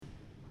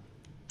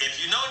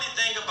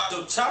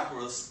Your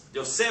chakras,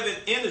 your 7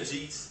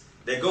 energies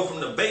that go from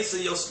the base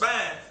of your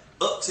spine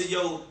up to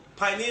your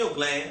pineal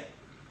gland,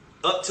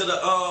 up to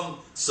the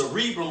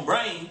cerebrum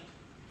brain,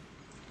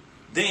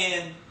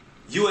 then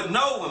you would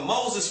know when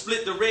Moses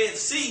split the Red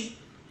Sea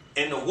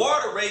and the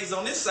water raised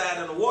on this side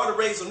and the water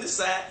raised on this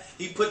side,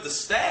 he put the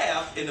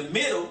staff in the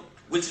middle,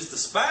 which is the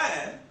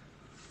spine,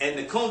 and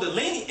the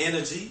Kundalini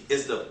energy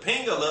is the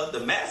Pingala,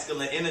 the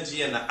masculine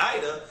energy, and the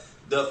Ida,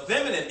 the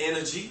feminine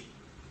energy,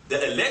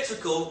 the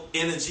electrical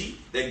energy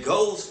that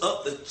goes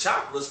up the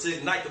chakras to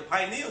ignite the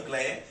pineal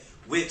gland,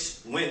 which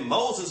when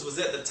Moses was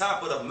at the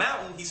top of the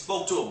mountain, he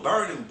spoke to a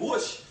burning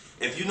bush.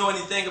 If you know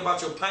anything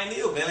about your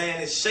pineal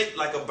gland, it's shaped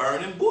like a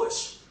burning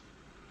bush.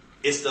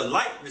 It's the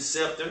light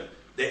receptor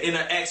that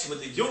interacts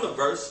with the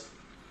universe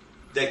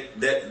that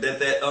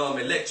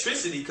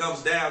electricity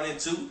comes down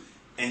into,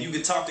 and you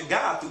can talk to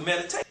God through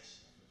meditation.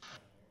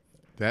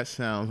 That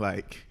sounds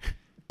like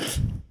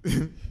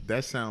when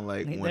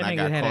I nigga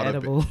got had caught an up.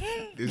 edible.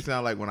 It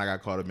sounded like when I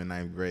got caught up in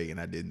 9th grade and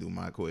I didn't do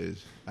my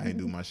quiz. I didn't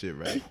do my shit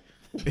right.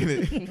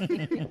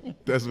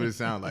 That's what it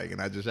sounded like,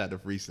 and I just had to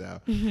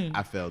freestyle.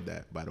 I failed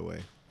that, by the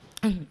way.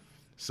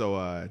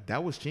 So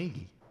that was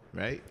Chingy,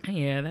 right?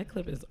 Yeah, that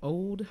clip is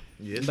old,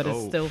 Yeah, but old.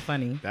 it's still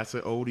funny. That's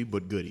an oldie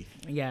but goodie.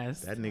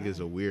 Yes. That nigga's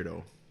a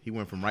weirdo. He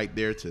went from right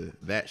there to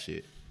that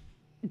shit.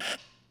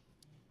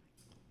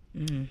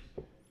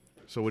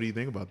 So what do you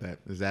think about that?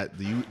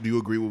 Do you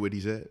agree with what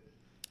he said?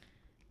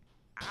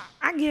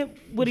 I get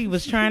what he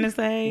was trying to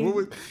say,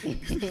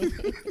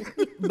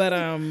 but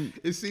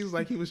It seems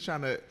like he was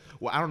trying to.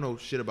 Well, I don't know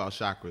shit about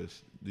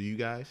chakras. Do you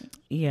guys?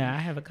 yeah, I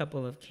have a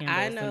couple of candles.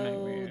 I in my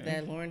know room.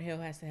 that Lauryn Hill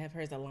has to have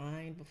hers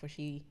aligned before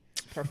she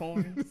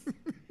performs.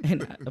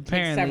 And Takes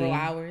apparently several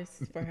hours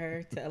for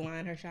her to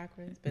align her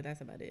chakras, but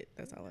that's about it.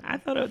 That's all I know. I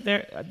thought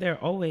they're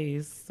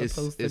always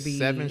supposed to It's be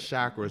 7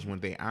 chakras when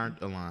they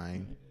aren't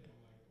aligned.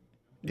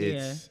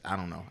 It's I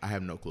don't know. I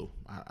have no clue.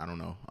 I don't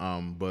know.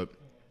 But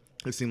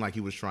it seemed like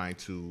he was trying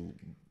to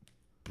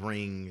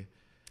bring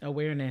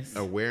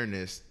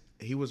awareness.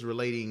 He was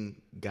relating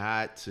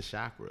God to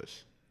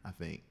chakras, I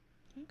think.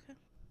 Okay.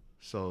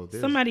 So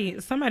there's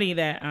Somebody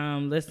that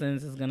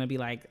listens is gonna be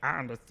like, I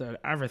understood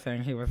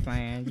everything he was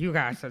saying. You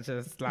guys are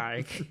just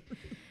like,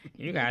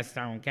 you guys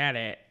don't get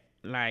it.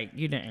 Like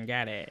you didn't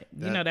get it.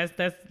 You know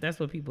that's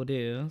what people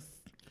do.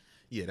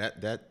 Yeah,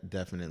 that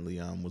definitely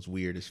was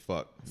weird as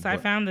fuck. So I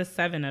found the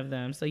 7 of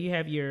them. So you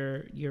have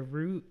your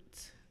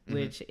root,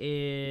 which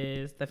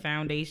is the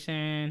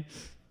foundation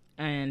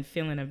and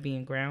feeling of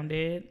being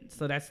grounded.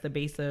 So that's the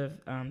base of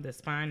the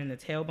spine and the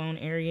tailbone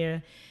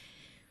area.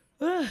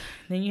 Then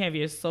you have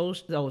your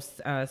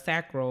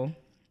sacral.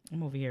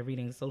 I'm over here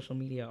reading social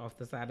media off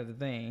the side of the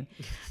thing.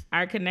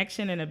 Our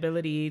connection and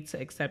ability to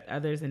accept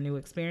others and new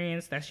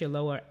experience. That's your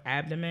lower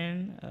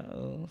abdomen.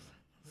 Oh,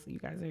 so you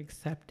guys are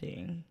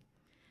accepting.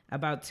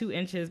 About 2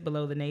 inches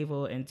below the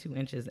navel and 2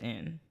 inches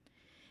in.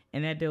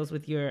 And that deals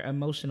with your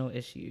emotional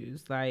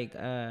issues like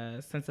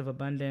sense of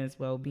abundance,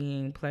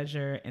 well-being,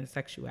 pleasure, and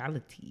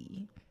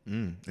sexuality.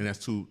 And that's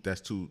 2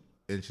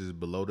 inches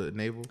below the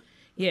navel?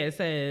 Yeah, it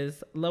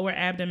says lower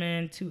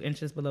abdomen, 2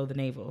 inches below the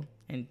navel,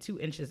 and 2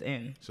 inches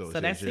in. So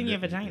that's in your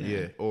vagina.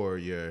 Yeah, or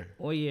your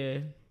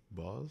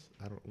balls.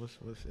 I don't. What's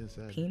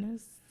inside?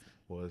 Penis.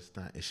 Well, it's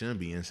not. It shouldn't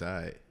be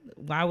inside.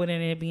 Why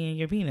wouldn't it be in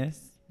your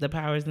penis? The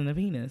power's in the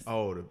penis.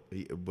 Oh,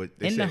 but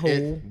they In said the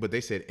hole. but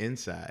they said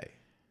inside.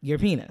 Your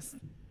penis.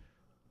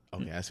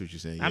 Okay, that's what you're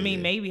saying. I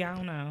mean, maybe, I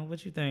don't know.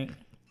 What you think?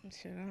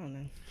 Shit, I don't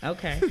know.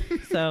 Okay,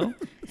 so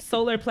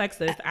solar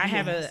plexus. I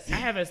have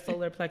a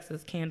solar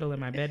plexus candle in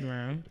my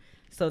bedroom.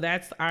 So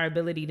that's our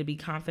ability to be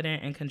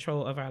confident and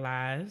control of our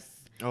lives.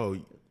 Oh,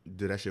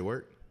 did that shit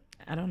work?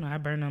 I don't know. I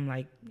burn them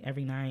like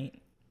every night.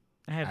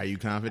 Are you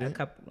confident? A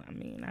couple. I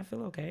mean, I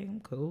feel okay. I'm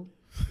cool.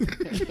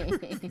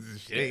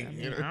 Shit,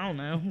 I don't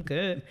know. I'm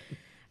good.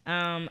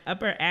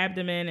 Upper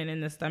abdomen and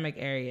in the stomach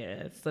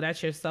area. So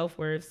that's your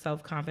self-worth,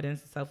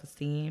 self-confidence, and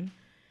self-esteem.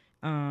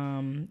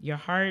 Your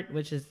heart,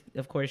 which is,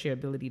 of course, your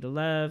ability to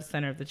love.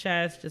 Center of the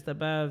chest, just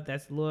above.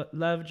 That's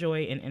love,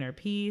 joy, and inner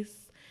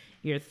peace.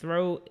 Your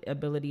throat,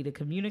 ability to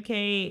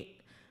communicate.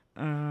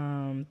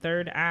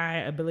 Third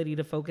eye, ability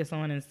to focus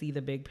on and see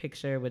the big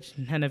picture, which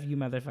none of you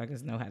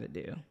motherfuckers know how to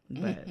do.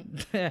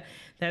 But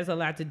that's a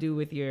lot to do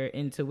with your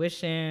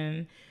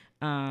intuition,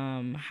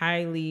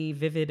 highly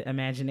vivid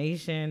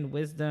imagination,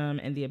 wisdom,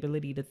 and the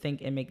ability to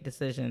think and make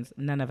decisions.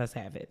 None of us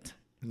have it.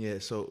 Yeah,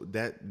 so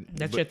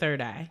that's your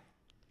third eye.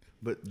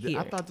 But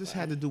I thought this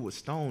had to do with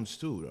stones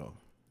too, though.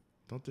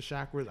 Don't the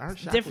chakras? Aren't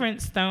chakras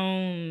different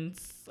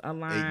stones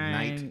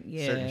align?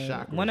 Ignite certain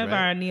chakras, one of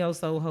our neo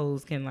soul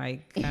hoes can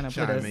like kind of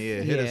put us.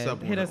 Hit us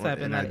up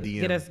and our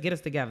DM. get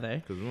us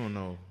together. Because we don't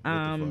know.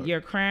 What the fuck.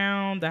 Your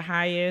crown, the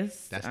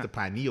highest. That's the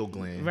pineal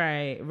gland.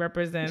 Right,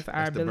 represents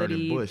our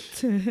ability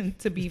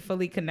to be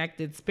fully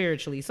connected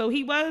spiritually. So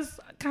he was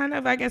kind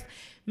of, I guess,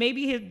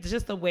 maybe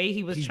just the way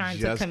he was trying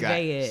to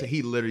convey it. So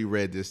he literally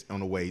read this on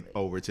the way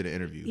over to the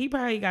interview. He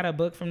probably got a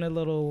book from the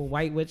little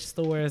White Witch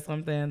store or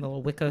something, the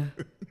little Wicca,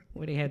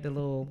 where they had the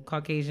little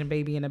Caucasian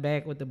baby in the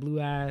back with the blue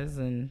eyes,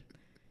 and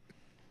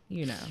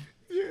you know.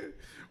 Yeah.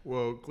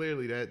 Well,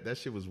 clearly that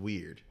shit was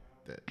weird.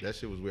 That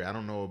shit was weird. I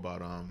don't know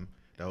about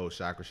the whole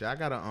chakra shit. I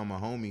got a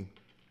homie,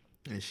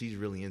 and she's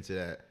really into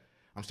that.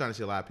 I'm starting to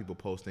see a lot of people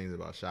post things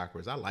about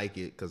chakras. I like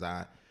it because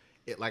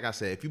like I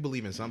said, if you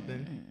believe in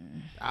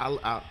something,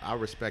 I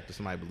respect if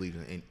somebody believes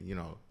in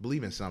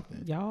believe in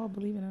something. Y'all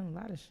believing in a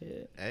lot of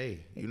shit.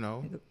 Hey,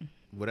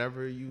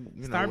 whatever you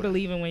Start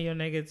believing when your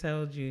nigga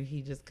told you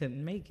he just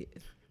couldn't make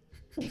it.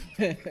 We'll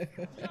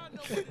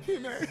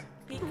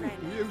be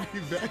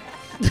back.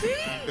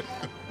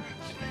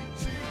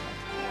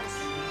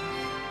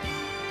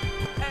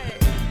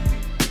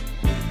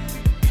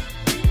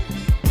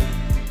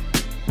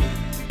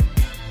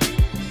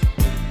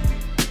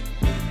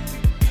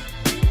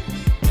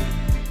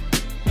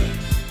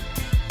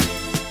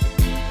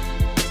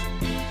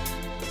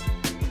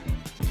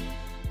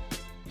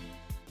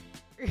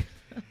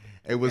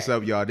 Hey, what's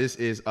up, y'all? This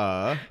is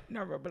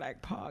Never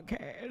Black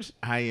Podcast.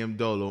 I am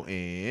Dolo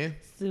and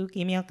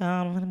Suki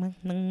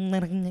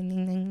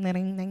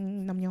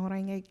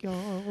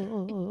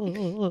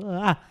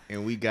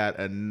and we got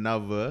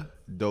another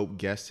dope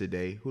guest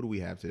today. Who do we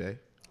have today?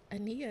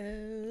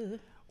 Ania.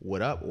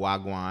 What up,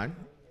 Wagwan?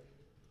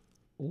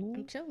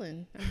 I'm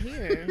chilling. I'm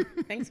here.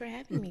 Thanks for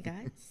having me,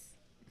 guys.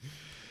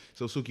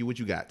 So Suki, what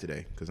you got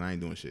today? Because I ain't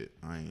doing shit.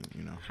 I ain't,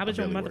 How was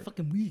your barely work.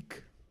 motherfucking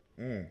week?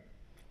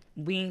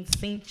 We ain't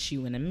seen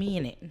you in a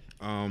minute.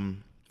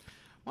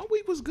 My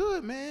week was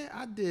good, man.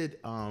 I did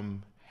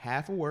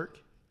half of work.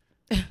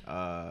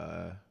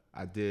 I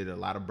did a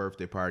lot of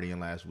birthday partying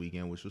last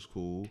weekend, which was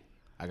cool.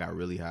 I got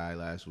really high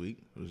last week,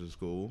 which was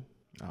cool.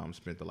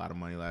 Spent a lot of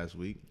money last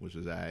week, which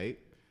was alright.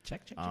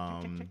 Check.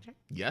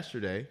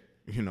 Yesterday,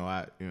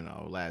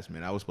 last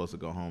minute, I was supposed to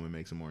go home and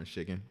make some more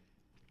chicken.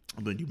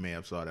 But you may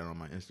have saw that on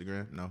my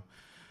Instagram. No,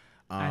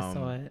 I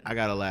saw it. I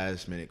got a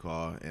last minute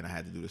call, and I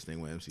had to do this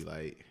thing with MC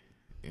Light.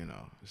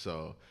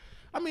 So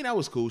I mean, that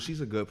was cool.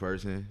 She's a good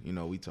person.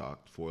 We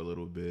talked for a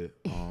little bit.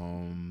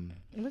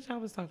 What y'all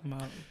was talking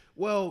about?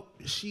 Well,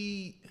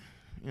 she,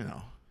 Did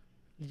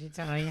you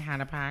tell her you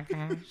had a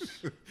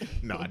podcast?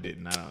 No, I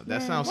didn't.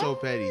 That sounds so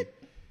petty.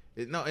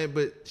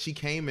 But she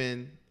came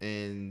in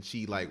and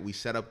we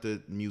set up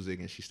the music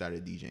and she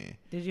started DJing.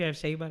 Did you have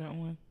shea butter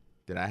on?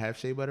 Did I have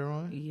shea butter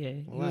on? Yeah.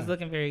 You Why? was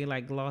looking very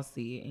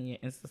glossy in your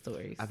Insta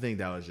stories. I think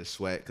that was just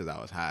sweat because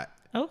I was hot.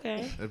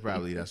 Okay.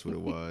 That's what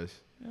it was.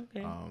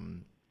 Okay.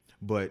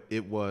 But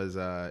it was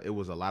a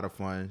lot of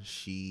fun.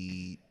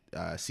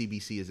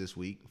 CBC is this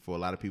week. For a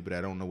lot of people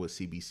that don't know what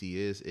CBC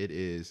is, it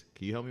is.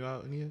 Can you help me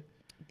out, Ania?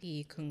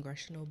 The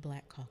Congressional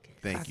Black Caucus.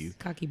 Thank you.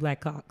 Cocky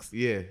black cocks.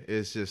 Yeah,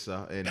 it's just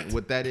and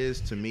what that is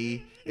to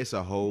me, it's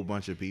a whole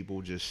bunch of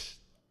people just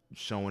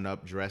showing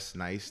up dressed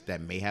nice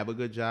that may have a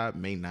good job,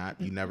 may not.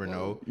 You never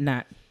know.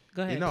 Not.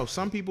 Go ahead.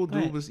 Some people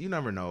do, but you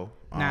never know.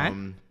 Not.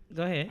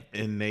 Go ahead.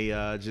 And they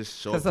just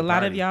show up. Because a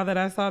lot of y'all that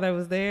I saw that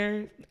was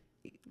there,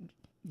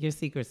 your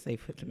secret's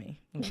safe with me.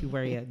 Don't you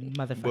worry a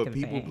motherfucking But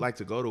people thing. like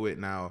to go to it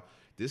now.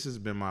 This has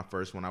been my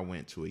first one I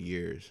went to in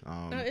years.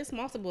 No, it's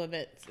multiple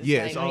events.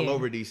 It's all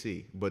over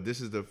DC. But this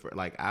is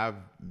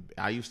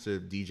I used to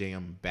DJ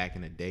them back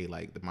in the day.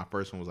 My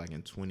first one was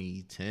in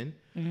 2010.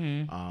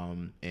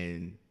 Mm-hmm.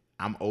 And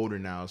I'm older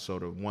now, so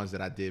the ones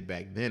that I did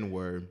back then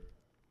were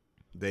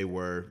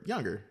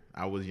younger.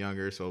 I was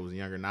younger, so it was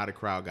younger. Now the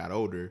crowd got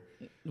older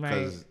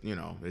because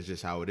it's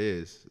just how it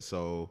is.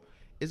 So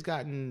it's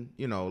gotten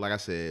like I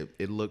said,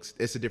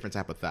 it's a different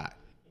type of thought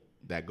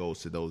that goes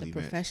to those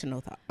events.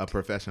 Professional thought. A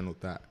professional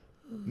thought.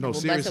 No,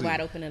 Bust seriously. it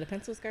wide open in a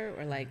pencil skirt,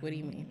 or what do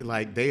you mean?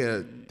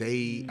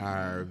 They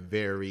are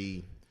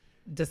very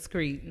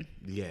discreet.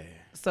 Yeah.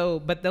 So,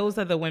 but those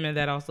are the women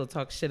that also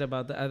talk shit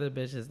about the other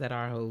bitches that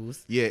are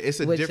hoes. Yeah, it's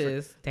a which different.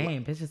 Is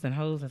damn bitches and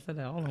hoes instead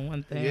of all in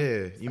one thing.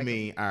 Yeah, you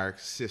mean our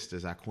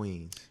sisters, our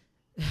queens.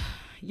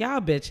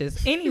 Y'all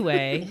bitches.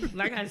 Anyway,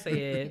 like I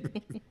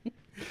said,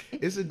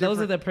 those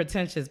are the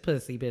pretentious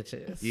pussy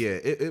bitches.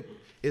 Yeah,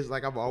 it's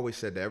like I've always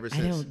said that ever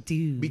since. I don't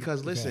do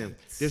because listen,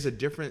 that. there's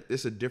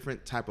a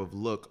different type of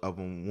look of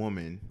a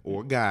woman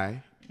or a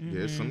guy. Mm-hmm.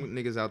 There's some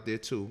niggas out there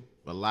too,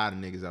 a lot of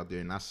niggas out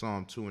there, and I saw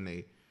them too. And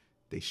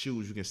they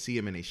shoes, you can see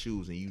them in their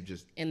shoes, and you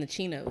just and the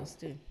chinos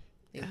too.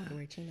 They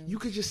wear chinos. You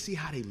could just see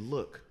how they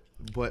look,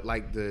 but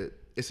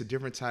it's a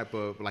different type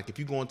of if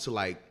you go into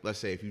let's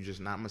say if you just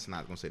I'm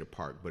not gonna say the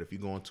park, but if you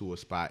go into a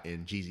spot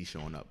and Jeezy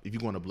showing up, if you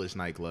go in a Bliss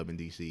nightclub in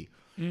DC,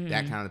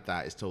 that kind of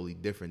thought is totally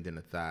different than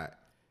a thought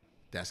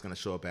that's gonna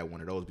show up at one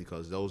of those,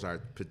 because those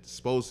are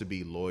supposed to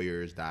be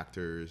lawyers,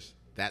 doctors.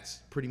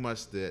 That's pretty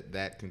much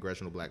that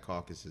Congressional Black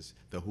Caucus is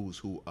the who's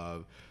who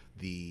of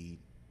the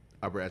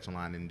upper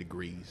echelon in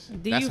degrees.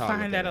 Do you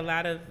find that a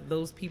lot of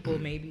those people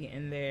maybe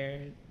in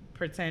there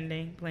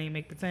pretending, playing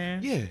make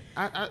pretend? Yeah,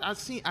 I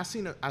seen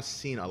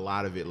a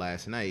lot of it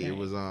last night. Right. It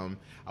was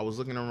I was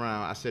looking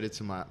around. I said it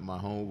to my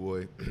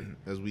homeboy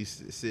as we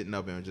sitting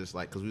up and just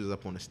because we was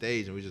up on the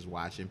stage and we just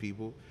watching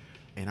people,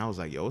 and I was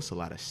like, yo, it's a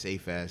lot of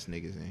safe ass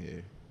niggas in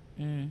here.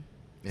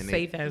 And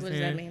safe ass. What does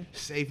that mean?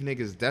 Safe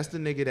niggas. That's the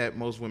nigga that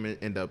most women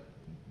end up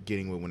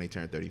getting with when they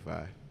turn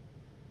 35.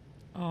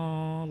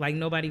 Oh, like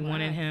nobody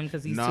wanted him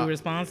because he's Nah, too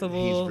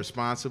responsible. He's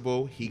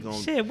responsible. He gonna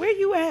Shit, where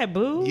you at,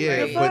 boo?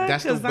 yeah, The but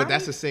fuck?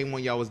 that's the same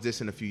one y'all was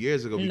dissing a few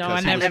years ago because No, I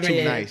he never was too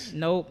did. nice.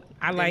 Nope.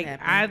 I like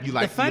happen. You the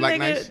like- fun you like nigga.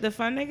 nice? The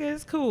fun nigga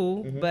is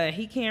cool, but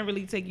he can't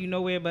really take you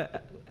nowhere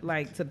but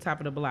like to the top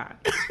of the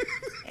block,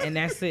 and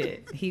that's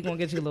it. He gonna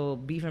get you a little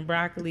beef and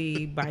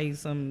broccoli, buy you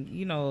some,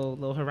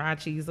 little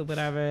hirachis or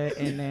whatever,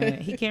 and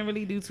then he can't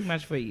really do too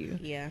much for you.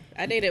 Yeah,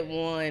 I dated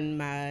one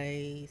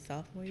my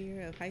sophomore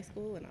year of high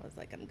school, and I was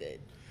like, I'm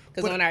good.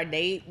 Because But- on our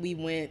date, we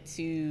went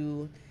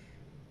to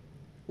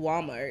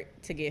Walmart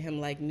to get him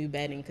like new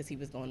bedding because he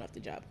was going off the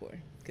Job Corps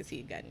because he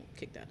had gotten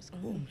kicked out of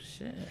school. Oh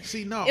shit.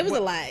 See, no, It was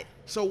what- a lot.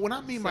 So when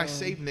I mean by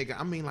So- safe nigga,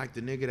 I mean like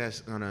the nigga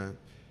that's gonna.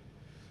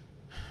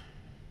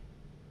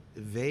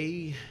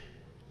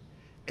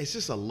 It's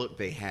just a look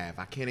they have.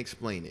 I can't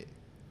explain it.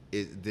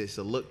 It's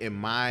a look in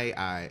my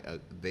eye.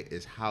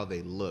 Is how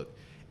they look,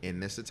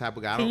 and that's the type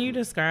of guy. Can you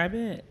describe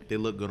it? They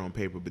look good on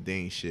paper, but they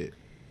ain't shit.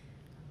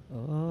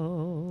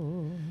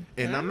 Oh.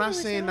 And I'm not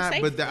it's saying not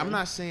that, but safe, I'm though.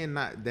 not saying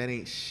that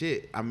ain't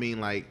shit. I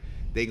mean like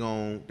they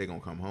gon'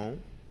 come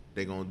home.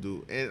 They gonna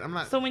do, and I'm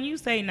not. So when you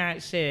say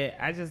not shit,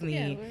 I just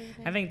Yeah, need. we're-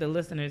 I think the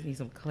listeners need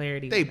some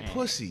clarity. They on that.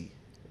 pussy.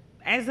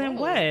 As in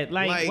Whoa. what?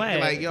 Like what?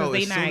 Like, yo, Because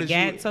they as soon not as you-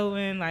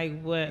 gat-toeing?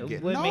 Like what?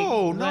 Get- what no, make,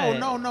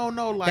 no, what?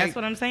 no. Like That's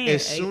what I'm saying.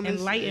 As soon as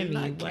Enlighten me,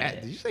 not what?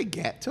 Gat, did you say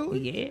gat to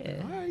it?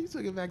 Yeah. All right, you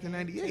took it back to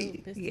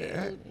 '98.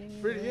 Yeah.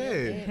 Pretty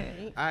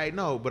yeah. I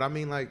know, but I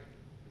mean like,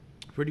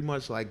 pretty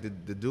much like the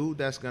dude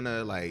that's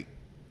gonna like,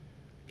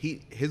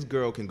 his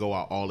girl can go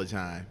out all the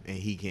time and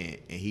he can't,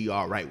 and he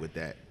all right with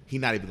that. He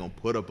not even gonna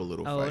put up a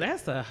little Oh, fight.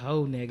 that's a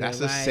hoe nigga. That's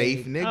a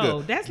safe nigga.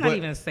 Oh, that's not But-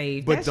 even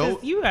safe. but That's don't-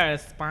 just you are a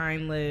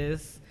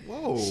spineless,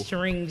 Whoa.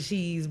 string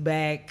cheese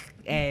back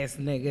ass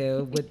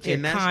nigga with your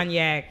And that's-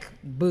 cognac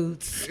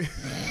boots.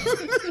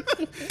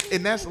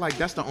 And that's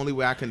the only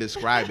way I can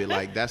describe it.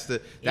 Like that's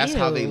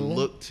how they Ew.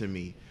 look to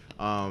me.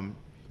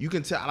 You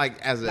can tell like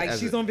as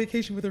a, on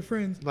vacation with her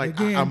friends. like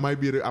I might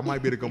be able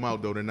to come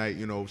out though tonight.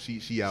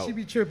 She out. She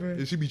be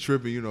tripping. She be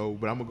tripping,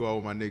 but I'm gonna go out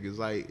with my niggas.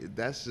 Like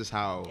that's just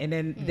how. And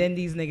then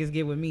these niggas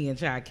get with me and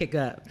try to kick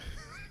up.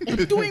 I'm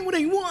doing what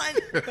I want.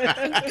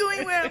 I'm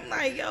doing what I'm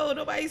like, yo,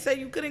 nobody said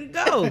you couldn't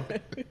go.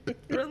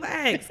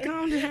 Relax,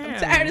 calm down. I'm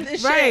tired of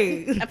this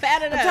right. shit. I've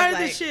had it I'm up. tired of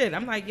like, this shit.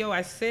 I'm like, yo,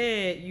 I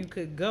said you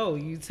could go.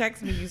 You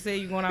text me, you said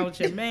you going out with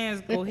your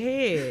mans, go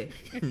ahead.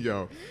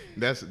 Yo,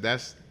 that's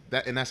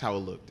and that's how it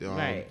looked.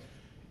 Right.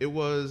 It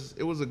was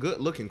a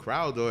good looking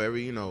crowd though.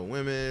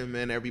 Women,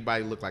 men,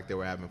 everybody looked like they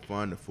were having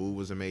fun. The food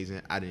was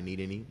amazing. I didn't eat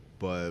any,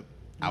 but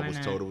I Why was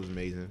not? told it was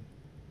amazing.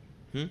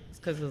 It's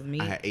because it was me.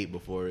 I had ate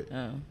before it,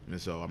 Oh.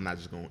 and so I'm not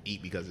just gonna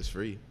eat because it's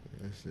free.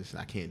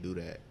 I can't do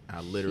that.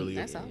 I literally.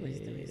 That's always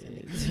the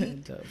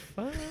reason. the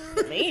fuck?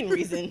 The main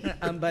reason.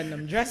 Unbutton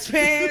them dress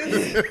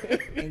pants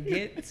and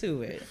get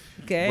to it.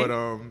 Okay.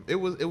 But it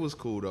was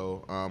cool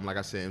though. Like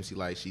I said, MC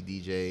Light, she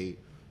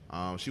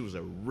DJ'd. She was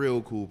a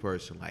real cool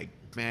person. Like,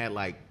 man,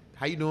 like,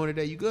 how you doing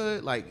today? You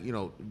good? Like,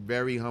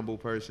 very humble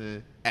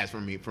person. As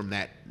for me, from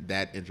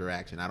that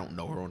interaction, I don't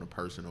know her on a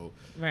personal.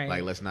 Right.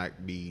 Like, let's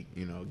not be,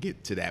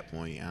 get to that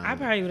point. I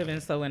probably would have been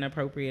so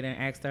inappropriate and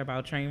asked her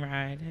about Train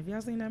Ride. Have y'all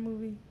seen that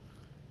movie?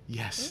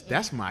 Yes,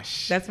 that's my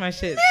shit. That's my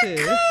shit too.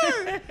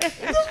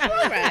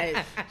 All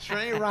right.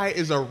 Train Ride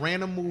is a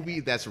random movie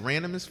that's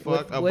random as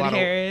fuck. With Wood about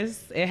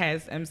Harris. It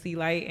has MC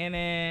Light in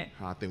it.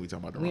 I think we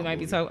talking about the We wrong might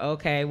be movie. talking.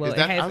 Okay, well, Is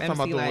that, it has I was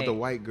talking MC about the one Light. with the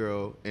white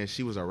girl, and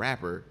she was a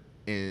rapper.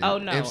 And Oh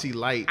no, MC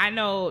Light. I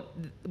know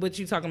what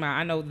you talking about.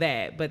 I know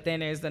that, but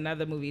then there's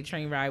another movie,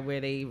 Train Ride,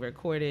 where they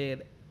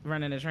recorded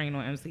running a train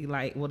on MC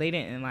Light. Well, they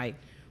didn't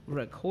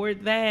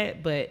record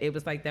that, but it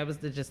was like that was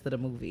the gist of the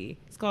movie.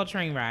 It's called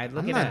Train Ride.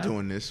 Look I'm it not up.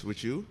 doing this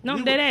with you. No, I'm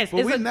We dead would- ass. But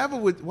It's we a- never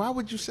would. Why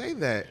would you say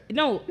that?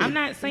 No, I'm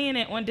not saying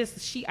it on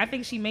this. I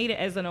think she made it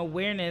as an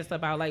awareness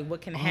about like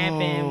what can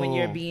happen when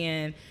you're Oh.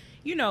 being,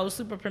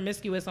 super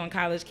promiscuous on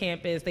college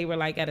campus. They were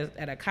like at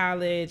a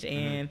college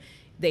and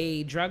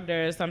they drugged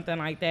her or something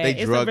like that. They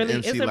it's drugged a really,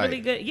 MC it's a really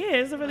Light. good. Yeah,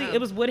 it's a really. It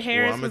was Wood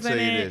Harris Well, I'm was gonna in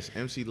tell you it. this: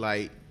 MC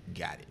Light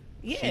got it.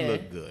 She Yeah.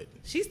 looked good.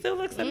 She still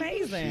looks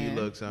amazing. She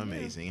looks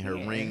amazing. Her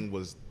Yeah. ring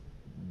was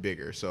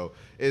bigger. So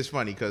it's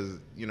funny because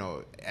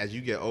as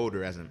you get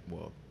older,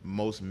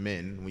 most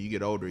men, when you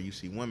get older, you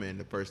see women.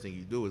 The first thing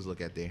you do is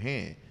look at their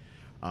hand.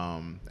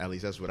 At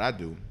least that's what I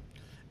do.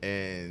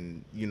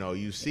 And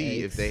you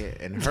see if they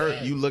and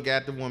her. You look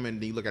at the woman,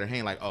 then you look at her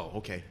hand like, oh,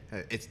 okay,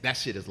 that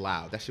shit is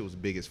loud. That shit was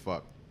big as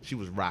fuck. She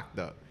was rocked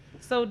up.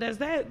 So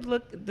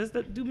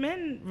do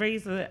men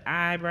raise an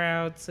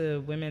eyebrow to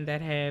women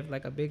that have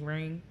like a big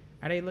ring?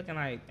 Are they looking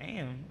like,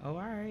 damn, oh,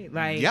 all right,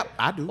 like? Yep,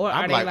 I do. Or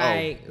are I'm they like, oh,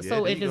 like? yeah,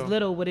 So there if you it's go.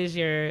 little, what is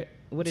your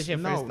first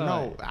thought?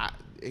 No,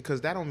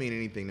 because that don't mean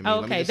anything to me. Oh,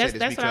 Let me okay, just say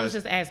that's this what I was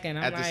because just asking.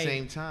 I'm at the like-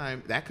 same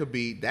time, that could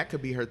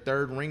be her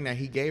third ring that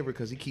he gave her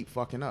because he keep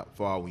fucking up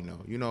for all we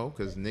know,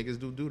 because niggas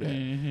do that.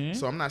 Mm-hmm.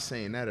 So I'm not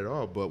saying that at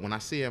all. But when I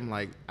see him,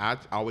 like I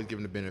always give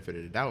him the benefit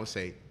of the doubt and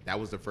say that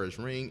was the first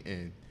ring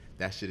and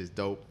that shit is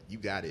dope. You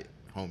got it,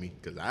 homie,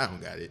 because I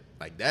don't got it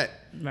like that.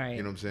 Right.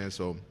 You know what I'm saying?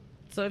 So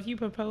So if you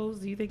propose,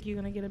 do you think you're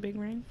gonna get a big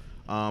ring?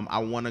 I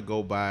want to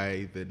go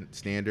by the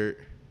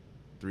standard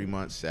 3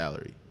 months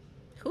salary.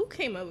 Who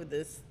came up with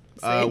this?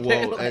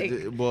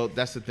 Well,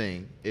 that's the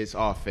thing. It's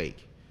all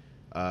fake.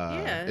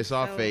 It's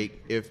all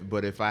fake.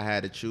 If I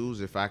had to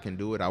choose, if I can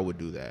do it, I would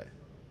do that.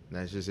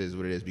 That just is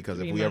what it is.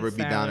 Because if we ever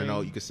be down and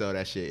out, you can sell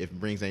that shit. If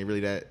rings ain't really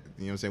that,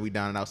 you know what I'm saying? We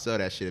down and out, sell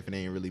that shit if it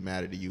ain't really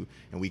matter to you,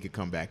 and we could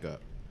come back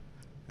up.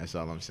 That's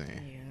all I'm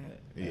saying.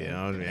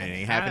 Yeah, it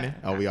ain't happening.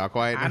 We all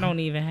quiet now? I don't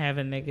even have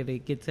a nigga to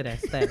get to that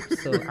step.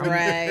 So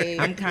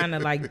I'm kind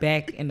of like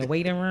back in the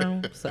waiting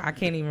room, so I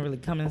can't even really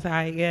come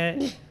inside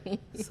yet.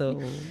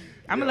 So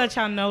I'm gonna let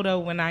y'all know though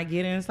when I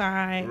get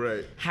inside,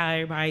 right, how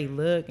everybody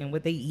look and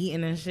what they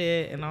eating and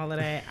shit and all of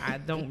that. I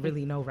don't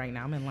really know right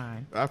now. I'm in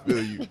line. I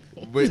feel you,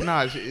 but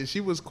nah,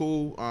 she was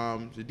cool.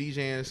 The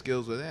DJing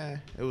skills were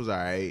there. It was all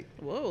right.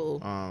 Whoa.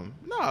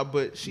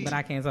 But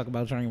I can't talk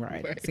about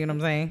Trainwreck. Right. See what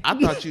I'm saying? I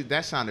thought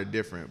that sounded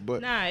different,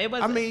 but nah, it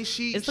was. I mean,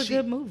 it's a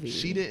good movie.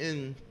 She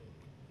didn't.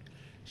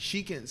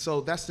 She can.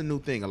 So that's the new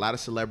thing. A lot of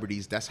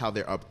celebrities, that's how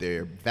they're up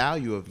their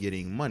value of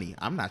getting money.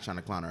 I'm not trying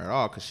to clown her at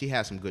all because she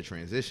has some good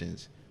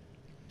transitions.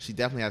 She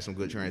definitely has some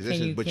good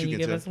transitions. Can you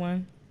give us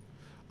one?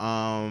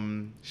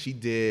 She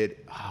did.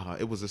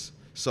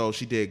 So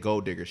she did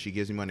Gold Digger. She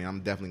gives me money.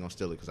 I'm definitely gonna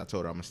steal it because I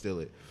told her I'm gonna steal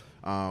it.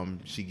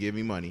 She give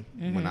me money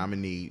when I'm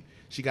in need.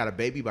 She got a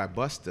baby by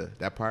Busta.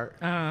 That part.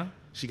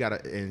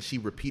 And she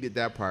repeated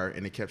that part,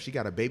 and it kept. She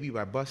got a baby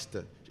by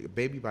Busta. She got a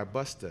baby by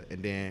Busta,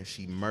 and then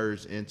she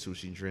merged into.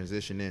 She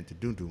transitioned into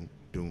doom doom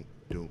doom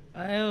doom.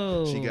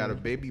 Oh. She got a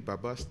baby by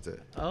Busta.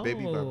 Oh.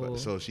 Baby by Busta.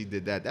 So she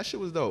did that. That shit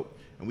was dope.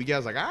 And we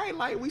guys like, all right,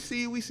 like we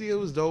see it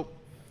was dope.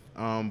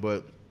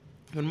 But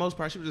for the most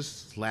part, she was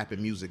just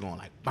slapping music on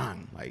like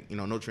bang, like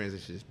no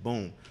transitions,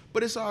 boom.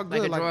 But it's all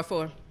good. Like a draw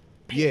four.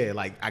 Yeah,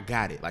 like I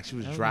got it. Like she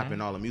was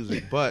dropping all the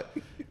music, but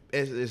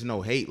it's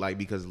no hate, like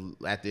because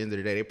at the end of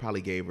the day, they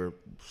probably gave her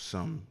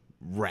some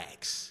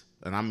racks,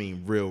 and I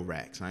mean real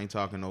racks. I ain't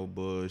talking no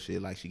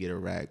bullshit like she get a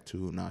rack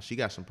too. No, she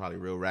got some probably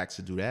real racks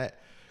to do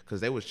that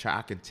because they was.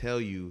 I can tell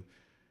you.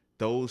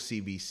 Those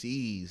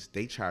CBCs,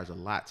 they charge a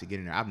lot to get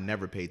in there. I've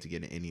never paid to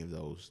get in any of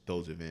those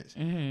events.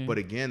 Mm-hmm. But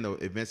again, the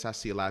events I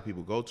see a lot of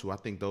people go to, I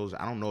think those,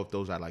 I don't know if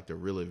those are like the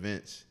real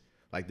events.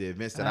 Like the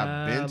events that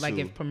I've been to. Like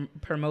if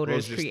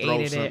promoters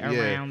created it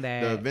around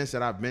that. The events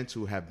that I've been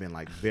to have been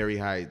like very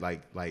high,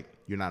 like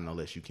you're not on the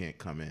list, you can't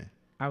come in.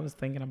 I was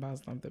thinking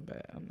about something,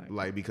 but I'm not.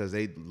 Like because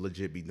they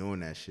legit be doing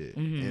that shit.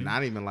 Mm-hmm. And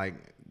not even like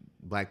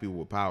black people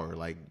with power.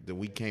 Like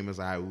we came as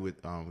we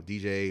with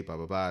DJ, blah,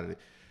 blah, blah. And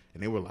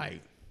they were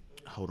like,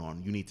 hold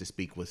on, you need to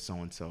speak with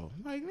so-and-so.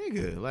 Like,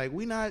 nigga, like,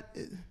 we not...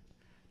 Do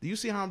you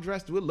see how I'm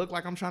dressed? Do it look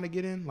like I'm trying to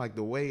get in? Like,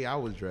 the way I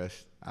was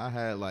dressed, I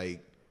had,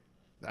 like...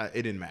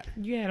 it didn't matter.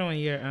 You had on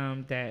your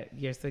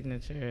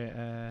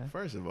signature...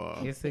 First of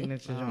all... Your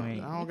signature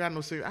joint. I don't got no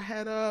signature. I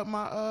had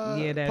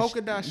my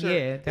polka dot shirt.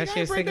 Yeah, that's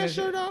your signature. I that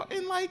shirt out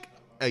in, like,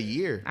 a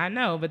year. I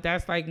know, but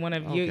that's like one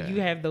of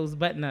you have those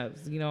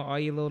button-ups, all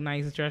your little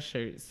nice dress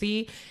shirts.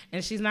 See?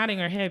 And she's nodding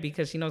her head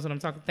because she knows what I'm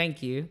talking.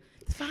 Thank you.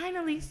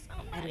 Finally,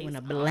 I didn't want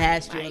to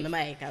blast you on the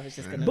mic. I was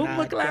just gonna boom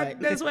clap.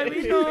 That's what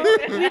we know.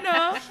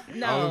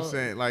 No, all I'm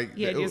saying, like,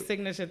 your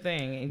signature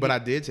thing. But I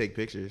did take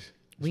pictures.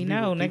 We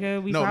know,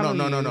 nigga. We follow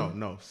you.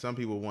 No. Some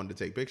people wanted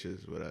to take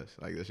pictures with us.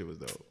 Like that shit was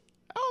dope.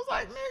 I was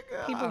like,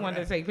 nigga. People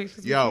wanted to take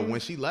pictures. Yo, with you? when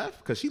she left,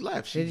 because she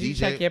left. Did you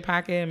check your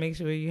pocket and make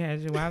sure you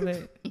had your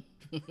wallet?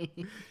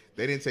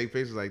 They didn't take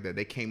pictures like that.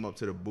 They came up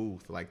to the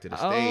booth, like to the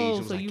stage.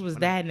 Oh, so you was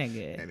that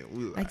nigga. And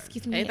we like,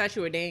 excuse me. I thought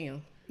you were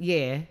Daniel.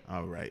 Yeah.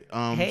 All right.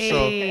 Hey.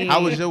 So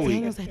how was your week?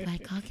 Daniel's like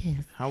Black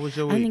Caucus. How was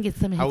your week? I didn't get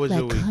some of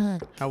his Black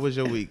Caucus. How was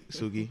your week,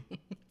 Suki?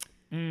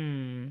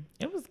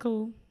 It was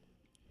cool.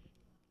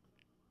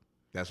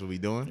 That's what we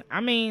doing? I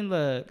mean,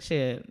 look,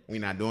 shit. We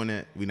not doing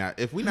it.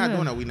 If we not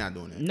doing it, we not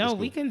doing it. No, cool.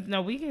 we can.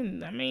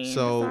 I mean,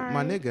 so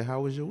my nigga,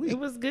 how was your week? It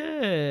was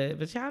good,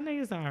 but y'all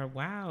niggas are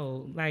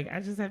wow. Like I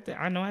just have to.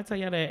 I know I tell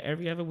y'all that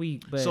every other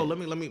week, but so let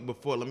me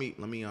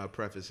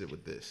preface it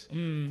with this.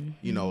 A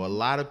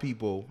lot of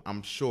people,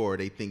 I'm sure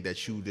they think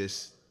that you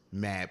this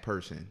mad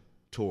person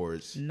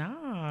towards men.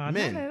 Not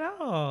at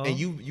all. And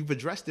you've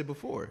addressed it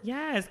before.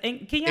 Yes,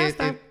 and can y'all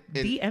stop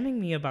DMing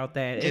me about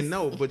that? And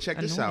no, but check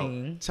this out.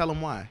 Tell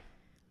them why.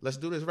 Let's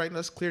do this right now.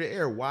 Let's clear the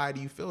air. Why do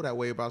you feel that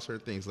way about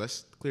certain things?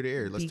 Let's clear the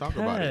air. Let's talk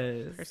about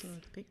it.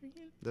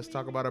 Let's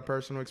talk about a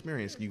personal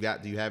experience. Do you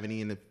have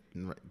any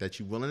that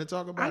you willing to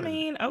talk about? I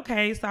mean,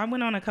 okay. So I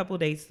went on a couple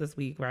dates this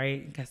week,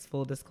 right? That's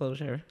full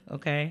disclosure,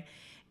 okay?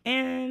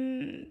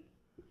 And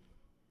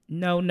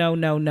no. No. It's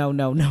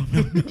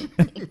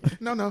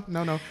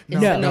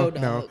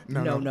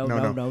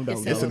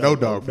a no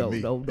dog for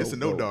me. It's a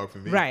no dog for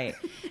me. Right.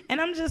 And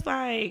I'm just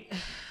like,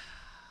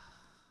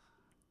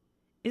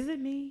 is it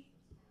me?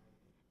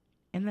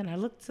 And then I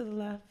look to the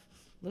left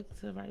look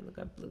to the right, look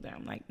up, look down.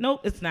 I'm like,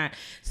 nope, it's not.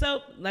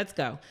 So let's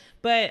go.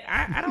 But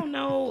I don't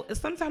know.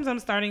 Sometimes I'm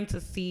starting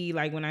to see,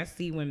 like,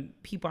 when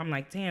people, I'm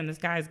like, damn, this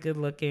guy's good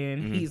looking.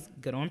 Mm-hmm. He's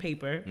good on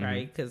paper,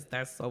 right? Because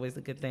that's always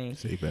a good thing.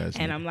 Safe ass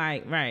And nigga. I'm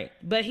like, right.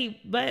 But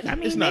I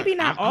mean, It's not- maybe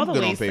not I'm all the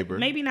good way. on paper.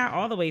 Maybe not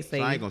all the way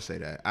safe. So I ain't gonna say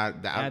that. I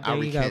there you go,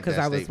 recant 'cause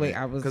that I was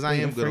statement. Because I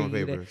waiting am good for on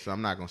you to- paper, so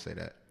I'm not gonna say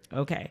that.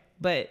 Okay.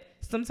 But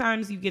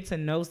sometimes you get to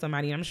know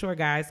somebody. I'm sure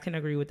guys can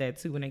agree with that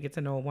too when they get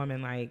to know a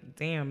woman. Like,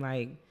 damn,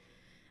 like,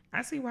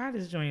 I see why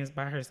this joint is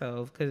by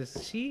herself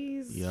because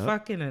she's Yup.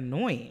 fucking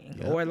annoying.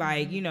 Yup. Or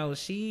like, you know,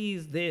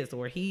 she's this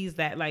or he's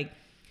that. Like,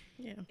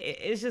 Yeah.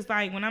 it's just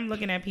like when I'm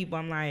looking at people,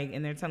 I'm like,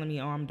 and they're telling me,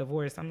 oh, I'm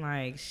divorced. I'm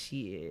like,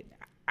 shit.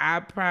 I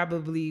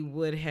probably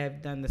would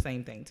have done the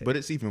same thing too. But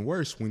it's even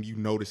worse when you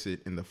notice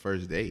it in the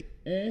first date.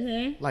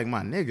 Mm-hmm. Like,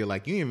 my nigga,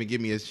 like, you didn't even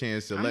give me a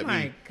chance to I'm let me.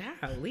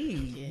 like, golly,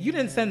 you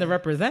didn't send the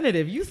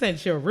representative. You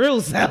sent your real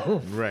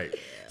self. Right.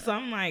 So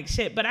I'm like,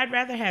 shit. But I'd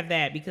rather have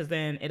that because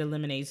then it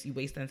eliminates you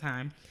wasting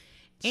time.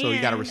 So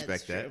you gotta And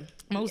respect that. true.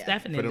 most Yeah.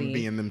 definitely For them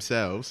being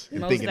themselves and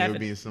Most thinking they were defi-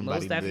 being somebody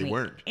most that they definitely.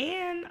 weren't.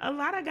 And a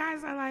lot of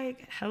guys are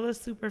like hella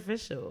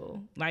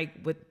superficial, like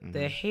with Mm-hmm.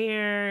 the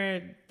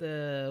hair,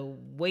 the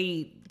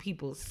weight,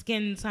 people's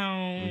skin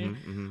tone,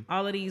 Mm-hmm,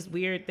 all of these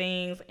weird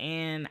things.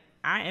 And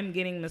I am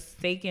getting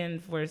mistaken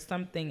for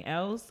something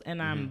else,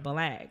 and I'm Mm-hmm.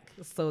 black.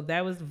 So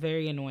that was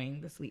very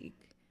annoying this week.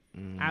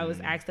 I was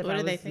asked if What I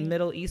do they was think?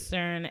 Middle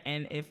Eastern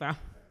and if I. The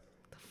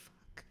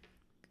fuck?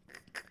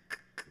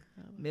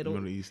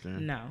 Middle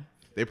Eastern. No.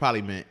 They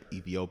probably meant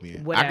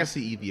Ethiopian. I Whatever. can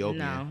see Ethiopian.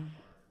 No.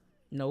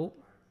 Nope.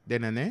 They're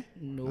not there?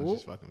 Nope. I'm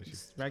just fucking with you.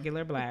 Just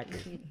regular black.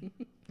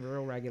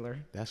 Real regular.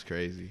 That's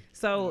crazy.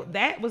 So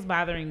that was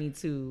bothering me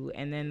too.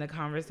 And then the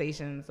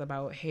conversations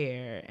about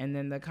hair. And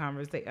then the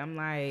conversation. I'm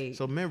like,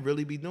 So men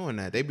really be doing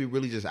that. They be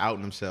really just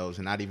outing themselves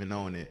and not even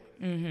knowing it.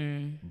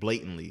 Mm-hmm.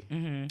 Blatantly.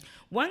 Mm-hmm.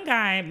 One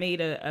guy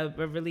made a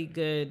really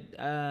good,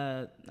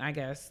 I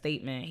guess,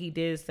 statement. He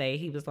did say,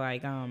 he was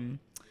like,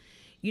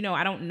 you know,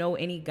 I don't know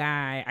any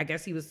guy, I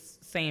guess he was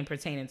saying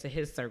pertaining to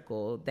his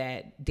circle,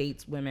 that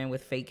dates women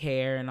with fake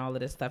hair and all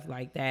of this stuff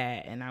like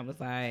that. And I was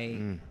like,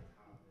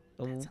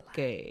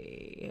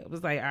 okay. I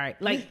was like, all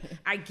right. Like,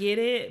 I get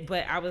it,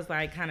 but I was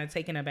like kind of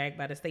taken aback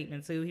by the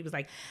statement too. He was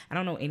like, I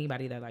don't know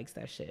anybody that likes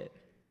that shit.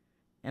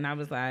 And I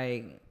was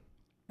like,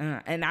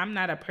 and I'm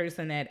not a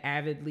person that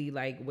avidly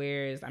like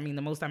wears, I mean,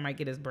 the most I might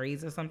get is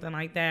braids or something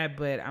like that,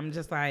 but I'm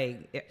just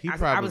like,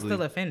 I was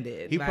still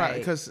offended. He probably, like,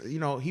 because, you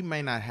know, he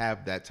may not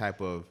have that type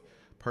of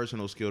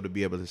personal skill to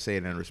be able to say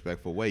it in a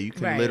respectful way. You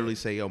can Right. literally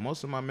say, yo,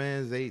 most of my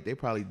men, they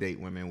probably date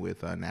women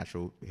with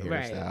natural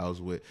Right.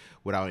 hairstyles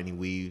without any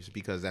weaves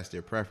because that's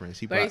their preference.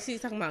 He But probably, is he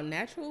talking about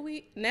natural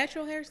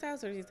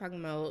hairstyles, or is he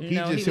talking about? no,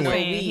 just he was went-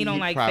 saying he don't he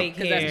like probably- fake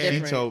 'Cause that's hair.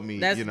 different. she told me,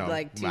 That's you know,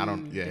 like I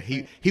don't, two yeah,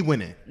 different- he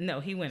went in. No,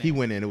 he went. He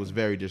went in. It was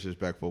very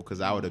disrespectful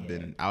because I would have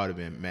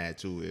been mad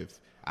too if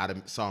I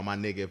saw my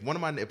nigga.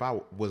 If I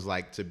was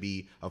like to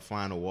be a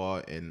fly on the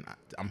wall and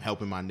I'm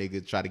helping my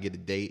nigga try to get a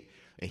date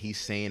and he's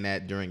saying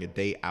that during a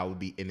date, I would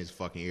be in his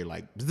fucking ear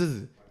like,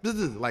 bzz,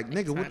 bzz, like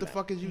nigga, what the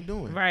fuck is you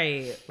doing?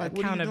 Right. Like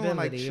what are you doing?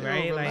 Like Accountability, chill,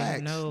 right? relax.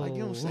 Like, no. Like you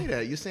don't say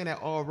that. You're saying that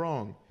all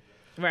wrong.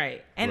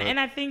 Right. And Right. and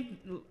I think,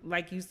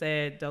 like you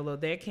said, Dolo,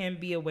 there can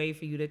be a way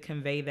for you to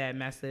convey that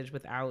message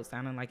without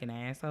sounding like an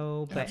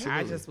asshole. But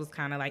Absolutely. I just was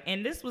kind of like,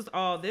 and this was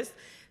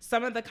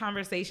some of the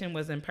conversation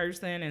was in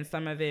person and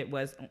some of it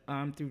was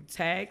through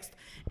text.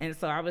 And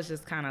so I was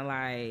just kind of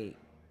like,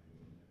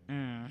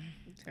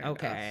 Turned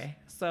okay.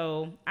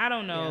 So I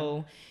don't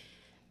know.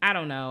 I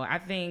don't know. I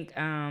think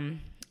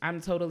I'm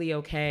totally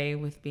okay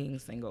with being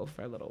single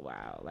for a little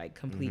while, like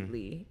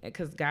completely.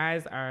 Because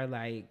guys are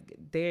like,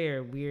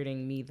 they're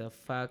weirding me the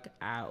fuck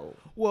out.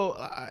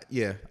 Well,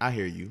 yeah, I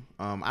hear you.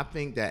 I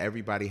think that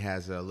everybody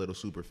has a little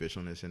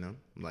superficialness in them.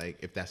 Like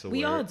if that's a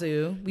We word. all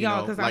do. We You all,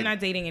 know, because like- I'm not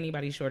dating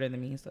anybody shorter than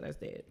me, so that's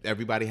dead.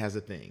 Everybody has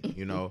a thing,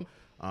 you know.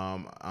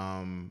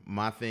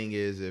 My thing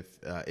is if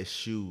it's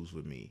shoes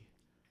with me.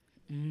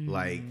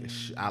 Like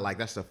I like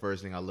that's the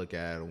first thing I look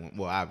at.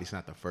 Well, obviously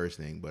not the first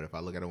thing, but if I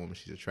look at a woman,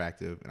 she's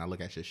attractive, and I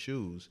look at your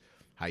shoes,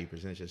 how you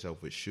present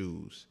yourself with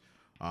shoes.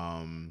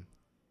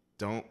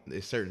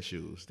 There's certain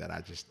shoes that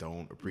I just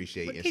don't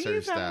appreciate in Can certain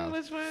you tell styles. me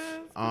which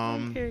ones?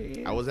 I'm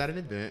curious. I was at an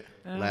event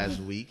last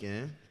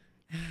weekend.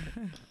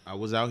 I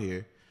was out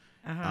here.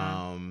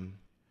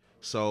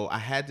 So I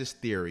had this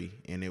theory,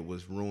 and it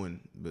was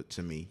ruined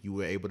to me. You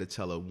were able to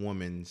tell a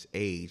woman's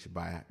age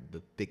by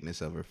the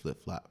thickness of her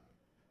flip flop.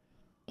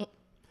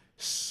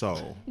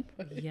 So,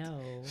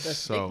 Yo.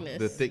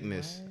 the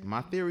thickness.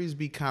 My theories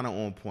be kind of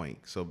on point.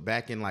 So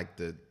back in like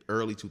the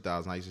early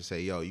 2000s, I used to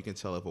say, yo, you can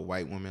tell if a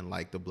white woman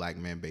liked a black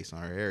man based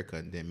on her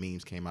haircut. And then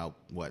memes came out,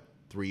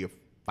 3 or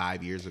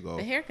 5 years ago.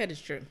 The haircut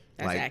is true.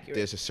 That's like accurate.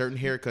 there's a certain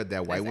haircut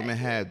that white women accurate.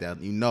 have that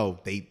you know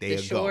they the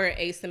go. short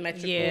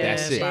asymmetrical. Yeah,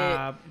 That's it.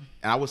 Bob.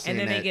 And I was saying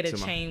And then they that get a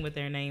to my- chain with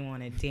their name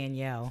on it,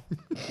 Danielle.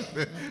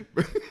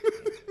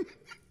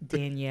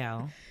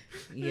 Danielle.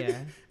 Yeah.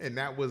 And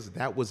that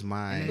was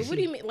my But what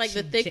do you mean? Like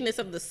the thickness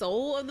of the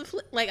sole of the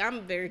flip? Like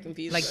I'm very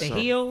confused. Like the So-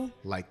 heel?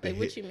 like the Like,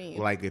 what you mean?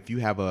 like if you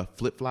have a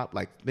flip flop,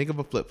 like think of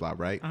a flip flop,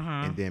 right?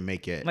 And then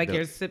make it Like the-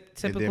 your and then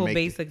typical make-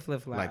 basic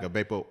flip flop. like a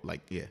vapor,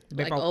 like yeah.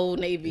 like Old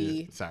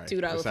Navy Sorry,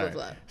 $2 sorry. flip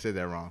flop. Said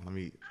that wrong. Let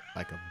me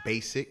like a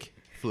basic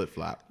flip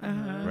flop,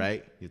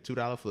 right? Your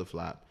 $2 flip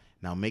flop.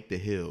 Now make the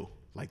heel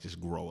like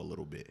just grow a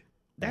little bit,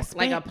 that's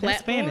Like a that's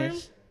platform?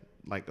 Spanish.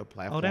 like a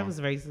platform. Oh, that was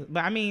racist.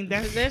 But I mean,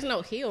 that's There's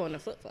no heel on the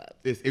flip flop.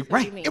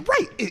 Right, you mean?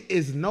 right. It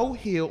is no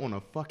heel on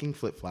a fucking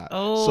flip flop.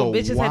 oh, so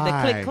bitches why?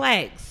 had the click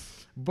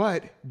clacks.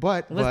 But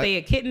Was they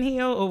a kitten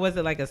heel or was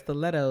it like a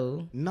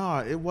stiletto? no,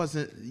 it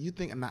wasn't. You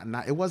think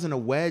not? It wasn't a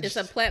wedge. It's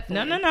a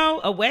platform.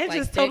 No. A wedge Like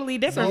is thick? totally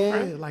different. Yeah,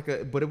 From, like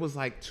a, but it was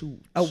like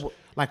Oh,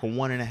 like a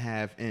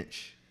 1.5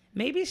 inch.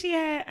 maybe she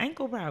had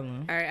ankle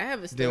problem. All right, I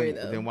have a story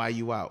Then, though. then why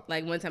you out?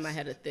 Like one time I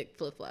had a thick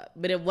flip flop,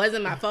 but it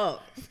wasn't my fault.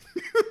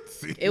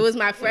 See? It was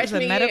my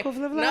freshman medical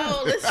year. flip-flop?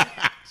 No, listen.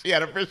 She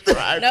had a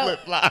prescribed No. flip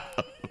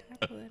flop.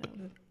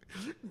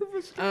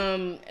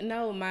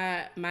 No,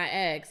 my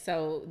ex.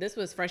 So this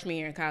was freshman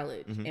year in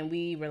college, and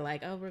we were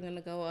like, "Oh, we're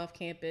gonna go off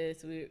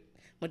campus." We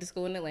went to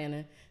school in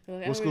Atlanta. We were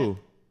like, What "Oh, we're school?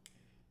 gonna-"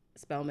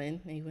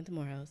 Spelman, and he went to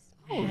Morehouse.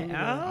 Oh,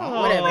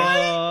 Whatever.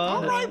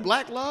 All right,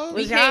 Black Love.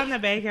 Was We y'all can't- in the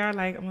backyard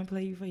like, I'm gonna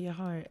play you for your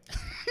heart?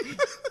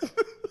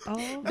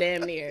 Oh,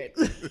 Damn near it.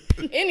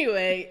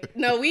 Anyway,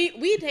 no,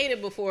 we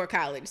dated before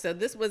college, so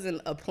this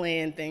wasn't a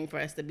planned thing for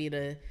us to be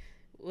the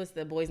what's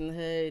the Boys in the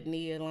Hood,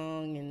 Nia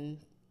Long, and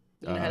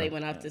you know how they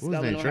went off to What's his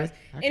Spelman. name? Trey? Morehouse.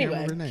 I can't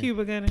remember his Anyway, name.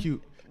 Cuba Gooding.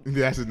 Cute.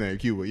 That's his name,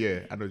 Cuba. Yeah,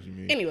 I know what you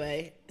mean.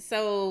 anyway,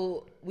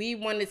 so we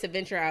wanted to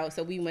venture out,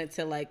 so we went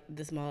to like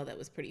this mall that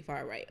was pretty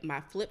far right.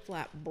 My flip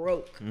flop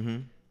broke.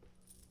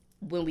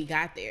 When we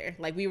got there,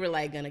 like we were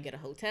like gonna get a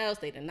hotel,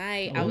 stay the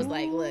night. I was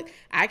like, look,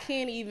 I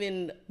can't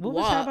even What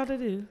was y'all walk. about to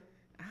do?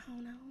 I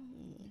don't know.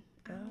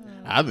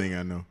 I think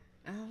I know.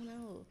 I don't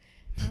know.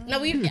 No,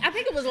 I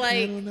think it was I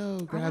like don't know.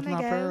 Grab wanna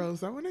my go.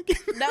 pearls. I want to get.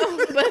 no,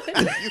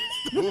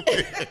 but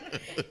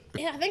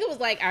yeah, I think it was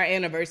like our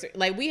anniversary.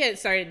 Like we had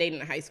started dating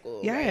in high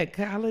school. Y'all right? had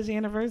college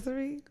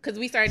anniversary? Because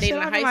we started dating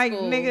Shit, in I'm high like,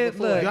 school. nigga,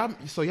 before. look.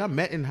 So y'all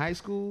met in high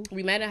school,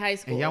 We met in high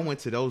school. and y'all went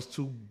to those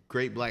two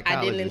great black I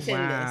colleges. didn't intend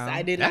Wow. this.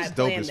 I did That's not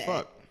dope plan as that.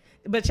 fuck.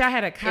 But y'all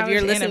had a If college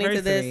you're listening anniversary.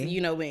 to this,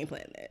 you know we ain't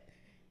planned that.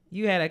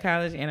 You had a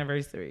college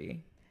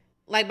anniversary.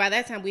 Like by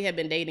that time, we had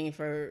been dating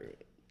for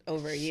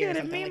over a year. Shit, or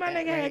if me something and like my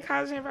nigga that, had right?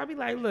 college anniversary, I'd be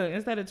like, look,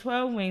 instead of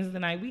 12 wings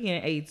tonight, we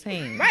getting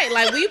 18. Right,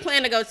 like we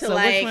plan to go to So which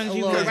like a ones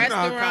you little going? You know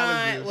how college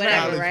restaurant, is.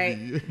 whatever, College right?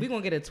 be- We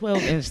gonna get a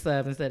 12-inch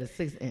sub instead of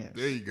 6-inch.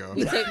 There you go.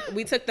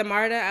 We took the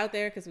MARTA out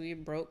there because we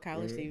were broke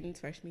college students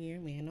freshman year.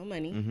 We had no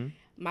money.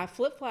 My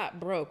flip flop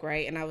broke,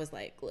 right? And I was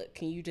like, look,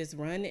 can you just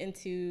run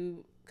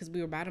into, because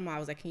we were bottom. I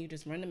was like, can you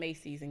just run to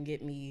Macy's and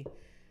get me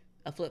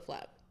a flip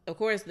flop? Of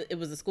course, it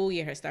was the school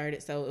year had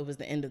started, so it was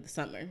the end of the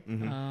summer.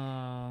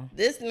 Oh.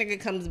 This nigga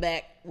comes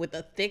back with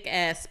a thick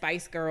ass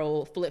Spice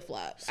Girl flip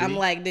flop. I'm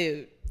like,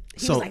 dude. He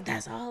So- was like,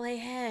 that's all they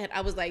had.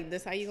 I was like,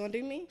 this how you gonna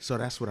do me? So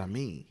that's what I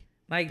mean.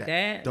 Like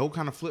that? Those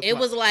kind of flip. It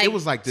was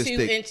like this 2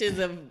 thick. inches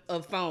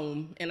of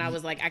foam, and I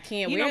was like, I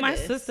can't You wear know, my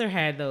this. sister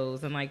had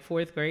those in like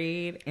 4th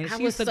grade, and I she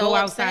was used to so go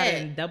outside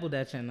upset. and double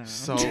dutch in them.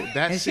 So and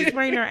that's she it.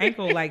 sprained her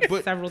ankle like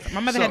But- several times. My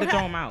mother had to throw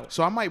them out.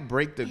 So I might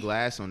break the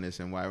glass on this,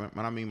 and when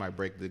I mean by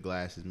break the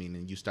glass is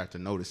meaning you start to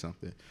notice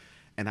something,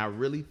 and I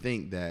really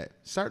think that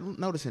start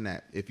noticing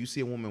that if you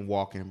see a woman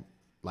walking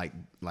like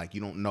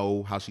you don't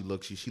know how she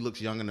looks, she looks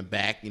young in the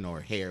back, you know,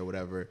 her hair,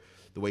 whatever,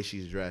 the way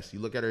she's dressed. You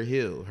look at her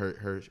heel,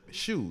 her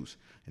shoes,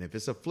 and if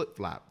it's a flip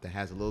flop that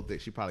has a little thick,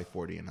 she probably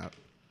 40 and up,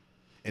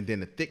 and then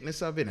the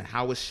thickness of it and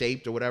how it's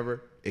shaped or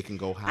whatever, it can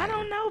go higher. I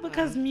don't know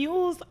because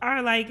mules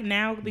are like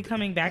now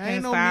becoming back Ain't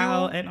in no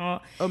style mule. and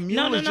all. A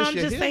mule no, is just I'm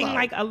your just heel saying out.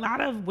 like a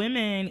lot of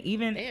women,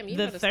 even Damn, you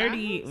the know the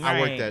 30. styles?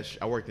 Right.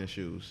 I worked in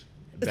shoes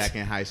back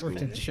in high school.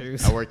 Worked in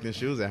shoes. I worked in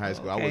shoes in high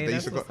school. Okay, They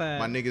used to that's call, what's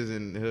my up. niggas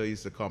in the hood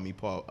used to call me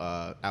Paul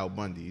Al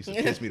Bundy. Used to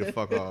piss me the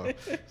fuck off.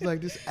 It's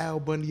like this Al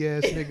Bundy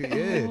ass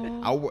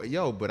nigga.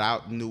 Yeah, but I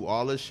knew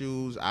all the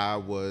shoes. I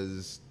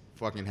was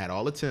fucking had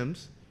all the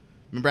Timbs.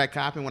 Remember at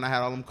Coppin when I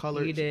had all them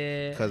colors? You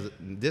did. Because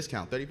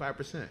discount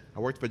 35%. I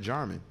worked for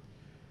Jarman.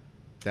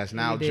 That's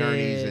now You did,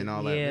 Journeys and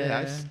all that. Yeah,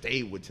 I yeah.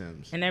 stayed with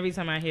Timbs. And every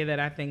time I hear that,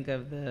 I think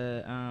of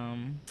the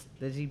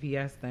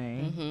GPS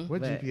thing.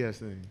 What But- GPS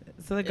thing?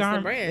 So the It's the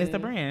Garmin. brand. It's the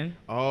brand.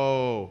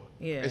 Oh,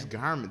 Yeah. It's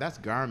Garmin. That's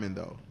Garmin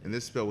though, and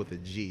this is spelled with a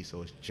G,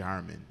 so it's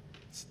Jarman.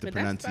 It's the But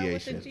that's spelled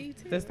with pronunciation. a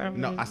G too. That's not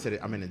No, really- I said it.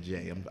 I'm in a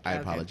J. I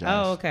Okay. apologize.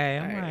 Oh, okay.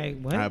 I'm All right.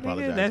 like, what? I nigga?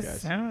 apologize, That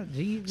guys. sound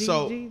G G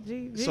So, G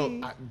G G.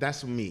 so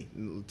that's me.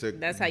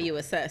 That's how you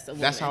assess a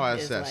woman. That's how I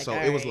It's assess. like, So all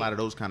it was a right, lot of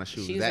those kind of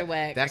shoes. shoes are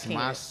whack, That's I my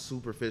can't.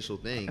 superficial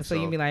thing. So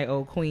you be like,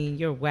 oh, queen,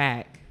 you're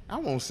whack. I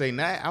won't say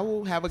that. I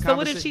will have a So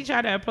what conversation. if she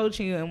tried to approach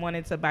you and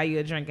wanted to buy you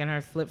a drink and her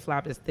flip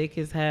flop is thick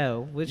as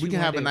hell? What We you can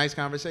gonna have a do? nice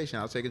conversation.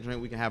 I'll take a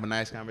drink. We can have a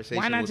nice conversation.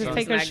 Why not We'll just talk-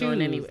 take her It's not going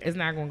shoes? anywhere. It's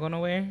not gonna go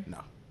nowhere. No,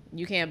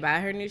 You can't buy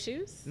her new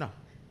shoes? no.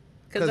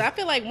 Because I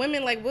feel like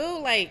women like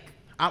will like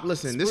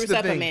Listen, this is spruce the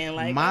up a thing. man,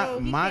 like,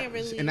 he can't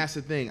really- And that's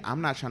the thing.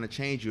 I'm not trying to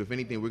change you. If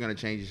anything, we're gonna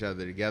change each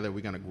other together.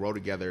 We're gonna grow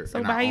together. So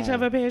in buy our each own.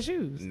 other a pair of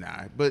shoes.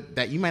 Nah, but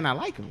that you might not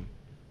like them.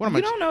 What am You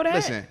I? don't know that.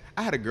 Listen,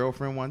 I had a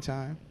girlfriend one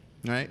time,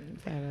 right?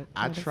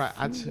 I tried.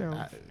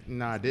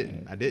 No, I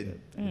didn't.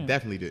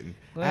 Definitely didn't.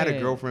 Go I had a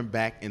ahead. girlfriend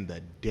back in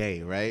the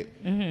day, right?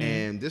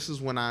 And this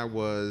is when I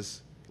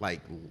was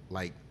like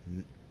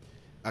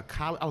a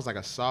college. I was like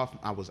a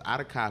sophomore. I was out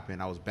of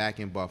Coppin. I was back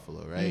in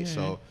Buffalo, right?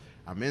 So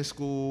I'm in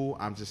school.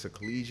 I'm just a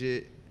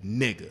collegiate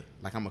nigga.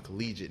 Like I'm a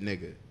collegiate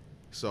nigga.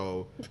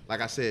 So, like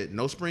I said,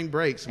 no spring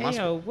breaks. Hey,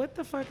 yo, what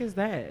the fuck is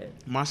that?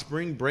 My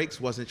spring breaks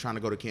wasn't trying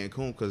to go to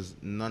Cancun because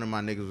none of my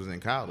niggas was in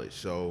college.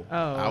 So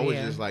Oh, I was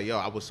yeah. just like, yo,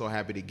 I was so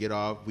happy to get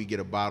off. We get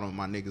a bottle of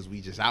my niggas.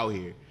 We just out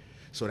here.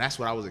 So that's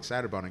what I was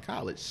excited about in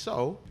college.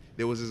 So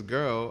there was this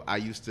girl I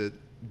used to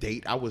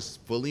date. I was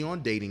fully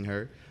on dating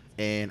her.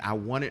 And I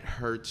wanted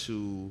her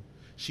to,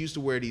 she used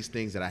to wear these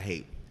things that I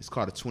hate. It's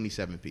called a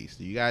 27 piece.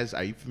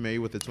 Are you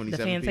familiar with the The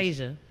 27 piece?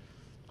 Fantasia.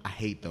 I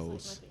hate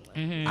those.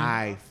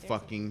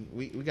 Mm-hmm.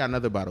 we got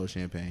another bottle of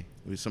champagne.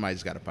 Somebody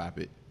just got to pop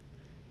it.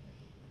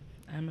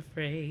 I'm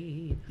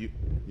afraid. You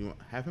want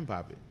have him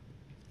pop it.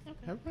 Okay.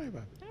 Have him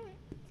pop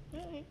it.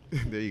 All right.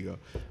 There you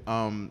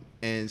go.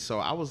 And so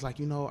I was like,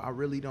 I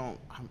really don't.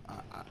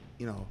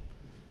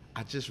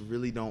 I just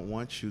really don't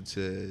want you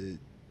to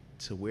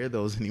wear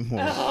those anymore.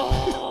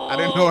 Oh, I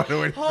didn't know how to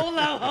wear. Hold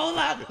up.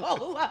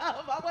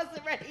 I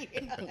wasn't ready.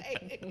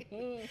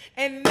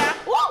 And now,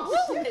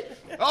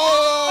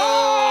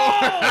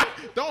 Oh!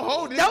 Don't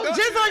hold it. don't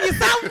jizz on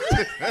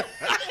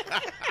yourself.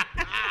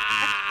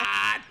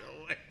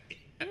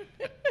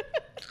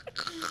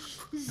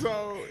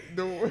 So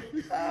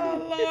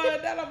Oh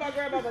Lord, that on my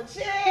grandmother's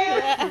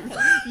chair.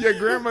 your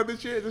grandmother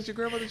chairs. That's your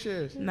grandmother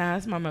chairs. Nah,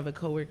 it's my mother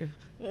coworker.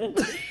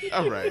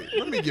 All right,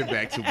 let me get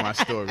back to my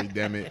story,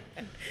 damn it.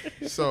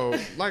 So,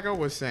 like I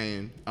was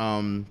saying,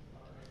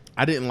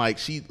 I didn't like.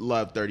 She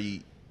loved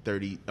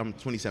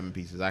 27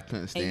 pieces. I couldn't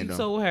And stand you them.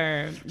 told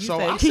her. You So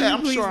said, I "Can said, you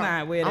I'm please sure.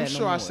 not wear that I'm no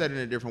sure I more?" said it in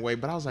a different way,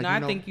 but I was like, No, I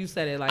think you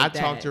said it like I that.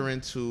 talked her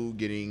into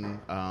getting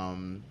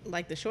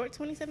like the short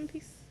 27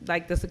 piece.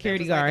 like the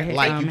security That was guard.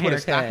 like like you put a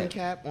haircut. stocking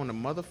cap on the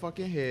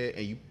motherfucking head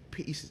and you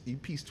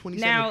piece 27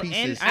 Now,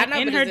 pieces. I know,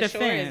 in but her is it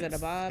short? Is it defense, a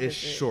bob? It's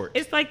Is it- short.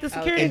 It's like the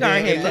security And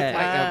guard then it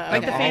haircut, looked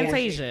like the I always-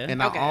 Fantasia.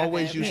 And Okay, I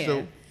always okay, used yeah.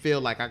 to feel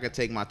like I could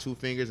take my two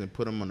fingers and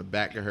put them on the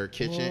back of her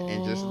kitchen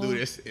and just do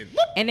this. And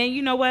And then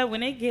you know what? When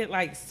they get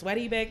like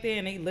sweaty back there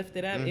and they lift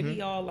it up, it Mm-hmm.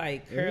 be all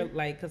like curl,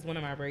 like because one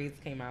of my braids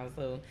came out,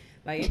 so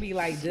like it be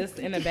like just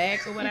in the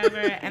back or whatever.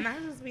 And I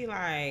just be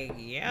like,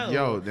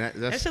 yo, that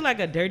that shit shit like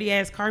a dirty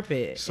ass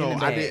carpet. So in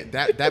the I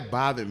back. did that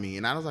bothered me,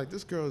 and I was like,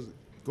 this girl's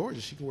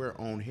gorgeous. She can wear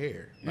her own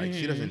hair. Like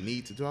she doesn't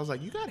need to do. I was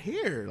like, you got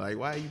hair. Like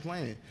why are you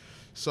playing?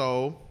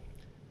 So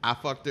I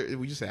fucked her.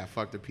 We just say I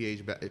fucked her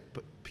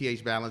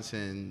pH balance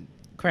and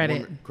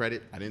Credit.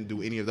 Credit. I didn't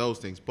do any of those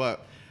things,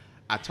 but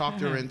I talked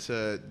her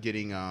into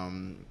getting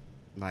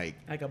like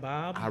like a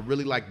bob. I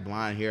really liked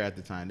blonde hair at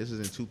the time. This is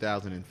in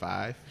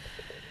 2005.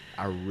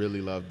 I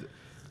really loved it.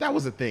 That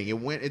was a thing.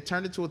 It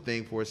turned into a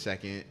thing for a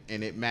second,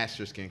 and it matched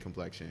her skin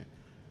complexion.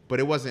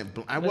 But it wasn't.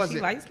 I Was wasn't.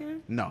 she light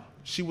skinned? No,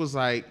 she was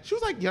like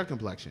your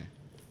complexion.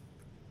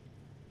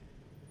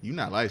 You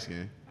not light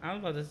skinned. I was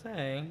about to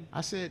say.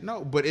 I said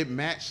no, but it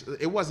matched.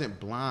 It wasn't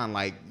blonde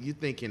like you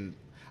thinking.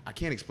 I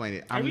can't explain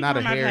it. I'm Every not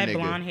a time hair I've had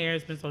nigga. blonde hair,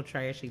 it's been so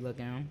trashy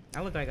looking.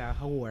 I look like a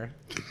whore.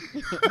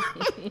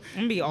 I'm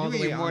gonna be all You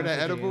the way eat more of that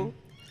honest with edible?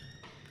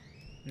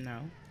 you. No.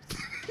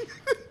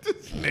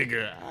 This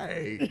nigga.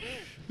 Alright.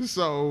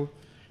 So,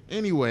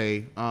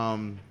 anyway, I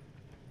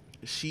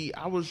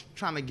was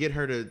trying to get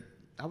her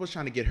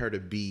to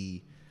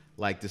be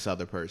like this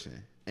other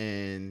person,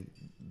 and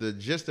the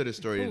gist of the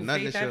story, Who,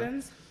 nothing to Faith show.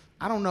 Evans?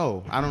 I don't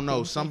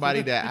know.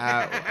 Somebody that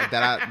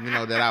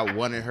I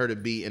wanted her to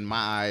be in my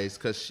eyes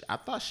because I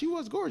thought she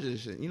was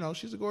gorgeous.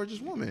 She's a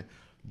gorgeous woman,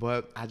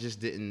 but I just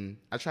didn't.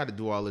 I tried to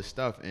do all this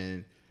stuff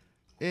and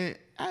I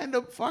ended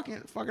up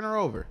fucking her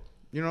over.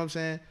 You know what I'm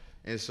saying?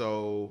 And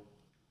so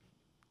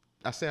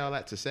I say all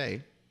that to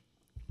say,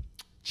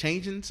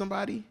 changing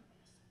somebody,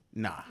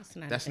 nah,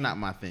 that's not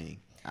my thing.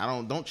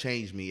 Don't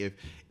change me.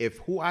 If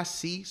who I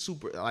see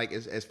super like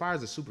as far as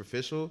the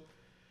superficial.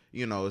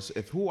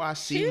 If who I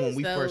see Shoes, when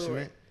we though, first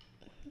met.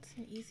 It's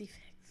an easy fix.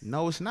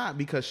 No, it's not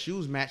because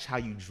shoes match how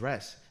you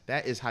dress.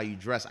 That is how you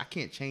dress. I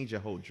can't change your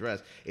whole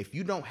dress. If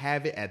you don't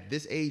have it at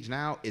this age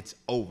now, it's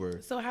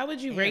over. So how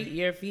would you rate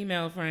your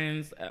female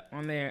friends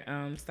on their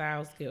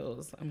style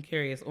skills? I'm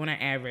curious, on an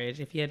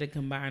average, if you had to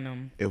combine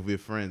them. If we're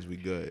friends, we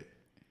good.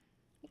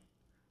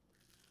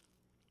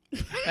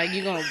 Like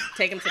you gonna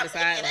take them to the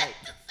side,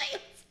 like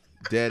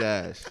Dead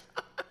ass.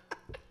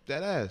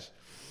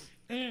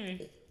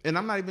 And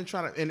I'm not even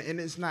trying to. And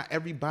it's not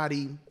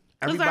everybody.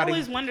 Because I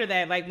always wonder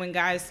that, like, when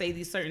guys say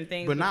these certain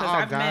things. But not because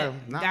all I've guys-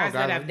 met not all guys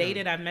that guys I've like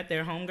dated. that. I've met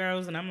their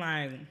homegirls, and I'm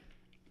like,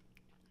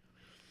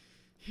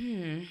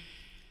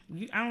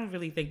 I don't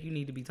really think you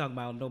need to be talking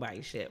about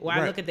nobody's shit. Well, I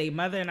Right. look at their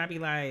mother, and I be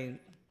like,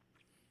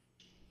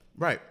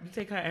 Right. You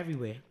take her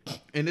everywhere.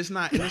 And it's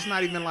not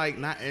even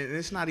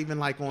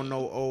like on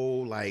no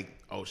old like,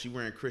 oh, she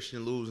wearing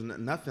Christian Louis,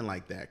 nothing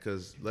like that.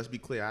 Because let's be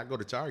clear, I go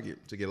to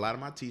Target to get a lot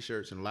of my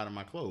t-shirts and a lot of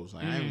my clothes.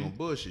 Like I ain't gonna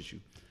bullshit you.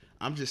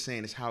 I'm just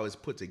saying it's how it's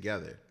put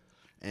together.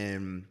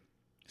 And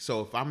so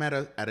if I'm at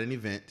an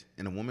event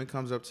and a woman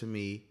comes up to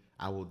me,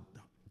 I will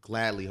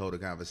gladly hold a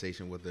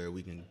conversation with her.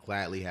 We can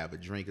gladly have a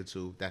drink or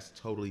two. That's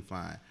totally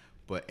fine.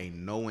 But ain't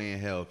no way in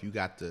hell if you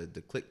got the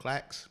click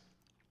clacks,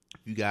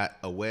 you got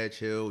a Wedge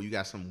Hill, you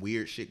got some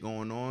weird shit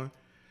going on.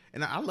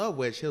 And I love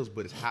Wedge Hills,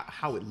 but it's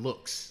how it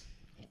looks.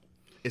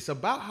 It's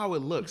about how it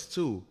looks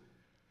too.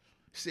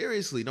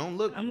 Seriously, don't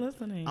look. I'm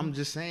listening. I'm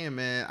just saying,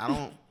 man.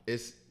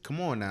 Come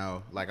on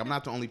now. Like, I'm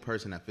not the only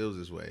person that feels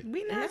this way.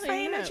 We not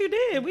saying that you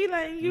did. We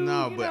letting you.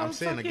 No, you but know, I'm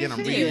saying talk again, your I'm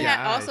shit. reading You your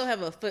eyes. also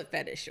have a foot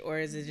fetish, or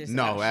is it just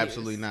No, about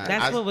absolutely shoes? not.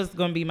 That's what was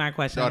going to be my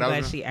question. No, I'm that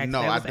glad was, she asked.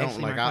 no, that I was don't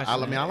actually like. my I mean,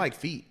 question. I like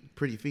feet,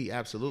 pretty feet,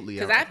 absolutely.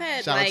 'Cause I've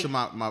had, shout like-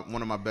 out to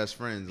one of my best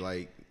friends.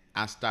 Like,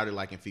 I started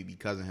liking feet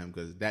because of him,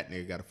 because that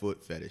nigga got a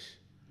foot fetish.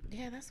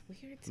 Yeah, that's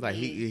weird. To Like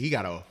me. he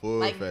got a foot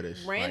like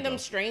fetish. random Like,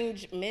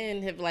 strange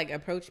men have like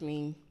approached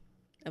me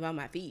about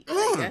my feet.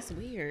 Like, that's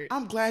weird.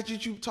 I'm glad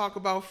you talk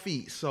about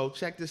feet. So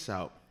check this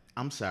out.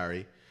 I'm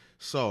sorry.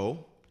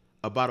 So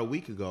about a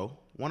week ago,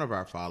 one of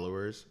our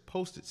followers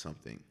posted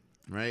something,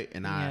 right?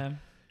 And I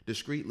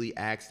discreetly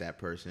asked that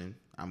person.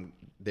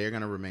 They're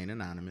gonna remain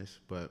anonymous,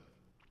 but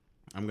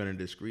I'm gonna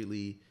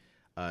discreetly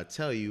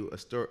tell you a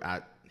story.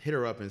 I hit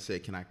her up and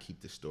said, "Can I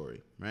keep this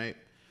story?" Right?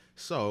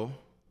 So,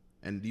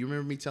 and do you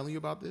remember me telling you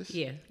about this?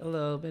 Yeah, a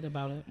little bit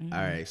about it. Mhm. All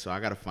right, so I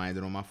gotta find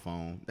it on my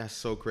phone. That's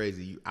so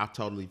crazy. I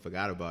totally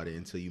forgot about it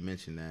until you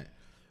mentioned that.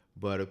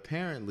 But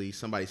apparently,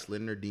 somebody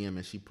slid in her DM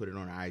and she put it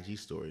on her IG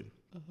story.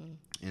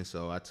 And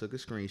so I took a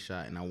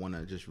screenshot and I want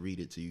to just read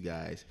it to you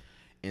guys,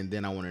 and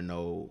then I want to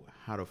know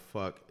how the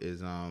fuck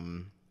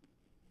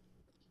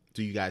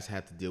do you guys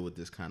have to deal with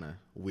this kind of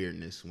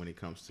weirdness when it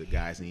comes to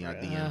guys in your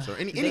DMs or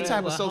any They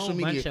type do of a social whole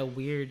media? bunch of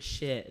weird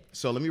shit.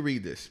 So let me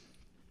read this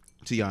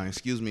to y'all.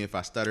 Excuse me if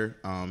I stutter.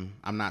 I'm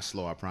not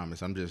slow, I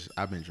promise.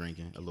 I've been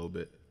drinking a little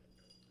bit.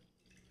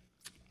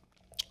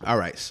 All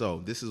right,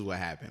 so this is what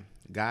happened.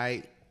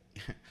 Guy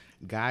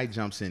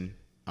jumps in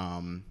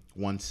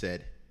one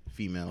said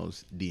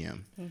female's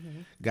DM.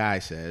 Guy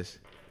says,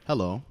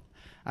 "Hello,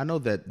 I know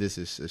that this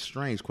is a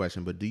strange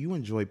question, but do you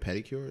enjoy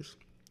pedicures?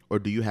 Or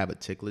do you have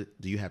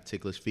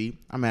ticklish feet?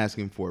 I'm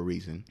asking for a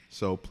reason,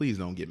 so please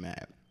don't get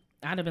mad."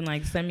 I'd have been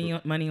like, send me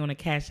money on a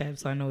Cash App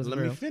so I know it's Let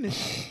real. me finish.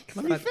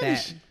 Fuck that. Let me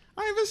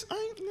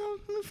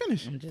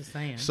finish. I'm just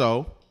saying.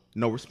 So,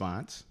 no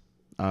response.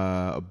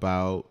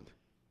 About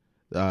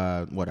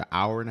an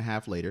hour and a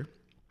half later,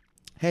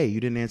 "Hey, you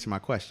didn't answer my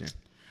question."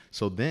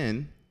 So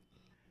then,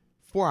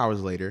 4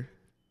 hours later,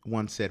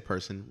 one said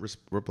person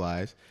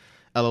replies,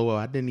 "LOL,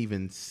 I didn't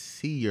even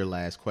see your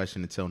last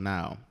question until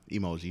now."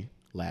 Emoji,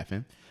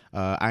 laughing.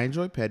 "I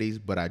enjoy petties,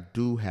 but I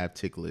do have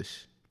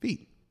ticklish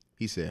feet."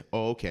 He said,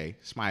 "Oh, okay."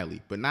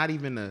 Smiley, but not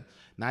even a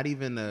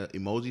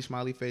emoji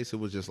smiley face. It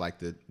was just like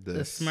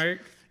the smirk.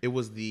 It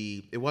wasn't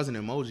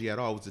emoji at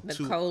all. It was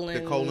the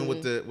colon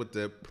with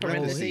the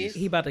parentheses.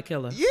 He about to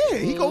kill her. Yeah,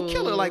 he gonna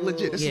kill her like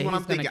legit. This is what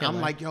he's I'm thinking. gonna kill I'm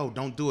her. like, yo,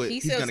 don't do it.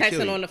 He's He's still gonna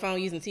kill texting you. on the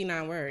phone using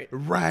T9 word.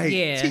 Right.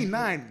 Yeah.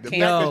 T9. The fact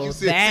Yo, that you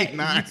said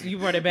that, T9. you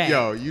brought it back.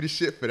 Yo, you the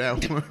shit for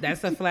that one.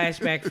 That's a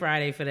flashback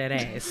Friday for that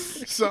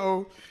ass.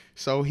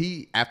 So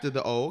he, after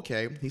the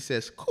okay, he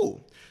says,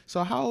 "Cool.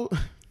 So how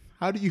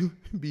do you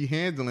be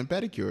handling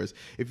pedicures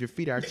if your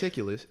feet are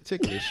ticklish?"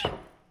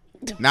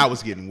 Now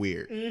it's getting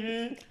weird.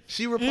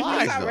 She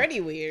replies, It's though.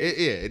 already weird.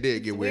 It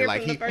did get weird. weird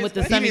Like from the first With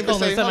the he didn't even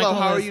say, semicolon, "Hello,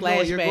 how are you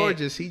doing? You're flashback.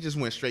 gorgeous." He just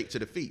went straight to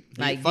the feet.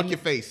 Like, Fuck you- your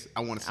face.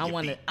 I want to see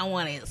your feet. I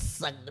want to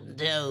suck them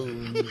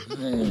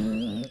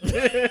toes.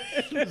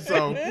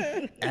 So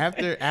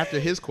after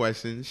his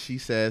question, she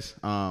says,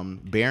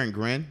 bear and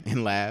grin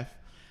and laugh.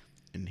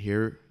 And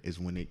here is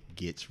when it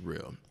gets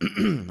real.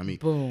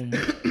 Boom.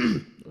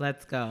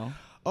 Let's go.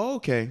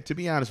 Okay, to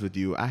be honest with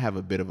you, I have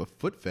a bit of a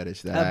foot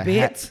fetish that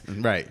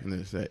right.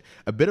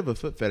 A bit of a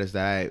foot fetish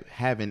that I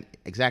haven't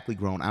exactly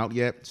grown out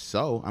yet,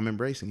 so I'm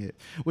embracing it.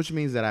 Which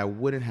means that I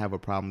wouldn't have a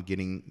problem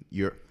getting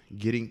your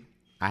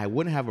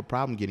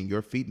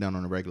feet done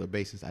on a regular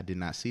basis. I did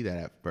not see that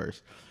at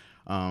first.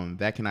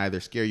 That can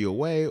either scare you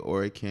away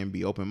or it can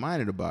be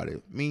open-minded about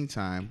it.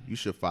 Meantime, you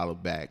should follow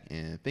back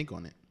and think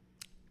on it.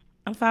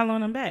 I'm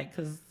following him back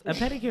because a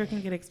pedicure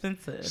can get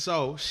expensive.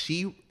 So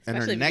she and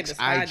her Especially if you get next the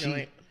side IG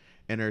joint.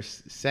 and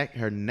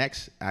her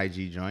next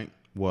IG joint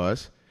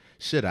was,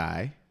 should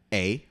I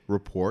A,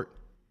 report,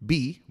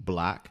 B,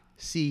 block,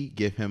 C,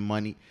 give him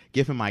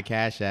my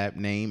Cash App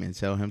name and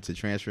tell him to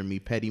transfer me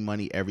petty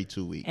money every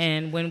 2 weeks.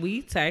 And when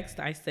we text,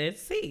 I said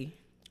C.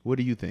 What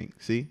do you think?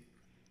 C?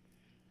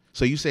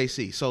 So you say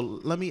C. So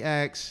let me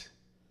ask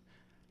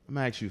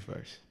you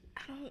first.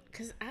 I don't,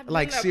 because I've been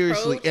Like,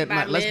 seriously, approached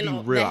by let's men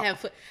be real. that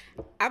have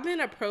I've been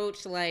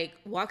approached like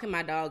walking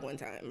my dog one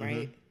time,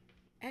 right?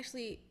 Mm-hmm.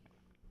 Actually,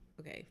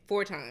 okay,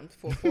 4 times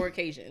for 4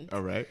 occasions.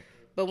 All right.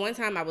 But one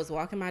time I was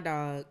walking my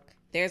dog,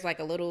 there's like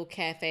a little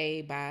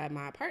cafe by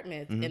my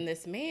apartment, and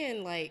this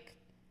man, like,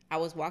 I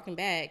was walking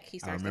back, he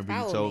starts to follow me. I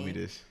remember you told me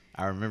this.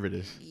 I remember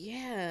this.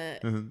 Yeah.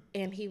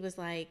 And he was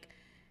like,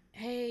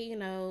 hey, you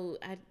know,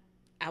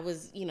 I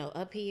was, you know,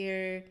 up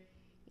here.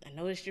 I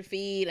noticed your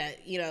feet.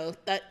 He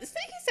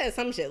said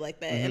some shit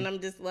like that. And I'm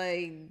just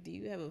like, do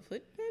you have a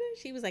foot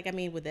fetish? He was like, I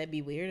mean, would that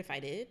be weird if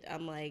I did?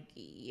 I'm like,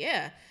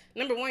 yeah.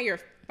 Number one, you're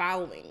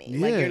following me.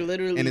 Like, you're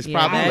literally. And it's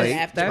probably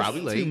late. That's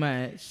probably late. too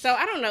much. So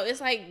I don't know.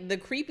 It's like the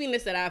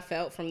creepiness that I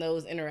felt from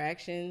those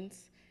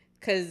interactions.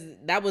 Because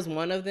that was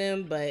one of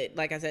them, but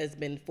like I said, it's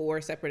been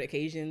 4 separate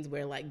occasions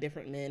where like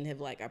different men have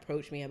like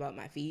approached me about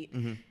my feet.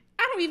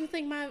 I don't even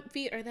think my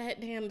feet are that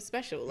damn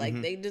special.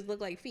 Like they just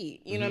look like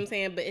feet. You know what I'm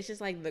saying? But it's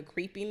just like the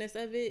creepiness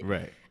of it.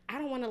 Right. I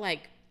don't want to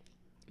like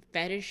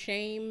fetish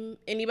shame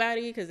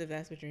anybody because if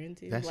that's what you're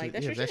into, that's your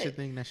that's shit. your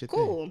thing. That's your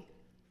cool. thing.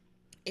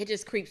 It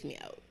just creeps me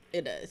out.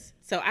 It does.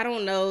 So I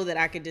don't know that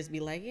I could just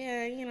be like,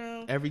 yeah, you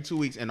know. Every 2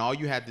 weeks, and all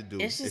you had to do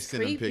is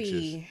send them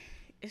pictures.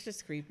 It's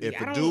just creepy.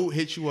 If a dude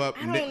hits you up,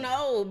 I don't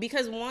know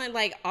because one,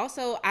 like,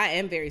 also I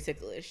am very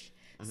ticklish,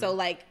 so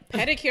like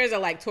pedicures are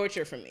like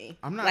torture for me.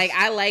 I'm not like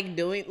I like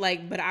doing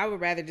like, but I would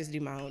rather just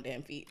do my own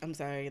damn feet. I'm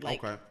sorry,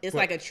 like it's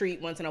like a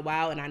treat once in a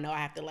while, and I know I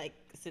have to like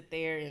sit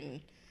there and.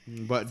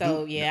 But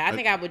so I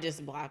think I would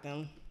just block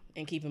them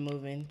and keep it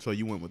moving. So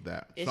you went with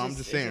that. So I'm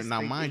just saying.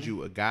 Now, mind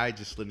you, a guy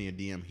just slid in your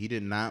DM. He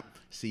did not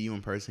see you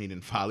in person. He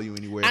didn't follow you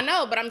anywhere. I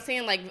know, but I'm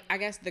saying like I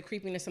guess the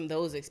creepiness from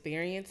those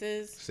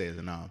experiences says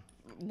it now.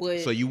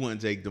 So you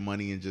wouldn't take the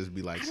money and just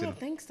be like, I don't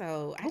think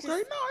so. No, it's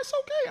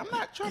okay. I'm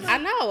not trying to.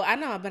 I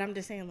know, but I'm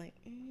just saying like,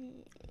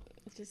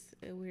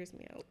 it weirds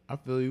me out. I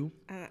feel you.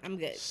 I'm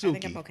good. Suki. I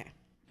think I'm okay.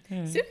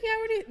 Suki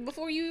already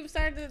before you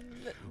started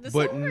the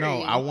But story.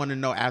 no, I want to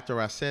know after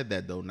I said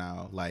that though.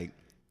 Now, like,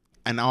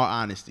 in all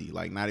honesty,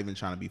 like, not even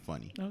trying to be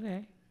funny.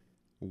 Okay.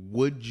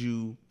 What would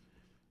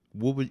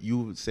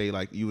you say?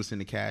 Like, you would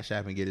send the Cash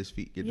App and get his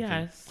feet?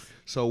 Yes.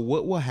 So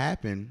what will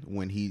happen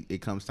when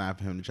it comes time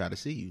for him to try to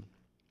see you?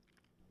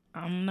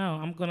 No,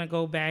 I'm going to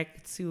go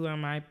back to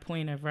my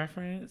point of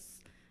reference.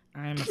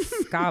 I'm a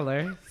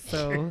scholar,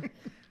 so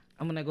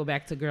I'm going to go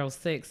back to Girl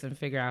 6 and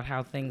figure out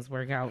how things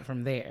work out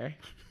from there.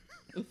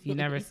 If you've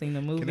never seen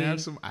the movie, can I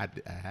have some? I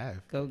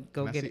have. Go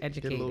get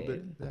educated. Get a little bit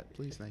of that,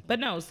 please, thank you. But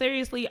no,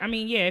 seriously, I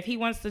mean, yeah, if he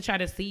wants to try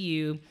to see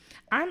you,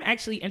 I'm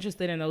actually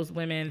interested in those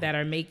women that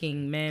are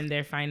making men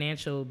their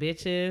financial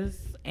bitches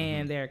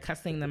and they're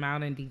cussing them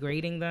out and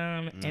degrading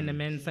them, and the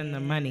men send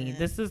them money.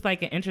 This is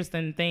like an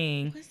interesting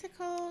thing. What's it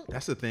called?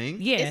 That's a thing.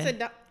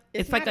 Yeah.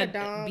 It's like a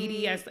dom.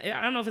 BDS.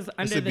 I don't know if it's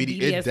under the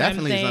BDSM It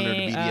definitely thing. is under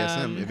the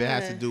BDSM if it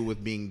has to do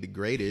with being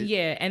degraded.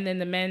 Yeah, and then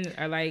the men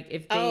are like,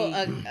 if they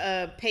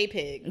a pay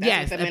pig. That's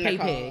yes, what the a men pay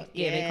are pig. called.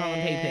 Yeah, they call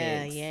them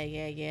pay pigs.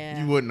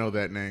 Yeah. You wouldn't know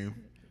that name.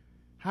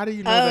 How do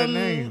you know that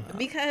name?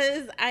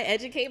 Because I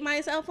educate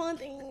myself on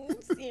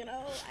things. You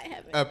know, I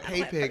haven't. A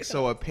pay pig.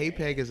 So a pay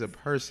pig is a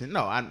person.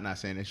 No, I'm not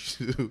saying it's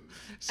true.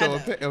 So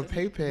a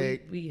pay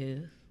pig. We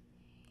is.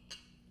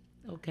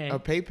 Okay. A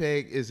pay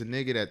pig is a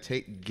nigga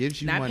that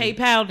gives you not money.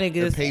 PayPal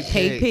niggas.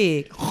 Pay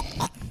pig.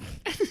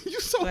 You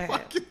so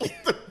fucking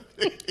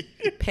stupid.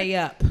 Pay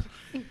up.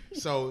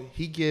 So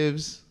he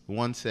gives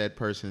one said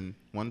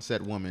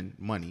woman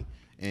money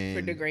and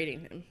for degrading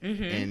him,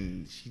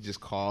 and she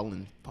just call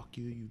and fuck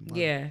you.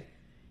 Yeah,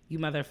 you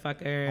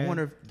motherfucker. I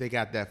wonder if they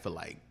got that for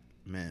like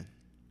men.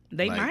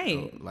 They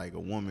might like a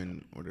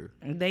woman or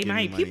they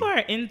might. People are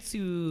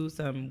into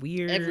some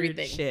weird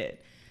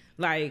shit.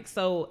 Like,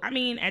 so, I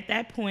mean, at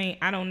that point,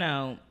 I don't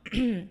know.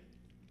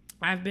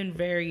 I've been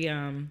very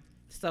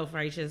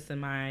self-righteous in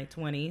my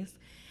 20s.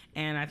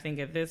 And I think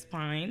at this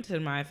point,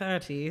 in my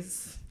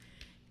 30s,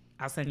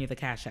 I'll send you the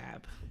Cash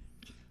App.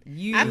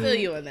 I feel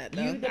you on that,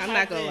 though. I'm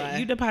not going to lie.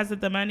 You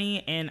deposit the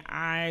money, and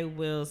I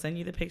will send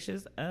you the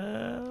pictures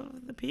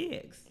of the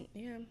pigs.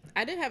 Yeah.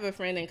 I did have a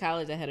friend in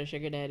college that had a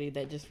sugar daddy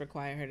that just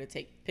required her to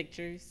take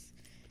pictures.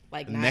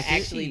 Like, not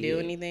actually do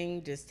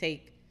anything. Just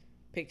take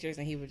pictures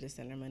and he would just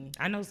send her money.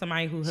 I know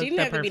somebody who hooked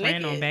up her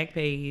friend on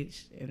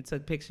Backpage and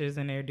took pictures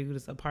in their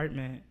dude's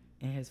apartment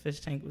and his fish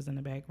tank was in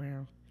the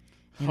background.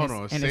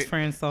 And his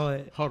friend saw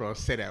it. Hold on,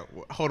 say that.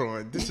 Hold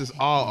on. This is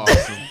all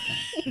awesome.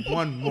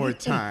 One more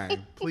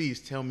time. Please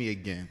tell me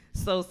again.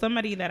 So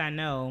somebody that I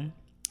know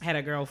had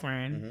a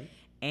girlfriend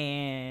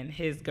and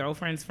his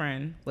girlfriend's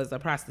friend was a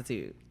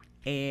prostitute.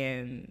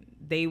 And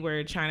they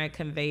were trying to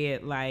convey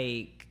it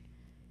like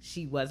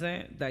she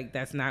wasn't, like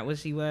that's not what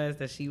she was,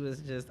 that she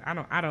was just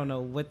I don't know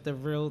what the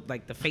real,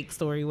 like the fake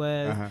story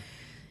was.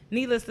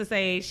 Needless to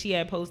say, she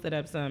had posted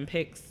up some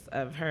pics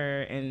of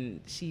her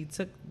and she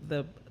took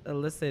the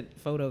illicit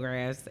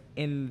photographs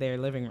in their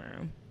living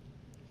room.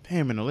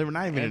 Damn, in the living,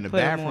 not even in the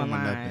bathroom or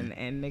nothing.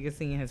 And niggas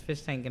seeing his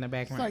fish tank in the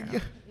background. Like,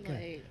 that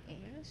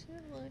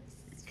shit looks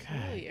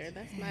familiar.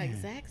 That's my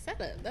exact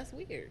setup. That's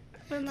weird.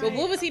 But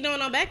what was he doing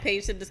on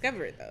Backpage to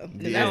discover it though?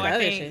 No, I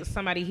think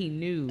somebody he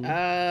knew.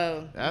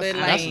 Oh,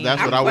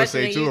 that's what I would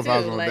say too if I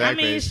was on Backpage. I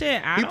mean,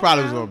 shit, he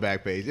probably was on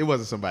Backpage. It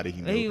wasn't somebody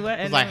he knew.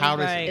 It's like how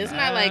does it's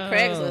not like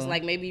Craigslist.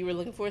 Like maybe you were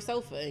looking for a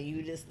sofa and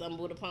you just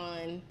stumbled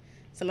upon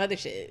some other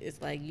shit.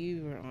 It's like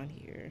you were on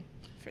here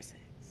for sex.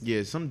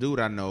 Yeah, some dude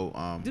I know.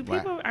 Are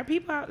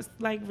people out,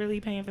 like really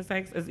paying for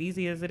sex as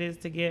easy as it is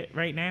to get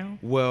right now?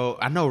 Well,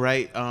 I know,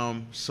 right?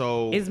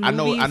 So Is I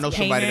know movies somebody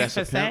payment that's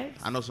a for pimp.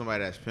 sex? I know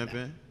somebody that's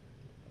pimping,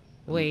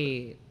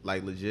 Wait,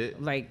 like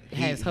legit. like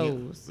has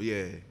hoes?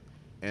 Yeah,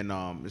 and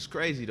it's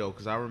crazy though,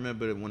 cause I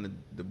remember that when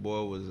the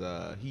boy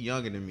was he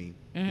younger than me,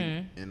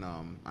 and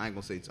I ain't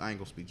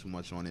gonna speak too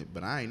much on it,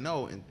 but I ain't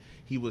know, and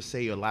he would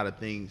say a lot of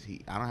things.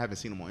 I haven't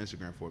seen him on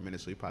Instagram for a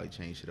minute, so he probably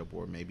changed it up,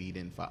 or maybe he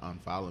didn't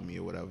unfollow me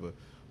or whatever.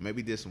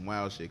 Maybe he did some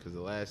wild shit, because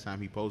the last time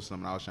he posted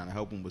something, I was trying to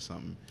help him with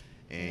something,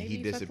 and Maybe he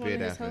you fucked disappeared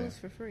one of after his that. hoes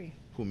for free.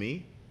 Who,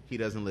 me? He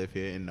doesn't live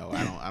here, and no,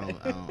 I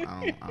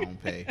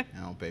don't pay.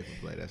 I don't pay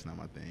for play. That's not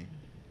my thing.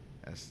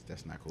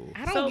 That's not cool.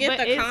 I don't So, get but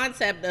the it's-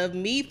 concept of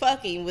me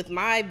fucking with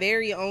my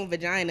very own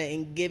vagina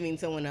and giving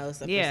someone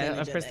else a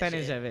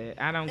percentage of of it.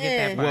 I don't get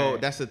that part. Well,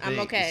 that's the thing. I'm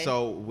okay.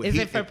 So Is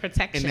it for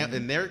protection?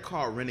 And they're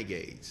called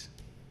renegades.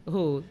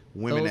 Who?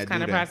 Women Those that kind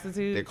do of that,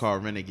 prostitutes? they're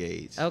called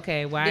renegades.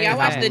 Okay, why Do is y'all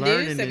watch that? The learning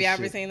Deuce? Have this y'all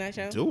ever shit. seen that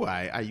show? Do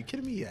I? Are you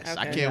kidding me? Yes.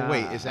 I Okay. can't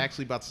wait. It's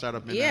actually about to start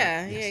up in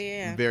Yeah, yes.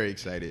 yeah. I'm very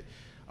excited.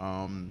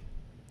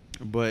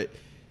 But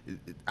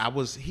I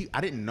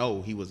didn't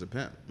know he was a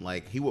pimp.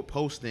 Like, he would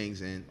post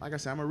things, and like I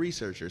said, I'm a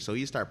researcher, so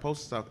he started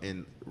posting stuff,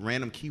 and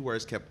random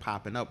keywords kept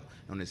popping up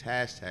on his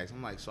hashtags.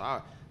 I'm like, so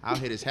I'll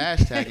hit his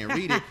hashtag and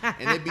read it,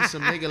 and there'd be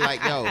some nigga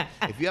like, yo,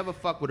 if you ever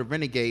fuck with a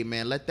renegade,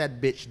 man, let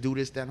that bitch do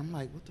this, that. I'm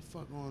like, what the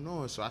fuck going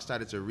on? So I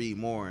started to read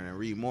more and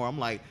read more. I'm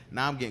like,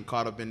 now I'm getting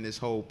caught up in this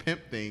whole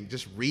pimp thing,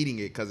 just reading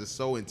it because it's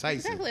so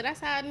enticing. Exactly. That's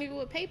how I knew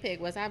what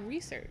PayPig was. I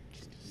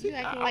researched. You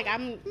acting like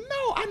I'm.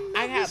 No,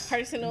 I have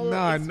personal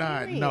No.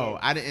 experience.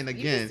 I didn't. And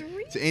again,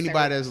 just to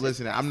anybody that's researched.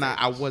 listening,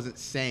 I wasn't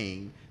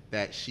saying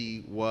that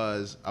she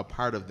was a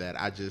part of that.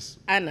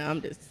 I know.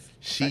 I'm just.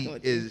 she fucking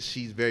with you.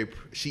 she's very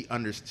she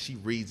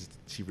reads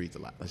a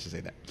lot. Let's just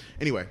say that.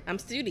 Anyway, I'm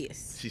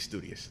studious. she's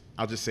studious.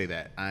 I'll just say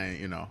that. I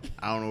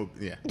don't know.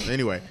 Yeah.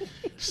 Anyway,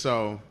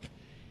 so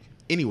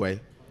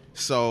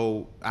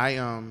I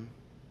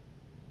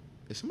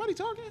is somebody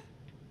talking?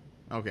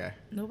 Okay.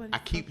 Nobody's I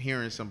keep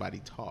hearing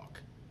somebody talk.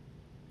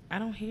 I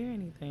don't hear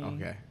anything.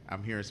 Okay,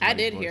 I'm hearing. I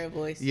Somebody's did hear a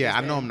voice. Yeah, just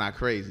I know then. I'm not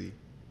crazy.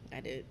 I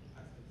did.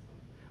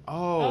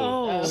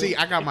 Oh, see,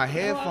 I got my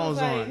headphones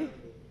on.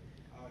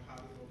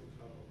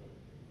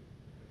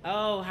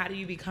 Oh, how do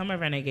you become a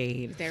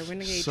renegade? They're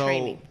renegade So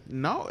training.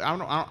 no,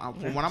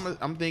 from what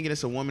I'm thinking,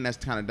 it's a woman that's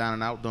kind of down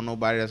and out. Don't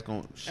nobody that's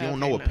going. She don't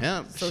know a no.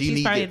 pimp. So she she's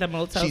need probably to- the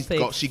Motel she's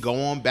 6. She go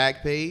on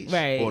Backpage,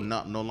 Right. Or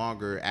no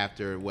longer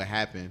after what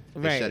happened.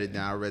 They Right. shut it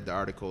down. I read the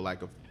article like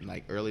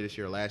early this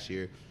year or last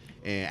year,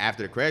 and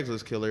after the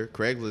Craigslist killer,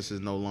 Craigslist is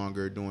no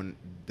longer doing.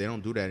 They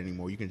don't do that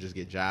anymore. You can just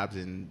get jobs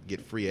and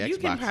get free Xboxes. You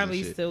can probably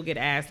and shit. still get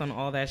asked on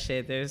all that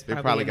shit. There's They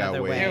probably probably got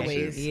another ways. way. There are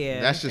ways.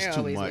 Yeah. That's just There are too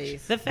always much.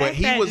 ways. the fact But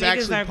he that was niggas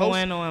actually are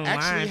going online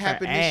actually for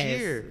happened ass this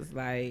year. is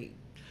like,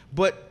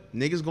 But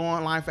niggas go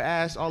online for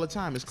ass all the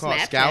time. It's called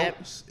Snapchat. Scout,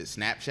 it's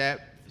Snapchat,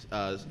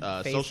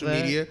 social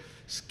Facebook. media,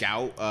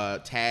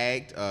 Scout,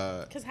 tagged.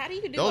 Because how do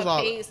you do those a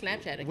are- paid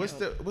Snapchat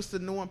account? What's the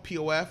new one?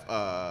 POF.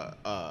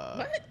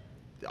 What?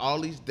 All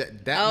these that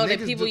Oh, that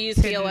niggas people do- use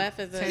POF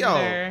as a.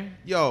 Tinder.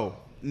 yo,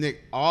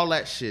 Nick, all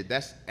that shit.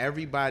 That's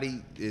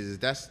everybody is.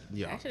 That's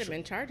yo. I should have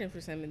been charging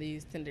for some of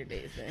these Tinder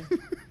dates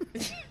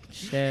then.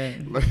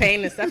 shit.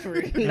 Pain and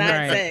suffering, not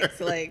Right. sex.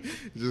 Like,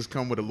 Just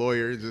come with a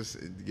lawyer. Just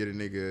get a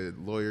nigga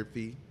lawyer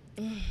fee.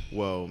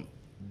 Well,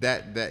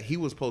 that he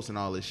was posting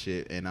all this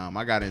shit, and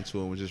I got into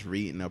it and was just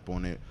reading up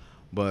on it,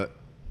 but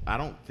I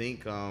don't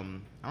think I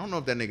don't know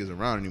if that nigga's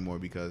around anymore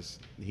because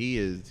he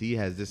has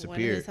one of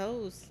disappeared. his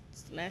hoes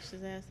smashed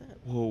his ass up.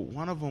 Well,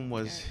 one of them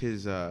was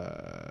his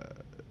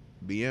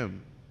BM.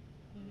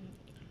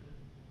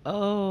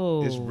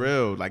 Oh. It's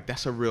real. Like,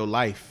 that's a real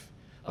life.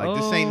 Like,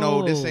 this ain't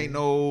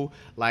no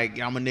like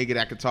I'm a nigga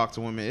that could talk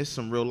to women. It's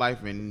some real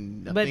life,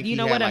 and I But think you he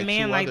know had, what? A like,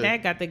 man two like other-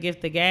 that got the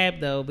gift of gab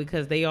though,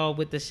 because they all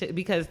with the shit.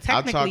 Because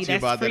I'll talk to technically you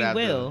that's about that free after.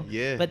 will.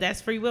 Yeah. But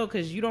that's free will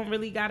because you don't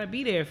really gotta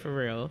be there for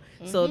real.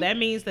 So that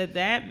means that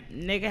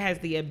nigga has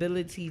the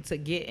ability to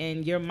get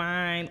in your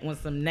mind on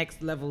some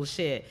next level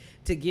shit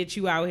to get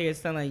you out here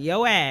selling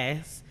your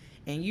ass.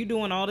 And you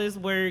doing all this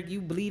work,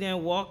 you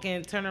bleeding,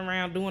 walking, turning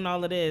around, doing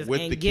all of this,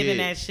 with and the giving kid.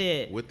 that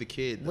shit. With the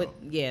kid, With,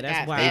 though. yeah, that's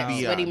Got wild. They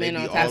be, Sweaty they men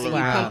be on all top of you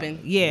around. pumping.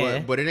 Yeah.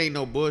 But it ain't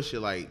no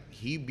bullshit. Like,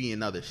 he be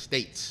in other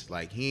states.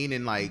 Like, he ain't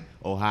in, like,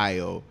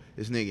 Ohio.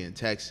 This nigga in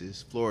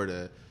Texas,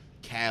 Florida,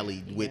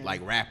 Cali with,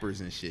 like,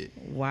 rappers and shit.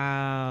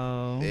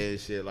 Wow. And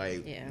shit,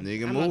 like, Yeah,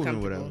 nigga I'm moving,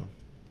 uncomfortable. whatever.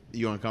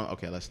 You uncomfortable?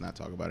 Okay, let's not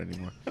talk about it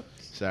anymore.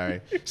 Sorry.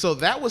 So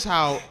that was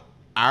how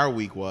our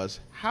week was.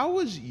 How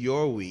was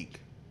your week?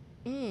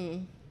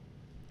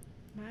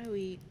 My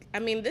week. I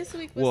mean, this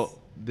week was.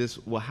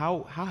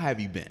 How have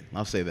you been?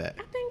 I'll say that.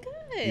 I've been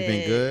good. You've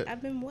been good?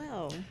 I've been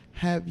well.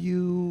 Have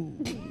you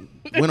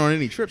went on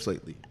any trips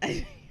lately?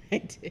 I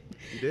did.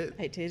 You did?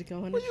 I did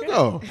go on Where'd a you trip.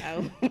 go? I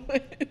went. Man,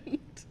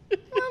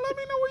 let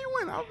me know where you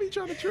went. I'll be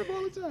trying to trip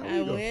all the time. Where I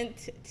you go?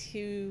 went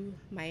to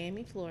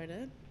Miami,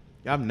 Florida.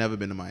 I've never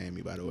been to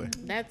Miami, by the way.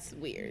 That's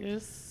weird.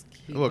 Just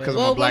keep Well, because it-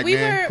 I'm a Well, black we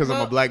man. were- Because I'm a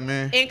well, black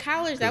man. In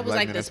college, that was black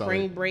like men, the that's all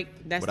spring it- break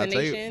But I tell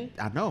you, destination.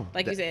 I know.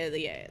 Like you that- said,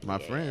 yeah. my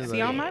yeah. friends, See,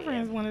 like- all my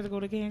friends wanted to go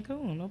to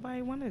Cancun.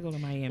 Nobody wanted to go to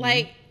Miami.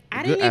 Like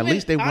I Good- didn't at even.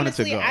 least they wanted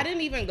to honestly, go. I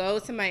didn't even go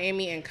to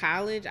Miami in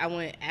college. I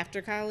went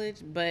after college,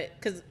 but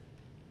because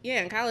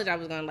in college I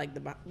was going like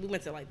we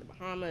went to like the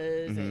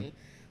Bahamas and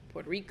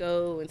Puerto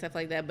Rico and stuff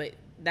like that. But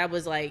that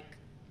was like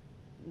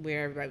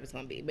where everybody was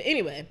gonna be. But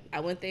anyway, I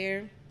went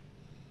there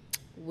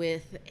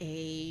with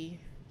a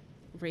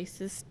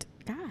racist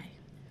guy.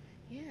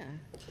 Yeah,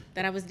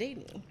 that I was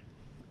dating.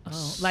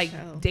 oh, like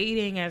So-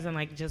 dating as in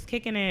like just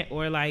kicking it,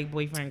 or like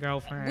boyfriend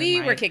girlfriend. We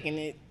like, were kicking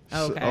it,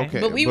 Okay. Okay.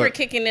 but we were but-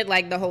 kicking it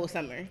like the whole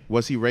summer.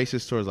 Was he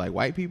racist towards like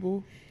white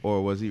people,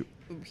 or was he?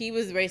 He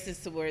was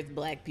racist towards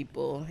black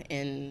people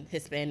and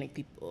Hispanic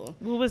people.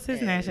 What was his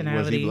Was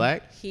nationality? he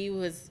black? He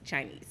was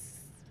Chinese.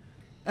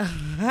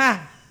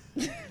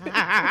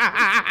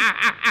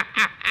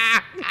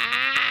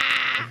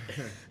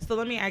 So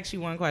let me ask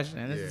you one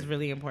question. This Yeah. is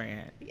really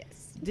important.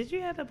 Yes. Did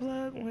you have to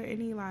plug with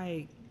any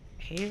like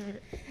hair?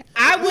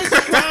 I was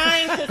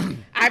trying to.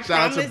 I Shout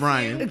out to promise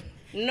Brian. you.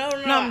 No,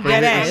 I'm I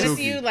dead ass. promise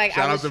Suki. you, like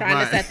Shout I out was to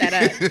trying to Brian. set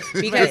that up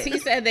because Right. he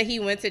said that he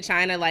went to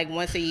China like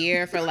once a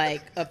year for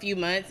like a few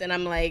months, and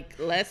I'm like,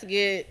 let's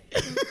get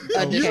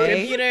a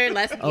distributor,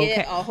 let's Okay. get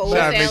a Trying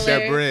wholesaler. to make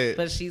that bread.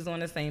 But she's on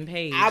the same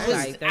page. I was-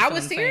 Like, that's I what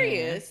was I'm saying.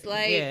 serious,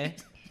 like- yeah.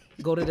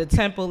 Go to the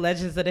temple,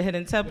 Legends of the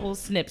Hidden Temple.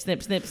 Snip,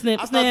 snip, snip, snip,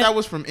 I snip. thought that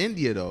was from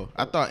India though.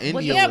 I thought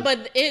India. Yeah, was,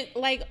 but it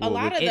like a Well,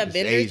 lot of it's the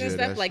vendors Asia, and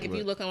stuff. that's Like if what-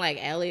 you look on like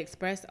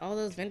AliExpress, all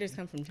those vendors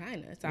come from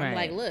China. So I'm Right.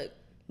 like, look,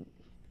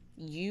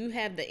 you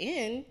have the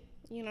end.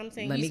 You know what I'm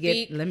saying? let you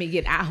me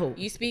get out.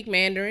 You speak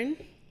Mandarin.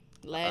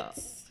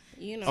 Let's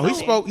you know. oh,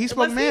 he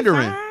spoke Was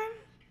Mandarin. fine?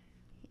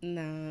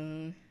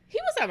 No, he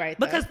was all right.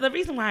 Though. Because the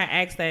reason why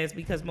I asked that is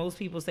because most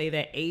people say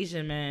that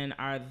Asian men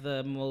are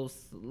the most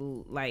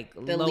like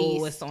The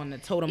lowest least. on the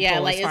totem yeah,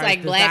 pole like as it's far like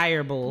as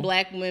desirable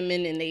black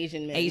women and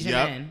Asian men. Asian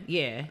Yep. men.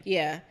 Yeah.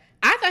 Yeah,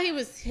 I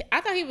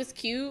thought he was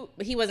cute,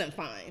 but he wasn't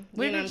fine.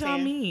 Where you know did what y'all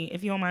I'm saying? meet?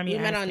 If you don't mind me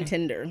We met asking. on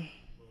Tinder.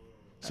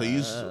 So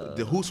you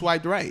who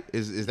swiped right?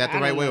 Is that the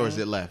I right don't way or know. is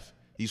it left?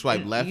 You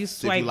swipe left You if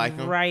swipe you like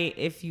them. right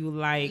if you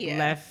like, Yeah.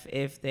 left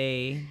if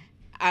they.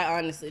 I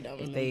honestly don't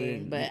If they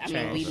remember, but I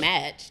mean, we trash.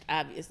 matched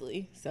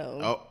obviously.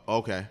 So Oh,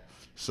 okay.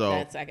 So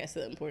that's I guess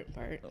the important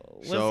part.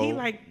 Was So- he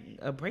like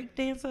a break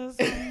dancer or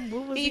something?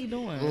 What was he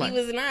doing? He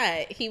was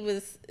not. He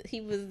was.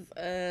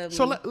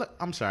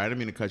 I'm sorry, I didn't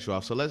mean to cut you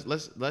off. So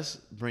let's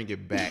bring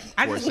it back.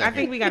 I for a just- second. I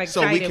think we got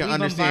So we excited. can We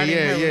understand. bombarded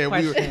her Yeah,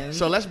 with yeah. questions.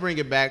 So let's bring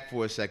it back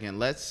for a second.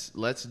 Let's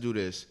do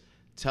this.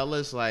 Tell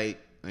us, like,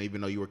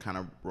 even though you were kind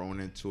of thrown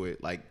into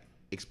it, like,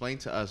 explain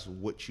to us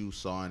what you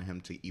saw in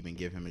him to even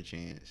give him a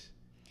chance.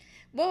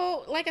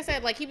 Well, like I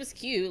said, like he was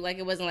cute. Like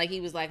it wasn't like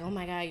he was like, oh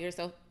my god, you're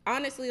so.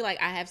 Honestly,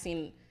 like I have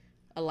seen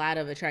a lot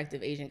of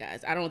attractive Asian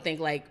guys. I don't think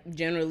like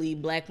generally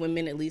black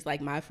women, at least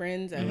like my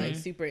friends, are like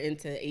super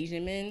into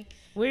Asian men.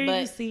 Where are But-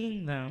 you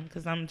seeing them?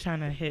 Because I'm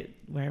trying to hit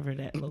wherever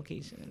that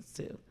location is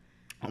too.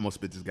 Almost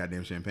spit this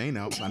goddamn champagne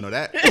out. I know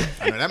that.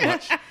 I know that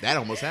much. That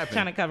almost happened.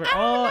 Trying to cover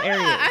all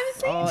areas.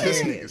 I've seen All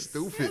This areas. nigga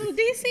stupid. From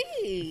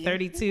DC.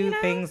 32 you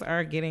know? things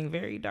are getting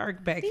very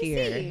dark back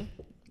here. DC.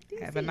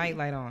 Have a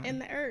nightlight on. in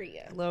the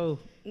area. Low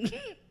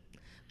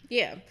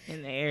Yeah.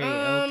 in the area.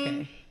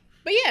 Okay.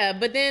 But yeah,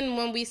 but then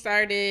when we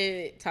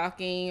started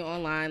talking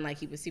online, like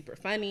he was super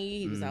funny.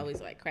 He was always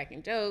like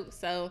cracking jokes.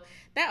 So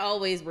that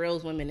always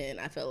reels women in.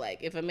 I feel like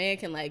if a man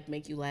can like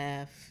make you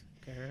laugh,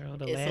 Girl,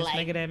 the it's last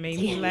like, nigga that made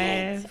me damn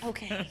laugh. it,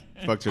 okay.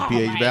 Fucked your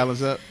pH Alright.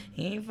 balance up.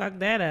 He ain't fucked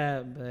that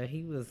up, but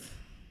he was.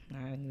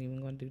 I ain't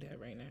even gonna do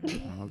that right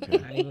now.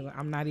 Okay.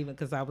 I'm not even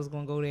because I was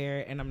gonna go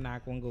there, and I'm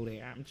not gonna go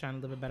there. I'm trying to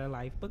live a better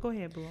life. But go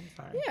ahead, boo. I'm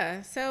sorry.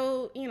 Yeah,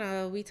 so you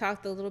know, we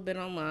talked a little bit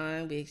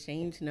online. We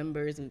exchanged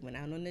numbers. We went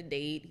out on a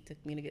date. He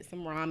took me to get some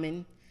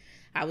ramen.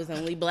 I was the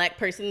only black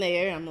person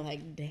there. I'm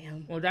like,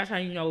 damn. Well, that's how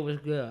you know it was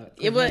good.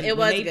 'Cause It was- when it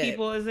was they good.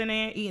 people is in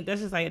there eating.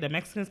 That's just like at the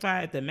Mexican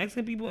spot. If the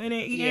Mexican people in there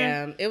eating.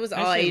 Yeah, it was That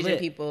all shit Asian lit.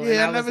 people.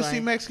 Yeah, I and never was see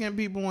like, Mexican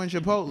people in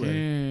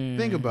Chipotle.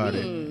 Think about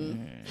it.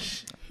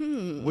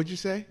 What'd you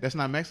say? That's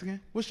not Mexican?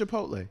 What's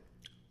Chipotle?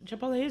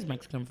 Chipotle is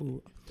Mexican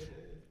food.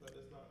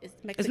 It's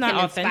Mexican not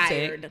authentic.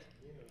 inspired.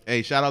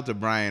 Hey, shout out to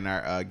Brian,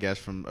 our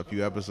guest from a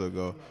few episodes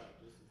ago.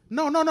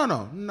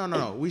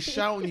 No. We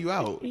shouting you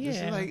out. Just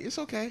Yeah. like it's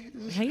okay.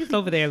 He's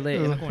over there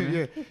lit in the corner.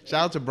 Yeah.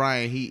 Shout out to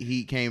Brian.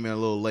 He came in a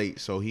little late,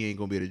 so he ain't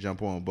gonna be able to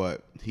jump on,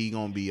 but he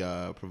gonna be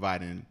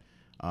providing.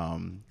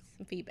 Some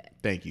feedback.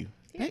 Thank you.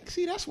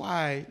 See, that's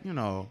why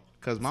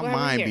because my why we're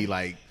mind here. be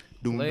like,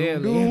 doom, doom,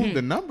 Clearly. doom.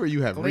 The number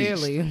you have reached.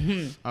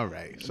 Clearly. All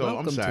right. So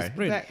Welcome I'm sorry. to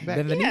Sprint. Back.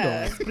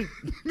 Bienvenido.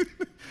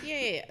 Yeah.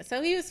 Yeah.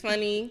 So he was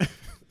funny.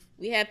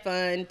 We had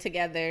fun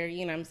together.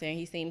 You know what I'm saying?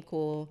 He seemed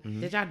cool.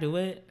 Did y'all do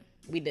it?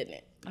 We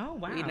didn't. Oh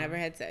wow. We never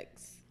had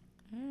sex.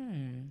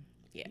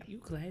 Yeah. You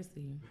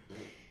classy.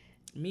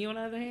 Me on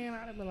the other hand,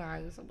 I'd have been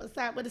like, so what's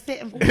up with the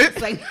setting voice?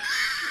 Like,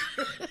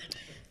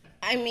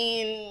 I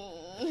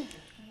mean,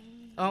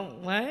 oh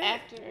what?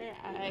 after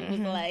I was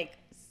like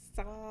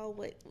saw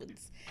what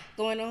was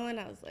going on.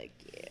 I was like,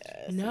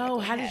 yeah. No,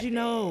 how did you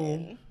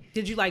know?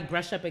 Did you like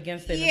brush up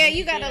against it? Yeah,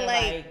 you gotta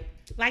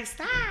like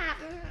stop.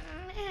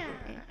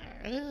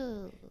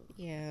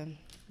 Yeah.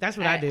 That's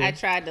what I did. I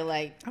tried to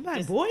I'm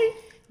like, boy.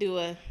 do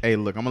a. Hey,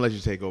 look, I'm gonna let you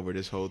take over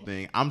this whole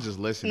thing. I'm just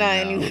listening. No, now.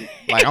 anyway.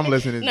 Like I'm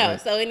listening. No,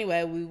 so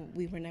anyway,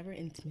 we were never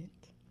intimate.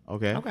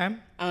 Okay.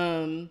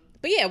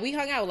 But yeah, we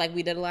hung out. Like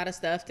we did a lot of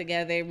stuff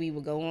together. We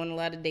would go on a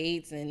lot of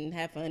dates and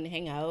have fun and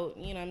hang out.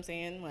 You know what I'm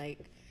saying? Like,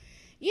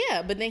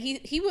 yeah. But then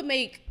he would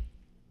make.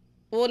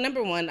 Well,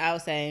 number one, I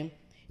would say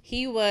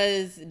he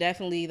was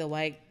definitely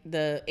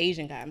the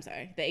Asian guy. I'm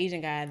sorry, the Asian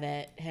guy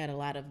that had a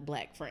lot of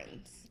black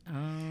friends.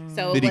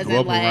 So Did it he grow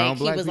wasn't up around like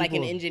he black was like an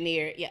people?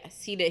 engineer.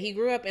 Yes, he did. He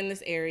grew up in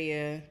this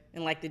area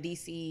in like the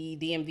DC,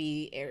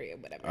 DMV area,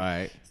 whatever. All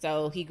right.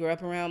 So he grew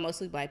up around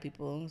mostly black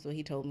people. That's what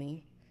he told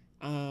me.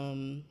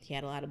 He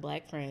had a lot of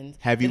black friends.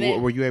 Have you? But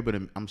then- Were you able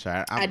to? I'm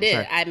sorry. I did.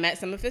 Sorry. I met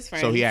some of his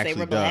friends. So he They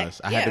actually were black.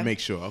 does. I had to make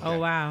sure. Okay. Oh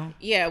wow.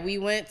 Yeah, we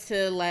went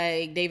to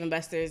like Dave and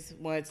Buster's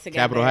once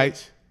together. Capitol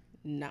Heights.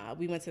 Nah,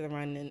 we went to the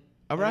Run in.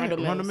 All right.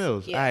 Arundel Run the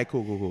Mills. Yeah. All right.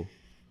 Cool.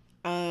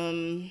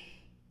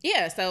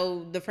 Yeah,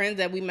 so the friends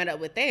that we met up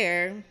with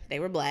there,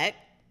 they were black.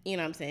 You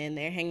know what I'm saying?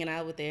 They're hanging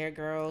out with their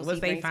girls. Was He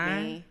they brings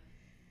fine? me-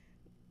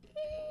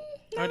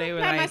 Or they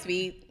were not my like,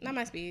 speed. Not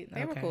my speed.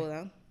 They were Okay.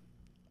 cool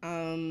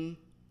though.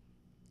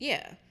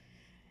 Yeah.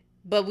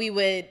 But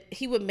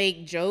he would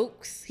make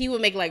jokes. He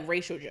would make like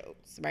racial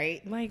jokes,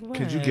 right? like what?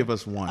 Could you give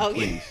us one,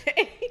 please?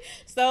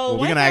 So Well, we're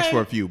one gonna ask time-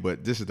 for a few,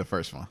 but this is the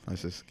first one.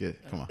 Let's just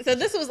come on. So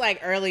this was like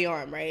early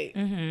on, right?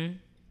 Mm-hmm.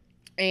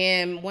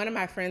 And one of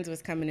my friends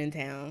was coming in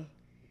town.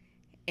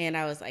 And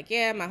I was like,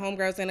 yeah, my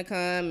homegirl's gonna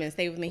come and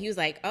stay with me. He was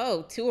like,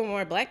 oh, 2 or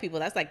more black people,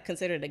 that's like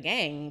considered a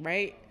gang,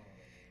 right?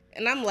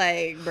 And I'm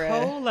like, bruh.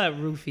 Hold up,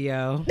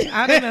 Rufio.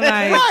 I'd have been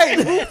like, Right,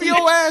 Rufio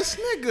ass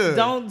nigga.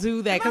 don't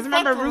do that. Because And I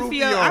remember fuck with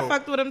Rufio, I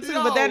fucked with him too,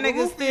 Yo, but that nigga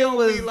Rufio still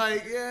was. be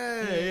like,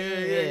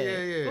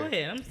 yeah. Go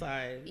ahead, I'm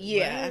sorry.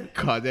 Yeah.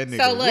 God, that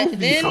nigga. So look, Rufio.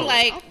 then I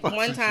like fuck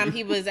one with time you.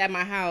 he was at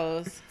my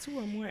house 2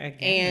 or more again.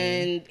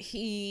 and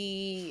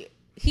he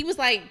was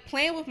like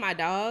playing with my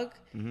dog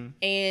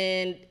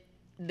and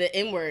the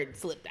N-word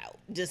slipped out.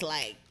 Just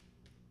like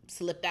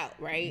slipped out,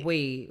 right?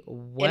 Wait,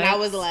 what? And I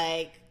was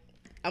like,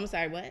 I'm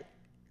sorry, what?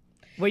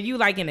 were you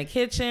like in the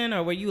kitchen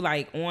or were you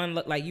like on,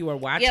 like you were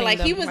watching? Yeah, like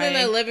them he was in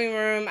play? the living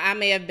room. I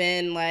may have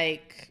been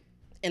like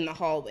in the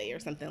hallway or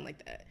something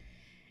like that.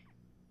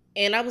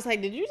 And I was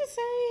like, did you just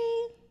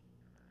say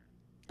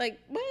like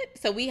what?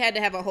 So we had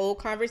to have a whole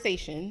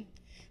conversation.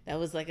 That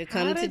was like a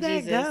How come to did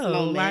that Jesus go?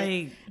 moment.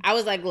 Like- I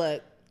was like,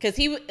 look, because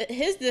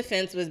his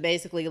defense was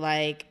basically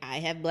like, I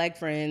have black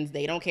friends.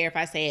 They don't care if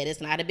I say it. It's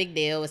not a big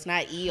deal. It's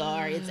not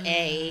ER. It's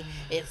A.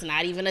 It's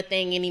not even a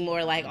thing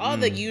anymore. Like all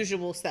the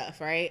usual stuff,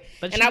 right?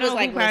 But and you I was know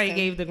like, who probably listen,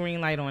 gave the green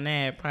light on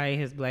that? Probably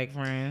his black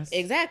friends.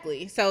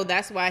 exactly. So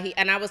that's why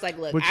and I was like,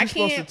 look, But I you're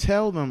supposed can't to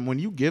tell them when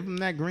you give them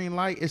that green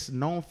light. It's a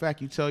known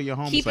fact. You tell your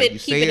homies Keep like it- you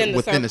keep say it it in the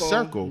within circle. the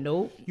circle.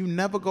 Nope. You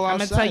never go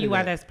I'm outside. gonna tell you of why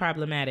that. that's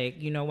problematic.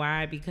 You know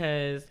why?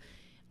 Because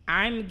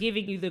I'm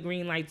giving you the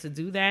green light to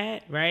do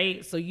that,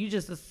 right? So you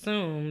just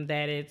assume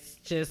that it's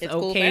just It's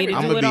cool for okay to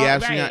everybody. do I'ma it be all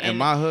asking right. you in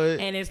my hood.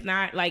 And it's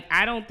not like,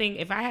 I don't think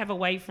if I have a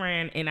white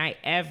friend and I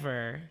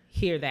ever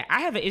hear that,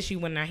 I have an issue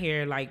when I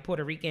hear like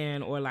Puerto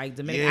Rican or like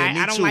Dominican. Yeah, me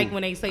I don't too. like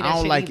when they say that I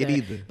don't shit like it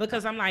either.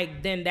 because I'm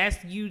like, then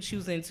that's you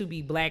choosing to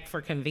be black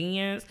for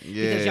convenience because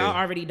Yeah. y'all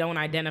already don't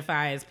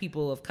identify as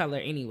people of color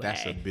anyway.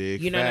 That's a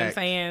big You know what I'm fact.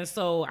 saying?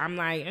 So I'm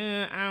like,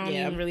 I don't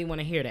Yeah. even really want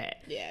to hear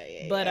that.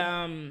 Yeah. But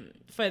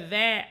for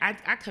that,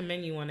 I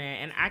commend you on that,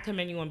 and I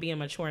commend you on being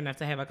mature enough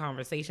to have a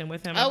conversation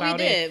with him. Oh, about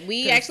we did. it,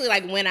 We 'cause actually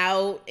like went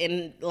out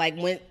and like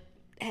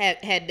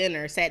had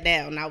dinner, sat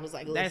down. And I was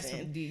like, That's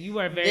listen. you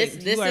are very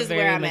This you are is where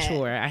very I'm at.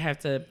 mature. I have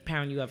to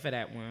pound you up for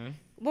that one.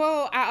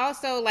 Well, I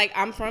also like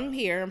I'm from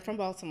here. I'm from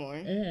Baltimore,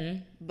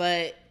 Mm-hmm.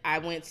 but I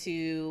went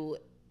to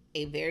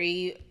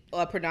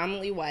a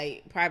predominantly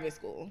white private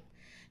school,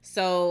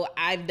 so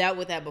I've dealt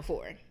with that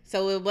before.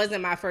 So it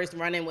wasn't my first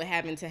run-in with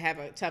having to have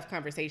a tough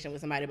conversation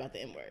with somebody about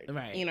the N-word.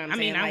 Right. You know what I'm I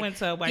saying? mean, I Like, went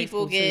to a white people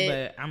school too,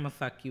 get- but I'm gonna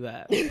fuck you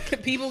up.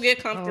 people get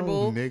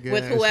comfortable Oh, nigga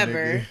with ass whoever.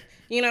 nigga.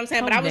 You know what I'm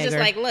saying? But Oh, I was just nigger.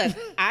 like, look,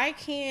 I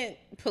can't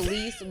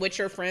police what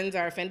your friends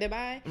are offended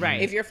by.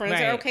 Right, If your friends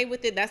right. are okay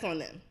with it, that's on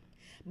them.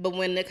 But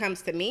when it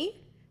comes to me,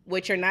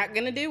 what you're not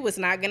gonna do,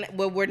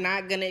 what we're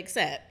not gonna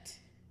accept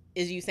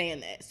is you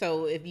saying that.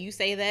 So if you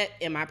say that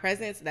in my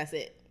presence, that's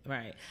it.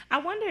 Right. I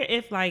wonder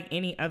if like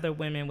any other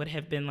women would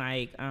have been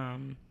like,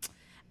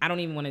 I don't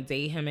even want to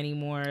date him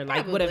anymore.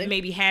 Like would have Probably.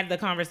 maybe had the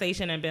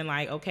conversation and been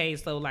like, okay,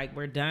 so like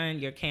we're done,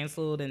 you're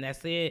canceled and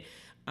that's it.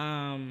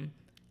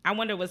 I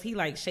wonder, was he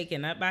like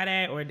shaken up by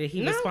that or did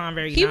he respond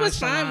very He was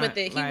fine nonchalant? with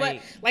it. He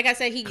like, like I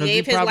said, he 'Cause he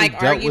gave his probably like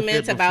dealt with it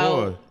arguments about,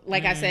 before.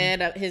 like I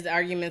said, his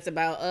arguments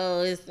about,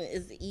 oh, it's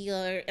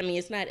ER. I mean,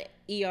 it's not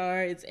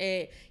ER. It's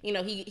A. You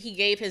know, he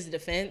gave his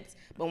defense.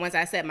 But once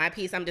I said my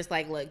piece, I'm just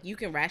like, look, you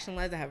can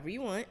rationalize it however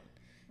you want.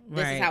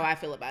 This Right. is how I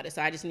feel about it.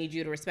 So I just need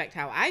you to respect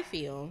how I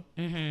feel.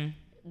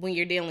 when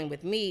you're dealing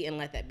with me, and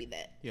let that be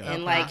that. Yeah.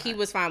 And like he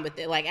was fine with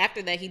it. Like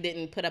after that, he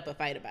didn't put up a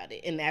fight about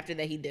it, and after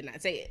that, he did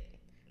not say it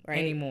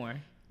anymore.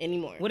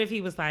 What if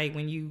he was like,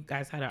 when you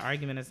guys had an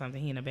argument or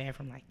something, he in the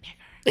bathroom like,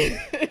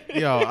 nigger?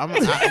 Yo,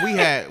 we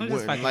had I'm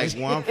just fucking with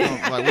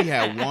you. we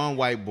had one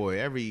white boy.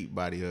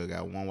 Everybody here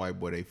got one white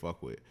boy they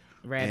fuck with.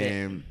 Rabbit.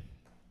 And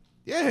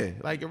yeah,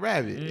 like a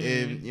rabbit.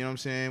 And you know what I'm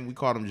saying? We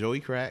called him Joey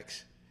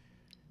Cracks.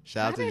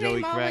 Shout out to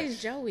Joey Cracks.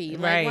 Always Joey,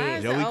 like, Right. why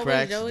is it Joey always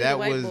Cracks. Joey,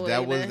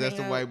 That's that's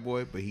the white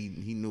boy, but he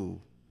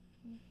knew.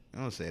 I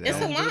don't say that. It's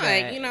a Don't do line,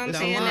 that. you know what I'm It's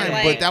a saying? line.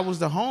 Like, But that was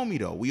the homie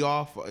though. We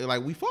all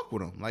like we fuck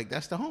with him. Like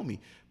that's the homie.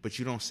 But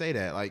you don't say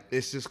that. Like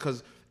it's just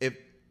because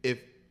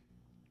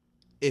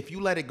if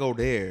you let it go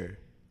there,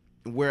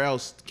 where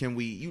else can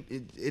we?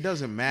 It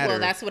doesn't matter. well,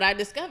 that's what I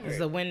discovered. It's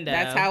a window.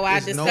 That's how I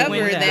It's no discovered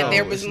window. that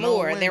there was It's no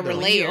more. There were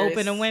window. layers. You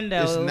open a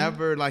window. It's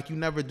never like you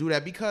never do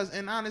that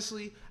and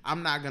honestly,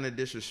 I'm not gonna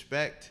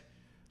disrespect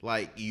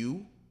like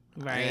you.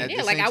 Right. And at Yeah,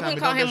 the like same I time, wouldn't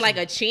it call don't him like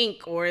a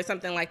chink or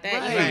something like that. You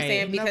know what I'm Right.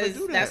 saying? Never Because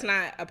do that. that's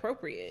not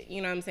appropriate.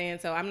 You know what I'm saying?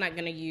 So I'm not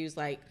gonna use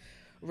like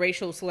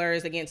racial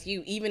slurs against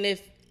you, even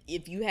if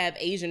you have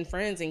Asian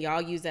friends and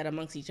y'all use that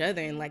amongst each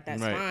other, and like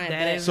that's Right. fine.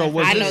 That but is So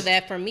was I know this-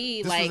 that for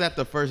me, This like was at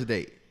the first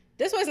date.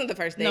 this wasn't the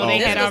first date. No, they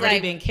This had was, already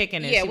like- been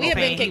kicking it. Yeah, She we was had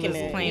been saying he kicking was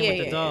it. playing Yeah, with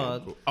the yeah,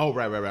 dog. Oh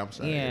right. I'm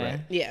sorry. Yeah. Right.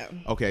 Yeah.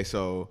 Okay,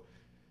 so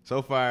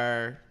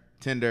far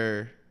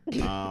Tinder,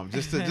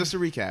 just to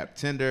recap,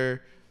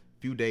 Tinder,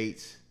 few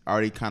dates,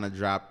 already kind of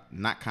dropped,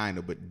 not kind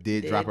of, but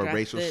did drop a drop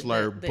racial the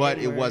slur, but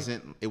it N-word.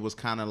 wasn't. It was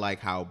kind of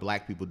like how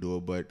black people do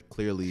it, but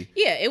clearly,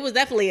 Yeah, it was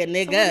definitely a So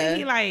when did nigga.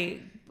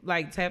 he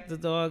like tap the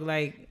dog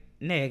like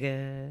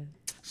nigga?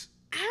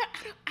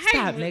 I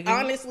Stop, nigga.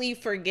 honestly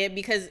forget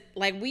because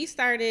like we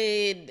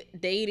started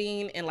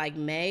dating in like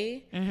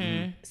May,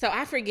 so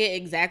I forget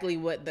exactly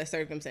what the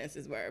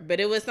circumstances were, but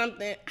it was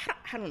something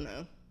I don't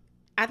know.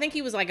 I think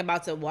he was like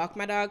about to walk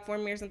my dog for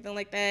me or something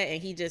like that,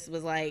 and he just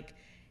was like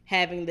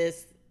having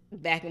this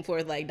back and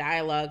forth like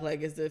dialogue,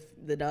 like as if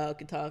the dog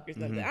could talk or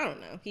something. I don't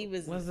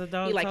know. Was the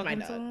dog he liked talking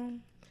my to dog?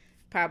 him?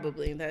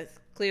 Probably that's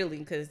clearly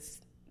because.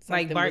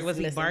 Like was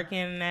he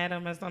barking at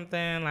him or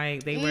something?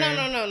 Like they were.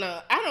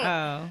 No. I don't.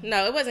 Oh.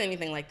 No, it wasn't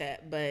anything like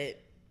that. But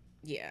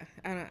yeah,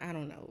 I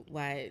don't know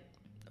why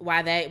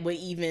that would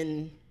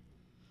even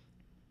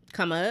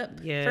come up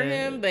for Yeah.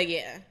 him. But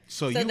yeah.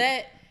 so you.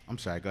 that. I'm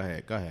sorry. Go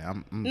ahead.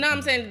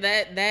 I'm saying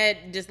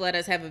that just let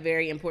us have a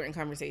very important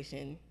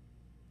conversation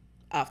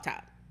off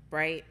top,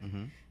 right?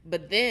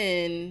 But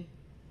then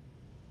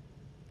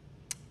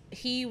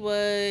he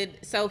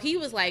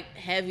was like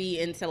heavy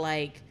into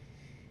like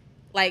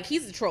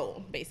he's a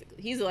troll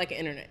basically. He's like an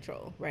internet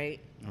troll, right?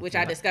 Which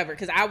I discovered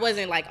because I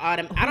wasn't like I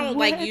don't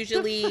like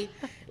usually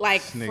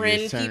like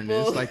friend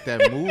people. It's like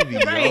that movie,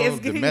 Right, yo, it's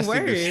getting domestic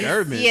worse.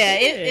 disturbance. Yeah,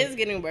 it's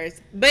getting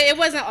worse. But it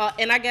wasn't all,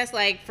 and I guess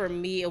like for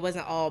me, it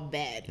wasn't all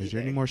bad. Is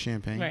there either. any more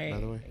champagne, Right. by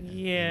the way?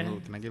 Yeah.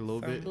 Can I get a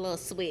little bit? A little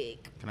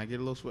swig. Can I get a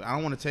little sweet? I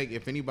don't want to take.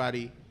 If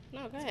anybody,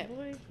 No, go ahead.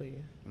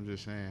 I'm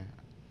just saying,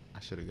 I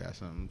should have got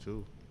something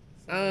too.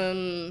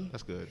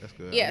 That's good. I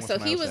Yeah, want so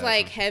somebody he else was to have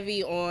like some.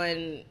 heavy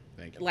on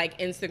Thank you. like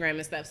Instagram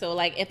and stuff. So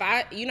like if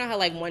you know how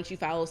like once you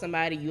follow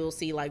somebody, you'll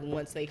see like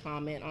once they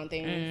comment on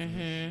things.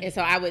 And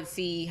so I would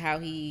see how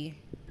he.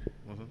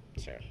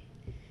 Sure.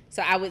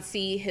 So I would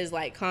see his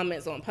like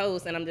comments on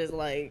posts, and I'm just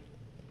like,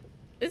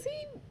 is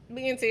he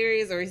being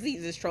serious or is he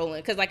just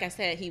trolling? Because like I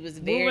said, he was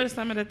very. What were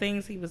some of the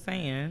things he was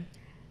saying?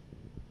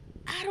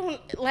 I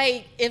don't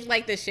like if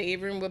like the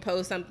Shade Room would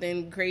post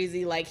something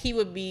crazy, like he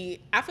would be.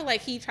 I feel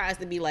like he tries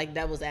to be like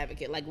devil's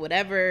advocate, like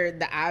whatever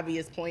the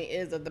obvious point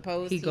is of the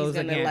post, he's goes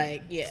gonna again.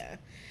 like yeah.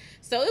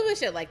 So it was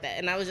shit like that,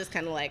 and I was just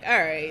kind of like, all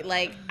right,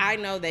 like I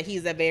know that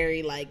he's a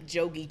very like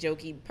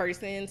jokey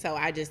person, so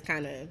I just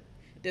kind of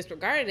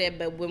disregarded it.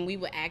 But when we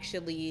would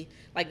actually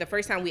like the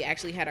first time we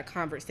actually had a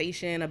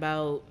conversation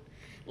about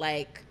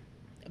like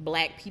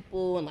black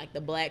people and like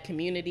the black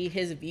community,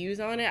 his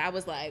views on it, I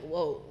was like,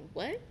 whoa,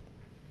 what?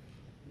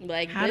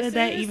 Like, How did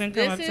that even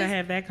come up to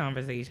have that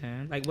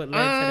conversation? Like, what led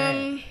to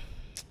that?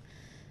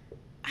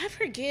 I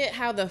forget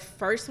how the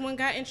first one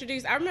got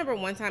introduced. I remember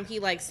one time he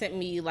like sent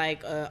me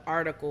like an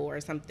article or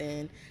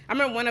something. I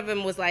remember one of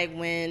them was like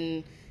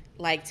when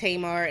like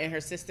Tamar and her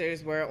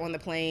sisters were on the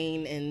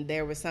plane and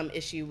there was some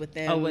issue with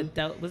them. Oh,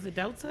 was it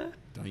Delta?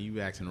 Don't you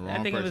asking the wrong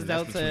I think it person. was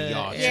That's Delta. between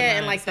y'all. Yeah,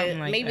 and like something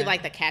like maybe that.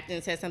 like the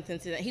captain said something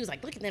to that. He was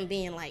like, look at them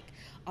being like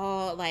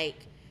all like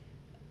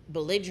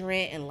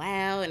belligerent and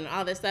loud and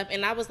all this stuff.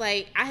 And I was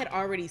like, I had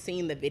already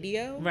seen the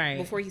video Right.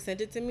 before he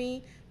sent it to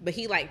me, but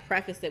he like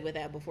prefaced it with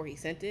that before he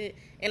sent it.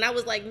 And I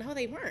was like, no,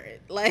 they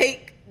weren't.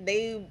 Like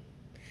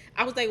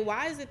I was like,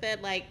 why is it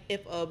that like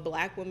if a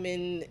black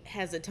woman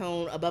has a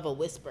tone above a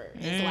whisper,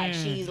 it's like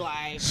she's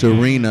like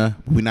Serena,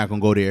 we're not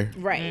gonna go there.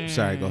 right.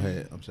 Sorry, go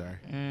ahead. I'm sorry.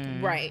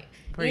 Right.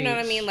 You know what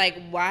I Preach. mean?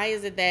 Like, why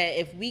is it that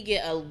if we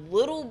get a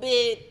little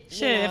bit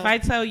Shit, if I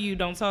tell you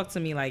don't talk to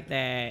me like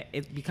that,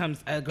 it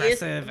becomes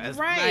aggressive.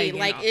 Right.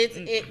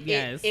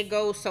 Yes. It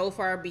goes so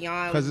far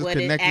beyond Because it's what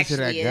it connected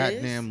to actually that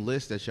is. goddamn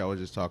list that y'all was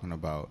just talking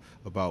about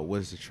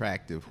what's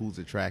attractive, who's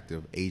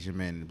attractive, Asian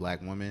men and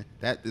black women.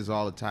 That is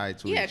all tied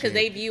to. Yeah, because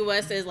they view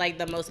us as like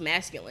the most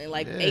masculine.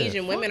 Like Yeah,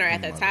 Asian women fuck are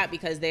at them the top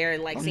because they're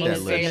like Fuck seen that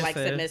as very list. like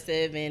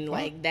submissive and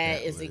like that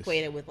that is list.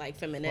 equated with like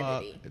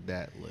femininity. Fuck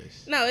that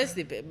list. No, it's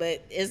stupid,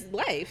 but it's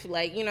life.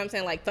 Like, you know what I'm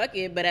saying? Like, fuck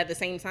it. But at the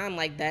same time,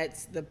 like,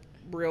 that's the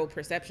real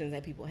perceptions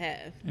that people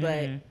have.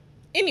 But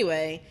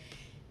anyway,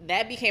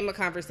 that became a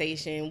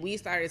conversation. We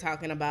started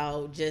talking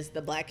about just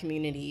the black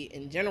community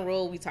in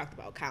general. We talked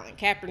about Colin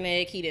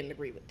Kaepernick. He didn't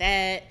agree with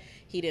that.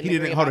 He didn't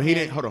agree hold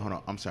about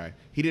on. I'm sorry.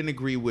 He didn't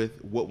agree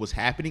with what was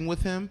happening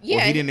with him. Or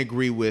Yeah. he didn't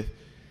agree with.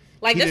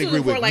 Like, he this didn't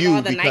was agree before, with like, you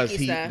all the because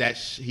Nike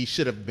stuff. he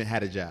should have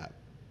had a job.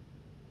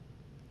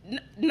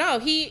 No,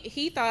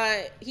 he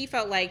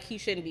felt like he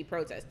shouldn't be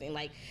protesting.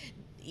 Like,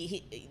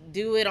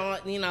 do it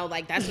on, you know,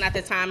 like, that's not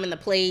the time and the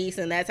place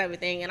and that type of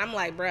thing. And I'm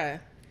like, bruh.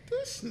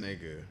 This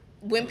nigga.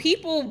 When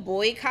people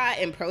boycott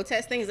and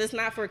protest things, it's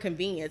not for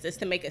convenience. It's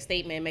to make a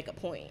statement and make a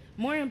point.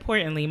 More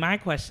importantly, my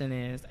question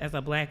is, as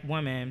a black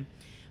woman,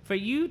 for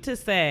you to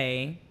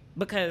say,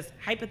 because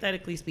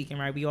hypothetically speaking,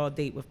 right, we all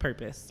date with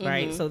purpose,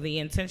 right? So the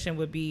intention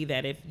would be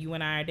that if you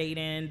and I are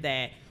dating,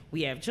 that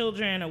we have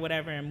children or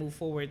whatever and move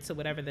forward to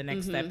whatever the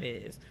next step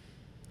is.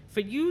 For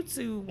you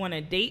to want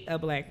to date a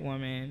black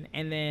woman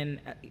and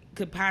then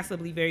could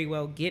possibly very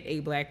well get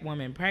a black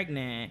woman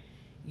pregnant,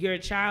 your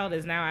child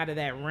is now out of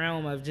that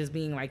realm of just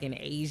being like an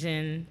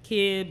Asian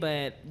kid,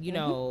 but, you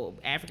know,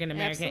 African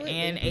American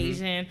and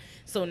Asian.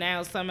 So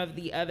now some of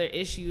the other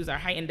issues are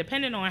heightened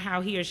depending on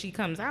how he or she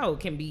comes out.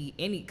 Can be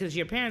any, because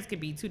your parents could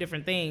be two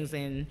different things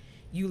and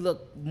you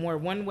look more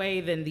one way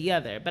than the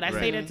other. But I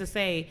say that to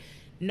say,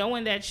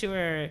 knowing that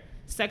you're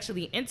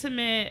sexually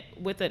intimate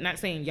with it, not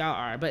saying y'all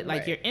are, but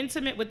like you're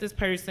intimate with this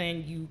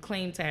person, you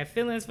claim to have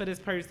feelings for this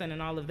person and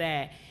all of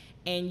that,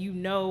 and you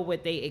know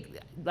what they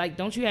like.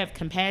 Don't you have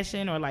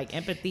compassion or like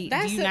empathy?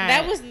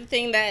 That was the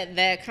thing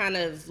that kind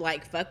of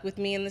like fucked with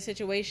me in the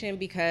situation,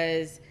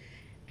 because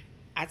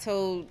I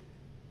told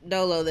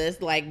Dolo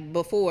this like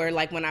before,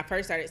 like when I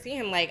first started seeing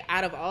him, like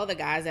out of all the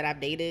guys that I've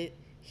dated,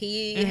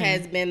 he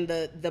has been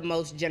the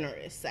most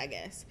generous, I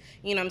guess.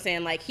 You know what I'm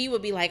saying? Like, he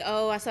would be like,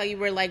 oh, I saw you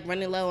were like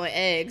running low on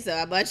eggs, so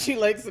I bought you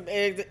like some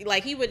eggs.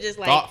 Like, he would just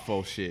like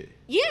Thoughtful shit.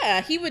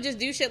 Yeah, he would just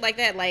do shit like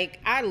that. Like,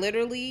 I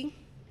literally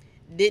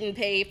didn't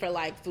pay for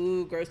like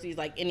food, groceries,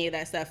 like any of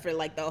that stuff for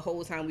like the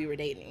whole time we were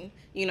dating.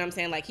 You know what I'm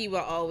saying? Like, he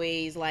would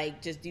always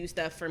like just do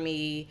stuff for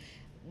me.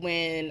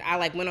 When I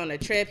like went on a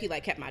trip, he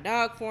like kept my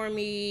dog for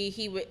me.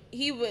 He would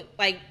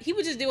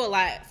just do a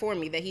lot for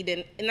me that he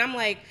didn't. And I'm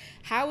like,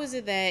 how is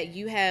it that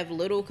you have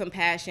little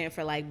compassion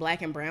for like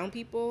black and brown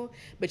people,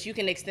 but you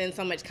can extend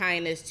so much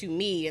kindness to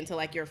me and to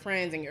like your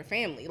friends and your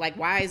family? Like,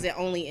 why is it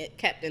only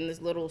kept in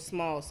this little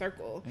small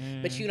circle,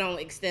 but you don't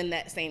extend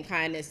that same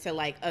kindness to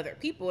like other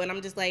people? And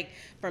I'm just like,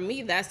 for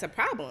me, that's a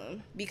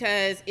problem,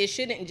 because it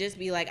shouldn't just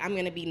be like, I'm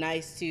going to be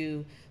nice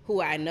to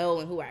who I know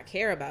and who I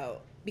care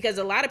about. Because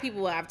a lot of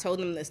people, I've told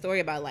them the story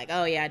about like,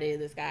 oh yeah, I dated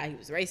this guy, he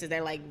was racist.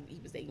 They're like,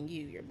 he was dating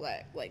you, you're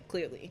black, like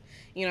clearly.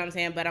 You know what I'm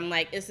saying? But I'm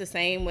like, it's the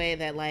same way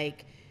that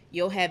like,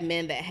 you'll have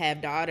men that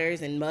have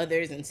daughters and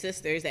mothers and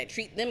sisters that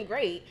treat them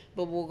great,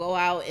 but will go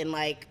out and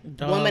like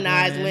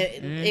womanize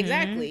women.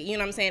 Exactly. You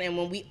know what I'm saying? And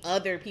when we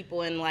other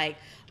people and like,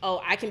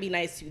 oh, I can be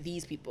nice to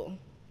these people,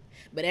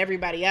 but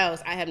everybody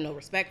else, I have no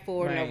respect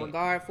for, no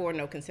regard for,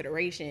 no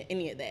consideration,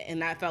 any of that.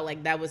 And I felt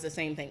like that was the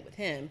same thing with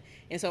him.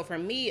 And so for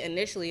me,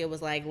 initially, it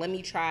was like, let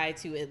me try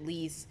to at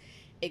least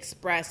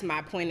express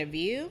my point of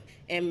view.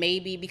 And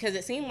maybe, because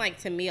it seemed like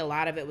to me, a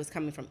lot of it was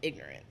coming from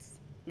ignorance,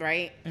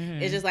 right?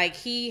 It's just like,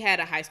 he had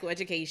a high school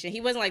education.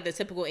 He wasn't like the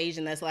typical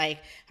Asian that's like,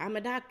 I'm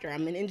a doctor,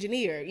 I'm an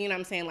engineer. You know what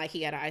I'm saying? Like,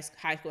 he had a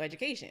high school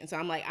education. So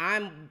I'm like,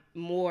 I'm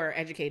more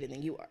educated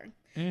than you are.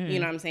 You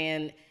know what I'm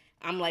saying?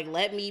 I'm like,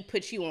 let me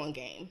put you on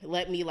game.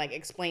 Let me like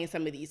explain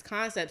some of these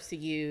concepts to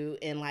you.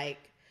 And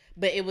like,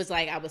 but it was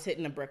like I was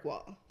hitting a brick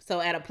wall.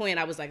 So at a point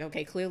I was like,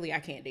 okay, clearly I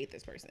can't date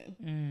this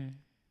person.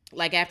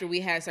 Like, after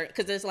we had certain,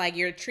 because it's like,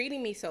 you're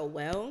treating me so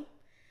well,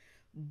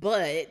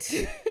 but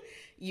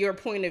your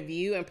point of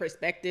view and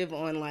perspective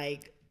on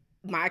like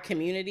my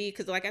community,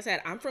 because like I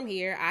said, I'm from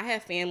here. I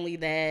have family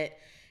that,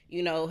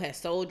 you know, has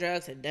sold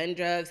drugs, have done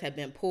drugs, have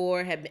been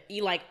poor, have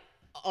been like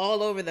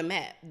all over the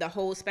map, the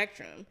whole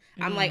spectrum.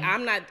 I'm like,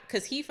 I'm not,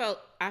 because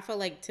I felt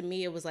like to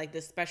me it was like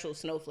this special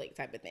snowflake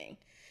type of thing.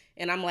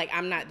 And I'm like,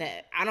 I'm not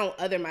that. I don't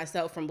other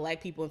myself from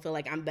black people and feel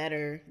like I'm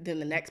better than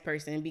the next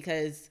person,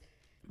 because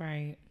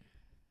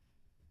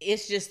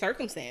it's just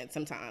circumstance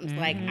sometimes.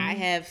 Like, I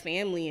have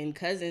family and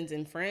cousins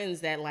and friends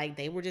that like,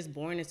 they were just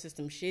born into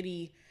some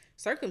shitty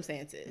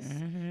circumstances.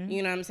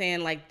 You know what I'm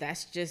saying? Like,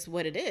 that's just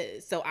what it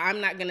is. So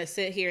I'm not gonna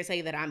sit here and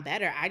say that I'm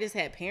better. I just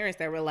had parents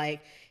that were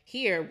like,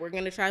 here, we're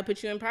gonna try to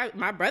put you in private.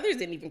 My brothers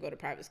didn't even go to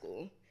private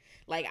school.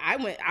 Like,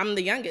 I'm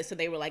the youngest, so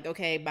they were like,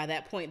 okay, by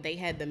that point they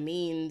had the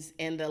means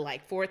and the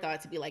like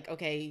forethought to be like,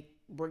 okay,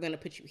 we're gonna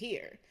put you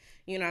here.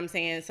 You know what I'm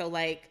saying? So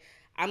like,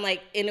 I'm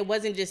like, and it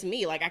wasn't just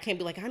me. Like, I can't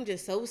be like, I'm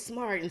just so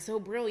smart and so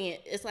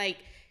brilliant. It's like,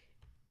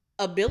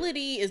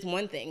 ability is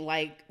one thing.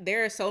 Like,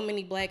 there are so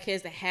many Black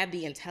kids that have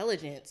the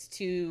intelligence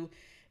to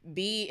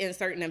be in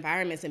certain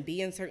environments and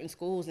be in certain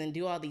schools and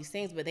do all these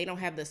things, but they don't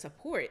have the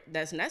support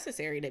that's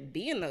necessary to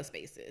be in those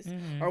spaces.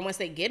 Or once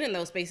they get in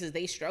those spaces,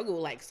 they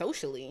struggle like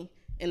socially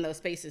in those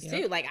spaces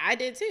too. Like I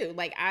did too.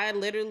 Like I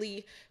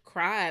literally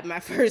cried my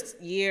first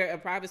year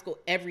of private school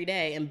every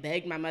day and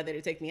begged my mother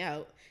to take me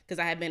out because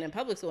I had been in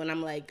public school, and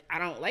I'm like, I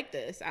don't like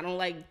this. I don't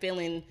like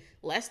feeling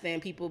less than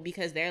people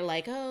because they're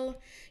like, oh,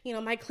 you know,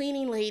 my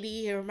cleaning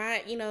lady or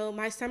my, you know,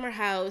 my summer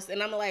house.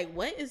 And I'm like,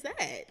 what is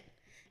that?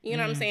 You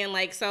know what I'm saying?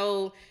 Like,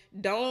 so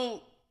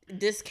don't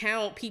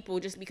discount people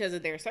just because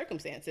of their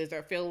circumstances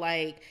or feel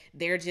like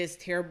they're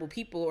just terrible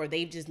people or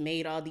they've just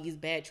made all these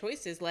bad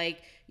choices.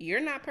 Like,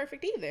 you're not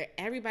perfect either.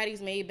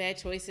 Everybody's made bad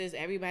choices.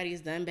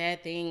 Everybody's done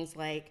bad things.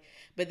 Like,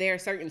 but there are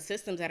certain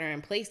systems that are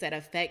in place that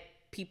affect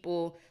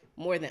people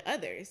more than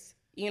others.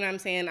 You know what I'm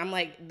saying? I'm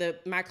like,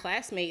 my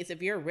classmates,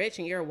 if you're rich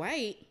and you're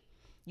white,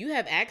 you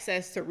have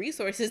access to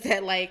resources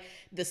that, like,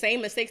 the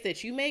same mistakes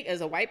that you make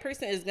as a white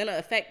person is going to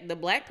affect the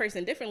Black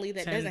person differently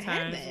that doesn't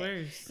have that.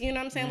 Worse. You know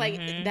what I'm saying? Like,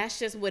 that's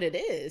just what it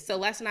is. So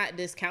let's not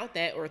discount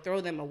that or throw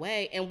them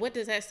away. And what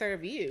does that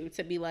serve you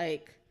to be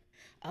like,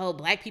 oh,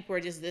 Black people are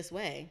just this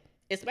way?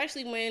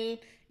 Especially when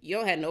you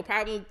don't have no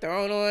problem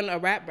throwing on a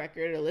rap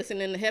record or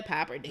listening to hip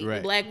hop or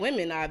dating Black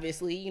women,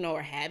 obviously, you know,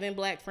 or having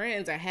Black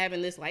friends or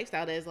having this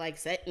lifestyle that's like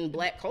set in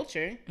Black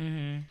culture.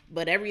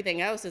 But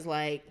everything else is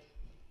like,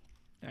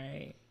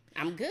 right,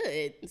 I'm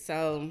good.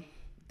 So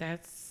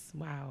that's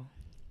wow.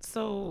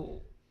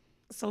 So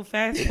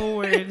fast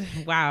forward.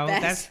 Wow,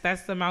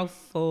 that's a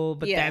mouthful,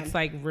 but that's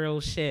like real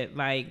shit.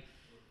 Like,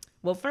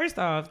 well, first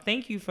off,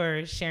 thank you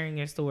for sharing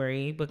your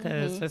story,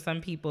 because for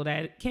some people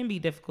that can be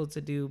difficult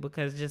to do,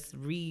 because just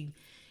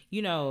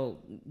you know,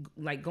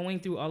 like going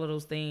through all of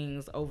those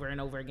things over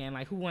and over again.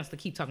 Like, who wants to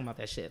keep talking about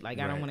that shit? Like,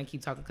 I don't want to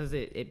keep talking because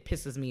it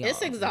pisses me off.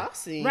 It's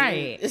exhausting.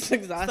 Right. It's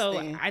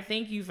exhausting. So I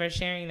thank you for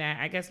sharing that.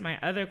 I guess my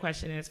other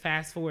question is,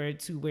 fast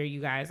forward to where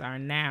you guys are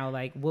now.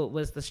 Like, what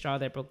was the straw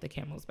that broke the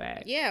camel's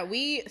back? Yeah,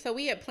 we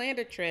had planned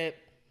a trip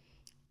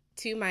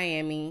to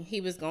Miami. He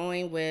was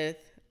going with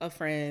a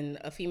friend,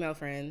 a female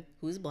friend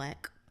who's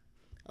Black,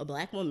 a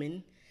Black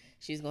woman.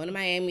 She's going to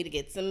Miami to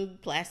get some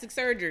plastic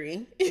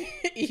surgery.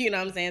 You know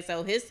what I'm saying?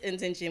 So his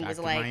intention was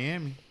like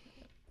Miami.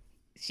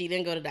 She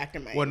didn't go to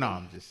Dr. Miami. Well, no,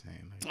 I'm just saying.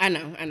 I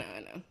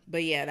know.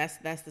 But yeah,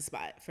 that's the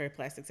spot for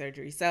plastic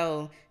surgery.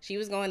 So she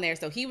was going there.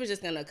 So he was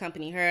just gonna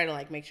accompany her to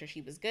like make sure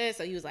she was good.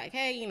 So he was like,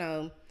 hey, you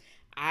know,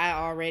 I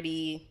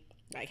already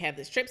like have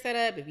this trip set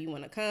up if you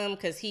want to come,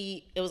 because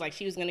it was like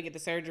she was gonna get the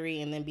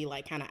surgery and then be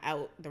like kind of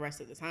out the rest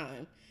of the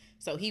time.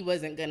 So he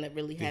wasn't gonna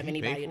really have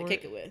anybody to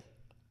kick it with.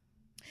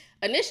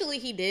 Initially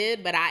he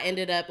did, but I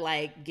ended up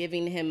like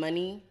giving him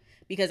money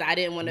because I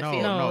didn't want to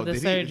feel. No, the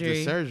surgery.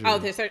 The surgery. Oh,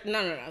 the surgery.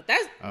 No.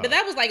 But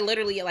that was like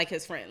literally like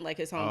his friend, like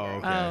his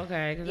homegirl. Oh,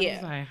 okay. Cause I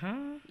was like,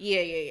 huh?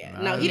 Yeah.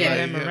 Nah, No, he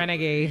didn't. I'm a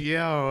renegade.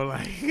 Yo,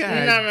 like,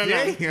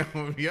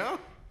 No. Yo.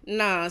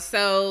 No,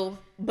 so,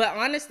 but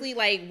honestly,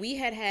 like, we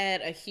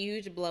had a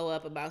huge blow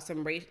up about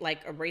some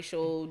a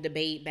racial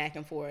debate back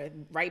and forth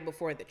right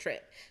before the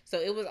trip. So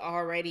I was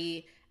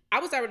already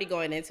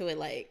going into it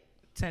like,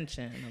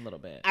 tension a little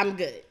bit. I'm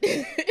good.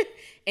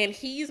 And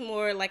he's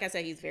more, like I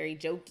said, he's very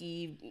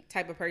jokey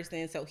type of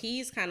person. So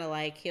he's kind of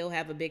like, he'll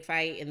have a big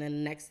fight and then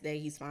the next day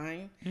he's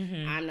fine.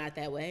 I'm not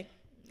that way.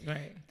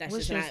 Right. That's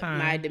What's just not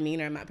my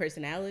demeanor and my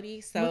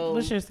personality. So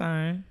what's your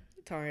sign?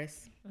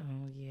 Taurus.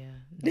 Oh yeah.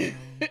 No.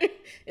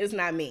 It's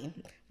not me,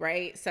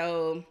 right?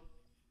 So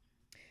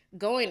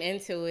going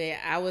into it,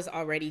 I was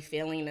already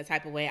feeling the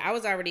type of way. I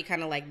was already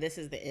kind of like, this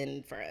is the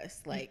end for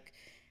us. Like,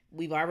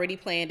 we've already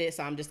planned it,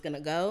 so I'm just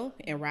gonna go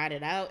and ride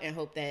it out and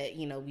hope that,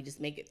 you know, we just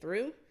make it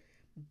through.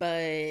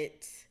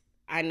 But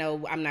I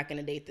know I'm not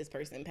gonna date this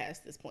person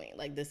past this point.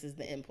 Like, this is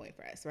the end point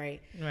for us, right?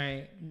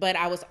 Right. But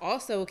I was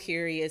also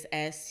curious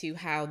as to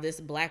how this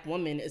Black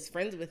woman is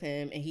friends with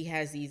him and he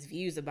has these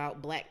views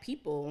about Black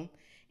people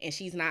and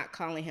she's not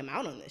calling him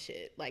out on this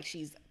shit. Like,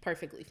 she's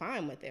perfectly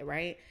fine with it,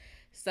 right?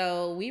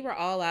 So we were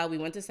all out. We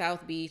went to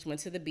South Beach,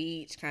 went to the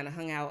beach, kind of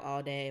hung out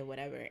all day,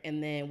 whatever.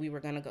 And then we were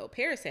going to go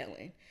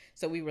parasailing.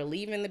 So we were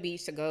leaving the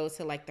beach to go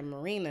to like the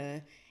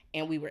marina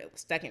and we were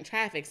stuck in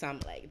traffic. So I'm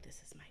like,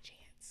 this is my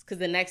chance. Because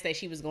the next day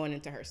she was going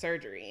into her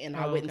surgery and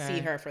I wouldn't see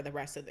her for the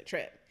rest of the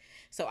trip.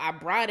 So I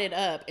brought it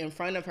up in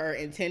front of her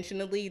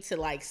intentionally to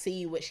like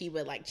see what she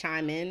would like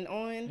chime in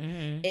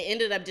on. It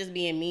ended up just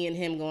being me and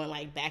him going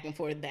like back and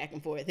forth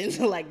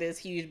into like this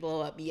huge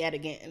blow up yet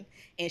again.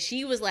 And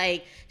she was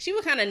like, she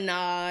would kind of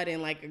nod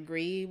and like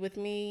agree with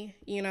me,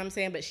 you know what I'm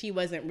saying? But she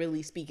wasn't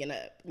really speaking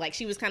up. Like,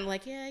 she was kind of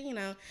like, yeah, you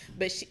know.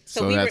 But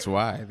So that's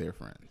why they're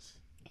friends.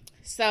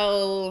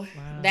 So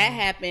that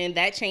happened.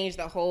 That changed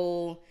the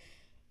whole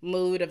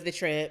mood of the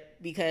trip,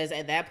 because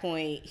at that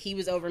point he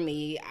was over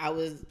me, I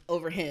was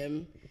over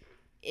him.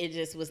 It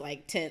just was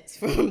like tense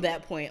from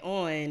that point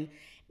on,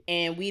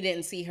 and we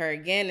didn't see her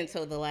again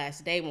until the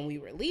last day when we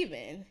were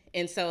leaving.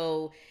 And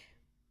so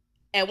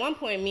at one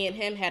point, me and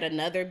him had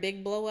another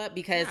big blow up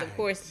because, of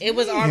course, it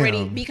was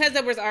already because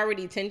there was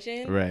already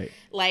tension. Right.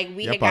 Like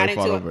we Y'all had got probably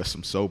into fought over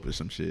some soap or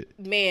some shit.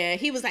 Man,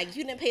 he was like,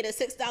 "You didn't pay the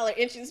 $6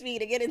 entrance fee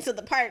to get into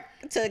the park,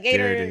 to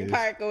Gator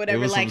Park or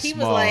whatever." Like he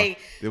was like,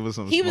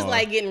 he was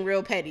like getting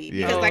real petty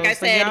because, like I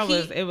said,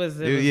 yeah. It was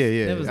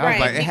Right.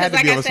 Like, because,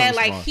 like I said,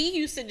 like he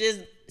used to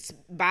just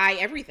buy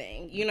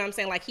everything. You know what I'm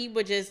saying? Like he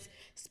would just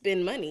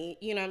spend money.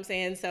 You know what I'm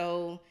saying?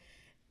 So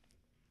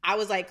I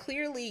was like,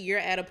 clearly you're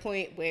at a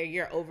point where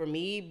you're over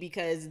me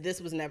because this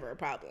was never a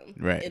problem.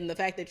 Right. And the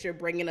fact that you're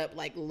bringing up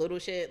like little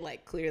shit,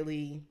 like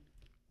clearly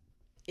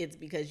it's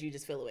because you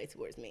just feel away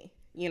towards me.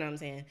 You know what I'm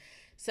saying?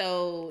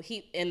 So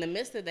he, in the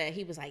midst of that,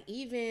 he was like,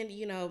 even,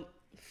 you know,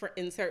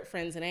 insert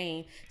friend's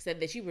name, said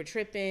that you were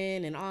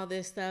tripping and all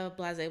this stuff,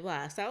 blah, blah,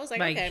 blah. So I was like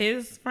okay.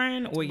 His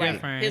friend or your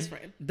friend? His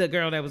friend. The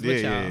girl that was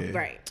with y'all. Yeah.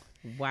 Right.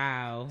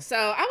 Wow. So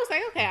I was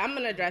like, okay, I'm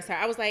going to address her.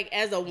 I was like,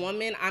 as a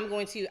woman, I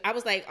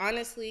was like,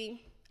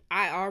 honestly,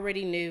 I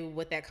already knew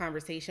what that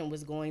conversation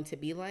was going to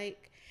be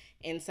like.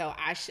 And so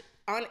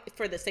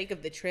for the sake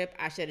of the trip,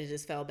 I should have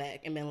just fell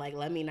back and been like,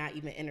 let me not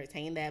even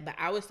entertain that. But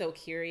I was so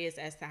curious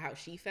as to how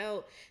she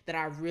felt that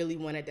I really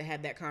wanted to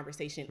have that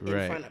conversation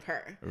in front of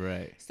her.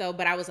 Right. So,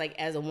 but I was like,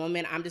 as a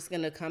woman, I'm just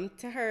going to come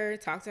to her,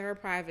 talk to her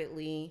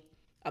privately,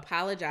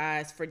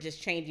 apologize for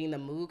just changing the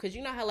mood. Because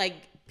you know how like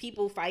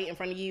people fight in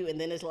front of you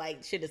and then it's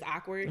like shit is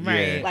awkward.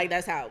 Right. Like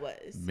that's how it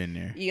was. Been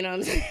there. You know what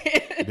I'm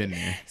saying? Been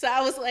there. So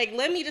I was like,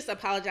 let me just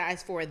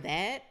apologize for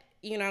that.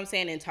 You know what I'm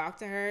saying? And talk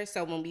to her.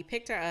 So when we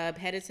picked her up,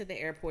 headed to the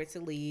airport to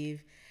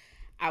leave,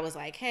 I was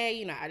like, hey,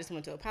 you know, I just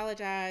want to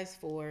apologize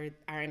for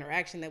our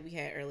interaction that we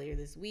had earlier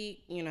this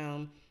week. You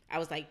know, I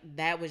was like,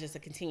 that was just a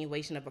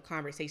continuation of a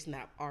conversation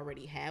that I've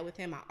already had with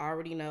him. I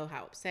already know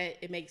how upset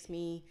it makes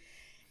me.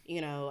 You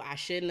know, I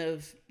shouldn't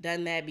have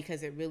done that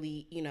because it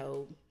really, you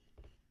know,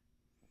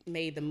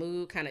 made the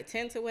mood kind of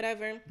tense or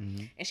whatever.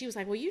 Mm-hmm. And she was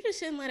like, well, you just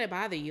shouldn't let it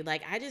bother you.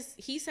 Like,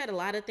 he said a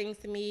lot of things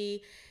to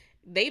me.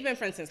 They've been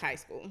friends since high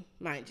school,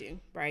 mind you,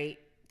 right?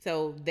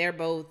 So they're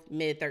both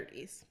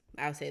mid-30s.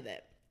 I'll say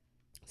that.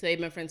 So they've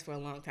been friends for a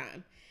long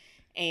time.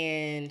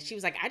 And she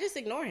was like, I just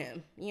ignore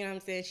him. You know what I'm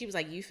saying? She was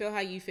like, you feel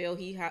how you feel.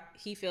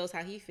 He feels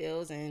how he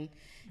feels. And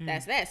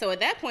that's that. So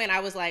at that point,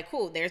 I was like,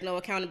 cool, there's no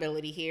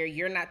accountability here.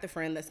 You're not the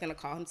friend that's going to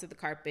call him to the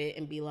carpet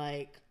and be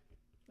like,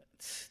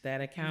 that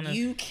accountability.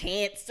 You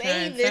can't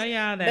say this.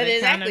 But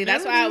exactly,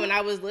 that's why when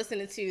I was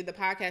listening to the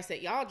podcast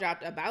that y'all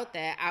dropped about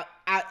that,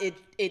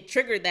 it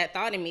triggered that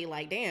thought in me.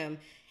 Like, damn,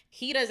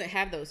 he doesn't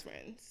have those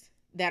friends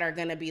that are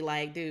gonna be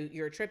like, dude,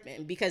 you're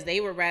tripping, because they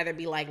would rather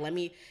be like, let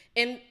me.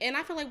 And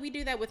I feel like we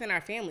do that within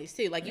our families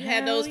too. Like you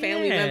have those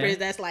family members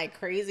that's like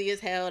crazy as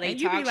hell. They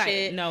talk like,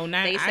 shit. No,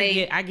 not they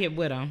say, I get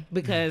with them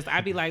because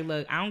I be like,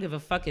 look, I don't give a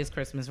fuck. It's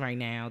Christmas right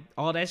now.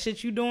 All that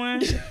shit you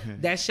doing,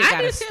 that shit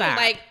gotta stop.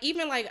 Like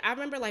even like I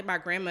remember like my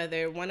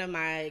grandmother, one of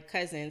my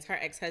cousins, her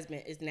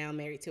ex-husband is now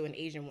married to an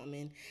Asian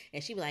woman,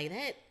 and she be like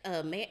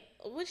that man.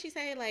 What'd she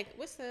say? Like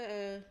what's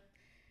the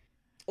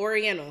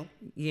Oriental.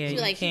 Yeah, she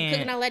like she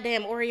cooking all that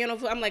damn Oriental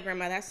food. I'm like,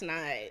 Grandma, that's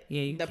not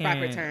the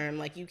proper term.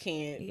 Like you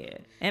can't. Yeah,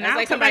 and I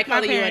like somebody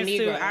calling you a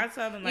Negro. I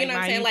tell them like, you know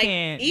what I'm saying? Like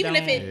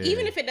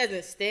even if it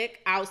doesn't stick,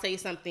 I'll say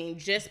something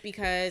just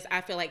because I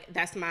feel like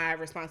that's my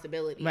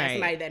responsibility. Right. As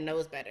somebody that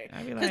knows better.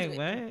 I'd be like,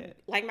 what?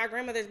 Like my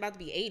grandmother's about to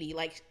be 80.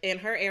 Like in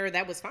her era,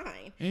 that was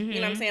fine. Mm-hmm. You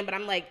know what I'm saying? But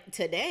I'm like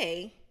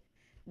today.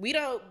 You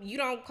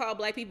don't call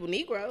black people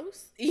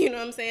Negroes. You know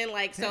what I'm saying?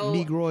 Like so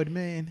Negroid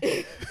man.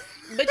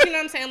 But you know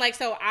what I'm saying? Like,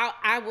 so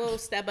I will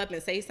step up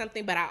and say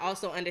something, but I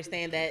also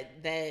understand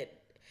that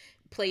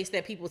place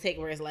that people take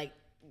where it's like,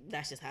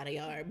 that's just how they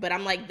are. But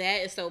I'm like,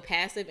 that is so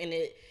passive and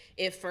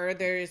it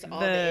furthers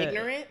all the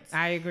ignorance.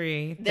 I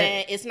agree.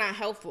 That it's not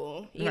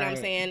helpful. You know what I'm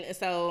saying?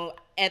 So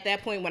at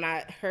that point when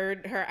I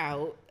heard her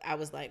out, I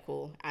was like,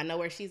 cool. I know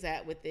where she's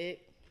at with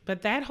it.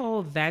 But that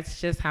whole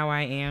 "that's just how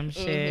I am"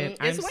 shit,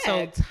 I'm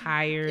so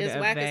tired of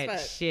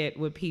that shit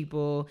with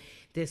people.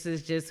 This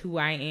is just who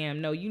I am.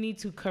 No, you need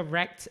to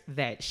correct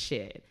that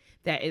shit.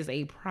 That is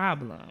a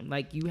problem.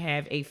 Like you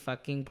have a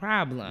fucking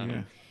problem.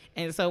 Yeah.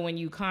 And so when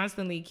you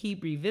constantly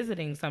keep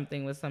revisiting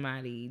something with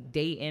somebody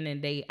day in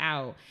and day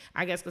out,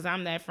 I guess because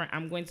I'm that friend,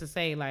 I'm going to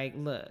say like,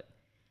 look,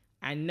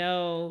 I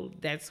know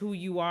that's who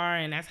you are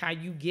and that's how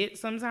you get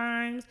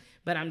sometimes,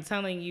 but I'm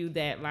telling you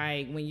that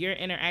like when you're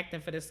interacting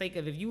for the sake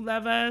of, if you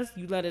love us,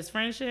 you love this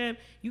friendship,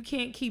 you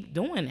can't keep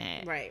doing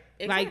that. Right.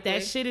 Exactly. Like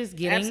that shit is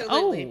getting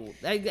old.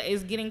 Like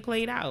it's getting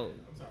played out.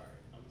 I'm sorry.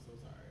 I'm so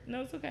sorry.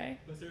 No, it's okay.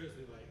 But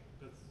seriously, like,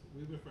 because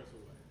we've been friends for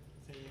what?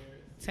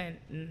 10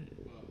 years?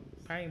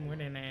 Probably more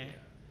than that. Yeah.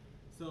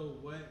 So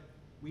what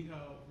we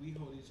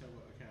hold each other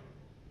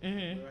accountable.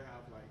 Mm-hmm. We'll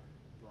have like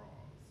brawls.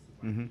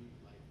 Like,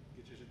 like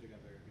get your shit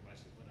together, get my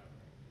shit, whatever.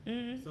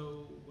 Mm-hmm.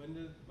 So when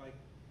does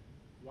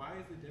why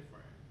is it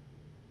different?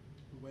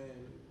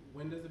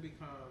 When does it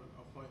become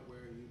a point where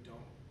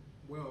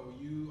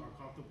you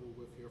are comfortable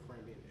with your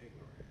friend being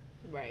ignorant,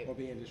 right, or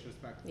being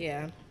disrespectful,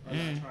 or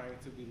not trying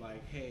to be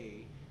like,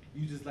 hey,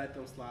 you just let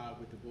them slide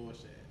with the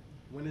bullshit?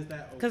 When is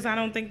that? Because I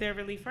don't think they're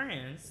really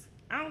friends.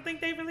 I don't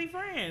think they really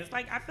friends.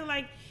 Like, I feel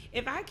like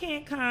if I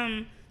can't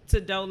come to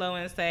Dolo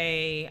and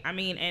say, I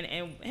mean,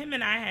 and him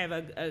and I have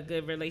a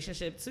good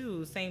relationship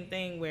too. Same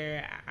thing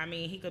where, I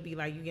mean, he could be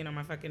like, you get on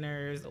my fucking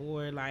nerves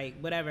or like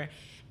whatever.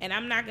 And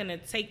I'm not going to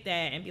take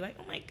that and be like,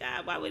 oh my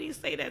God, why would he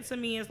say that to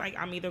me? It's like,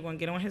 I'm either going to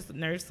get on his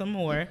nerves some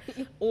more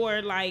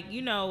or like,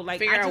 you know, like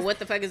figure out what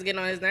the fuck is getting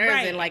on his nerves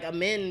Right. and like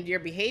amend your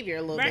behavior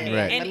a little bit.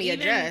 Right. Let me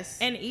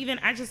adjust. And even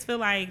I just feel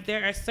like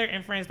there are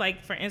certain friends,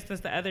 like for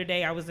instance, the other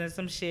day I was in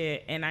some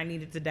shit and I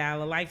needed to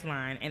dial a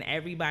lifeline and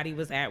everybody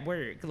was at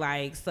work.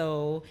 Like,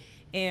 so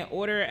in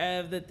order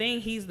of the thing,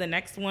 he's the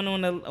next one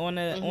on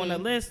the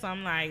list. So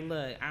I'm like,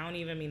 look, I don't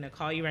even mean to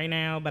call you right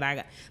now, but I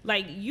got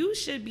like you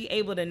should be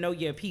able to know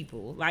your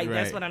people. Like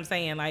that's Right. what I'm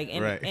saying. Like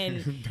and Right.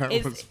 and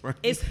That was funny.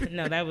 it's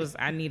no, that was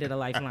I needed a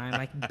lifeline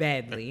like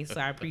badly. So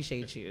I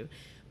appreciate you.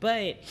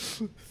 But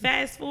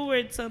fast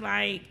forward to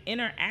like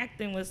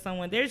interacting with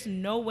someone, there's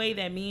no way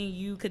that me and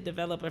you could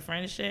develop a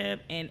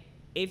friendship. And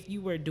if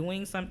you were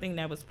doing something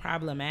that was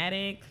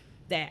problematic,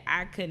 that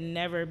I could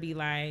never be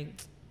like,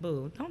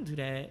 boo, don't do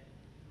that.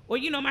 Or,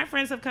 you know, my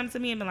friends have come to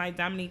me and been like,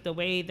 Dominique, the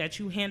way that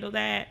you handle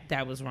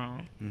that was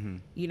wrong. Mm-hmm.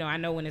 You know, I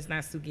know when it's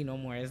not Suki no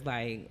more, it's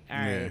like, all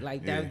right, Yeah,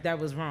 like yeah. that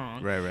was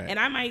wrong. Right, right. And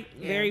I might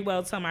very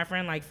well tell my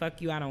friend like,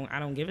 fuck you, I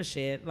don't give a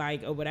shit,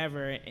 like, or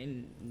whatever,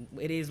 and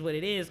it is what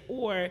it is.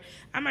 Or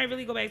I might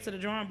really go back to the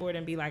drawing board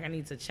and be like, I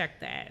need to check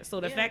that. So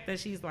the fact that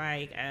she's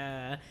like,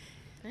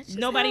 That's just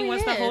nobody how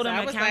wants he to is. hold him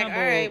I was accountable. like,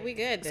 all right, we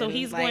good. So then.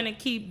 he's Like, going to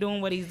keep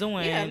doing what he's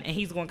doing, Yeah. and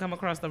he's going to come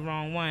across the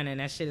wrong one,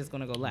 and that shit is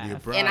going to go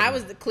left. Bro. and I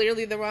was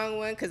clearly the wrong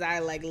one because I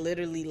like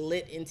literally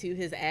lit into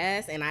his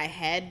ass, and I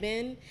had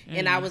been,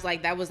 and I was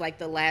like, that was like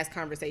the last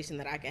conversation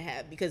that I could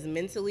have because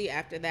mentally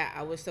after that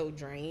I was so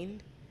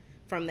drained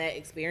from that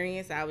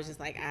experience. I was just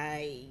like,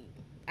 I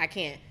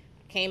can't.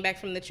 Came back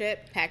from the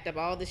trip, packed up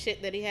all the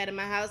shit that he had in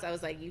my house. I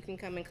was like, you can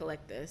come and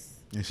collect this.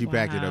 And she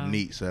packed it up Wow.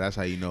 neat, so that's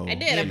how you know. I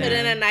did. I You put it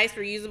in know. a nice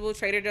reusable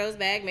Trader Joe's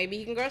bag. Maybe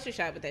he can grocery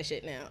shop with that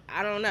shit now.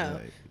 I don't know.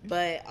 Right.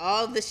 But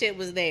all the shit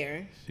was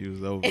there. She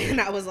was over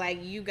And it. I was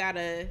like, you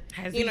gotta.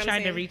 Has you he know what I'm tried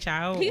to saying? reach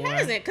out? He or-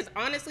 hasn't, because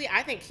honestly,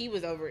 I think he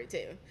was over it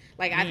too.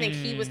 Like, I think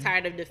he was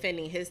tired of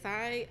defending his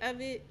side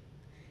of it.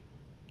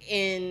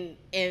 And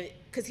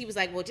because he was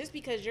like, well, just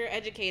because you're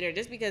educated,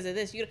 just because of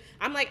this,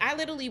 I'm like, I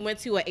literally went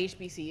to a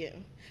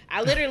HBCU.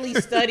 I literally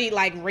studied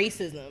like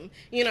racism.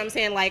 You know what I'm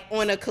saying? Like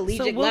on a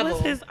collegiate So what level.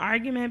 was his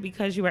argument?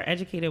 Because you were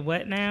educated,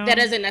 what now? That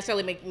doesn't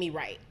necessarily make me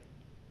right.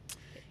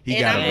 He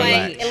and gotta I'm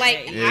relax. like,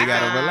 Yeah, you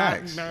gotta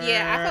relax.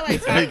 Yeah, I feel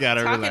You like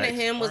gotta talking relax. to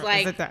him was Is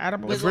like it the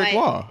edible? The was brick like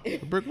wall. The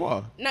brick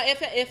wall. no,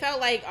 it felt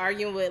like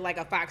arguing with like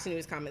a Fox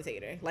News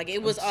commentator. Like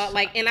it was all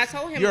like, and I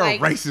told him You're like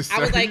a racist, I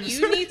was sir. like,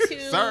 you need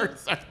to, Sir,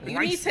 you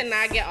need to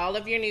not get all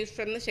of your news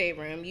from the shade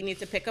room. You need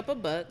to pick up a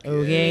book.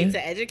 Okay. You need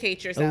to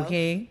educate yourself.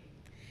 Okay.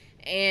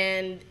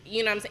 And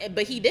you know what I'm saying,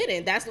 but he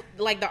didn't. That's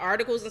like the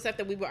articles and stuff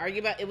that we would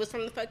argue about. It was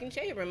from the fucking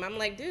shade room. I'm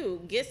like,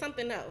 dude, get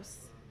something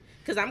else.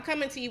 Because I'm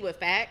coming to you with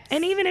facts.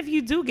 And even if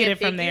you do get And it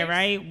from there,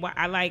 figures. right?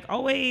 I like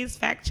always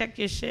fact check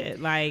your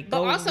shit. Like, But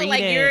go also, read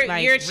like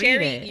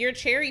it, you're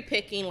cherry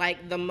picking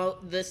like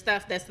the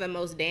stuff that's the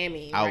most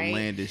damning,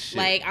 Outlandish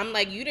right? shit. Like I'm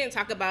like, you didn't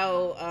talk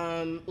about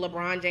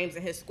LeBron James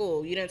and his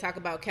school. You didn't talk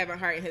about Kevin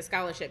Hart and his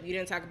scholarship. You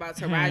didn't talk about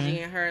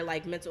Taraji and her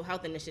like mental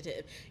health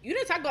initiative. You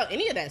didn't talk about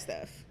any of that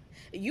stuff.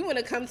 You want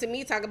to come to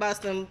me talk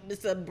about some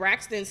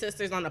Braxton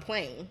sisters on the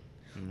plane,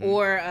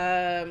 or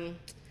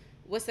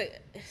what's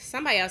it?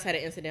 Somebody else had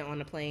an incident on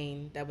the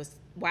plane that was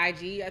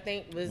YG, I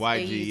think. Was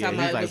YG, he was yeah. talking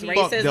He's about it was like,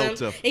 "Fuck racism.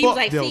 Delta, And he was fuck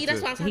like, Delta." see,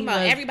 that's what I'm talking He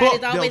about. was, Everybody's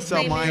Fuck always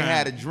Delta, claiming. I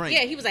had a drink.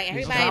 Yeah, he was like, He's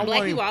everybody, like, I black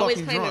wasn't people always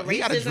fucking claiming drunk. He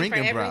had a racism for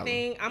drinking problem.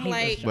 everything. I'm He was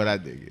like, drunk. But I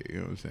dig it. You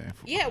know what I'm saying?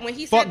 yeah, when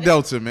he Fuck said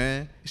Delta,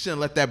 man. You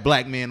shouldn't let that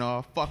black man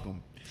off. Fuck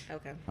him.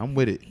 okay. I'm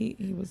with it. He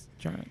was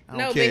drunk. I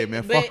don't care,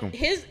 man. Fuck him.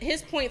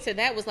 His point to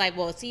that was like,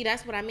 well, see,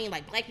 that's what I mean.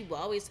 Like, black people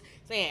always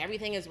saying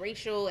everything is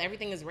racial,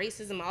 everything is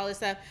racism, all this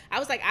stuff. I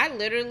was like, I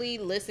literally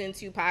listened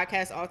to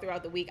podcasts all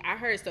throughout the week. I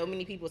heard so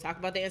many people talk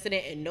about the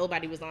incident, and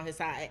nobody was on his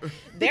side.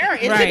 There are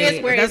incidents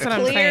Right, where that's it's what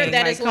I'm clear saying.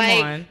 that Like, it's come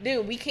like, on.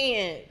 dude, we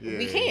can't. You know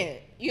what I'm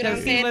Because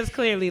he saying? was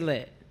clearly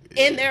lit.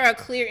 And there are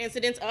clear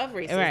incidents of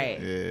racism. Right.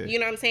 Yeah. You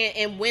know what I'm saying?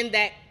 And when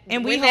that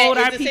And we when that hold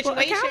is our the people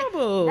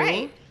accountable.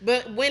 Right.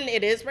 But when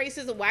it is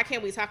racism, why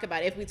can't we talk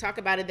about it? If we talk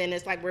about it, then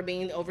it's like we're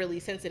being overly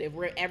sensitive.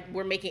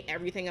 We're making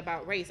everything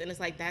about race. And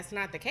it's like, that's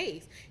not the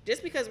case.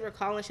 Just because we're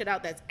calling shit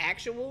out that's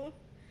actual,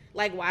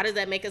 like, why does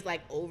that make us like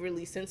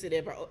overly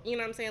sensitive? Or, you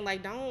know what I'm saying?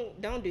 Like, don't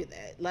do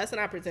that. Let's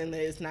not pretend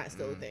that it's not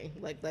still a thing.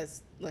 Like,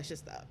 let's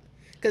just stop.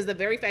 Because the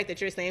very fact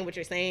that you're saying what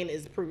you're saying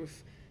is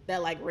proof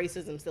that like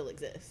racism still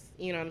exists.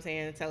 You know what I'm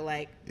saying? So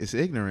like, It's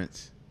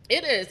ignorance.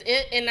 it is.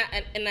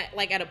 And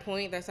like at a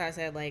point, that's why I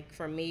said, like,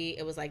 for me,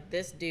 it was like,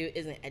 this dude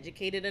isn't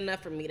educated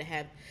enough for me to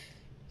have.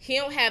 He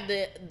don't have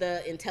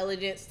the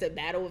intelligence to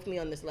battle with me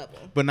on this level.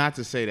 But not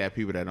to say that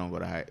people that don't go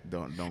to high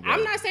don't go.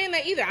 I'm not saying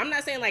that either. I'm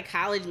not saying like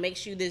college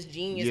makes you this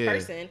genius Yeah.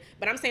 person,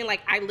 but I'm saying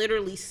like I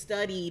literally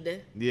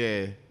studied.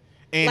 Yeah.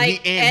 And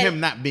Like, him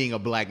not being a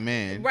black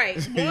man. Right.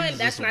 He's One, that's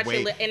just not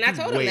way- your. And I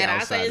told him way that. I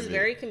outside said it's of it.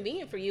 very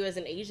convenient for you as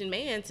an Asian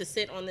man to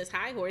sit on this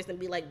high horse and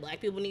be like,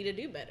 black people need to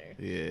do better.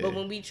 Yeah. But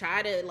when we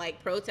try to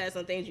like protest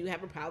on things, you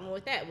have a problem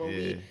with that. When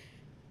we,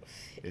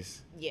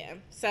 It's,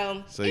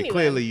 So anyway.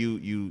 Clearly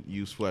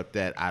you swept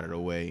that out of the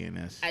way, and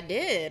that's. I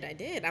did.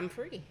 I'm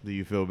free. Do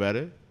you feel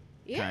better?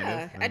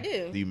 Yeah, I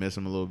do. Do you miss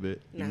him a little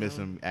bit? You miss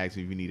him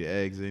asking if you needed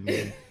eggs in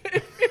here?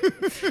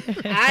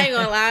 I ain't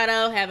gonna lie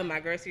though, having my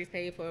groceries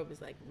paid for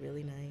was like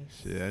really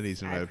nice. Shit, I need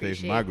somebody to pay for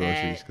appreciate my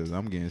groceries that. because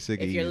I'm getting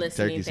sick of If you're eating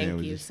listening, turkey thank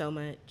sandwiches. you so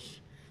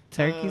much.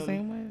 Turkey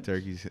sandwich.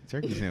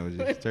 Turkey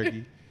sandwiches.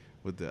 Turkey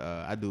with the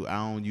I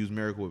don't use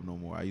Miracle Whip no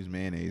more. I use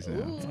mayonnaise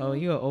now. Ooh. Oh,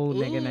 you an old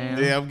nigga now.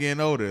 Yeah, I'm getting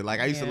older. Like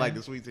I used to Yeah. like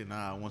the sweet thing.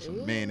 Nah, I want some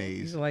You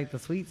mayonnaise. like the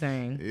sweet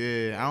thing.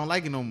 Yeah, I don't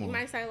like it no You more.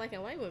 might start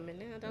liking white women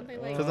now, don't they?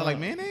 Like, Cause I like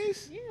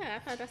mayonnaise. yeah, I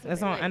thought that's what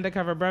That's they on like.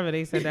 Undercover Brother.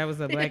 They said that was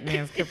a black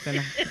man's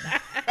kryptonite.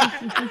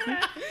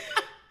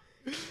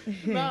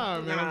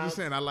 Nah, man. I'm Nah. just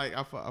saying. I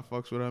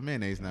fucks with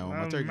mayonnaise now on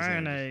my turkey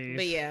sandwich. Mayonnaise.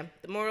 But yeah,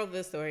 the moral of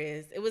the story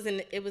is it was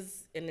an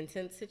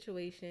intense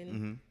situation.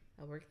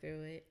 Mm-hmm. I worked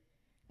through it.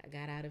 I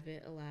got out of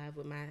it alive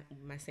with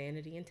my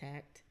sanity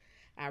intact.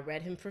 I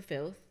read him for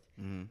filth,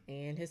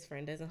 and his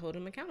friend doesn't hold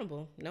him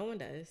accountable. No one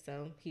does,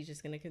 so he's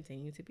just gonna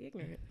continue to be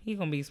ignorant. He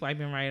gonna be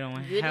swiping right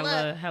on Good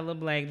luck. hella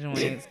black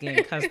joints,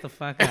 getting cussed the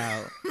fuck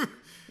out.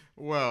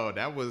 Well,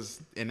 that was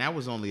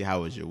only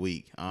how was your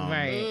week,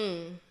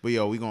 Right. But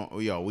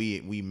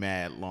we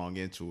mad long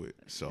into it,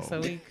 so So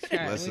we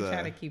try let's,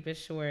 to keep it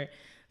short.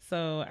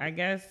 So I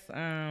guess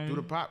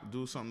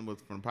do something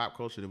from pop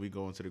culture. Then we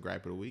go into the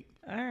gripe of the week.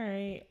 all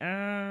right.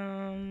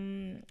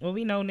 Well,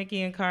 we know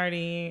Nicki and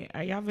Cardi.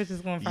 Are y'all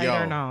bitches gonna fight Yo,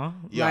 or no?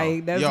 yo,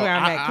 Like that's yo, where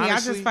I'm I- at. Can y'all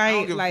honestly, just I don't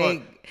fight? give a Like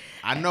fuck.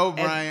 I know,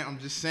 Brian. I'm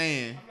just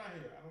saying. I'm not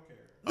here.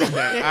 I don't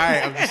care. Okay, all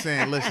right. I'm just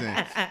saying.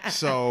 Listen.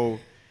 So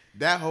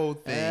that whole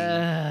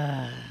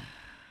thing.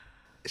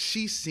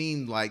 She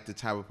seemed like the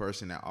type of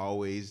person that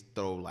always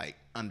throw like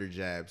under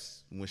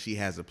jabs when she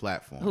has a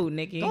platform. who,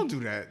 Nicki? Don't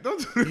do that. Don't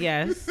do that.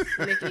 Yes.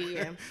 Nikki,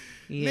 yeah.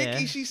 Yeah.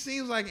 Nikki, she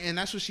seems like, and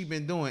that's what she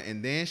been doing.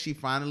 And then she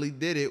finally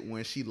did it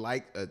when she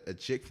liked a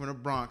chick from the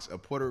Bronx,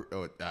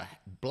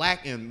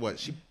 black and what?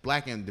 She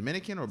black and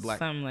Dominican or black?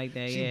 Something like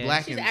that. She Yeah.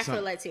 black She's and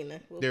Afro Latina.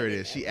 there it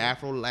is. She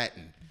Afro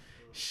Latin.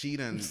 She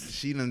done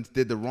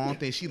did the wrong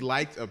thing. She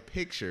liked a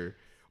picture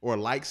or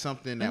liked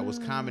something that was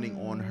commenting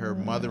on her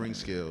mothering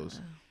skills.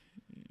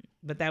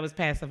 But that was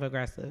passive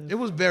aggressive. It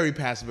was very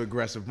passive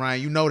aggressive,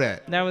 Brian. You know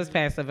that. That was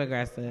passive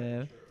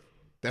aggressive.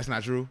 That's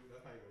not true.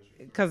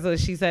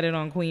 Because she said it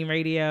on Queen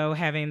Radio,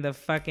 having the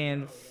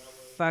fucking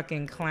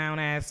clown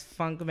ass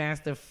Funk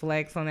Master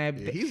Flex on that.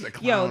 Yeah, he's a Yo,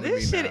 clown to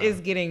this me shit now.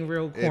 is getting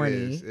real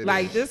corny. It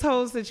Like is. this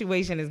whole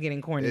situation is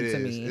getting corny It to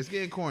is. me. It's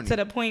getting corny. To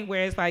the point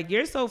where it's like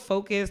you're so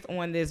focused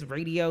on this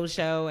radio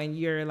show and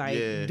you're like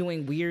Yeah.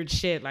 doing weird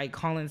shit like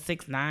calling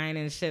 6ix9ine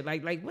and shit.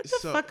 Like what the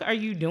So- fuck are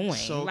you doing?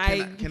 So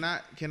like can I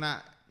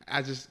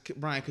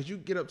Brian, could you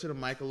get up to the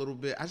mic a little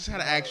bit? I just had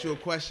to ask you a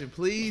question,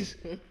 please.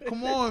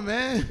 Come on,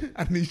 man.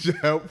 I need your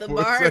help. The for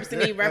a barbs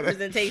second. need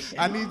representation.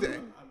 I need to I'm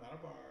not a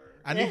bar.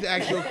 I need to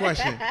ask you a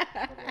question. I'm a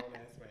grown-ass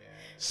man.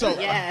 So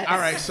Yes. all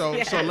right, so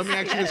let me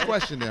ask you this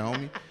question then,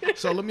 homie.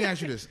 So let me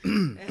ask you this.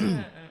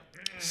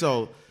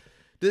 So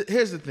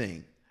here's the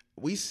thing.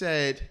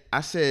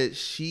 I said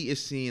she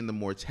is seeing the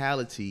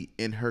mortality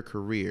in her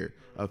career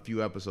a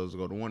few episodes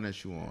ago, the one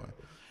that you on.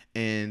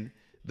 And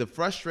the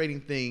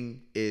frustrating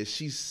thing is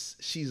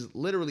she's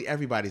literally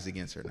everybody's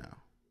against her now.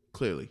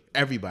 Clearly,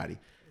 everybody.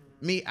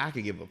 Me, I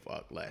could give a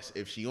fuck less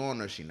if she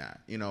on or she not.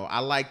 You know, I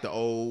like the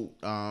old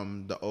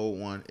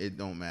one. It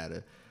don't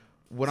matter.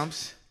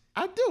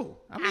 I do.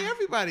 I mean,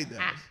 everybody does.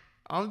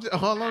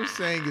 All I'm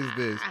saying is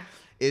this: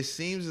 it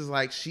seems as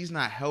like she's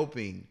not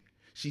helping.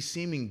 She's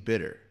seeming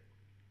bitter.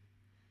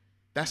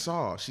 That's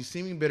all. She's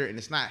seeming bitter, and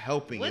it's not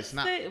helping. what It's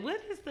not.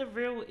 is the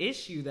real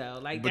issue though?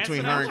 Like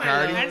Between that's her what and I'm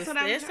Cardi? That's what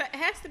I'm It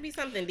has to be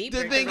something deeper.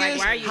 The 'cause, thing like, is,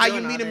 why are you how you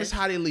doing meet all them this? is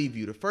how they leave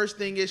you. The first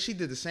thing is she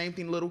did the same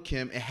thing to Little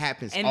Kim. It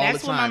happens And all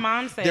that's the what my time.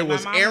 mom said. There My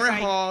was mom was Aaron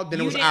like, Hall, then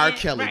it you was R. didn't-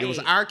 Kelly. There was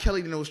right. R.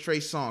 Kelly, then it was Trey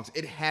Songz.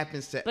 It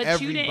happens to But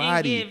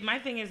everybody. you didn't give. My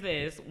thing is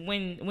this: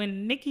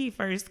 when Nicki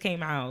first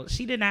came out,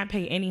 she did not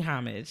pay any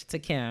homage to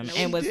Kim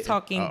and was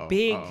talking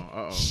big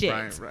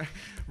shit.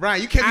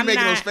 Ryan, you can't be I'm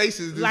making not- those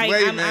faces this like,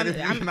 way, I'm- man.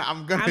 I'm-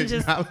 I'm gonna I'm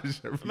just- acknowledge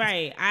everything.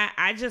 Right.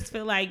 I just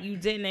feel like you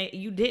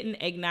didn't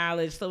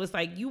acknowledge. So it's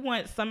like you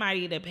want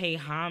somebody to pay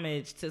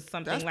homage to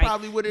something. That's like,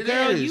 probably what it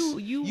girl, is. You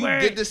You were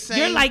did the same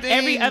You're like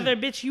every thing. other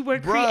bitch. You were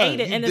Bruh,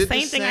 created. you And the did the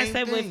same thing I same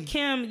said thing. with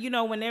Kim. You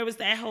know, when there was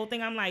that whole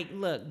thing, I'm like,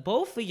 look,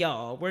 both of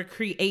y'all were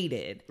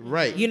created.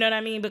 Right. You know what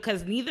I mean?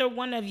 Because neither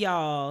one of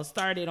y'all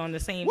started on the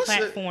same What's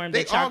platform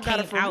they that y'all all got came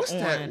it from out what's on.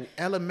 that?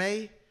 Ella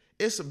May.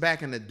 It's a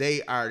back in the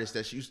day artist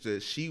that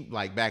she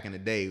like back in the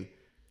day.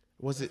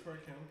 Was it? Where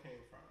Kim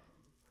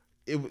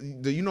came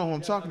from. Do you know who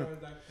I'm talking I know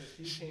about? exactly,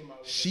 'cause she came out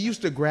with She the-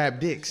 used to grab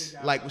dicks. She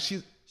got Like black-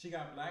 she She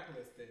got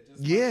blacklisted.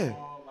 Just Yeah. like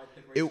all, like,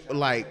 the great it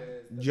like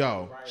journalists, the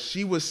yo, right.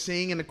 she was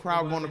singing in the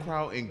crowd, going to the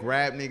crowd and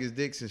grab niggas'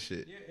 dicks and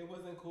shit. Yeah, it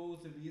wasn't cool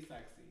to be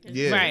sexy.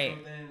 Yeah. Right.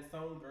 So then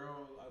some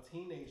girl, a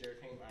teenager,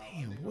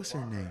 What's her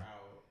brought name?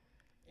 out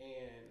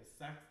and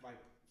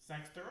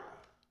sexed her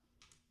up.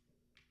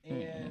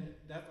 And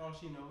that's all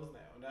she knows now.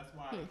 And that's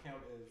why Kim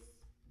is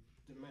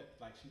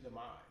she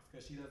demised.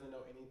 Because she doesn't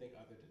know anything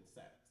other than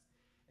sex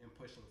and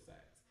pushing sex.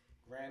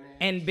 Granted,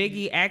 And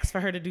Biggie asked for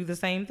her to do the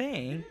same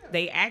thing. Yeah.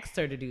 They asked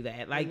her to do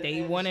that. Like, And- they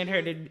and wanted she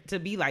her was- to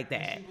be like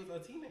that. She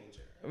was a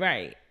teenager.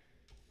 Right.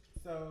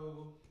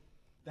 So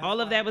that's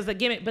All of why- that was a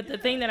gimmick. But the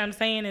thing that I'm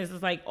saying is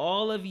like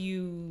all of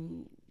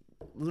you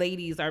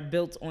ladies are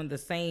built on the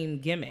same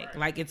gimmick. Right.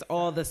 Like, it's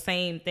all the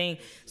same thing.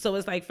 So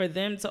it's like for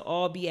them to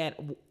all be at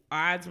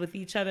odds with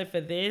each other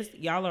for this,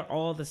 y'all are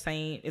all the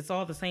same. It's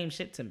all the same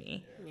shit to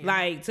me. Yeah.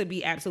 Like, to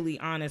be absolutely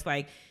honest,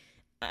 like,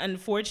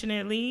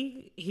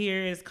 unfortunately,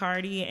 here is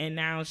Cardi, and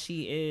now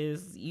she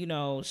is,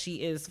 she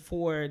is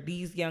for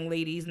these young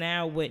ladies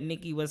now what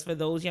Nicki was for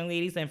those young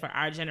ladies, and for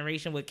our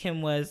generation what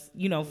Kim was,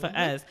 for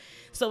us.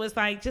 So it's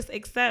like, just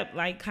accept,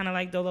 like, kind of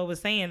like Dolo was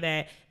saying,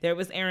 that there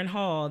was Aaron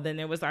Hall, then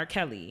there was R.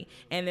 Kelly,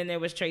 and then there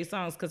was Trey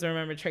Songz, because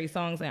remember, Trey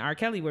Songz and R.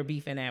 Kelly were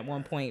beefing at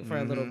one point for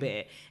a little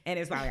bit, and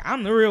it's like,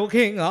 I'm the real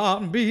king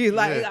of R&B,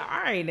 like, Yeah.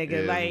 all right, nigga, Yeah,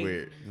 it like, was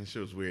weird. That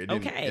shit was weird.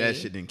 Okay. That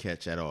shit didn't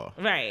catch at all.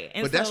 right.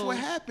 And But that's so- what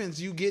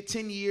happens. You get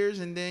 10 years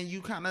and then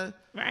you kind of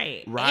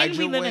Right. Ride And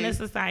we your live in a wave.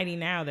 society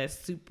now that's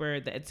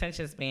the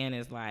attention span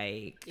is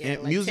like,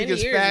 And music 10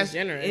 is years fast.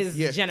 generous.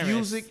 is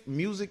generous.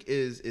 Music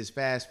is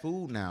fast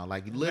food now.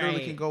 Like, you literally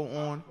Right. can go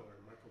on.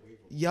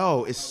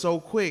 Yo, it's so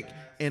quick.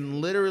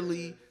 And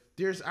literally,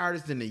 there's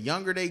artists, and the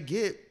younger they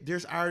get,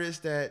 there's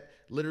artists that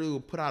literally will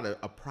put out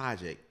a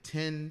project,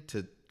 10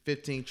 to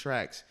 15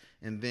 tracks,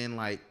 and then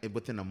like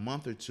within a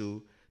month or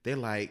two, they're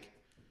like,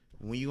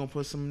 when you gonna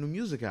put some new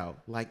music out?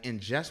 Like,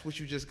 ingest what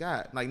you just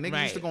got. Like,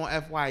 niggas used to Right. go on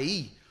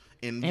FYE.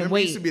 And and remember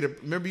wait, used to be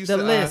remember used the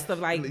to, list of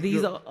like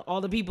these your- are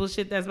all the people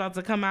shit that's about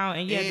to come out,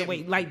 and you have to And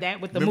wait like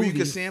that with the remember movies.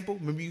 you could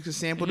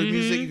sample the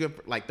music. You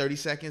could like 30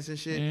 seconds and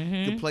shit.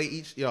 You could play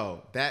each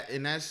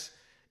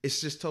it's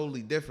just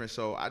totally different.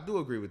 So I do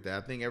agree with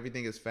that. I think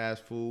everything is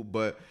fast food,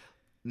 but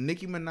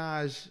Nicki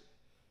Minaj,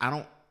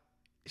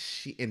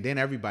 and then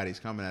everybody's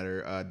coming at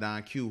her.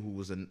 Don Q, who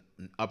was an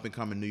up and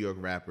coming New York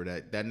rapper,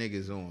 that nigga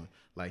is on.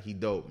 Like, he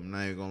dope. I'm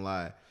not even gonna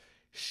lie.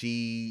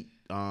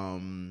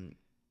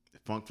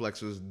 Funk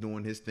Flex was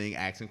doing his thing,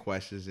 asking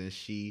questions, and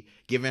she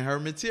giving her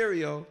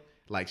material.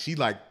 Like, she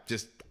like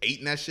just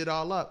eating that shit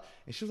all up.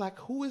 And she was like,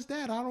 "Who is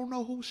that? I don't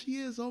know who she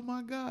is. Oh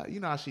my God." You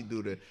know how she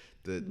do the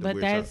But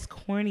weird that's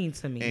stuff. corny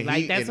to me. And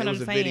Like, that's what it I'm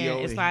was a saying. video,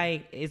 It's and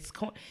like,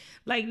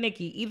 like,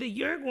 Nikki, either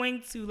you're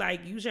going to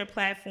like use your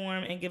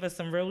platform and give us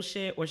some real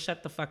shit, or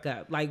shut the fuck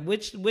up. Like,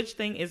 which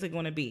thing is it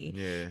going to be?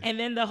 Yeah. And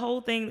then the whole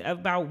thing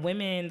about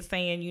women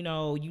saying,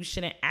 you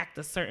shouldn't act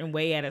a certain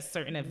way at a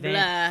certain event.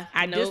 Blah.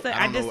 I Nope. I don't know.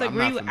 I'm disagree.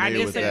 not I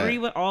familiar with disagree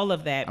that. with all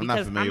of that, I'm not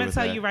because I'm familiar gonna with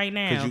tell that. you right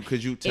now.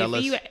 Could you tell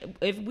us?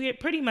 If we're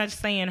pretty much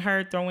saying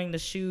her throwing the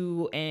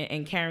shoe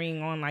and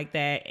carrying on like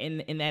that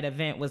in that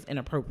event was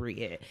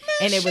inappropriate,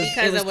 and it was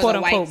Because it was quote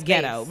a white unquote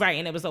ghetto, space. right?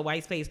 And it was a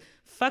white space.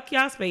 Fuck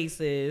y'all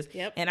spaces.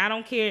 Yep. And I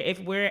don't care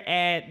if we're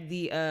at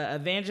the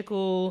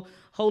evangelical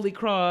Holy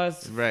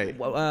Cross, Right.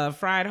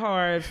 fried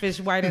hard fish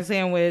white and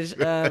sandwich,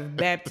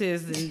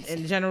 Baptist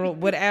and general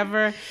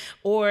whatever,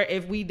 or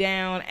if we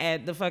down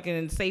at the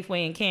fucking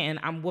Safeway in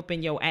Canton, I'm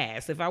whooping your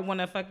ass. If I want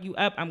to fuck you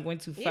up, I'm going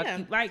to fuck Yeah.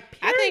 you. Like,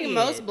 I think period.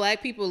 most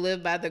black people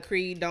live by the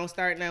creed, don't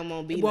start now,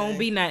 won't be It won't none.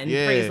 be nothing.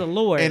 Yeah. Praise the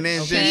Lord. And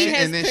then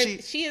okay?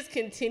 She has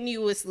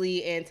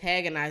continuously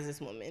antagonized this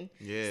woman.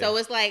 Yeah. So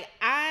it's like,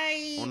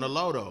 On the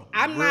low though.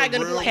 I'm not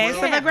gonna like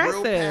Passive yeah,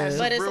 aggressive.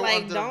 but it's real like,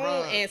 under the don't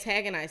rug.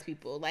 antagonize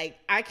people. Like,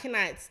 I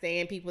cannot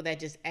stand people that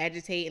just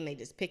agitate and they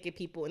just pick at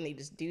people and they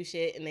just do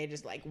shit and they're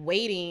just like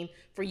waiting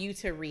for you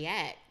to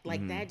react.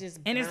 Like, that just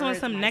And it's on burns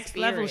some my next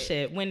level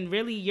spirit. shit. When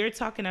really you're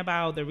talking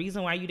about the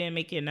reason why you didn't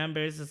make your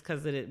numbers is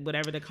because of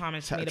whatever the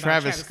comments made about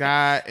Travis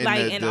Scott and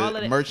like, the, and the all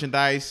of the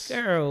merchandise.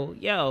 girl,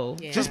 yo,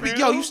 Yeah. Just be,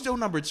 girl, you still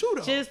number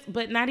 2 though.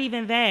 but not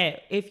even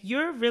that. If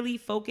you're really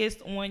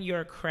focused on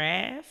your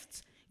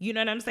craft, you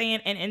know what I'm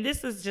saying? And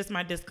this is just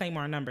my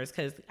disclaimer on numbers,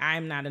 because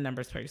I'm not a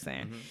numbers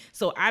person.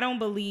 So I don't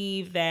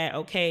believe that,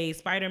 okay,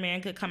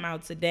 Spider-Man could come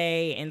out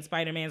today and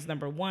Spider-Man's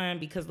number 1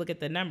 because look at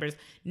the numbers.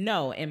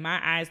 No, in my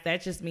eyes,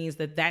 that just means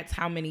that that's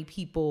how many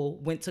people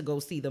went to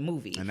go see the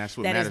movie. And that's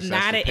what That matters. is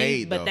That's not the an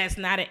paid, but though. that's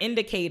not an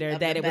indicator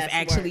Of that the it was best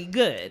actually work.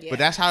 good. Yeah. But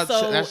that's how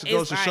So that goes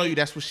it's to show like- you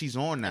that's what she's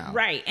on now.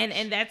 Right,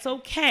 and that's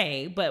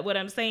okay. But what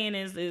I'm saying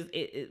is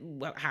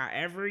well,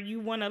 however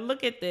you want to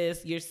look at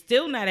this, you're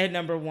still not at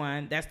number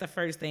 1. That's the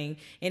first thing.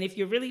 And if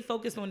you're really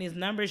focused on these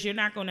numbers, you're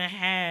not going to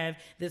have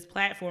this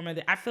platform.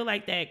 I feel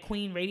like that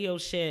Queen Radio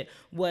shit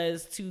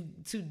was to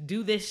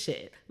do this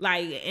shit,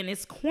 like, and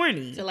it's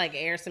corny. To like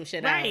air some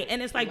shit out. Right,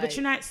 and it's like, but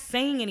you're not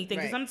saying anything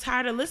because Right. I'm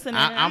tired of listening.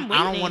 I waiting.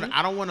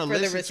 don't want to For the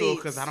listen to it receipts.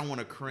 because I don't want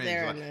to cringe.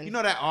 There Like, and then. you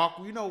know that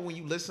awkward. You know when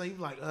you listen, you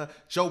like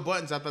Joe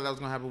Buttons. I thought that was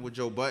gonna happen with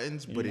Joe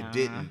Buttons, but Nah. it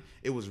didn't.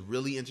 It was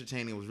really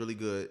entertaining. It was really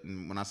good.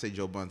 And when I say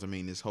Joe Buttons, I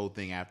mean this whole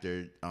thing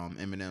after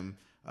Eminem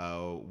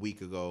a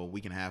week and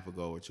a half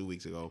ago or 2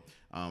 weeks ago,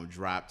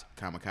 dropped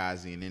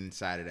Kamikaze, and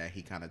inside of that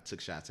he kind of took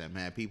shots at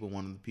mad people.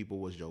 One of the people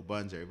was Joe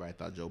Budden. Everybody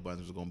thought Joe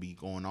Budden was going to be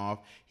going off.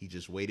 He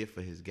just waited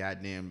for his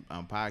goddamn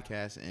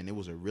podcast, and it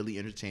was a really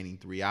entertaining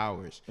 3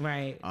 hours.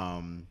 Right.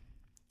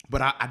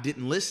 But I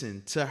didn't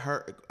listen to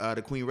her,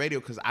 the Queen Radio,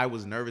 because I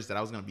was nervous that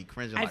I was going to be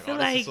cringing. I feel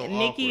this is like so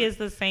Nikki awkward. is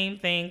the same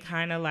thing,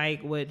 kind of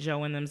like what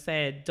Joe and them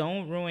said.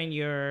 Don't ruin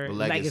your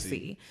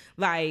legacy.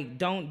 Like,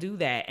 don't do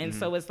that. And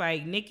so it's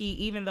like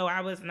Nikki, even though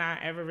I was not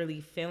ever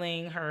really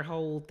feeling her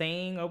whole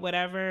thing or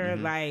whatever,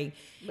 like,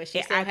 But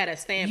she still had a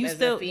stamp as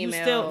still, a female.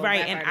 You still, right,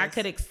 rap and I artist.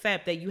 could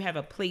accept that you have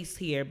a place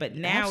here. But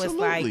now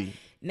Absolutely.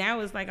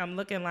 it's like I'm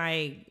looking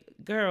like,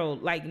 girl,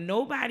 like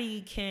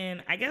nobody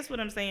can, I guess what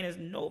I'm saying is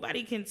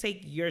nobody can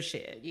take your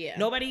shit. Yeah.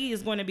 Nobody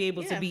is going to be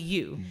able to be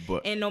you.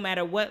 But- and no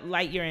matter what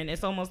light you're in,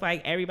 it's almost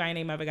like everybody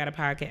named Mother got a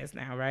podcast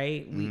now,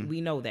 right? Mm-hmm.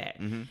 We know that.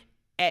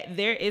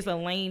 There is a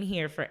lane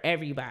here for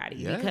everybody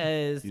Yeah.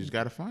 because You just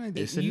got to find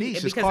it. It's a you- niche.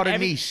 It's because called a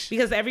niche.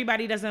 Because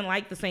everybody doesn't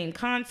like the same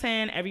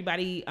content.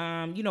 Everybody,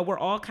 we're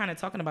all kind of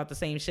talking about the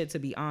same shit, to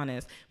be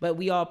honest, but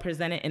we all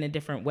present it in a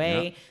different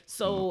way. Yep.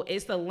 So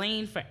it's the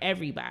lane for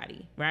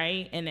everybody,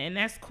 right? And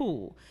that's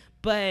cool.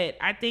 But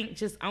I think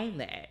just own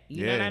that.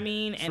 You know what Yeah, I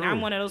mean? And true.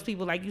 I'm one of those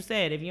people, like you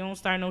said, if you don't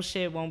start no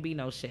shit, won't be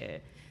no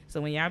shit. So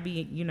when y'all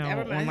be,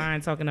 Never mind.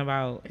 online talking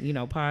about,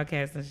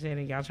 podcasts and shit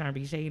and y'all trying to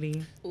be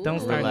shady, don't Ooh.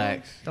 start.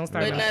 Relax. Don't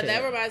start But no no, shit.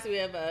 that reminds me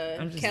of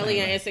just Kelly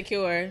saying. on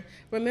Insecure.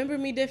 Remember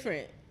me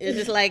different. It's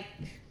just like,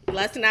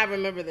 let's not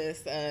remember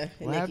this,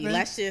 Nikki. happened?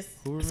 Let's just.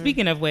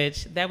 Speaking of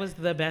which, that was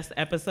the best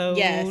episode.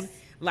 Yes.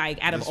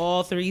 Like out of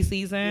all 3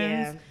 seasons,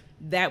 Yeah.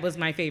 that was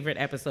my favorite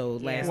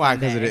episode last Why?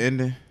 Because of Sunday. the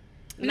ending?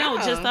 No,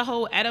 No. just the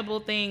whole edible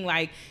thing.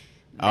 Like,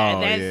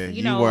 Oh, that's, yeah.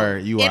 you know,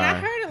 You And are. I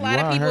heard a lot You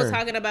of are people her.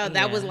 talking about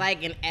that was Yeah.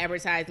 like an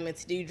advertisement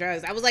to do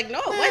drugs. I was like, no,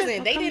 it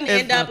wasn't. They didn't If-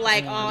 end up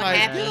like all Like,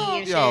 happy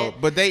and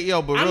shit. but I'm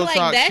real like,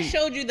 talk. that she-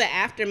 showed you the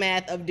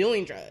aftermath of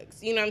doing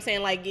drugs. You know what I'm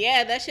saying? Like,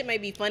 yeah, that shit may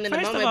be fun in the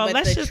First moment, of all, but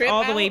let's the just trip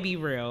all the way out- be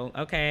real,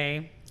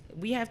 okay?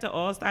 We have to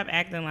all stop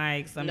acting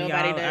like some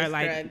Nobody of y'all are does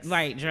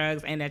like drugs.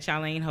 drugs and that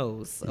y'all ain't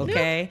hoes,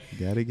 okay?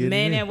 Gotta get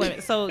Men it in. and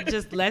women. So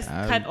just let's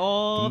cut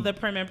all the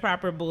prim and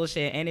proper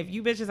bullshit. And if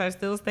you bitches are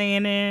still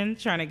staying in,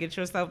 trying to get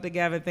yourself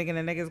together, thinking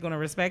the nigga's gonna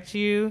respect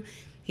you,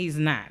 he's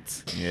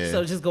not. Yeah.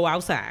 So just go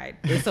outside.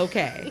 It's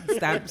okay.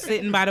 Stop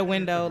sitting by the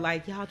window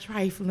like y'all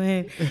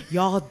trifling,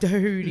 y'all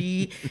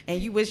dirty, and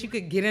you wish you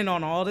could get in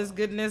on all this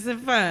goodness and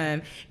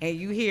fun, and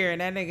you here and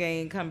that nigga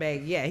ain't come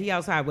back. Yeah, he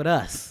outside with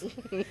us.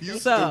 You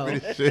So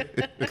stupid as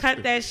shit.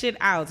 cut that shit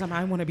out.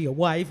 I want to be a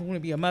wife. I want to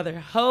be a mother.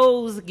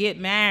 Hoes get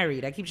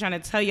married. I keep trying to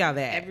tell y'all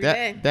that. every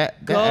day.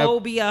 Go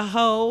be a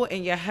hoe,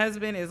 and your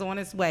husband is on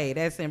his way.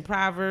 That's in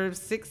Proverbs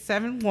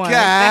 6:7-1.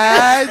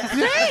 God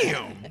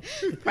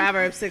damn.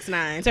 Proverbs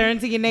 6:9. Turn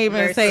to your neighbor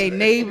and Verse. say,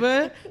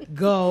 neighbor,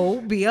 go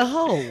be a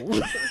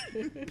hoe.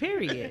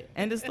 Period.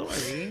 End of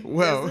story.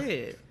 Well, That's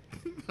it.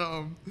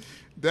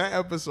 That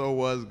episode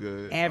was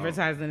good.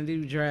 Advertising to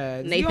do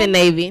drugs. Nathan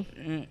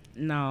Navy.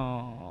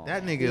 No.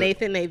 That nigga.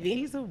 Nathan Navy.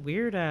 He's a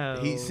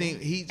weirdo.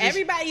 He just.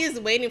 Everybody is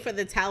waiting for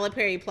the Tyler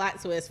Perry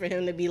plot twist for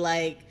him to be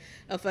like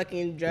a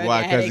fucking drug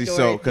Why? 'Cause addict. he's or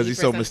so- a 'cause he's thief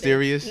or so something.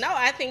 mysterious? No,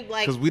 I think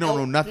like 'Cause we don't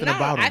know nothing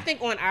about him. I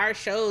think on our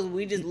shows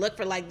we just look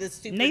for like this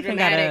super Nathan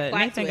got dramatic a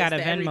plot Nathan got a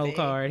twist to Venmo everything.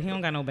 card. He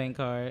don't got no bank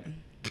card.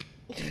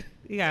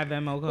 He got a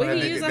Venmo card. What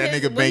he That use nigga- on that his-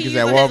 nigga what bank he is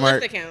use at on his Walmart.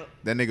 Lyft account?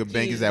 That nigga He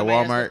bank use is at nobody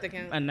else's Walmart. Lyft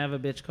account. Another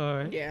bitch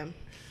card. Yeah.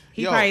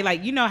 He Yo. probably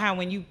like, you know how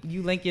when you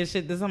link your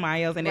shit to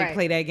somebody else and they Right.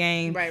 play that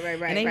game, Right. and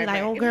they be right, like,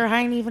 right. "Oh girl,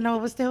 I didn't even know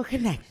it was still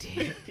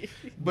connected."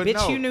 But Bitch,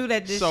 no. you knew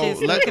that this So shit's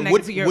still let- connected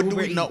what, to your what do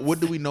Uber we know? Eats. What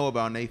do we know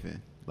about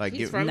Nathan? Like, He's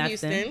give- from Nothing.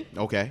 Houston.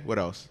 okay. What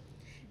else?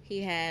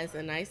 He has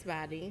a nice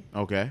body,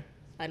 Okay.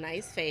 a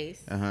nice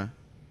face. Uh huh.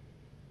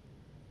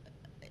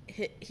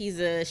 He's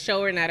a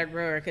shower, not a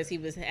grower, because he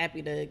was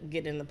happy to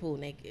get in the pool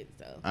naked.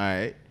 So All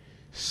right.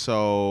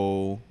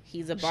 So.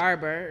 he's a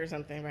barber or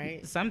something,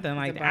 right? Something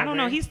like The that. I don't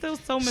know. barber. He's still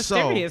so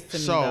mysterious to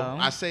me, though.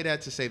 I say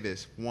that to say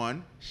this.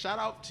 One, shout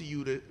out to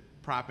you to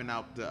propping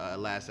out the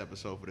last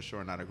episode for the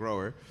Shore Not a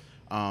Grower.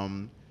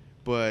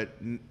 But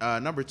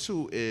number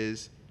two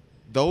is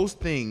those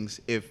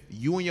things. If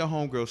you and your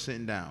homegirl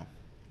sitting down,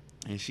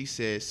 and she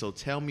says, "So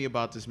tell me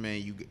about this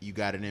man you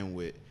got it in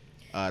with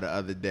the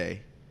other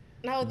day."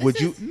 No, this Would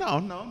is, you? No.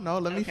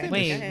 Let me Okay. finish.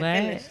 Wait, Go ahead,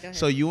 what? finish, go ahead.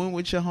 So you in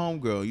with your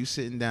homegirl, you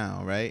sitting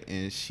down, right?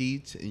 And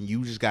and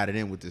you just got it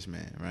in with this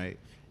man, right?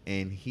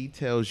 And he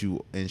tells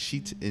you, and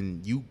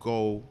and you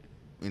go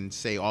and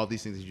say all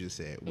these things that you just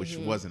said, which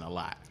wasn't a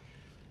lot.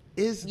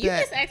 Is You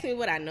that? just asked me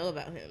what I know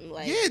about him.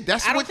 Like, Yeah,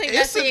 that's I don't what think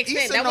that's the Issa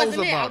extent. That knows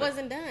wasn't it. I about it.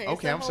 wasn't done. It's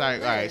Okay, the I'm whole sorry.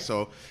 All right, list.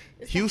 so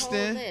It's the whole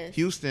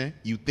Houston, list.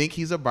 you think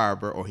he's a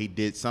barber or he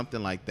did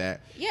something like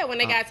that? Yeah, when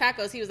they got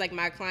tacos, he was like,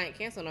 my client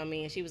canceled on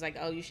me, and she was like,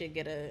 oh, you should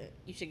get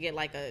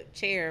like a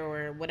chair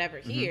or whatever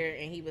here,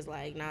 and he was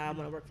like, nah, I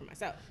want to work for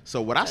myself.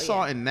 So what I So,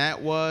 saw yeah. in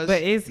that was,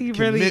 But is he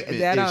really commitment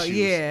that? issues.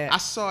 Yeah, I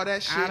saw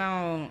that shit.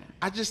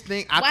 I just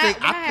think Why-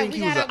 I think we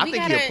he was. gotta I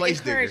think he a place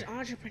encourage digger.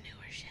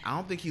 entrepreneurship. I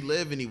don't think he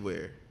live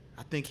anywhere.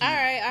 I think he. All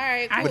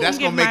right, I cool. But that's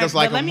can gonna give make my- us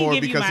like but let him me more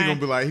give you because my-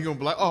 he gonna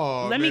be like,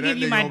 oh. Let man, me give that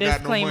you nigga my don't got no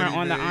disclaimer money,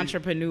 on the man.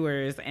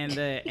 entrepreneurs and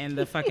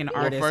the fucking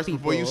Well, artists. first, people.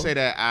 before you say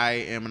that, I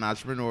am an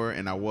entrepreneur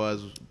and I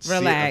was.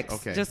 Relax.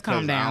 Okay, Just calm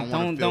 'cause down. I wanna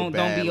Don't- feel don't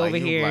bad. be Like, over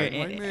you here Like, and-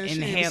 man, she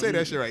and didn't even say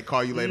that shit right.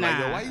 Call you later. Like,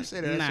 yo, why you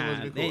say that? That shit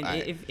wasn't cool. And, All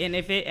right.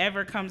 if it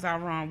ever comes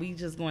out wrong, we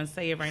just gonna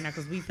say it right now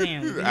because we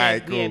family. We All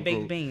had, right, we had cool,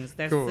 baked beans.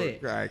 That's cool.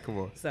 it. All right, come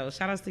on. So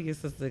shout outs to your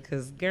sister,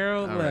 cause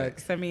girl, All look, right.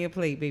 send me a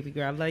plate, baby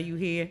girl. I love you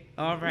here.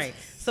 All right.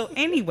 So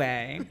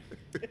anyway,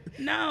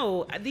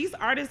 no, these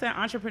artists and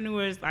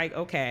entrepreneurs, like,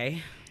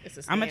 okay, It's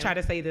a I'm gonna scam. try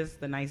to say this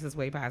the nicest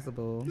way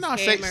possible. No,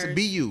 say Scammers.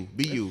 be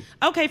you.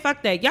 Okay,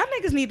 fuck that. Y'all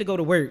niggas need to go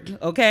to work,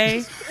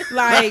 okay?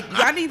 Like,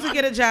 y'all need to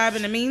get a job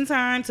in the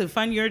meantime to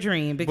fund your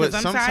dream because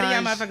But I'm tired of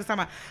y'all sometimes- motherfuckers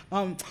talking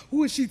about,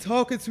 who is she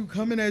talking to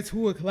coming at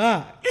 2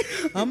 o'clock?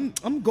 I'm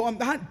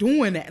not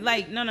doing that.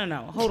 Like, no.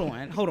 Hold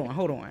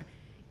on.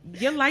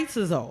 Your lights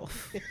is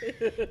off.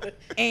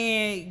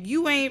 And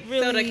you ain't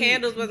really. So the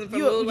candles wasn't for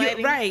you- mood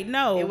lighting? Right,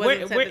 no. It We're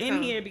wasn't set the in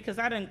tone. here because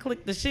I done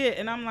clicked the shit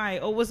and I'm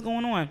like, oh, what's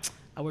going on?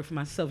 I work for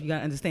myself. You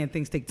gotta understand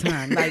things take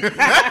time. Like,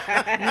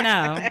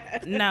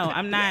 no,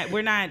 I'm not.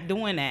 We're not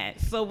doing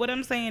that. So what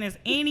I'm saying is,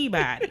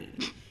 anybody,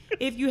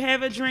 if you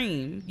have a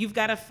dream, you've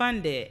got to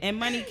fund it, and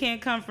money can't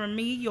come from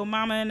me, your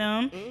mama, and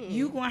them.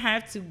 You gonna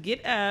have to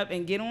get up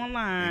and get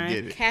online.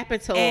 Get it.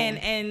 Capital.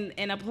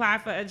 And apply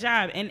for a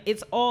job, and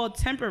it's all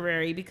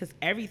temporary because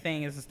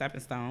everything is a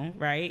stepping stone,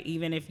 right?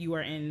 Even if you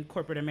are in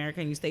corporate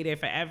America and you stay there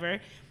forever,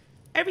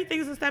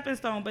 everything's a stepping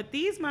stone. But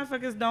these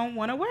motherfuckers don't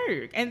want to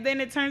work, and then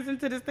it turns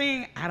into this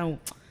thing.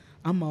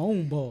 I'm my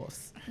own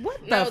boss.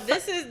 What the? No, fuck?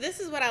 this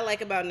is what I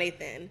like about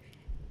Nathan.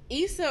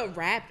 Issa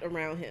wrapped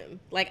around him.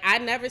 Like, I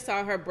never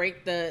saw her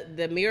break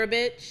the mirror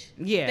bitch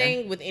Yeah.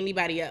 thing with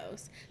anybody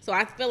else. So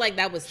I feel like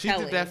that was She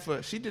telling. did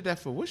that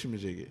for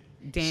whatchamajigget.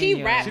 Daniel.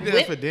 She rapped She did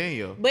with, that for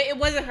Daniel. but it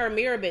wasn't her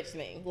mirror bitch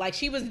thing. Like,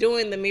 she was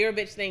doing the mirror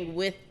bitch thing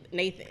with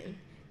Nathan.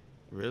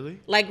 Really?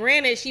 Like,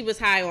 granted, she was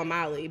high on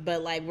Molly,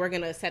 but like, we're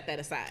gonna set that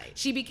aside.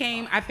 She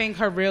became, I think,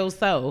 her real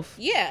self.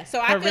 Yeah, so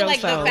Her I feel real like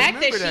the self. fact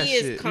that Remember that she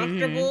is shit.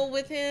 comfortable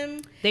with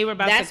him, They were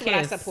about that's to what I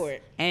kiss.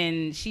 support.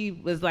 And she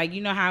was like,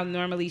 you know how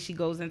normally she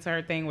goes into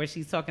her thing where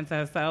she's talking to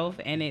herself,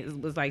 and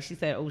it was like she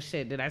said, "Oh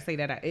shit, did I say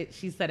that?"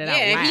 She said it out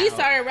Yeah, loud. he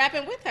started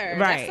rapping with her.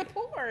 Right. That's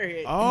support.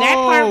 Oh, That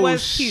part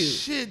was cute.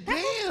 Shit,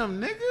 damn,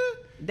 nigga.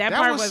 That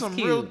part was some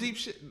cute. real deep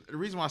shit. The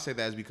reason why I say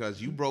that is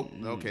because you broke.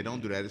 Okay,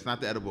 don't do that. It's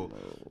not the edible.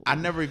 I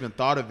never even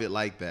thought of it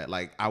like that.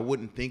 Like, I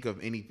wouldn't think of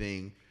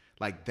anything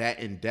like that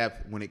in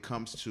depth when it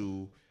comes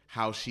to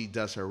how she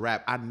does her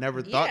rap. I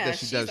never thought Yeah, that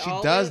she she's does. She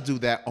always- does do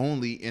that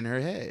only in her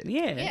head.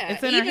 Yeah, Yeah,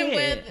 it's in even her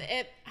head. with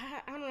it,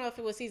 I don't know if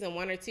it was season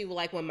 1 or 2,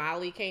 like when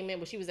Molly came in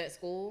when she was at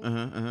school.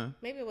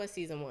 Maybe it was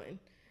season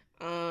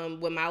 1.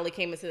 When Molly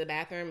came into the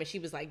bathroom and she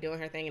was like doing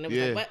her thing, and it was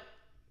Yeah. like, what?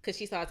 Because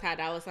she saw Ty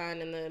Dolla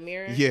 $ign in the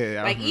mirror.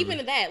 Yeah, I like remember.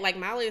 even that, like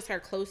Molly is her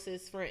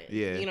closest friend.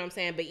 Yeah. You know what I'm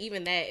saying? But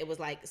even that, it was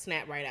like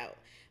snap right out.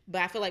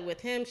 But I feel like with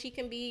him, she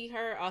can be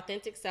her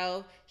authentic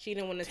self. She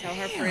didn't want to tell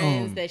her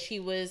friends that she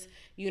was,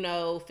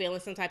 feeling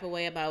some type of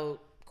way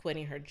about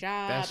quitting her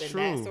job That's and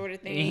true. that sort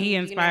of thing. And he you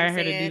know what inspired I'm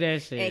her to saying? do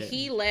that shit. And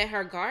he let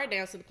her guard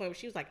down to the point where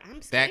she was like, I'm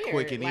That scared.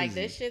 quick and like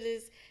easy. this shit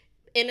is,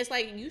 and it's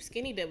like you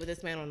skinny dip with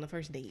this man on the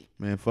first date.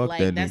 Man, fuck like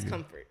that that's nigga.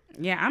 comfort.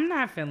 Yeah, I'm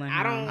not feeling him.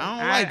 I don't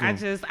like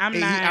him. I'm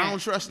And not. I don't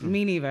trust him.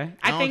 Me neither.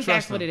 I I don't think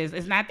trust that's what him. it is.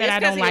 It's not that It's I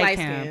 'cause don't he like light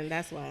him. skinned,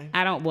 that's why.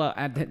 I don't. Well,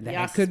 Y'all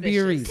that could be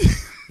a suspicious.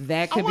 reason.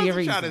 That could be a wasn't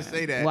reason. trying to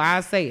say that. Well, I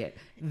say it.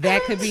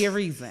 That could be a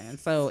reason.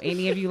 So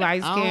any of you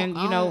light skinned,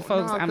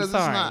 folks, I'm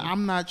sorry.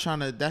 I'm not trying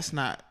to. That's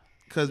not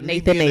because me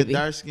Nathan being Navy. a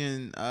dark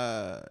skinned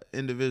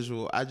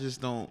individual. I just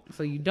don't.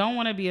 So you don't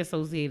want to be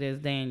associated as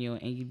Daniel,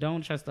 and you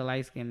don't trust the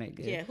light skinned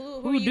nigga. Yeah,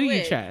 who do you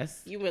with?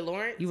 trust? You with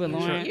Lawrence? You with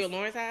Lawrence? You with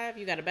Lawrence Hive?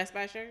 You got a Best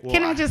Buy shirt? Well,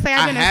 Can I just say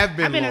I've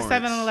been in Lawrence.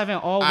 7-Eleven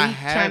all week I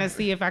have- trying to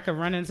see if I could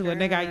run into a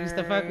nigga I used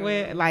to fuck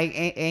with. Like,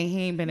 and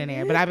he ain't been in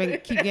there, but I've been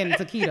keep getting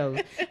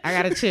taquitos. I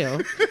gotta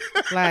chill.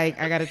 I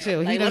gotta chill.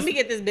 Like, He let just- me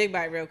get this big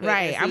bite real quick.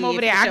 Right, and I'm see over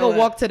if there. you I show go up.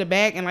 walk to the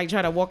back and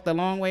try to walk the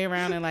long way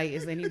around and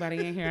is anybody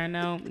in here I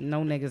know?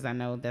 No niggas I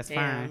know. That's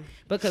Damn. fine.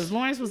 Because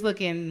Lawrence was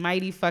looking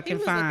mighty fucking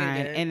was looking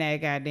fine good. in that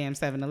goddamn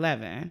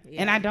 7-Eleven,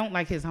 Yeah. and I don't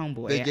like his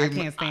homeboy. I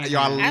can't stand Yo,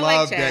 him. I I love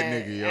like that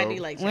Chad. nigga, yo. I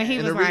do like Chad. When he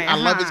And was the reason- like, I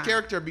love his uh-huh.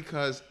 character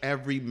because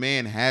every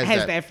man has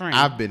that friend.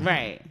 I've been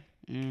right.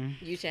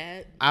 You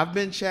Chad? I've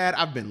been Chad.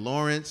 I've been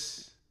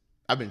Lawrence.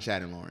 I've been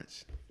Chad and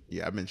Lawrence.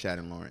 Yeah, I've been Chad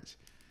and Lawrence.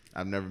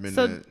 I've never been.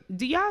 So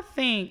do y'all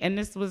think, and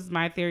this was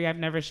my theory, I've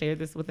never shared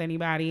this with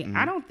anybody, Mm-hmm.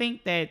 I don't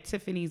think that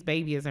Tiffany's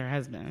baby is her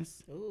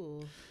husband's.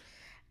 Ooh.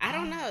 I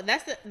don't know.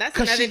 That's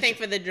 'Cause another she- thing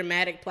for the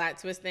dramatic plot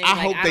twist thing. I Like,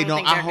 hope they don't.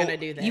 Think I they're hope gonna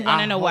do that. You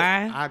wanna know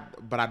why?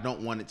 But I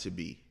don't want it to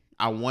be.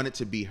 I want it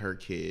to be her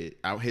kid,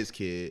 his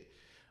kid.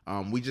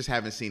 We just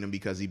haven't seen him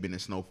because he's been in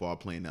Snowfall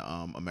playing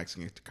a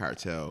Mexican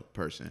cartel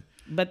person.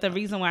 But the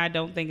reason why I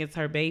don't think it's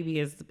her baby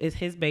is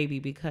his baby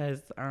because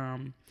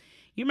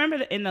you remember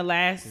in the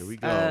last Here we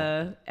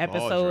go.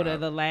 episode Ball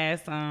of the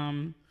last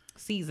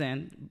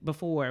season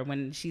before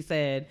when she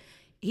said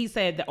he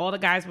said that all the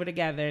guys were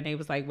together and they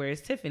was like,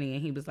 where's Tiffany?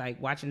 And he was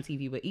like watching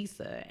TV with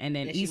Issa. And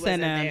then Issa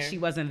and she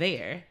wasn't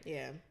there.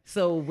 Yeah.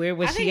 So where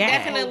was she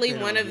at? Definitely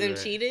one of them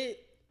cheated.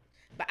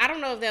 But I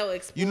don't know if they'll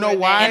explore. You know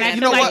why? And I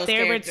feel like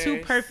they were too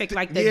perfect.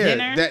 Like the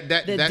dinner,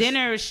 the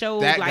dinner showed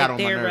like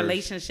their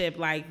relationship,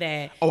 like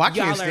that. Oh, I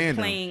can't y'all stand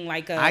are playing them.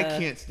 like a. I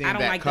can't stand I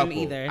don't that like couple. them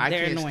either. I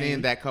They're can't annoying.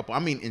 stand that couple. I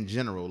mean, in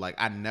general, like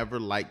I never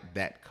liked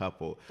that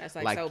couple. That's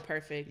like so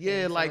perfect.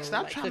 Yeah, like so,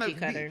 stop like, trying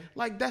to be,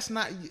 like that's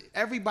not.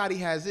 Everybody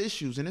has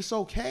issues, and it's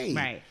okay.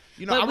 Right.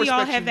 You know, but we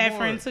all have that more.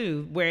 friend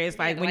too, where it's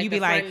like when like you be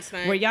like,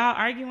 fine. "Were y'all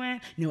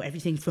arguing?" No,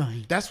 everything's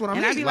fine. That's what I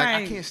mean. And I be like,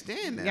 like, I can't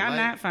stand that. Y'all like,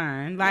 not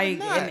fine. Like,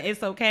 and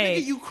it's okay.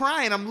 Nigga, you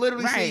crying. I'm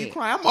literally seeing you Right.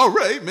 crying. I'm all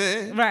right,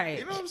 man. Right.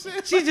 You know what I'm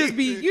saying? She just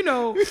be, you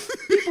know,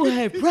 people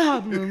have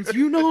problems.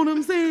 You know what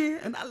I'm saying?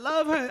 And I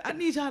love her. I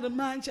need y'all to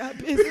mind y'all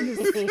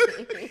business.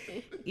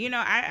 You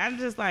know, I'm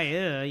just like,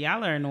 ugh,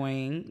 y'all are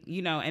annoying.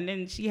 You know, and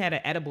then she had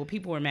an edible.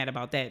 People were mad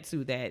about that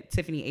too. That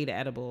Tiffany ate an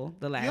edible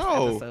the last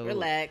episode.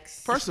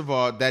 Relax. First of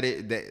all,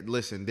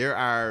 listen, there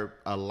are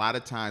a lot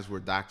of times where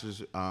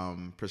doctors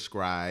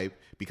prescribe,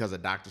 because a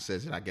doctor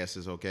says it, I guess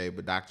is okay,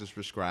 but doctors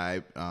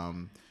prescribe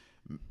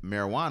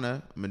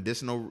marijuana,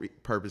 medicinal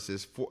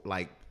purposes, for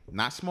like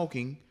not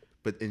smoking,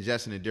 but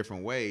ingesting in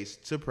different ways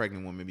to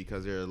pregnant women,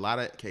 because there are a lot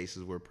of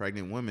cases where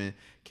pregnant women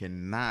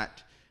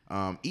cannot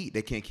eat.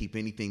 They can't keep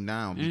anything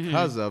down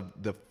because of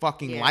the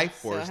fucking life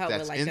force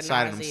that's like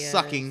inside of them,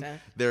 sucking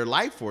their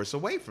life force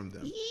away from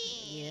them.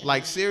 Yeah.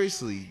 Like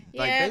seriously,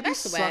 like they be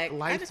suck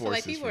life I just feel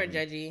like forces people are from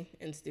judgy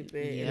and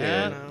stupid.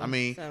 Yeah, and I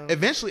mean,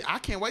 eventually, I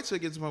can't wait till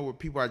it gets to the point where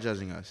people are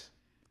judging us.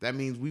 That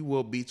means we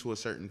will be to a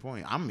certain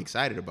point. I'm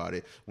excited about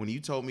it. When you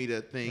told me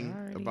the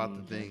thing about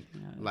the thing,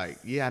 like,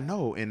 yeah, I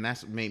know, and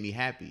that's what made me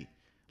happy.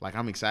 Like,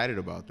 I'm excited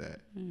about that.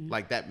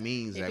 Like, that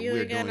means that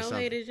we're doing something.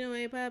 Haters, you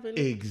ain't popping.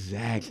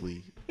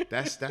 Exactly.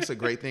 That's a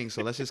great thing.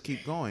 So let's just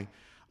keep going.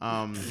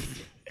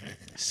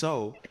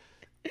 So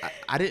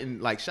I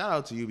didn't like, shout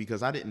out to you,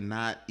 because I did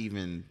not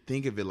even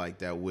think of it like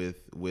that with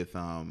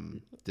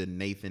the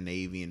Nathan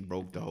Navy and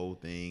broke the whole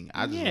thing.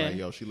 I just like,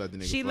 yo, she let the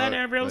nigga. She let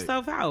her real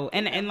self out,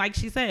 and like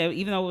she said,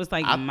 even though it was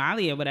like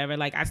Molly or whatever,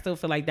 like I still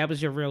feel like that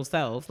was your real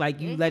self. Like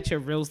you let your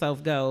real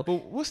self go.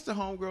 But what's the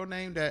homegirl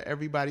name that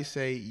everybody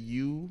say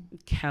you?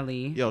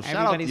 Kelly. Yo, shout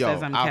Everybody out. Yo,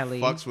 says I'm I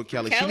Kelly. fucks with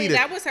Kelly. Kelly,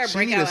 that was her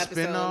breakout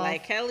episode.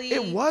 Like Kelly.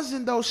 It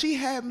wasn't though. She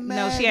had mad.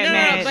 No, she had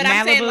mad. But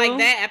I'm saying like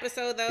that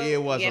episode though. Yeah,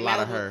 it was a lot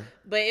of her.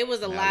 But it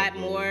was a lot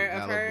more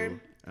of her.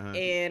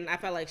 And I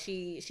felt like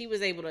she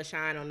was able to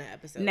shine on that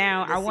episode.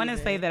 Now I want to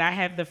say that I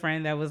have the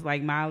friend that was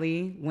like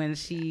Molly when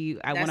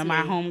one of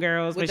my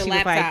homegirls, but she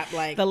was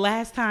like the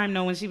last time.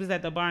 No, when she was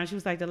at the bar and she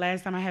was like, the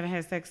last time I haven't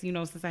had sex, you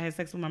know, since I had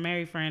sex with my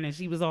married friend, and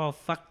she was all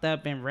fucked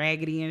up and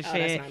raggedy and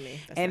shit.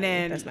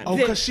 That's not me.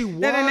 Because she was.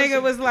 Then the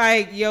nigga was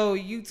like, yo,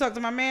 you talk to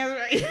my man,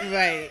 right?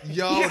 Right.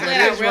 Yo,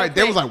 that is right.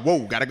 They was like, whoa,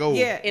 gotta go.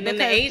 Yeah. And then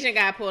the Asian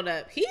guy pulled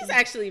up. He's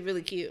actually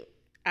really cute.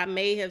 I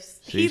may have.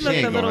 He looked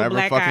a little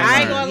black eyed.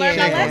 I ain't gonna learn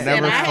my lesson.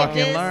 Never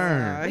fucking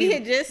learn. We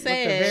had just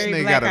said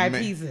very black eyed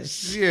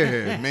pieces.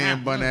 Yeah,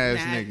 man bun ass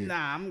nigga.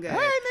 Nah, I'm good. Hey,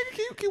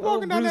 nigga, keep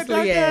walking down that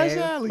dark ass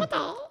alley. What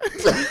the?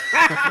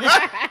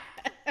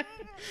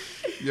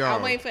 Yo.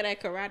 I'm waiting for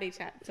that karate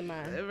chop to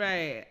my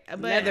right,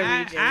 but nether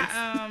regions.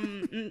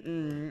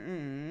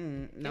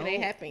 No, it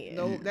ain't happening yet.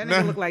 No, that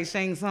nigga look like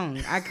Shang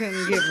Tsung. I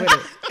couldn't get with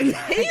it.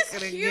 He's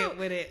cute. Get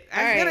with it.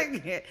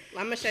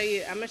 I'm gonna show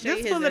you. Just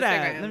his pull it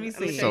Instagram. out. Let me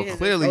see. So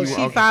clearly,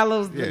 she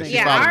follows.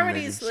 Yeah, I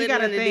already slid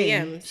in the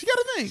DMs. She got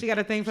a thing. She got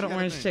a thing for the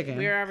orange chicken.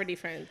 We're already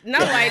friends. No,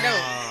 I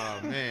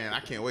don't. Oh man,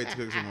 I can't wait to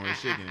cook some orange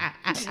chicken.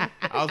 I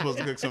was supposed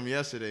to cook some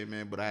yesterday,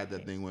 man, but I had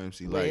that thing with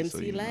MC Light.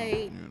 MC so,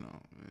 Light. You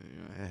know,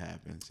 it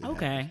happens.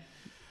 Okay.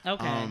 All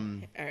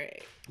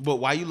right. But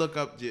why you look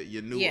up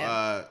your new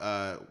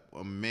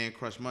Man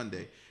Crush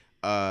Monday?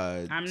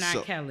 I'm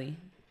not Kelly.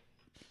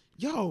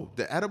 Yo,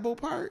 the edible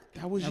part,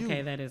 that was you.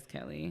 Okay, that is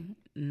Kelly.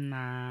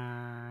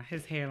 Nah,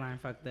 his hairline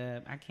fucked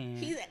up. I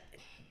can't.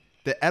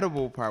 The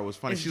edible part was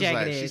funny. It's She was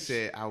like, jagged she edge.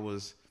 said I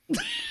was.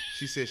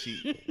 She said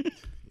she.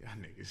 Y'all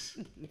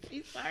niggas.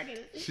 She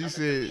started. She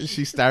said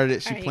she started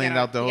it. She planned it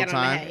out the whole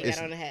time. You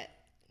got on the hat.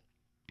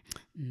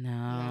 No,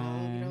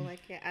 you don't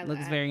like it.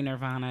 Looks very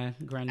Nirvana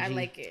grungy. I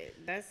like it.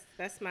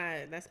 That's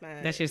my.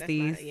 That's your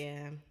steez.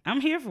 Yeah. I'm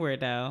here for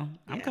it though.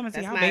 I'm Yeah, coming to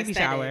that's your my baby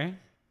aesthetic. shower.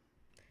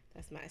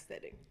 That's my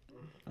aesthetic.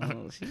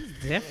 Oh, she's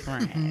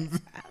different.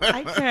 I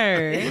like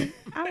her.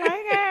 I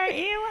like her.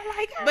 Ew, I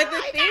like her. But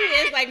the thing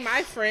is, like,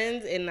 my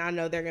friends, and I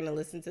know they're gonna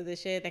listen to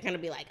this shit. They're gonna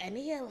be like,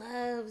 Ania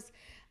loves,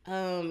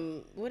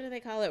 what do they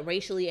call it?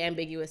 Racially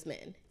ambiguous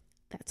men.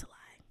 That's a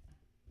lie.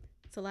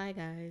 It's a lie,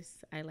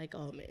 guys. I like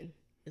all men.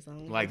 As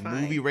long as like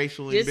fine. movie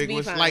racial Just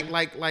ambiguous, be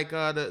like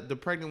fine. the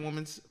pregnant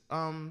woman's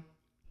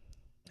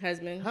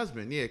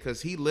husband. Yeah,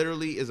 because he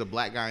literally is a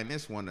black guy in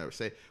this one.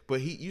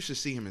 But you should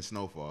see him in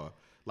Snowfall.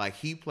 Like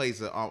he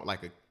plays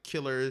like a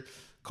killer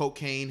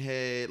cocaine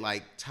head,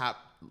 like top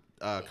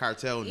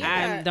Cartel. Nigga.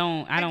 I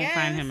don't guess.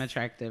 find him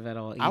attractive at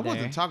all either. I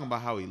wasn't talking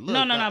about how he looked.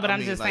 No, but I I'm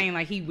mean, just like, saying,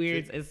 like, he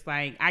weirds. It's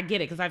like, I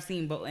get it, because I've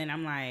seen both, and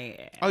I'm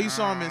like... Oh, you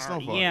saw him in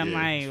Snowfall? Yeah, I'm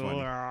it's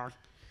funny.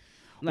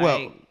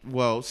 like...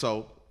 Well,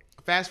 so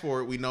fast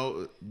forward, we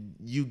know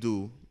you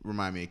do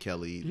remind me of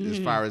Kelly as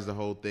far as the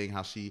whole thing,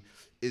 how she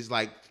is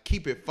like,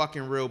 keep it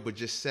fucking real, but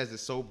just says it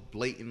so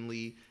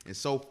blatantly and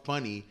so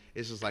funny.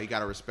 It's just like, you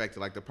gotta respect it.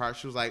 Like the part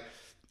she was like,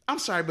 I'm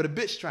sorry, but a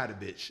bitch tried a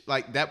bitch.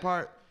 Like that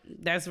part.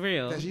 That's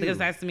real. That's you. Because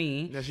that's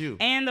me. That's you.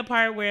 And the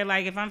part where,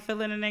 like, if I'm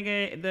feeling a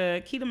nigga,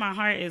 the key to my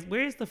heart is,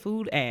 where's the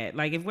food at?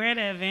 Like, if we're at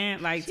an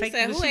event, like, She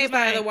said, who ate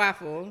my other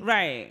waffle?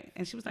 Right.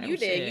 And she was like, You oh,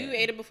 did. shit. You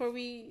ate it before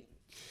we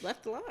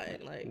left the line.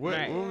 Like, What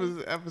Right. was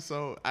the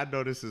episode? I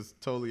know this is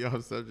totally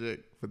off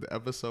subject, but the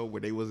episode where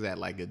they was at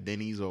like a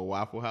Denny's or a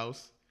Waffle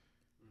House.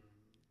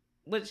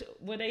 Which,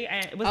 were they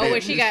at? Was oh, that-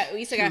 where she got she got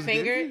was getting-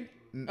 fingered?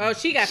 Oh,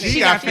 she got She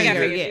fingered. got She got fingered.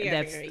 fingered. Yeah, She got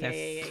that's- fingered.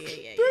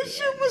 that's- That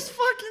shit was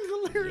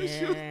fucking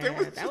hilarious.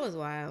 Yeah, that was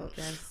wild.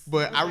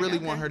 But I really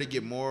want her to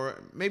get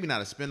more, maybe not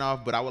a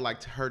spinoff, but I would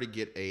like her to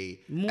get a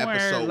More,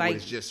 episode like- where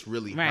it's just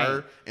really right.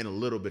 her and a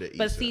little bit of Issa.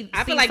 But see,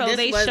 I feel like so this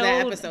they was the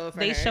showed, episode for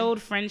they her.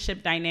 showed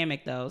friendship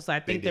dynamic though. So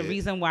I think They the did.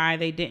 reason why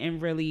they didn't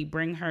really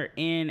bring her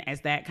in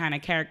as that kind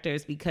of character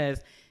is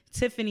because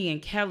Tiffany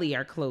and Kelly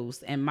are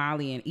close and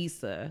Molly and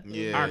Issa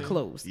Yeah. are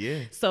close.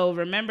 Yeah. So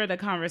remember the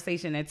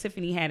conversation that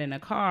Tiffany had in the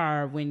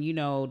car when, you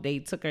know, they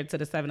took her to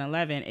the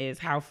 7-Eleven is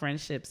how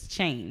friendships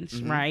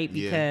change, right?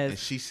 Yeah. Because And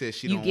she said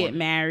she you don't get want-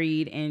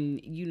 married and,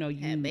 you know,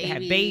 you Have have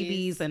babies.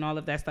 babies and all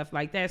of that stuff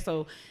like that.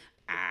 So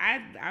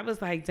I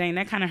was like, dang,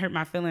 that kind of hurt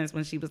my feelings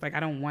when she was like, I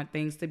don't want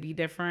things to be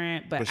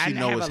different. But she I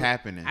know have what's a-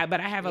 happening.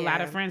 But I have a lot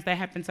Yeah. of friends that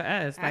happen to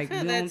us. I Like, we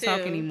feel that don't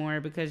talk too. anymore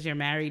because you're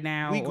married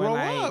now. We or grow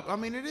like, up. I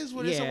mean, it is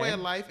what it's a Yeah. way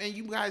of life, and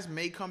you guys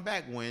may come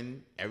back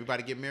when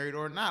everybody get married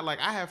or not. Like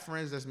I have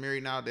friends that's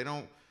married now; they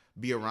don't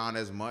be around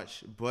as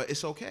much, but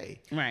it's okay.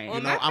 Right. Well,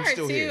 You know, my I'm part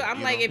still too. here, I'm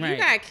you like, know? if you Right.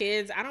 got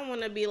kids, I don't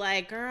want to be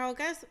like, girl,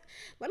 guess.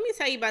 Let me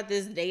tell you about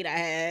this date I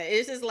had.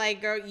 It's just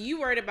like, girl, you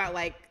worried about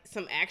like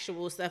some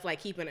actual stuff,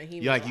 like keeping a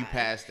human. Yeah, like you alive.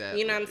 passed that.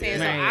 You know what I'm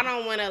saying? Yeah. So Right. I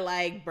don't want to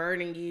like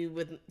burden you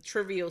with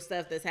trivial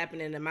stuff that's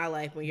happening in my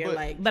life when you're But-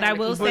 like. But I trying to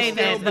will keep say up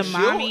that with the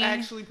stuff. mommy- she'll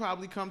actually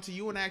probably come to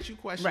you and ask you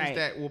questions Right.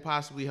 that will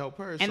possibly help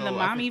her. And so the I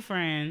mommy think-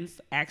 friends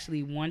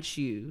actually want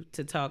you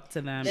to talk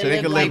to them. So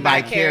they can live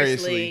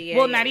vicariously. Yeah,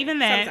 Well, yeah, not even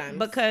that, sometimes.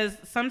 because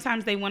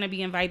sometimes they want to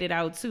be invited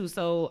out too.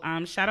 So,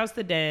 shout outs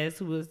to Des,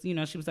 who was, you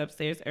know, she was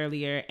upstairs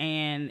earlier,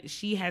 and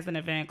she has an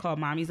event called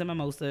Mommies and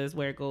Mimosas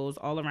where it goes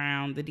all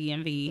around the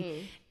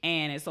DMV,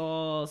 and it's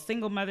all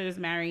single mothers,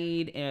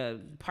 married,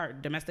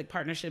 domestic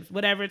partnerships,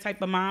 whatever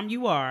type of mom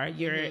you are,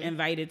 you're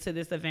invited to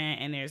this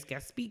event, and there's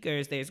guest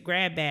speakers, there's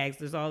grab bags,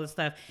 there's all this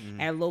stuff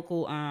at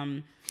local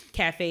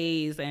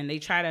cafes, and they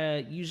try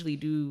to usually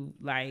do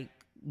like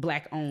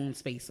Black owned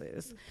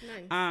spaces.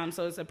 Nice.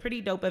 So it's a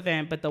pretty dope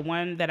event, but the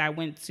one that I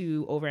went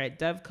to over at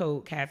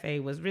Dovecote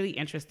Cafe was really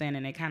interesting,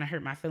 and it kind of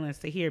hurt my feelings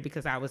to hear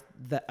because I was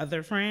the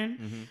other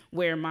friend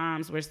where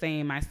moms were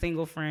saying my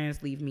single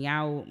friends leave me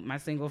out, my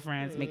single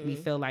friends make me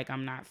feel like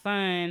I'm not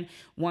fun.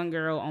 One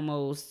girl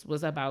almost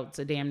was about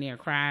to damn near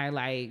cry.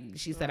 Like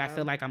she said, I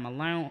feel like I'm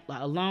alone,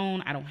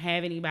 I don't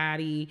have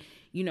anybody.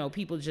 You know,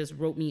 people just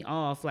wrote me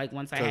off like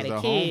once I had Because a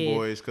the kid.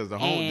 homeboys, because the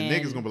And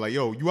niggas gonna be like,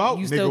 yo, you out,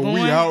 you nigga, still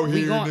going? we out We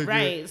here, going, nigga.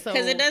 right? So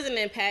Because it doesn't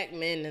impact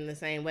men in the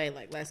same way.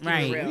 Like, let's keep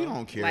Right. it real. We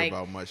don't care Like-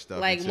 about much stuff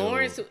Like until-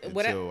 Lawrence,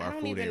 what until I our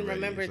don't food even ain't ready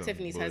remember or some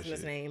Tiffany's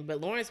husband's bullshit. name,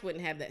 but Lawrence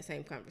wouldn't have that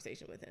same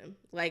conversation with him.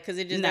 Like, because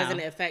it just No. doesn't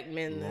affect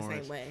men in the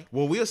Lawrence. same way.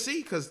 Well, we'll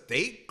see, because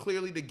they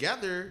clearly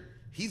together.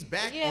 He's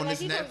back Yeah, on like,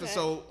 this he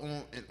episode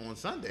on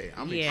Sunday.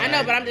 I'm Yeah. I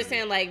know, but I'm excited. just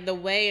saying, like, the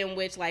way in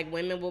which, like,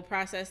 women will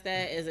process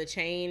that is a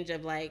change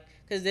of, like,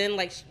 because then,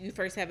 like, you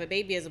first have a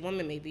baby as a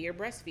woman, maybe you're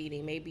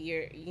breastfeeding, maybe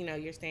you're, you know,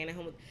 you're staying at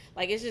home.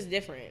 Like, it's just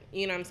different.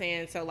 You know what I'm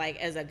saying? So, like,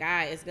 as a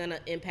guy, it's going to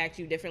impact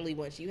you differently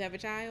once you have a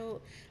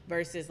child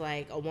versus,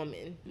 like, a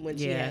woman when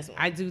she yeah, has one.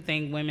 I do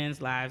think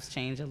women's lives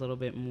change a little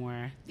bit more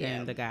than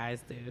Yeah. the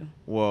guys do.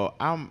 Well,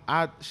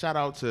 I shout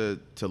out to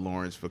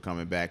Lawrence for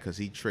coming back because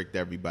he tricked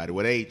everybody.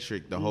 Well, they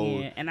tricked the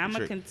whole. Yeah, and I'm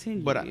gonna trick.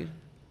 continue But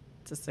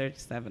to search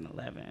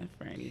 7-Eleven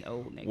for any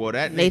old niggas. well,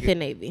 that Nathan nigga,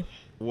 Navy.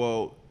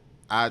 well,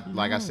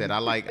 like I said, I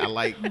like.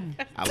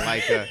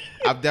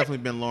 I've definitely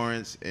been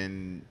Lawrence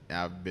and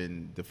I've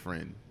been the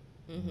friend,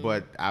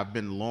 but I've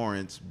been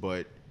Lawrence,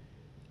 but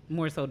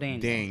More so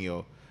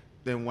Daniel.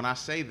 Then when I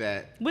say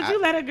that, Would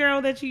you let a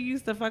girl that you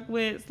used to fuck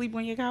with sleep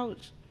on your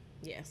couch?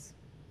 Yes.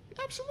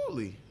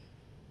 Absolutely,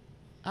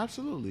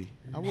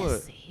 I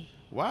would.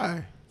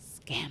 Why?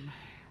 Scammer.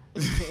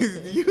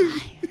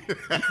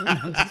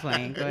 I'm just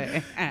playing. Go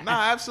ahead.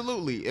 Nah,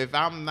 absolutely. If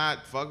I'm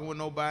not fucking with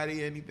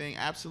nobody, anything,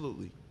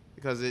 absolutely,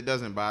 because it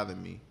doesn't bother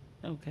me.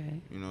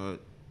 Okay. You know,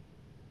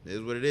 it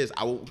is what it is.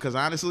 Because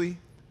honestly,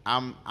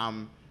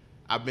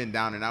 I've been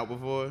down and out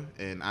before,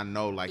 and I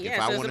know like if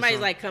Yeah, I so want somebody's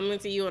some, like coming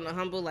to you on a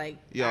humble, like,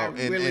 yo, I and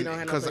really don't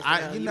have no because place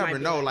to go. you might never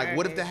be know. Like,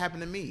 what if alright. that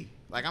happened to me?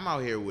 Like, I'm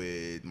out here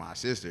with my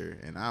sister,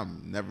 and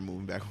I'm never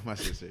moving back with my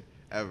sister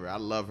ever. I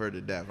love her to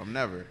death. I'm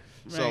never.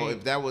 So Right.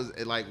 if that was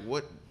like,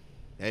 what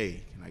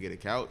hey, can I get a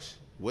couch?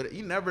 What,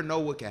 you never know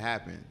what can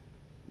happen,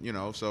 you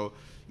know. So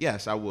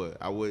yes, I would,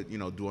 you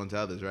know, do unto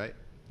others, right?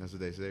 That's what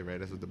they say, right?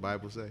 That's what the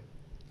Bible say.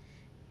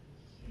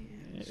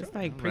 It's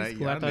like Right?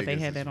 preschool. I thought they niggas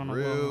had is that on the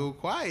real wall.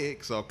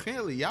 quiet. So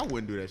clearly, y'all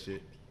wouldn't do that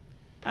shit.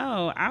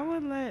 Oh, I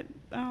would let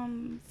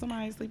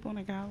somebody sleep on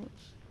the couch.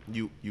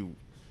 You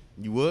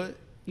would?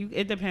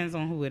 It depends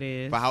on who it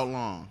is. For how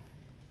long?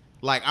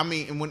 Like, I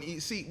mean, and when you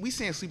see, we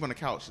saying sleep on the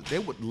couch, they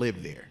would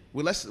live there.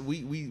 Well,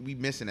 we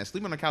missing that.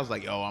 Sleep on the couch,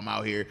 like, yo, I'm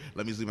out here.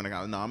 Let me sleep on the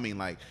couch. No, I mean,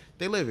 like,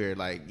 they live here.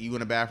 Like, you in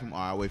the bathroom? Oh,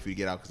 I'll wait for you to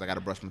get out because I got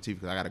to brush my teeth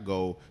because I got to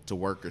go to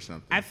work or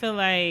something. I feel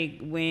like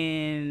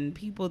when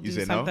people do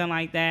say something no?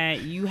 like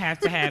that, you have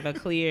to have a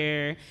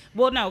clear.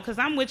 Well, no, because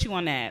I'm with you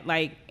on that.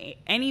 Like,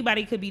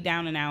 anybody could be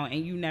down and out,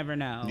 and you never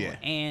know. Yeah.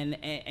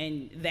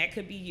 And that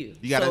could be you.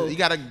 You gotta, I you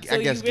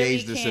guess, really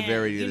gauge the can't,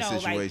 severity of the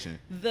like, situation.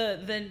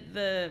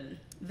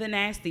 the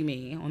nasty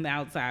me on the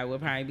outside would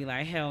probably be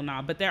like, hell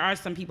no. But there are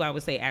some people I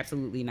would say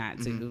absolutely not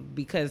to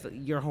because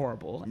you're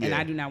horrible. And Yeah.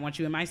 I do not want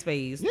you in my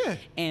space. Yeah.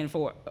 And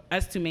for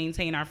us to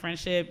maintain our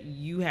friendship,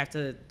 you have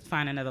to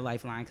find another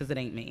lifeline because it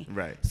ain't me.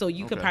 Right. So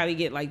you could Okay. probably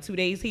get like 2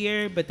 days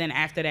here, but then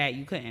after that,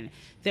 you couldn't.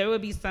 There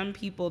would be some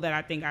people that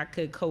I think I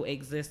could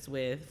coexist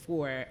with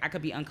I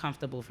could be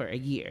uncomfortable for a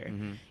year.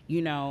 Mm-hmm.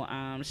 You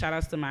know, shout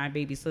outs to my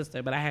baby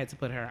sister, but I had to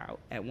put her out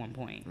at one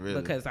point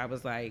Really? because I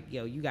was like,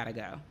 yo, you got to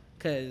go.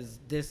 Because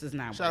this is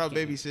not Shout out, working.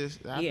 baby sis.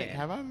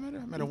 Have I met her?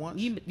 I met her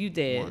once. You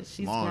did. Once.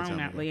 She's Long grown time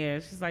out. ago. Yeah,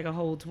 she's like a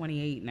whole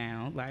 28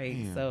 now. Like,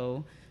 Damn.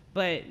 so.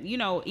 But you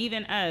know,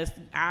 even us,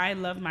 I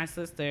love my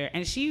sister,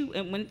 and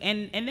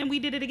and then we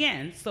did it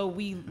again. So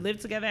we lived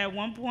together at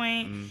one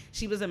point.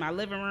 She was in my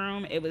living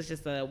room. It was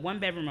just a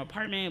 1-bedroom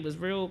apartment. It was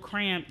real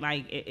cramped.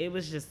 Like it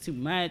was just too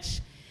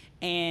much.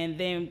 And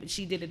then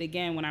she did it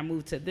again when I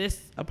moved to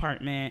this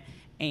apartment,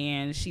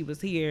 and she was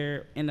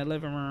here in the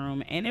living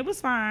room, and it was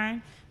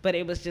fine. But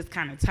it was just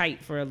kind of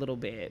tight for a little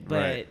bit. But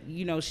Right.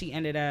 you know, she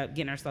ended up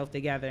getting herself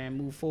together and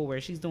moved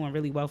forward. She's doing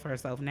really well for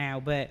herself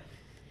now. But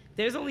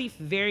there's only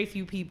very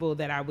few people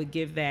that I would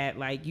give that,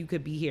 like, you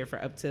could be here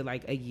for up to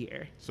like a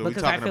year. So we're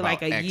because talking I feel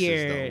about like a exes,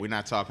 year. though. We're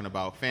not talking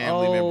about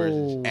family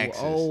members,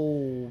 exes.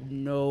 Oh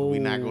no, We're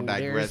not gonna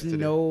digress There's to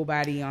that.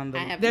 nobody on the.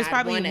 I have There's not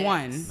probably one ex.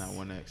 one. Not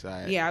one ex. All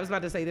right. Yeah, I was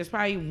about to say there's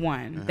probably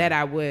one that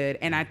I would,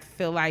 and I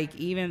feel like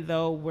even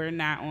though we're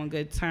not on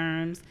good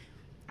terms,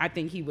 I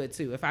think he would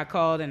too. If I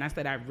called and I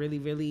said I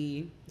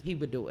really, he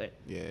would do it.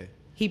 Yeah.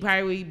 He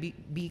probably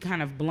be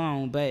kind of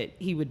blown, but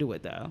he would do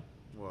it though.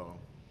 Well,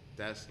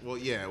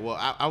 yeah. Well,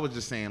 I was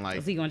just saying, like,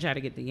 Cause he gonna try to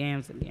get the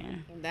yams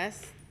again.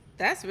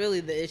 That's really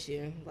the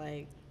issue.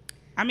 Like,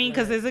 I mean,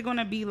 cause is it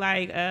gonna be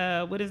like,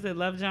 what is it,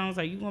 Love Jones?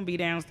 Are you gonna be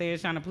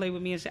downstairs trying to play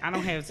with me and shit? I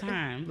don't have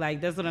time. Like,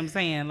 that's what I'm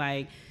saying.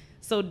 Like,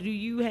 so do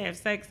you have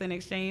sex in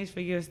exchange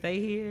for your stay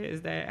here?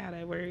 Is that how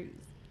that works?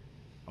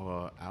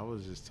 well, I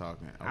was just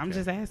talking. I'm okay.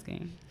 just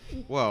asking.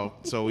 Well,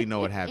 so we know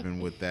what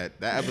happened with that.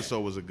 That episode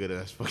was a good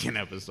ass fucking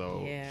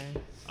episode. yeah.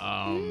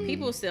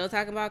 People still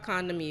talking about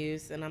condom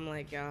use, and I'm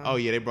like, y'all. Oh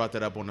yeah, they brought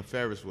that up on the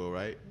Ferris wheel,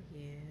 right?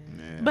 Yeah.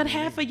 Yeah. But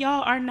half of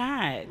y'all are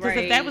not. Because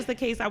if that Right. was the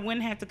case, I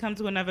wouldn't have to come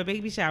to another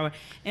baby shower.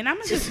 And I'm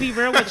going to just be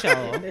real with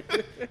y'all. I'm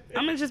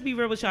going to just be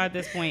real with y'all at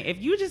this point.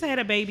 If you just had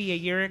a baby a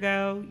year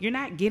ago, you're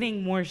not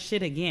getting more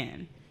shit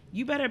again.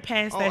 You better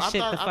pass that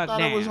shit the fuck I thought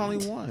down. it was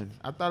only one.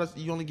 I thought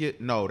you only get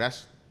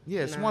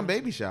it's No. one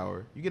baby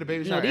shower. You get a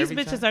baby No, shower. these every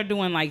bitches time? are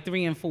doing like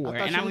 3 and 4. I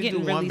thought And you I'm only getting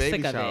do really one baby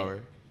sick of shower.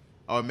 it.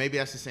 Or maybe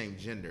that's the same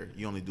gender.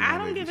 You only do I one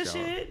don't baby give a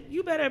shower. shit.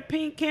 You better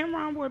pink.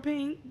 Cameron wore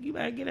pink. You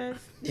better get us.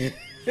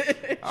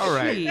 All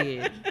right.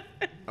 Shit.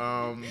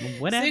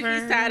 Whatever.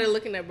 Suki's tired of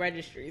looking up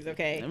registries,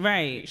 okay?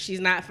 Right. She's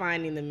not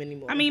finding them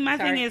anymore. I mean, my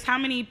Sorry. thing is, how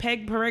many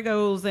peg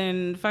perigos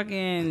and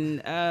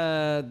fucking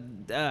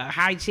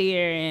high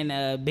chair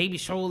and baby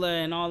stroller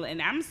and all,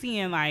 and I'm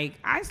seeing like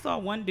I saw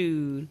one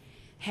dude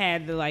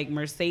had the like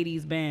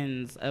Mercedes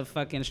Benz of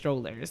fucking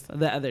strollers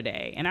the other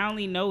day, and I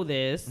only know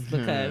this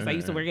because I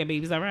used to work at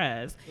Babies R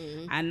Us.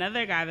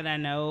 Another guy that I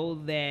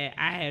know that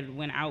I had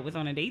went out with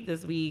on a date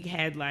this week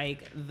had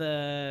like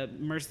the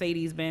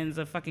Mercedes Benz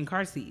of fucking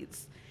car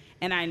seats.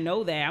 And I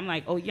know that. I'm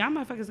like, oh, y'all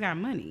motherfuckers got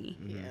money.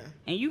 Yeah.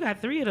 And you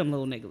got 3 of them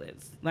little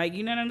nigglets. Like,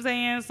 you know what I'm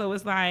saying? So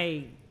it's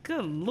like,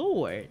 good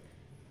Lord.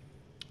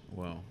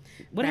 Well,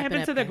 What Wrap it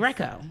happened up, to the guys.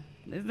 Greco?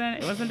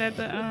 Wasn't that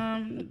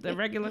the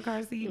regular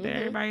car seat that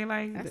everybody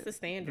like? That's the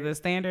standard. The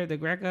standard, the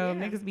Greco. Yeah.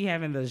 Niggas be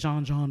having the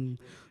Jean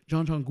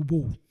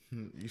Goubeau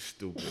you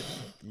stupid.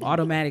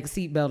 automatic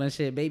seatbelt and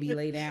shit. Baby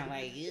lay down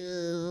like,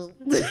 ew.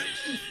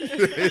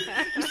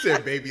 You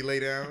said baby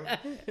lay down. I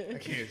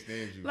can't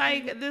stand you.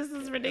 Like, this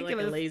is Like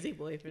ridiculous. a lazy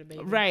boy for the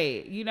baby.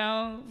 Right. You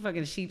know,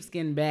 fucking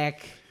sheepskin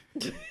back,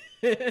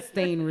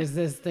 stain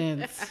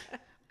resistance,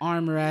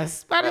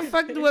 armrest. Why the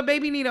fuck do a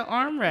baby need an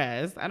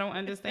armrest? I don't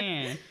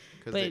understand.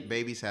 Because But-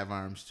 babies have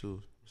arms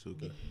too,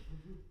 Suki.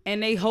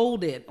 And they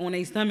hold it on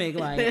their stomach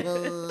like they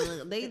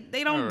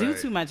don't do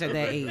Alright. too much at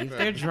that age.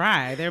 They're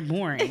dry. They're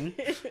boring.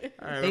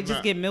 All right, They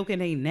just get milk in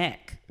their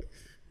neck.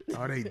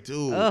 Oh, they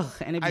do. Ugh,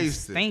 and it I be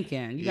used to-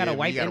 stinking. You Yeah, gotta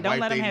wipe, and don't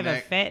let them they have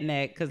neck. a fat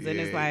neck, because then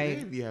it's like,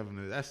 they be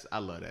having that's I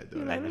love that though.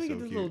 you're That'd like, let be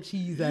me so get this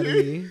cute. little cheese out of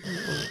here.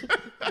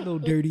 Little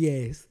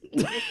dirty ass.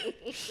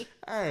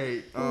 All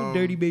right, Little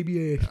dirty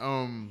baby ass.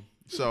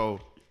 So,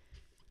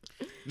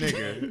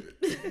 nigga.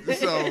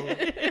 So,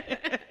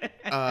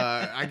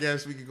 I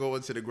guess we could go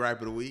into the gripe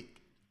of the week.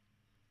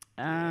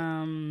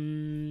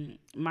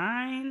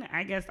 Mine,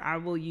 I guess I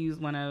will use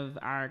one of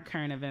our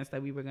current events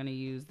that we were going to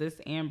use. This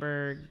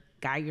Amber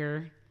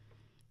Geiger.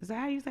 Is that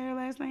how you say her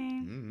last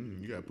name?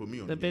 You gotta put me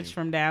on The the bitch game.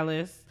 from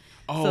Dallas.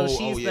 Oh, so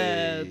she's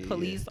yeah, the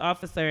police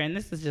officer, and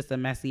this is just a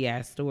messy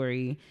ass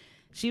story.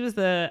 She was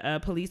the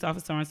police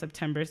officer on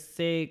September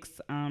 6th.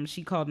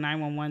 She called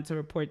 911 to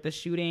report the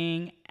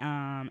shooting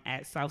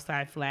at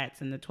Southside Flats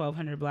in the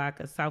 1200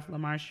 block of South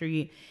Lamar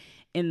Street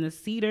in the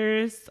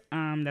Cedars.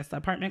 That's the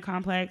apartment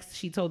complex.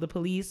 She told the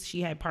police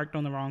she had parked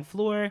on the wrong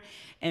floor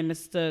and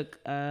mistook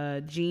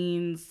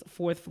Jean's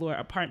fourth floor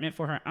apartment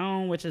for her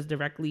own, which is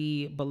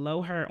directly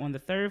below her on the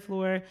third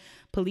floor.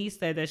 Police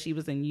said that she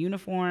was in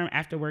uniform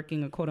after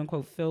working a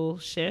quote-unquote fill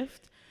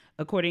shift.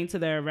 According to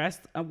the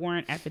arrest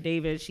warrant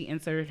affidavit, she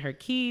inserted her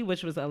key,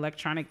 which was an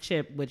electronic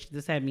chip, which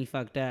this had me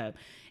fucked up,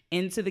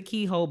 into the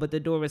keyhole, but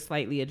the door was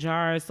slightly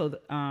ajar. So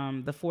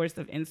the force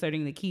of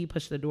inserting the key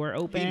pushed the door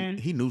open.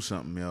 He knew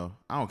something, yo.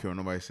 I don't care what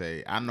nobody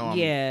say. I know.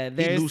 Yeah, he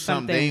there's knew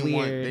something. something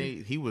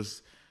weird. He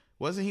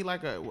wasn't he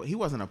like he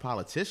wasn't a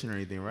politician or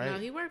anything, right? No,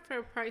 he worked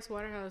for Price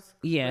Waterhouse.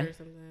 Yeah. Or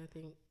something, I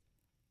think.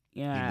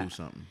 Yeah. He knew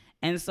something.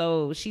 And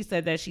so she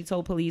said that she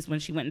told police when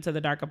she went into the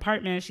dark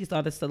apartment, she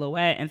saw the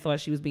silhouette and thought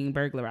she was being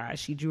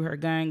burglarized. She drew her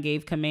gun,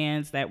 gave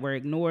commands that were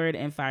ignored,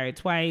 and fired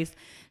twice,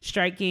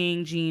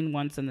 striking Jean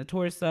once in the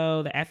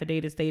torso. The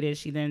affidavit stated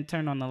she then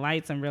turned on the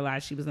lights and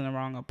realized she was in the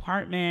wrong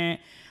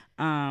apartment.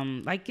 You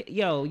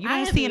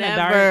don't see in the dark.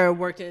 I have never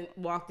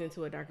walked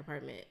into a dark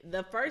apartment.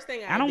 The first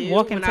thing I don't do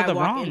walk when into I the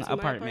walk wrong into my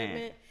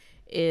apartment.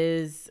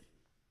 is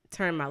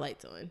turn my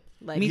lights on.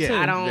 Like, Me too.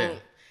 I don't Yeah.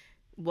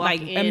 walk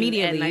Like, in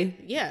immediately.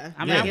 At yeah,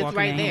 I'm like, not it's walking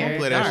right in. there. Don't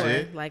play that Door.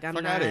 shit. Like, I'm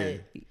Fuck not. outta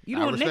here. You I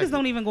know, respect niggas it.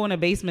 don't even go in the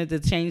basement to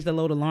change the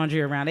load of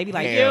laundry around. They be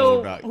like, Hell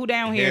yo, no. who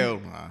down here? Hell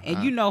nah.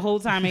 And you know, whole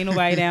time ain't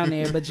nobody down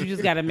there, but you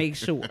just got to make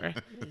sure.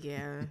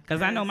 Yeah,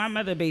 Because I know my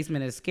mother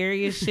basement is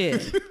scary as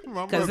shit.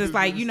 My Because it's mother's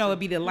like, you know, it'd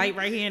be the light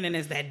right here and then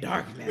it's that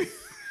darkness.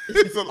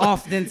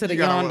 Off into the You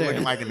gotta yonder.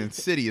 looking like an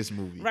Insidious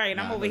movie. Right, and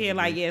I'm Nah, over here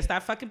like, yeah,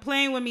 stop fucking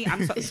playing with me.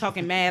 I'm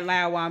talking mad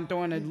loud while I'm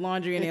throwing the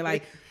laundry in there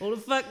like, oh,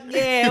 the fuck,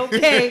 yeah,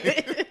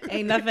 okay.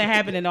 Ain't nothing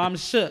happening, though. I'm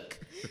shook.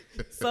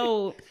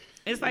 So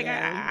it's like,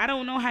 I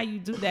don't know how you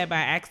do that by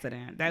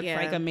accident. That's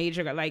like a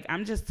major, like,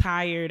 I'm just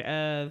tired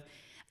of,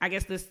 I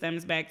guess this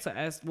stems back to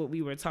us, what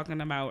we were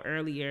talking about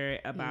earlier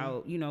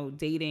about, you know,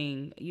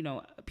 dating, you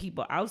know,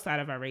 people outside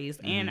of our race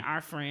and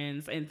our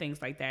friends and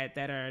things like that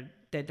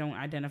that don't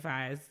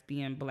identify as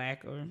being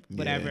black or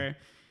whatever. Yeah.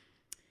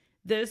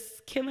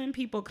 This killing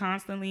people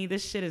constantly,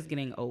 this shit is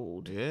getting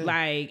old. Yeah.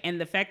 Like,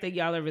 and the fact that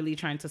y'all are really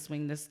trying to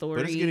swing this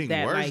story But it's getting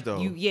that worse, like though.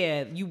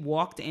 you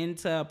walked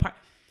into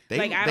They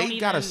like, I don't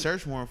got a even-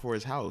 search warrant for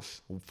his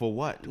house. For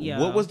what? Yo.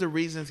 What was the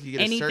reason to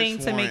get a search anything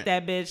warrant? to make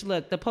that bitch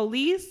look. The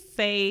police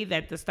say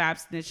that the stop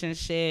snitching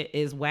shit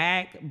is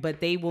whack, but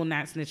they will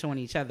not snitch on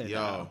each other. Yo,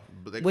 though,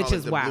 but they which call it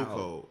is the wild. blue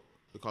code.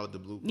 They call it the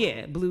blue code.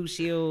 Yeah, Blue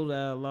Shield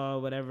law,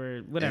 whatever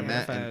And the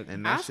that, fuck.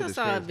 and I that also shit is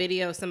saw a crazy.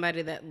 video of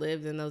somebody that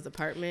lived in those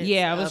apartments.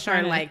 Yeah, I was of trying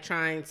her, to- like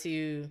trying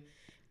to.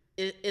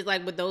 It's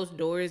like with those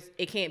doors,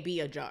 it can't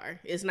be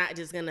ajar. It's not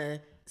just gonna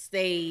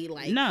stay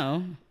like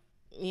No,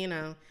 you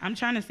know. I'm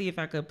trying to see if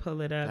I could pull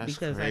it up That's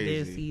because I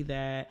did crazy. see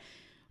that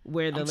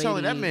where the I'm lady.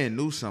 telling you, that man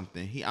knew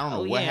something. I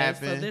don't know what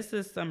happened. So this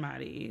is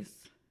somebody's.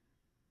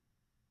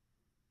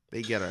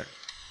 They get a.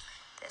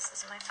 This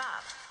is my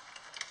fob.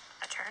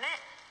 I turn it.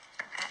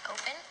 I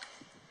open.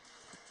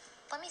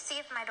 Let me see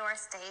if my door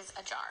stays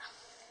ajar.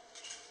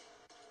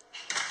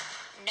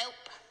 Nope.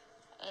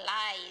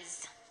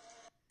 Lies.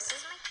 This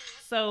is my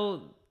key.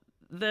 So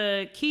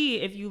the key,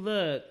 if you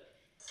look,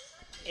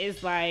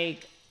 is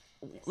like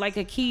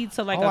a key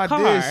to like a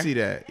car. I did see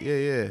that. Yeah,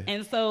 yeah.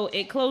 And so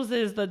it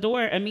closes the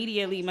door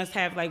immediately. Must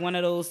have like one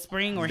of those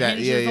spring or That-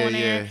 hinges yeah, on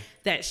there yeah.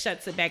 that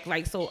shuts it back.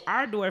 Like, so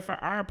our door for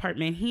our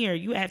apartment here,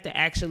 you have to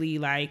actually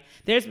like,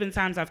 there's been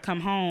times I've come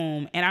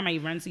home and I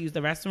might run to use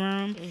the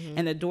restroom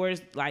and the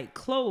door's like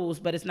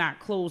closed, but it's not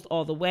closed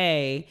all the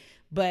way.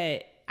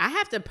 But I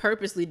have to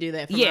purposely do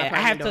that for Yeah, my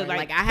I have apartment to, door.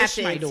 like, I have push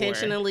to my door.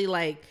 intentionally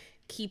like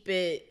keep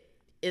it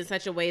in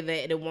such a way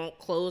that it won't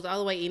close all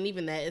the way, and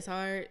even that is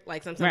hard.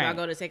 Like sometimes Right. I'll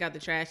go to take out the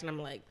trash and I'm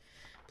like,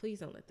 please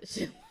don't let this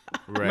shit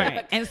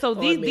right. And so on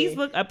me. these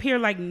look appear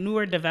like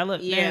newer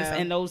developments, Yeah.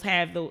 and those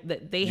have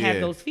they have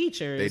Yeah, those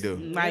features. they do.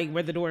 Like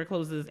where the door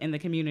closes in the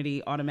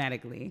community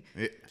automatically.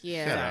 Shut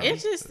Yeah, up.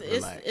 it's just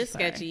Relax. it's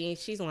sketchy.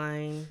 She's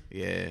lying,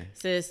 Yeah.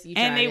 sis. You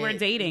And tried they it. were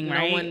dating, No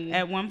right? one-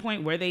 At one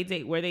point, were they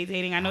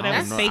dating? I know I that don't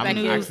was know. fake I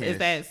news. can't- Is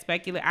that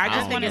speculation? I I just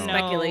don't want know. to know.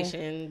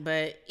 speculation,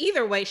 but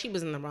either way, she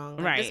was in the wrong.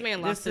 Like, Right. This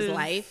man lost This his is-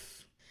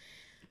 life.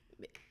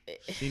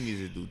 She needs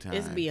to do time.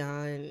 It's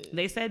beyond.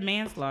 They said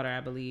manslaughter, I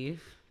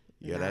believe.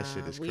 Yeah, that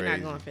shit is We're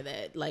crazy. not going for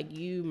that. Like,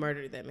 you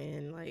murdered that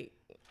man. Like,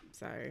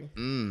 sorry.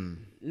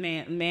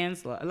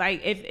 Manslaughter.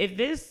 Like if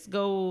this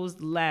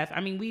goes left, I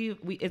mean, we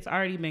it's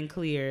already been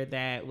clear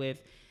that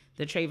with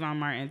the Trayvon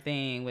Martin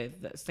thing,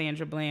 with the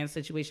Sandra Bland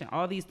situation,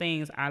 all these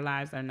things, our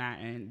lives are not,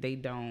 and they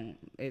don't.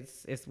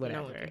 It's whatever.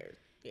 No one cares.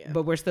 Yeah.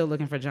 But we're still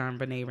looking for John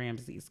Benet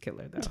Ramsey's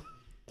killer, though.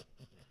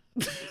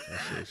 That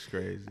shit's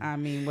crazy. I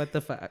mean, what the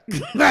fuck?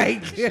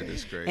 Like, That shit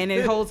is crazy. and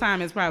the whole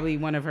time it's probably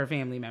one of her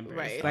family members.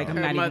 Right. Like, Her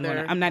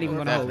I'm not even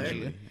gonna hold Definitely.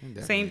 you.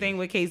 Definitely. Same thing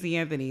with Casey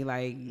Anthony.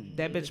 Like,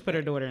 that bitch put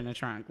her daughter in the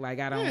trunk. Like,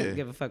 I don't Yeah.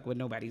 give a fuck what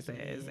nobody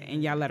says,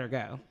 and y'all let her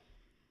go.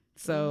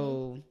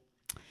 So,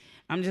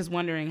 I'm just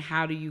wondering,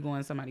 how do you go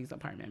in somebody's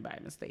apartment by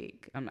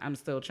mistake? I'm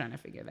still trying to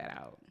figure that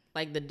out.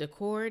 Like, the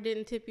decor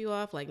didn't tip you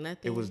off? Like,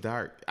 nothing? It was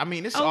dark. I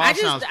mean, this Oh, all I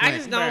just- sounds I planned.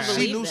 just don't She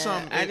believe knew that.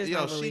 something. I just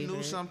don't she believe knew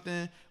it.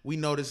 something. We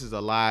know this is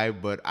a lie,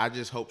 but I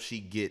just hope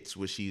she gets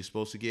what she's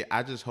supposed to get.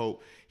 I just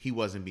hope he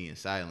wasn't being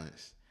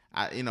silenced.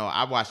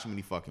 I watched too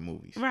many fucking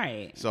movies.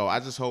 Right. So I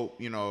just hope,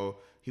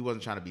 he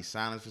wasn't trying to be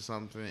silenced for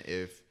something.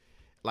 If,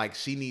 like,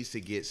 she needs to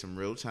get some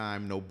real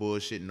time, no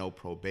bullshit, no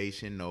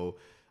probation, no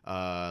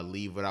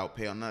leave without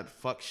pay on that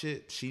fuck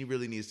shit. She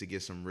really needs to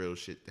get some real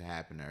shit to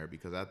happen to her,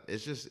 because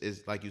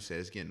it's like you said,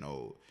 it's getting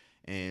old.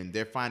 And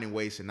they're finding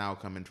ways to now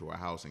come into our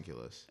house and kill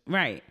us.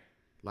 Right.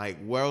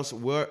 Like,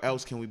 where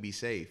else can we be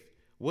safe?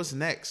 What's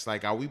next?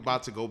 Like, are we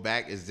about to go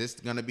back? Is this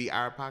gonna be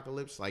our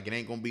apocalypse? Like, it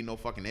ain't gonna be no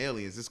fucking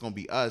aliens. It's gonna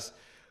be us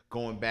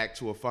going back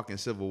to a fucking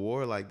civil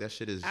war. Like, that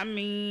shit is. I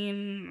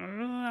mean,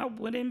 I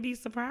wouldn't be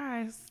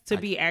surprised to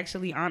be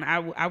actually on.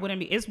 I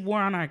wouldn't be. It's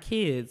war on our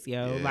kids,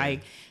 yo. Yeah.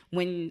 Like,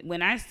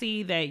 when I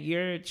see that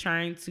you're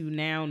trying to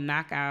now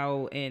knock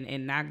out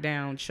and knock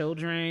down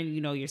children,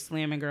 you're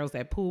slamming girls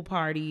at pool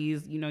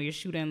parties, you're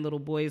shooting little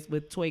boys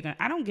with toy gun.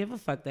 I don't give a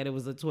fuck that it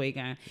was a toy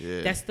gun.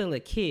 Yeah. That's still a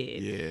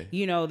kid.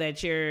 Yeah.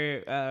 That you're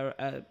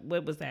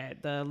what was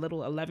that? The little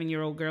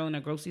 11-year-old girl in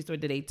a grocery store.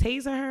 Did they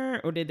taser her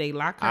or did they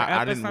lock her up?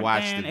 I or didn't something?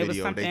 watch the It was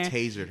video. They something.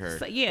 tasered her.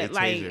 So, yeah, They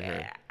like tasered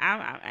her.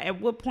 I,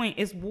 at what point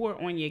it's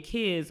war on your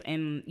kids?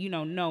 And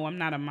no, I'm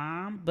not a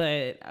mom,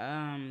 but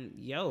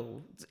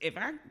if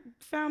I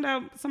found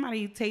out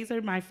somebody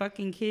tasered my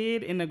fucking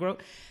kid in the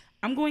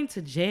I'm going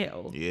to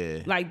jail.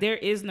 Yeah. Like, there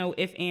is no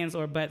ifs, ands,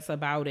 or buts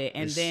about it.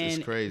 And It's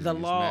then crazy. the It's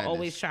law madness.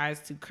 always tries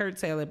to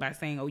curtail it by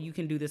saying, oh, you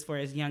can do this for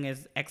as young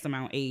as X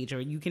amount age,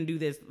 or you can do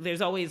this.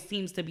 There's always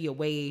seems to be a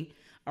way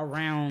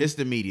around. It's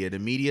the media. The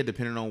media,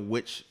 depending on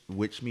which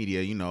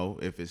media,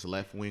 if it's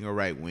left wing or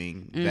right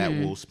wing, that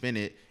will spin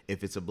it.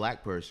 If it's a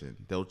black person,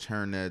 they'll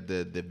turn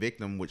the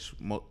victim, which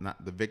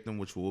not the victim,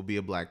 which will be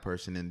a black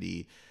person, and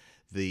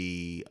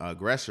the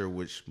aggressor,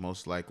 which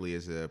most likely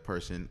is a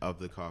person of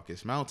the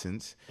Caucasus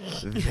Mountains.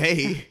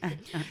 They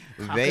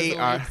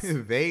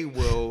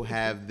will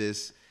have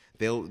this.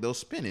 They'll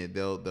spin it.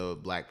 The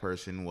black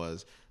person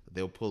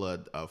they'll pull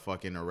a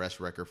fucking arrest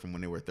record from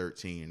when they were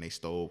 13 and they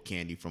stole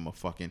candy from a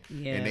fucking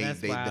and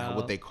that's wild.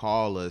 what they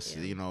call us,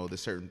 the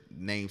certain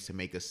names to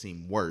make us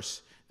seem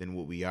worse than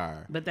what we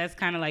are. But that's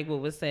kind of like what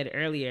was said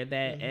earlier,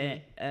 that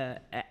an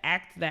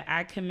act that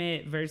I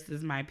commit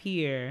versus my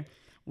peer,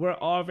 we're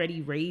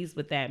already raised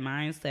with that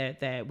mindset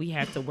that we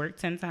have to work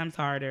 10 times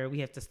harder.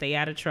 We have to stay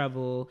out of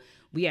trouble.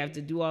 We have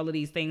to do all of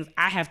these things.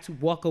 I have to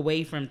walk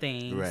away from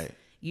things. Right.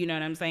 You know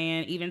what I'm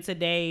saying? Even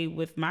today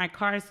with my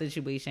car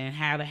situation,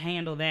 how to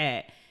handle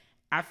that.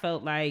 I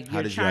felt like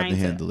How did you have to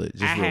handle it?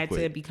 Just I real had to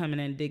quick. become an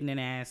indignant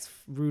ass,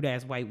 rude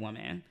ass white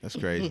woman. That's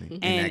crazy.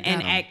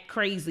 And act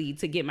crazy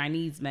to get my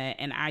needs met.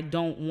 And I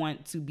don't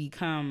want to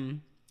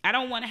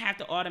have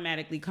to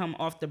automatically come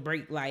off the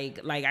break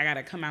like I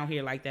gotta come out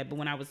here like that. But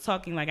when I was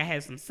talking, like, I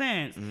had some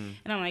sense, and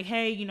I'm like,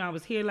 hey, I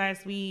was here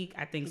last week.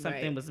 I think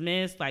something was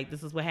missed. Like,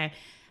 this is what happened.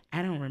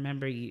 I don't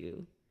remember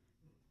you.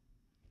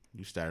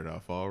 You started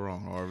off all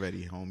wrong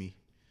already, homie.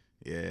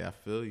 Yeah, I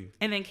feel you.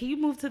 And then, can you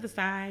move to the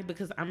side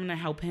because I'm gonna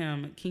help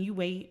him? Can you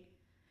wait?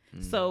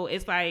 So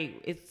it's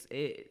like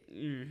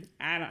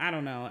I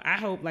don't know. I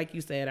hope, like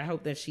you said, I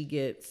hope that she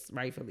gets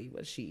rightfully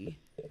what she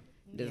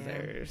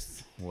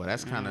deserves. Well,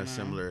 that's kind of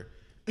similar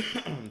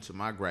to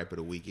my gripe of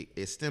the week.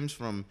 It stems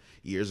from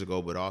years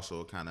ago, but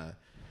also kind of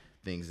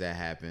things that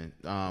happened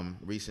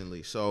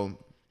recently. So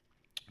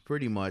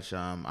pretty much,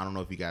 I don't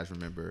know if you guys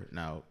remember.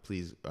 Now,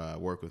 please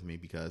work with me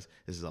because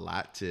this is a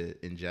lot to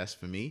ingest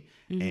for me.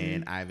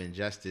 And I've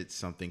ingested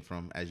something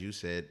from, as you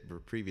said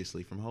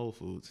previously, from Whole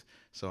Foods.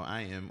 So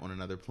I am on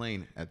another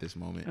plane at this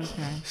moment.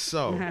 Okay.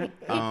 So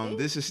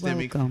this is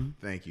stemming. Welcome.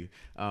 Thank you.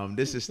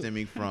 This is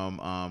stemming from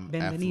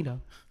Benvenido.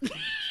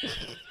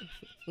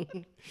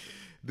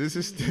 This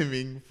is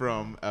stemming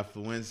from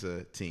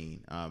Affluenza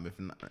Teen. If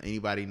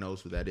anybody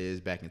knows who that is,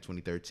 back in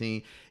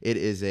 2013, it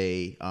is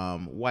a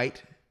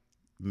white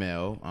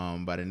male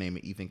by the name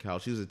of Ethan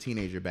Couch. He was a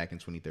teenager back in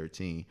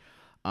 2013.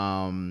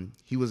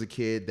 He was a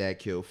kid that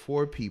killed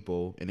 4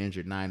 people and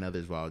injured 9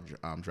 others while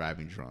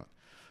driving drunk.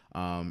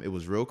 It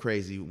was real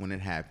crazy when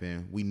it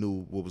happened. We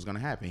knew what was going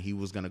to happen. He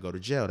was going to go to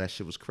jail. That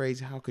shit was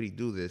crazy. How could he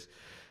do this?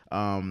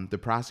 The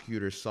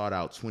prosecutor sought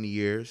out 20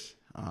 years.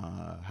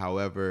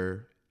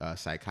 However,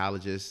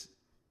 psychologists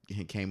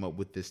he came up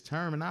with this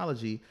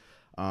terminology.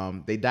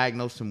 They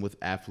diagnosed him with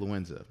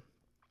affluenza,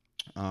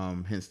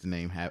 hence the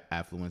name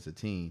affluenza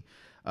teen,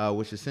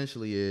 which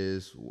essentially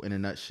is, in a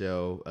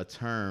nutshell, a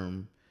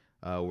term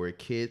where a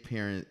kid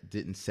parent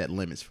didn't set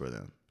limits for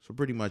them. So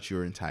pretty much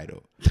you're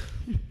entitled.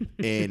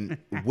 And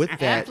with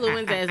that,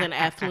 Affluenza as an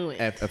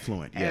affluent.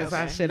 affluent, yes. As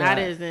I should Not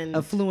have as in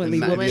affluently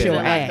Not- whooped yeah, your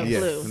like ass. the yeah,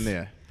 flu. from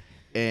there.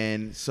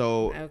 And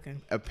so, Okay.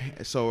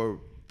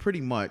 so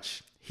pretty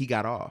much he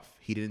got off.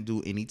 He didn't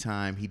do any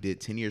time. He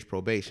did 10 years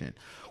probation.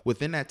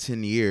 Within that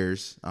 10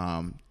 years,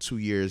 2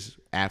 years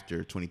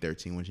after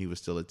 2013, when he was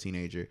still a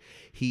teenager,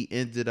 he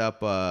ended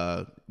up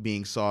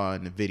being saw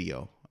in the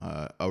video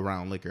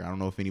around liquor. I don't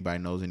know if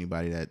anybody knows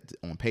anybody that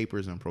on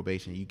papers and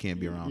probation, you can't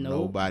be around Nope.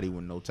 nobody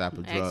with no type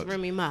of drugs. Ex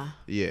Remy Ma.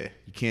 Yeah,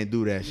 you can't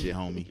do that shit,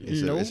 homie.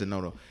 It's Nope. a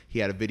no-no. He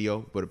had a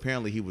video, but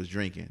apparently he was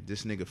drinking.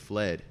 This nigga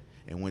fled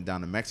and went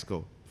down to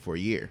Mexico for a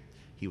year.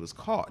 He was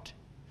caught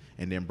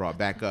and then brought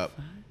back up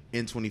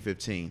in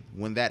 2015.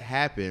 When that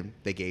happened,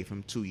 they gave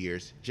him 2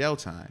 years jail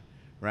time,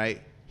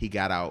 right? He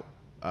got out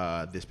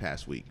this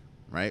past week,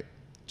 right?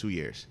 2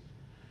 years.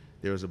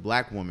 There was a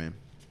black woman.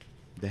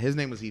 His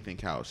name was Ethan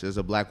Couch. There's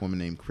a black woman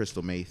named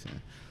Crystal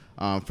Mason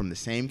from the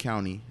same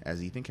county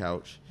as Ethan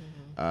Couch.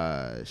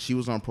 She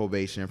was on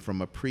probation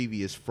from a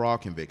previous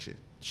fraud conviction.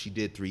 She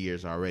did 3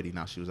 years already.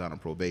 Now she was out on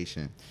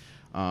probation.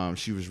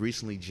 She was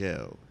recently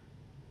jailed.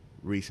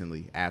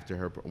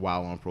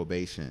 While on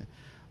probation.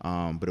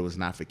 But it was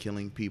not for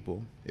killing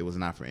people. It was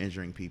not for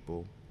injuring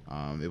people.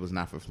 It was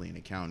not for fleeing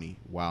the county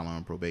while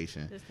on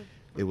probation.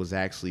 It was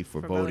actually for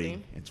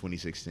voting in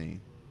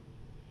 2016.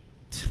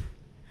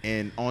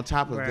 And on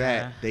top of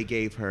that, they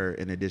gave her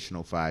an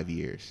additional 5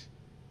 years.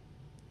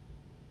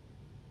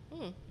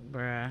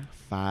 Bruh.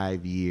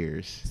 5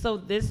 years. So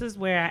this is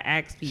where I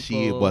ask people.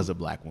 She was a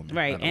black woman.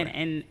 Right, by the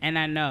way. and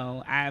I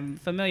know I'm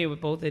familiar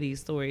with both of these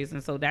stories,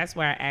 and so that's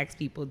why I ask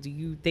people: do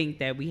you think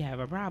that we have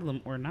a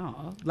problem or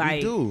not?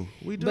 Like,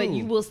 we do. But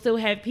you will still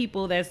have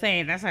people that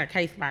saying that's a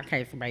case by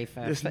case basis.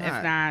 It's not.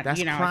 It's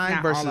That's not crime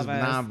all versus of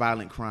us.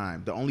 nonviolent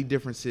crime. The only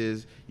difference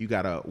is you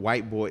got a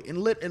white boy, and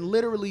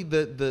literally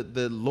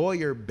the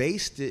lawyer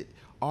based it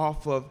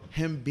off of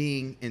him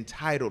being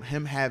entitled,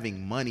 him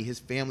having money, his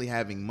family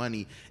having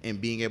money,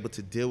 and being able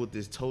to deal with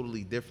this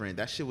totally different.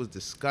 That shit was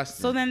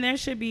disgusting. So then there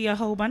should be a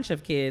whole bunch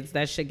of kids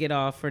that should get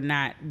off for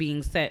not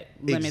being set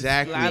limits.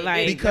 Exactly.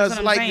 Like, because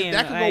that's what I'm saying.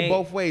 that could Like,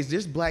 go both ways.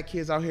 There's black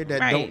kids out here that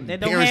Right,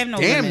 that don't parents have no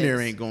damn limits. near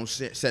ain't gonna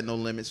set no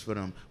limits for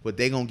them, but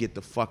they gonna get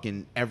the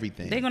fucking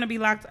everything. they're gonna be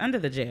locked under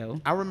the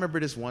jail. I remember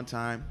this one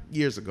time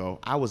years ago.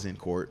 I was in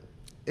court.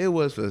 It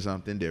was for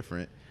something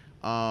different,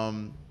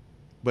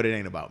 but it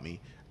ain't about me.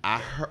 I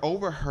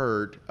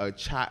overheard a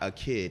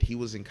kid. He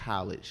was in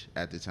college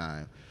at the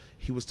time.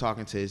 He was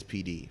talking to his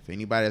PD. If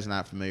anybody that's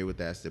not familiar with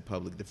that, it's the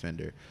public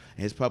defender.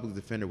 And his public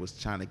defender was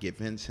trying to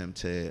convince him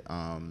to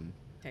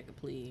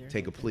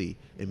take a plea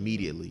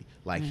immediately.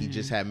 Like he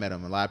just had met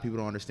him. A lot of people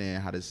don't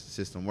understand how this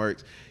system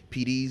works.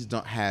 PDs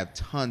don't have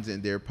tons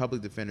in their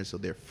public defenders, so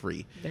they're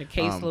free. Their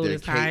caseload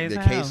is high as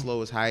Their hell.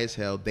 caseload is high as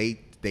hell. They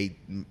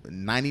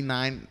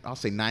 95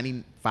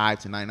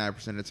 to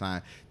 99% of the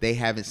time, they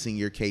haven't seen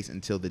your case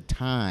until the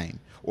time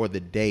or the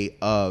day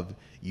of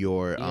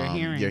your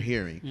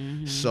hearing.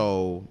 Mm-hmm.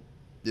 So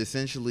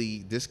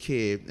essentially, this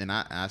kid, and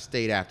I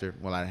stayed after.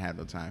 Well, I didn't have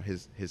no time.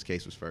 His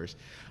case was first,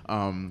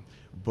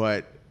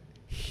 but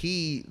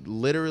he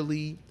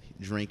literally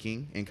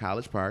drinking in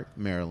College Park,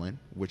 Maryland,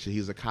 which he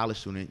was a college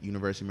student,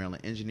 University of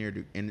Maryland,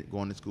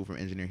 going to school for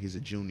engineering. He's a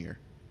junior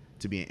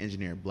to be an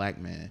engineer, black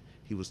man.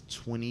 He was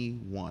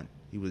 21.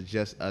 He was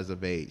just as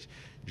of age.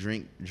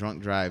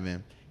 Drunk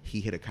driving. He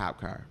hit a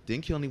cop car.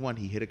 Didn't kill anyone.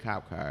 He hit a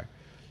cop car.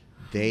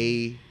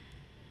 They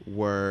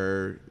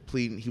were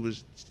pleading.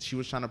 She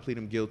was trying to plead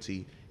him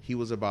guilty. He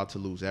was about to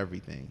lose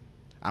everything.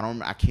 I'm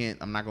not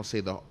gonna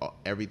say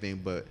everything,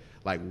 but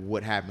like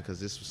what happened, because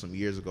this was some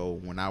years ago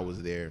when I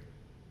was there.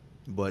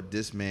 But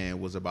this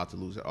man was about to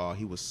lose it all.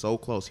 He was so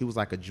close. He was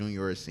like a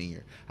junior or a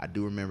senior. I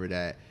do remember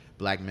that.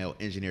 Black male,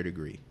 engineer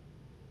degree.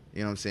 You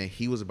know what I'm saying?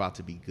 He was about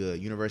to be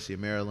good. University of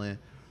Maryland,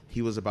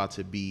 he was about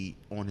to be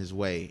on his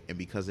way. And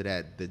because of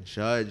that, the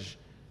judge,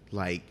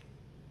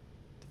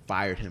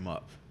 fired him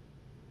up.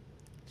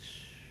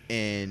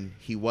 And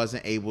he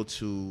wasn't able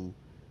to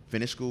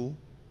finish school.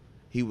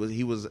 He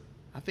was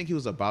I think he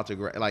was about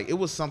to, it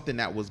was something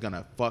that was going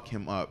to fuck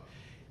him up.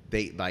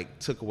 They,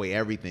 took away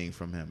everything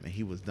from him, and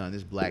he was done,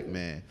 this black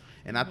man.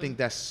 And I think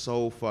that's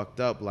so fucked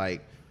up.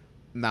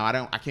 Now,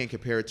 I can't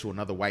compare it to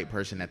another white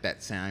person at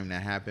that time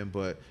that happened,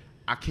 but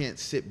I can't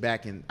sit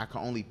back and I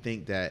can only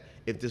think that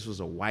if this was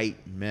a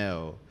white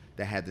male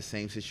that had the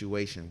same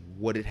situation,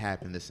 would it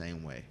happen the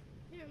same way?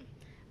 Yeah.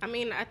 I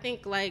mean, I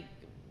think like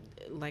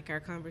our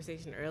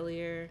conversation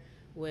earlier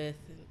with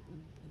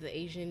the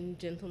Asian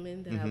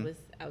gentleman that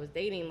I was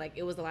dating, like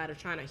it was a lot of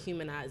trying to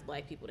humanize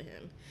black people to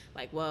him.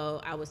 Like,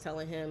 well, I was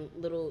telling him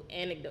little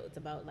anecdotes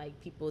about like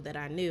people that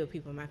I knew,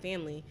 people in my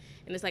family,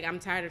 and it's like I'm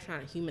tired of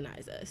trying to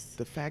humanize us.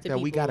 The fact to that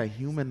we people. gotta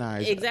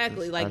humanize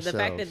exactly like ourselves. the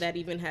fact that that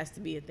even has to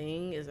be a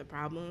thing is a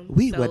problem.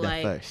 We so, were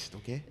like, the first,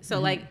 okay? So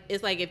like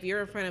it's like if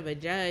you're in front of a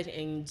judge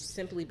and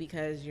simply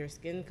because your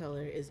skin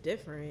color is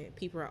different,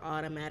 people are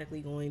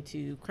automatically going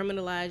to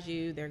criminalize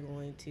you. They're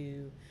going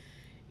to,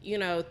 you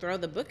know, throw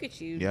the book at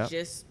you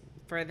just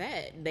for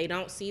that. They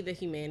don't see the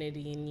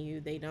humanity in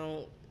you. They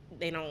don't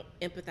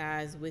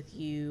empathize with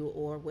you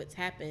or what's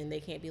happened. They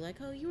can't be like,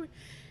 oh, you were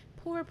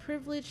poor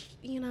privileged,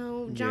 you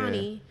know,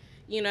 Johnny. Yeah.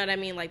 You know what I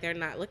mean? Like they're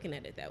not looking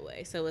at it that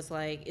way. So it's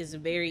like it's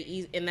very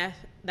easy, and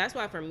that's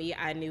why for me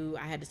I knew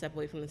I had to step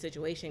away from the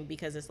situation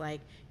because it's like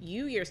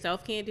you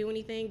yourself can't do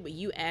anything, but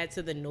you add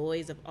to the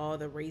noise of all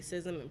the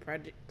racism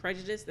and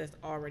prejudice that's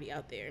already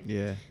out there.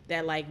 Yeah.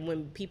 That like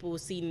when people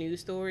see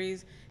news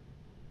stories,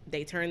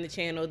 they turn the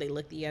channel, they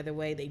look the other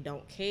way, they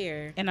don't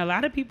care. And a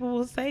lot of people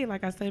will say,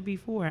 like I said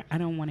before, I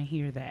don't want to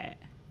hear that.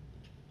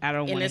 I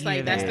don't want to hear that. And it's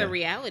like that's the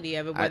reality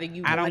of it, whether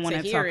you want to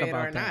hear it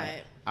or not.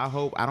 I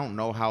don't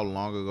know how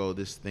long ago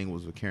this thing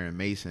was with Karen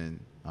Mason,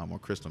 or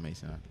Crystal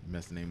Mason. I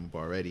messed the name up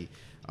already.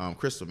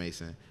 Crystal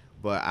Mason.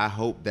 But I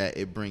hope that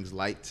it brings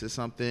light to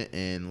something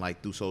and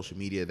like through social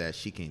media that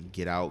she can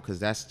get out because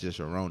that's just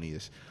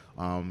erroneous.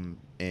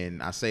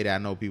 And I say that I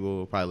know people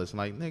will probably listen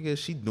like, nigga,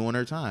 she doing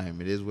her time.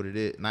 It is what it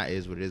is. Not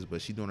is what it is,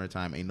 but she doing her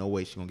time. Ain't no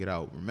way she gonna get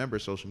out. Remember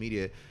social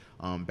media,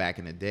 back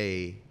in the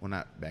day, well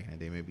not back in the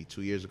day, maybe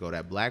 2 years ago,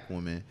 that black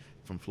woman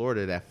from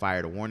Florida that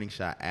fired a warning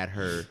shot at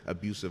her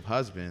abusive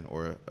husband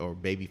or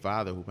baby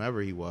father,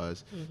 whomever he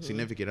was,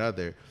 significant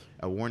other,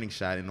 a warning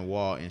shot in the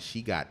wall, and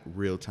she got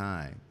real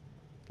time.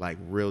 Like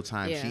real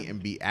time.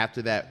 Yeah.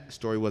 After that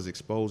story was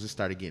exposed, it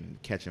started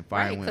catching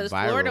fire and went viral.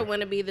 Because Florida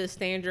want to be the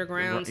stand your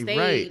ground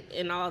state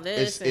and all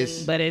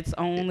this. But it's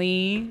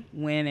only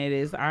when it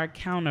is our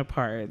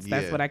counterparts.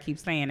 That's what I keep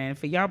saying. And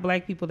for y'all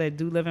black people that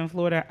do live in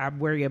Florida, I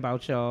worry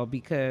about y'all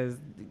because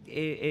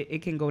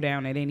it can go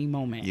down at any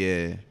moment.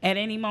 Yeah. At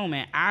any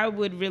moment. I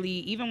would really,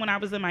 even when I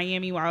was in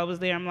Miami while I was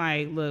there, I'm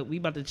like, look, we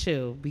about to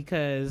chill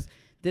because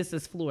this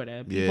is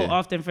Florida. People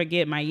often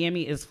forget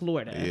Miami is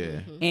Florida.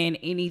 Yeah. And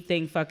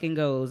anything fucking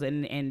goes.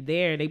 And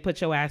there they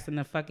put your ass in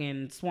the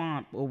fucking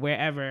swamp or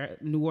wherever.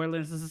 New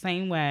Orleans is the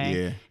same way.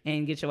 Yeah.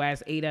 And get your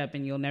ass ate up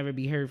and you'll never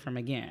be heard from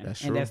again. That's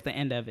and true. That's the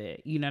end of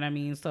it. You know what I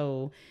mean?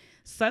 So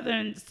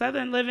Southern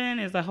living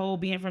is a whole,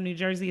 being from New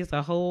Jersey, it's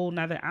a whole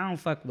nother, I don't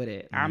fuck with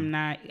it.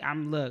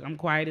 I'm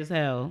quiet as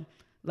hell.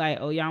 Like,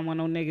 oh, y'all want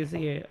no niggas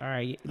here? All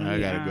right. I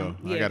gotta go.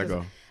 I gotta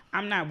go.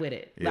 I'm not with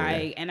it. Yeah.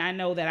 Like, and I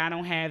know that I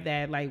don't have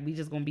that, like, we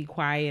just gonna be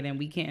quiet and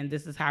we can't,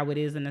 this is how it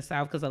is in the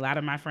South. Cause a lot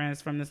of my friends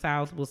from the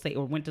South will say,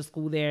 or went to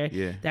school there.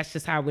 Yeah. That's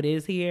just how it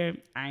is here.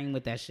 I ain't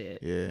with that shit.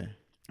 Yeah.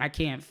 I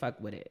can't fuck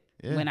with it.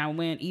 Yeah. When I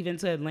went even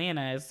to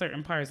Atlanta at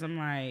certain parts, I'm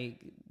like,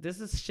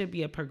 should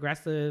be a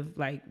progressive,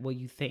 like, what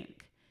you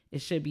think.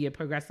 It should be a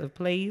progressive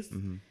place.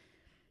 Mm-hmm.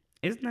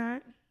 It's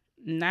not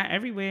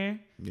everywhere.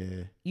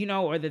 Yeah. You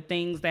know, or the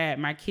things that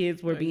my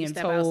kids were being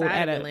told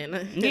at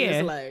Atlanta.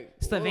 Yeah. Like,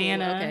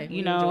 Savannah, okay.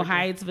 You know,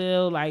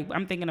 Hyattsville. Like,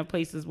 I'm thinking of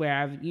places where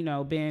I've, you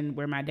know, been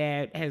where my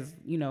dad has,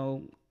 you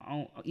know,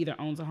 either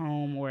owns a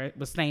home or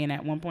was staying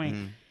at one point.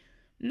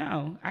 Mm-hmm.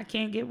 No, I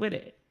can't get with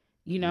it.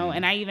 You know,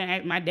 and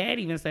my dad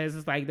even says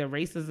it's like the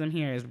racism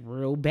here is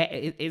real bad.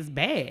 It's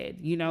bad,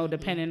 you know,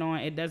 depending on,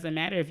 it doesn't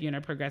matter if you're in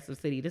a progressive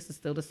city. This is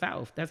still the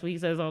South. That's what he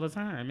says all the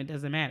time. It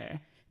doesn't matter.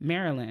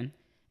 Maryland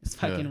is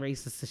fucking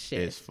racist as shit.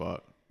 It's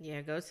fuck.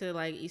 Yeah, go to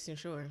like Eastern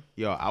Shore.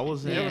 Yo, I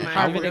was in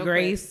Harvey de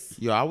Grace.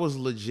 Yo, I was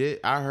legit.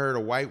 I heard a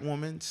white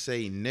woman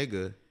say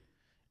nigga,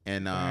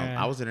 and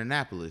I was in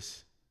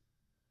Annapolis.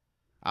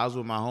 I was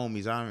with my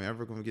homies. I don't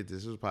ever gonna get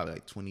this. It was probably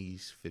like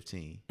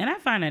 2015. And I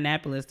find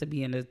Annapolis to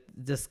be in a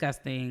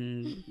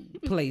disgusting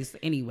place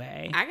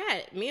anyway.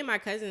 Me and my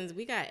cousins,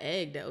 we got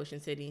egged at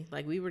Ocean City.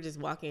 Like we were just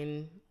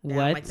walking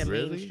down like the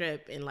main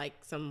strip, and like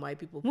some white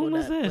people pulled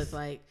up with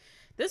like.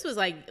 This was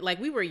like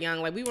we were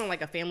young, like we were on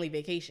like a family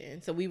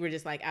vacation. So we were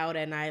just like out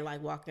at night,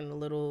 like walking the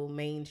little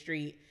main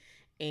street,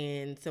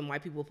 and some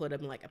white people put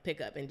up in like a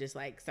pickup and just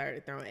like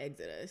started throwing eggs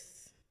at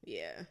us.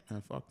 Yeah.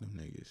 Man, fuck them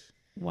niggas.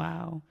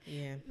 Wow.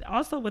 Yeah.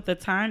 Also with the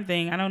time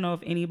thing, I don't know if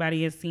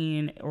anybody has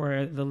seen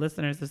or the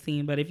listeners have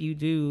seen, but if you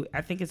do,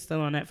 I think it's still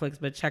on Netflix,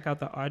 but check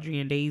out the Audrey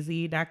and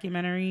Daisy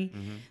documentary.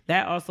 Mm-hmm.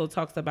 That also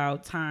talks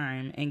about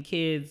time and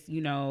kids, you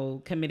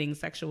know, committing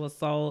sexual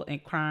assault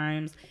and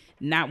crimes,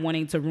 not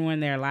wanting to ruin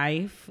their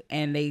life.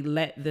 And they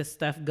let this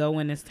stuff go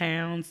in this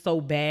town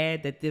so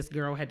bad that this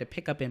girl had to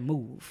pick up and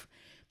move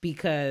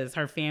because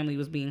her family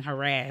was being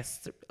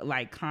harassed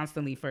like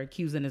constantly for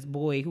accusing this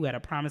boy who had a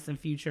promising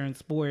future in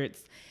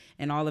sports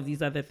and all of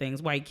these other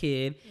things, white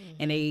kid. Mm-hmm.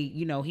 And they,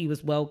 you know, he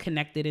was well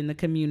connected in the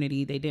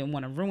community. They didn't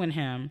want to ruin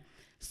him.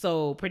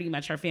 So pretty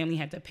much her family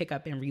had to pick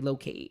up and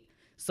relocate.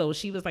 So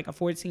she was like a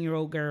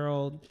 14-year-old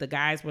girl. The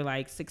guys were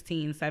like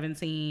 16,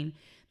 17.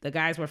 The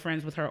guys were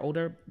friends with her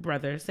older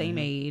brother, same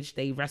age.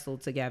 They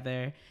wrestled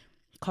together.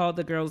 called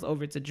the girls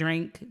over to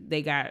drink.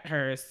 They got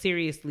her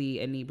seriously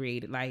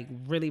inebriated, like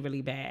really,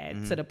 really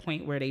bad, to the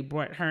point where they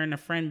brought her and a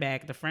friend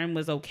back. The friend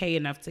was okay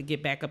enough to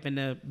get back up in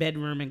the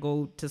bedroom and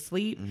go to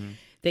sleep.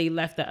 They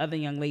left the other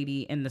young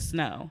lady in the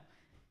snow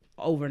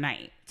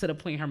overnight, to the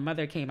point her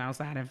mother came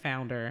outside and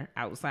found her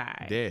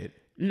outside. Dead.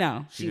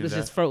 No, she was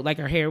just frozen. Like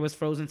her hair was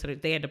frozen to the.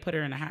 They had to put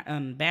her in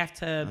a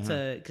bathtub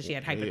because she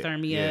had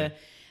hypothermia,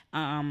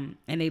 and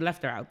they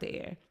left her out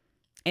there.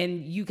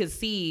 And you could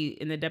see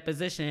in the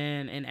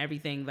deposition and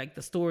everything, like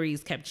the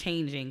stories kept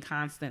changing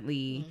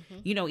constantly.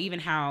 You know, even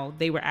how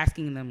they were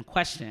asking them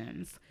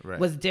questions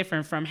was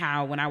different from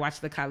how when I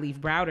watched the Khalif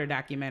Browder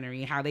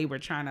documentary, how they were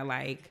trying to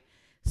like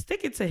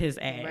stick it to his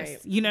ass. Right.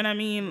 You know what I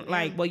mean?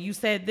 Like, well, you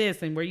said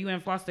this, and were you in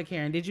foster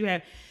care, and did you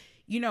have,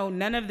 you know,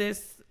 none of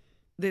this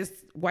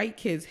white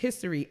kid's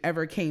history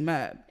ever came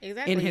up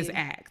in his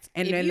act.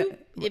 And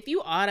if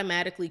you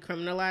automatically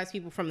criminalize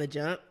people from the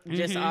jump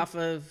just off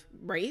of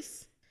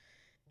race,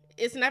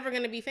 it's never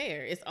going to be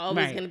fair. It's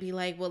always going to be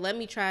like, well, let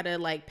me try to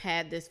like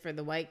pad this for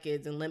the white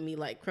kids and let me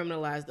like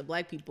criminalize the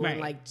black people and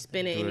like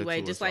spin it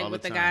anyway. Just like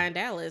with the guy in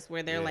Dallas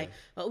where they're like,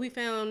 oh, we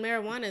found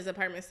marijuana in his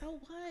apartment.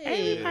 So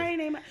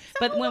what?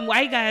 But when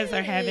white guys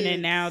are having it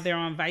now, they're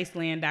on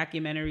Viceland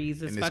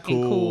documentaries. It's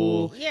fucking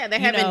cool. Yeah, they're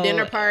having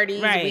dinner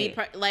parties. Right.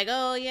 Like,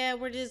 oh yeah,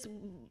 we're just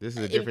This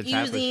is a different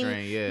type of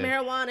strain. Yeah.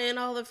 marijuana in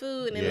all the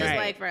food. And it's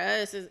like for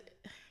us,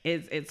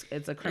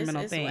 it's a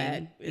criminal thing.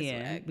 Swag. It's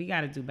swag. We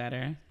got to do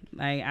better.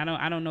 Like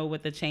I don't know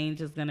what the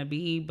change is gonna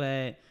be,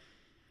 but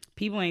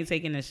people ain't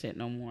taking this shit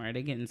no more.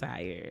 They're getting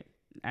tired.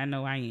 I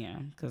know I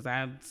am, because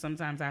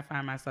sometimes I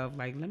find myself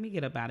like, let me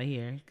get up out of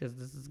here, because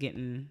this is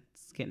getting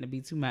to be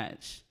too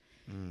much.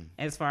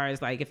 As far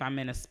as like if I'm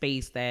in a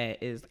space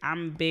that is,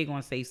 I'm big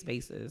on safe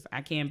spaces.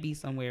 I can't be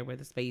somewhere where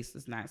the space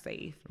is not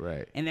safe.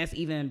 Right. And that's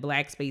even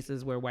black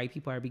spaces where white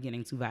people are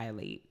beginning to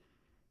violate.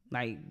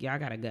 Like, y'all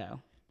gotta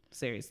go.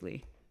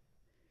 Seriously.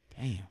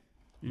 Damn.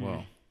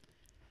 Well,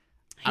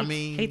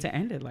 hate to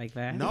end it like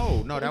that.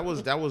 No, that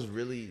was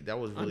really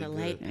on a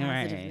light, good.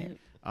 positive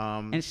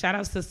note. And shout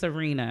outs to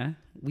Serena.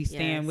 We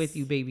stand with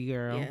you, baby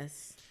girl.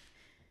 Yes.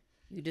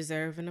 You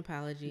deserve an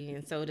apology,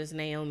 and so does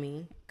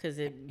Naomi, because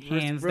it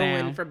Hands was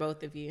ruined down. for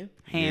both of you.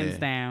 Hands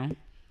down.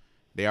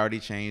 They already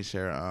changed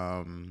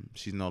her.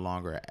 She's no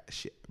longer.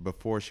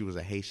 Before she was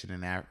a Haitian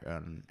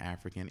and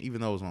African,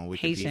 even though it was on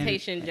Wikipedia.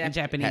 Haitian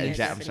Japanese.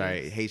 I'm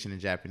sorry, Haitian and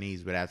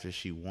Japanese. But after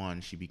she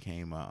won, she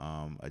became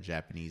a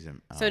Japanese.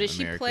 So did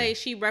she American. play?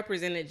 She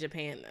represented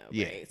Japan though,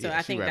 right? So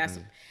I think that's.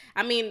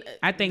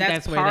 I think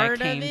that's where part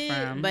that came of it,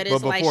 from. But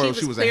it's like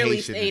she was a clearly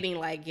Haitian. stating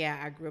like, yeah,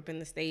 I grew up in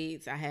the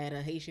States. I had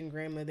a Haitian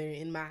grandmother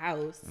in my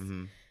house.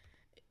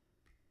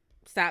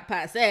 Stop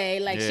passe.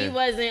 Like she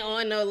wasn't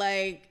on no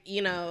like,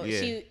 you know,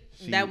 she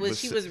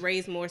was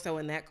raised more so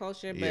in that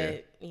culture,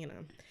 but you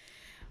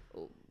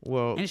know.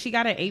 Well, and she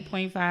got an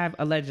 $8.5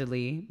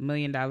 allegedly $1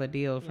 million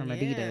deal from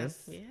Adidas.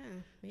 Yeah.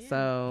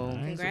 So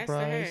congrats to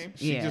her.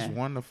 She just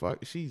won the fuck.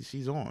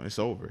 She's on. It's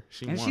over.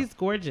 She won. She's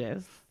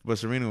gorgeous. But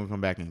Serena gonna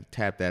come back and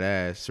tap that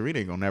ass. Serena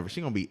ain't gonna never.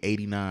 She gonna be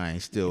 89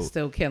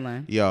 still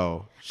killing.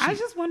 Yo, I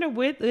just wonder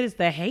what is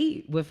the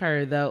hate with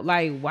her though.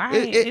 Like why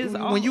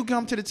when you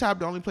come to the top,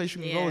 the only place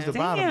you can go is the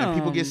bottom, and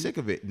people get sick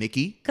of it.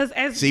 Nikki,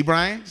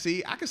 Brian,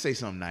 I could say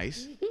something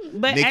nice.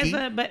 But Nikki,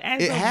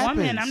 as a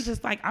woman, I'm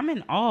just like, I'm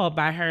in awe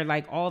by her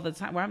like all the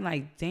time. Where I'm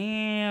like,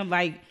 damn,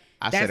 like.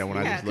 I said that when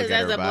I just look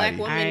at her body. Because as a black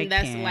woman,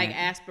 that's like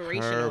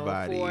aspirational. Her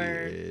body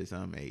is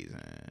amazing.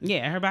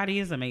 Yeah, her body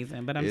is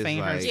amazing. But I'm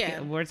saying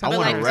like, we're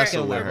talking about her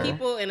wrestle skill with her.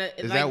 People in a,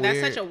 like that's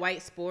such a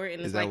white sport,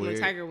 and it's like when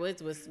Tiger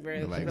Woods was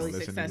really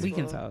successful. We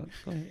can talk.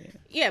 Go ahead.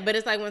 Yeah, but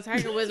it's like when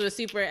Tiger Woods was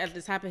super at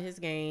the top of his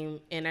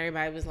game, and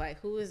everybody was like,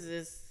 "Who is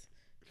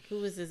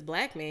this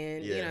black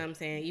man?" You know what I'm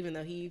saying? Even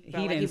though he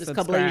felt like he was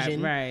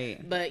Caucasian, right?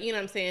 But you know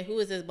what I'm saying? Who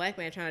is this black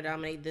man trying to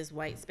dominate this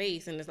white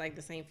space? And it's like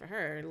the same for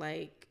her.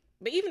 Like,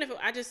 but even if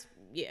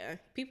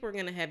people are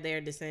gonna have their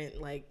dissent,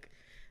 like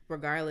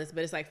regardless.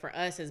 But it's like for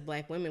us as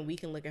black women, we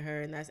can look at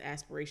her and that's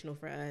aspirational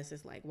for us.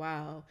 It's like,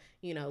 wow,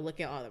 you know,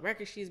 look at all the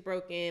records she's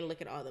broken,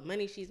 look at all the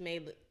money she's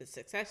made, the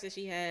success that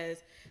she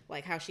has,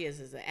 like how she is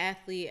as an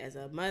athlete, as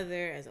a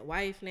mother, as a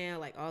wife now,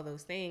 like all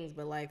those things.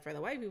 But like for the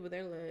white people,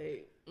 they're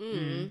like,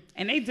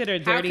 and they did her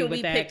dirty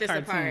with that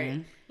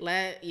cartoon.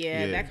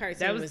 That cartoon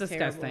that was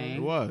disgusting. Terrible. It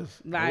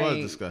was. Like, it was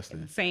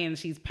disgusting. Saying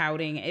she's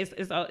pouting.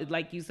 It's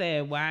like you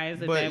said. Why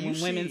is it that when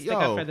women stick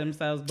up for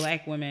themselves,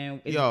 black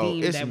women, it's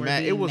deemed that we're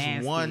being it was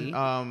nasty?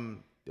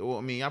 One. Well,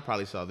 I mean, I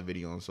probably saw the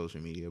video on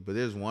social media, but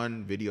there's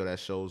one video that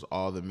shows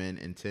all the men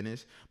in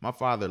tennis. My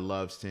father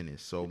loves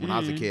tennis, so when I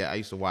was a kid, I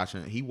used to watch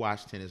him. He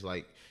watched tennis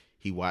like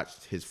he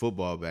watched his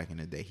football back in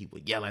the day. He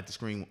would yell at the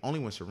screen only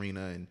when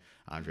Serena and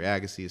Andre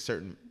Agassi,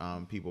 certain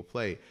people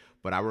play.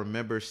 But I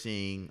remember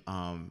seeing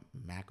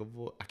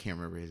McAvoy. I can't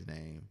remember his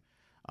name,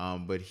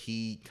 but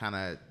he kind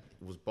of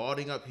was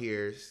balding up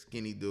here,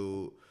 skinny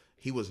dude.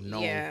 He was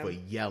known for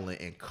yelling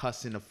and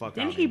cussing the fuck out.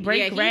 Didn't he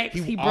break racks?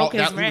 He broke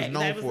his rack.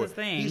 That was his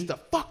thing. He used to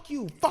fuck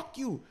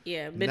you.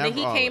 Yeah, but then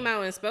he came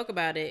out and spoke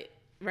about it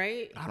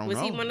right? I don't Was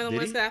he know. one of the Did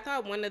ones he?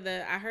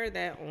 that I heard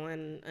that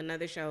on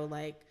another show,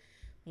 like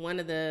one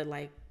of the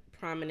like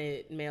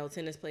prominent male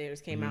tennis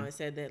players came out and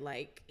said that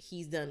like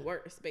he's done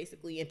worse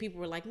basically, and people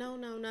were like,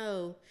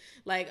 no,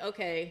 like,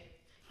 okay,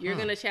 you're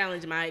gonna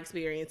challenge my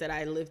experience that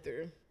I lived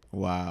through.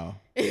 Wow.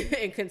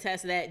 And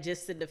contest that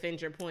just to defend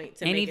your point,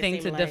 to Anything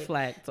make it to seem like,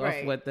 deflect off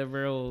right. what the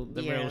real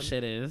Yeah.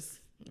 shit is.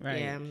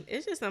 Right. Yeah,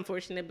 it's just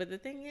unfortunate, but the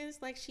thing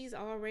is, like, she's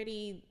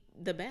already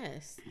the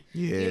best.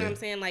 Yeah. You know what I'm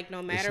saying? Like,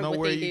 no matter what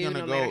nowhere they you're do,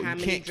 gonna no matter go. how You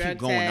many can't keep drug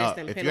going tests up.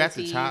 and If you're at the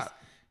penalties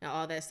top- and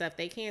all that stuff,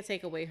 they can't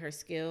take away her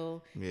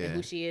skill Yeah. and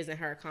who she is and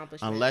her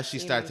accomplishments. Unless she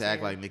you know starts what to I'm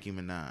act saying? like Nicki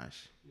Minaj.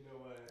 You know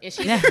what?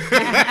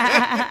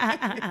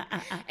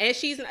 And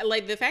she's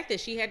like, the fact that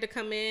she had to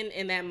come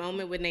in that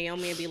moment with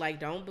Naomi and be like,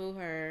 don't boo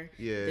her.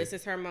 Yeah. This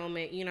is her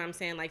moment. You know what I'm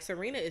saying? Like,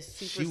 Serena is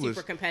super, She was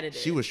super competitive.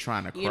 She was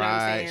trying to cry. You know what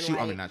I'm saying? I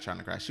Like- mean, not trying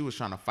to cry. She was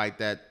trying to fight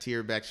that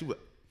tear back.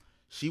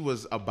 She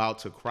was about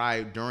to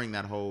cry during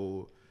that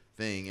whole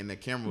thing, and the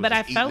camera was But I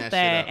just eating felt that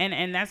that, shit up.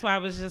 and that's why I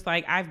was just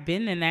like, I've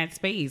been in that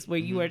space where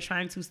you are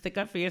trying to stick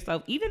up for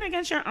yourself, even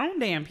against your own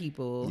damn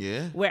people.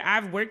 Yeah. Where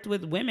I've worked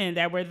with women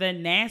that were the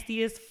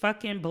nastiest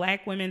fucking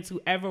black women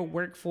to ever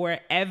work for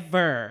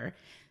ever.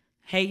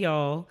 Hey,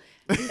 y'all.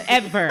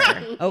 Ever.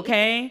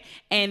 Okay?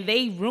 And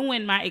they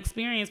ruined my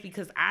experience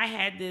because I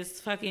had this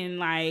fucking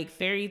like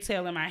fairy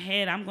tale in my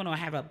head. I'm going to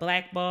have a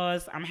black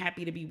boss. I'm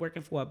happy to be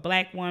working for a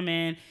black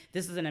woman.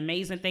 This is an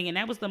amazing thing. And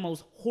that was the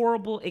most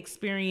horrible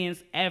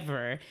experience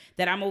ever,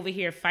 that I'm over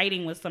here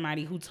fighting with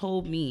somebody who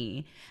told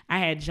me I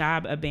had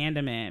job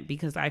abandonment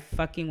because I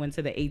fucking went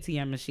to the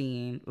ATM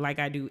machine like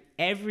I do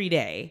every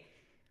day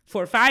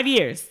for 5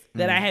 years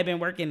that I had been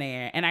working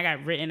there. And I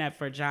got written up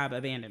for job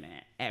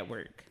abandonment at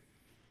work.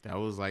 That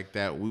was like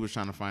that. We were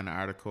trying to find an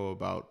article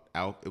about.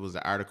 It was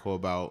an article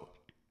about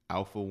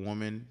alpha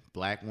woman,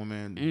 black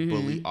woman,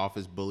 bully,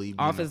 office bully,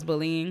 Office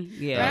bullying,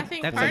 yeah. But I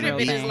think that's part a of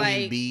real it is thing.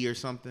 like- B or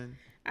something.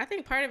 I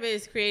think part of it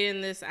is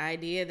creating this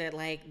idea that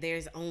like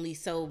there's only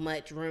so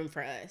much room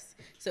for us.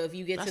 So if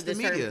you get That's to this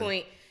the certain media.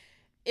 point,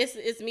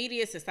 it's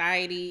media,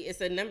 society,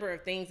 it's a number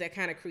of things that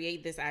kind of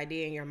create this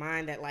idea in your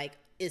mind that like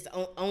it's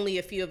only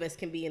a few of us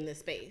can be in this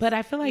space. But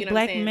I feel like You know what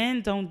I'm black saying?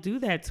 men don't do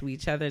that to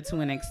each other to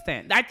an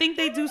extent. I think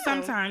they do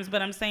sometimes,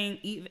 but I'm saying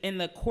even in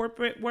the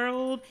corporate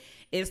world,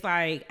 it's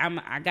like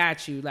I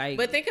got you. Like,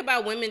 But think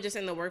about women just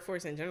in the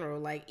workforce in general.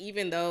 Like,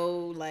 even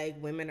though like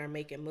women are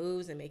making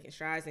moves and making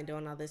strides and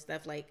doing all this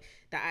stuff, like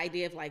the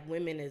idea of like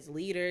women as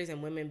leaders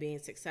and women being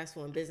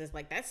successful in business,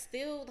 like that's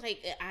still like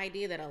an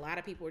idea that a lot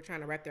of people are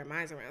trying to wrap their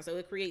minds around. So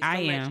it creates so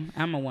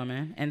I'm a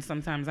woman, and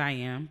sometimes I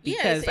am Yes,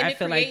 because and I it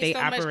feel like they creates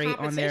so much operate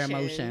on their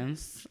competition.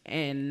 emotions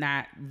and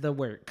not the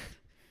work.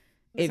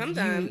 If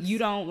Sometimes. you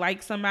don't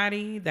like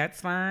somebody,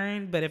 that's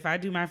fine. But if I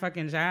do my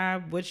fucking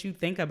job, what you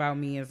think about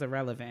me is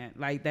irrelevant.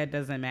 Like, that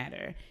doesn't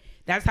matter.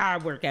 That's how I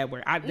work at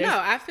work. There's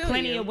I feel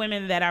plenty you. of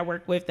women that I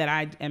work with that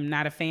I am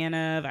not a fan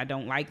of. I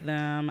don't like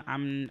them.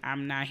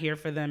 I'm not here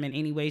for them in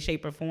any way,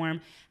 shape, or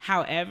form.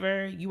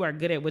 However, you are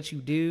good at what you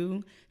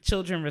do.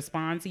 Children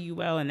respond to you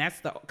well, and that's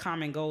the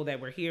common goal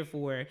that we're here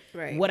for.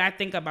 Right. What I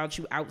think about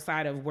you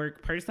outside of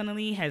work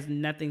personally has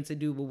nothing to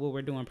do with what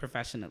we're doing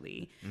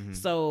professionally.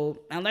 So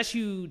unless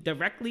you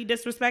directly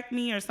disrespect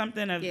me or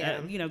something of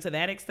Yeah. to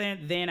that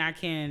extent, then I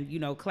can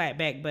clap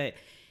back. But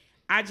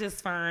I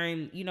just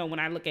find, when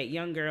I look at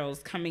young girls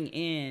coming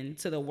in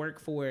to the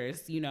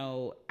workforce,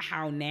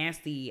 how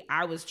nasty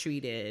I was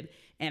treated.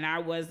 And I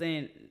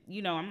wasn't,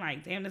 I'm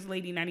like, damn, this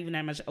lady not even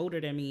that much older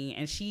than me.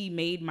 And she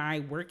made my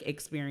work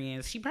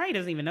experience. She probably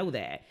doesn't even know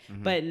that.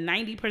 But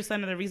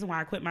 90% of the reason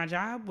why I quit my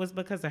job was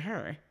because of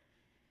her.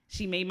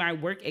 She made my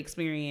work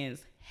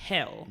experience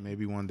hell.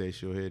 Maybe one day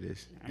she'll hear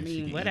this. I and she mean,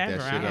 can eat whatever.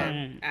 that shit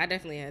up. I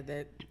definitely had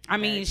that. I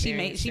mean, that she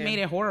experience, made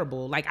too. it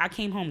horrible. Like, I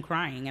came home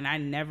crying, and I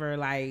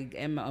never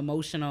am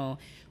emotional.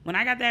 When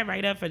I got that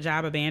write up for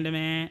job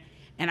abandonment,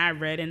 and I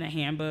read in the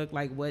handbook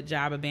like what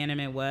job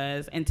abandonment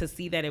was, and to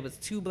see that it was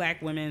 2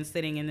 black women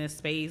sitting in this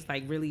space,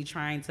 like really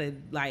trying to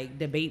like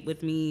debate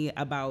with me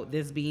about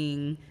this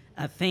being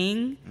a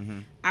thing,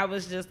 I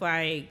was just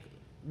like,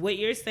 what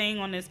you're saying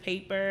on this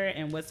paper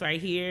and what's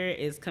right here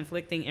is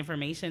conflicting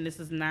information. This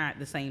is not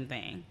the same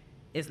thing.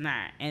 It's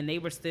not. And they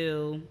was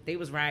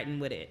riding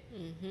with it.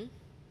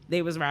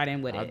 They was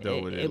riding with I it.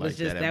 dealt with it It was like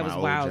just, that, at that my was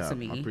old wild job, to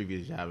me. My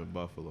previous job in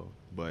Buffalo,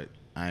 but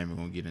I ain't even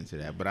gonna get into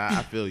that. But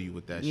I feel you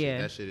with that Yeah.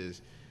 shit. That shit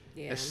is,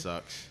 Yeah. it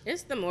sucks.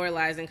 It's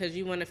demoralizing because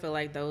you want to feel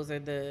like those are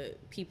the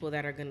people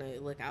that are going to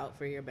look out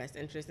for your best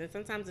interest. And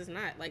sometimes it's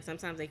not. Like,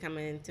 sometimes they come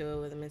into it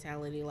with a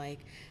mentality like,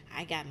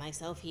 I got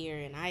myself here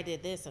and I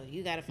did this, so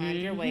you got to find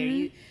your way. Or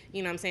you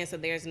know what I'm saying? So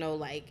there's no,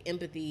 like,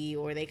 empathy,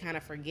 or they kind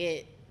of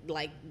forget,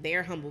 like,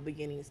 their humble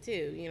beginnings,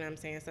 too. You know what I'm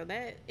saying? So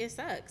that, it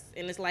sucks.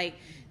 And it's like,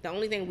 the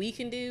only thing we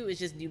can do is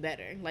just do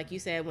better. Like you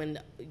said, when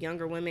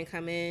younger women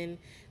come in,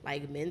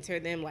 like, mentor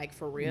them, like,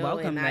 for real.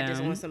 Welcome and not just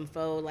them. want some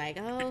faux, like,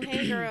 oh,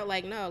 hey, girl.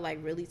 Like, no, like,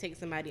 really take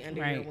somebody under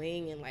your Right.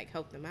 wing and, like,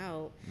 help them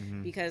out.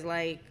 Because,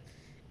 like,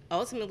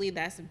 ultimately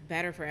that's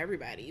better for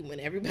everybody when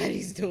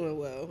everybody's doing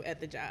well at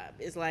the job.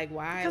 It's like,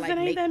 why? Because Like,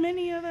 it ain't that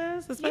many of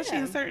us, especially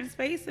Yeah. in certain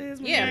spaces.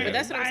 when yeah, you're, but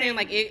that's what I'm saying.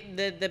 Like,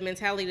 the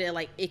mentality that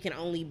like it can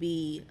only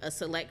be a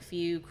select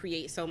few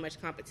create so much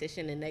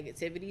competition and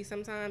negativity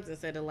sometimes,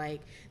 instead of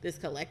like this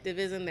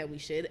collectivism that we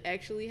should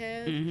actually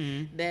have.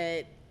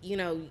 That, you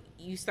know,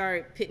 you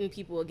start pitting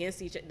people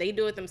against each other. They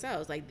do it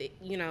themselves. Like,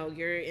 you know,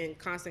 you're in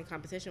constant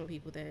competition with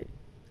people that,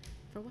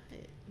 for what?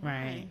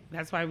 Right.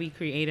 That's why we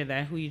created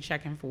that Who You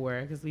Checking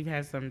For, because we've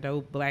had some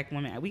dope black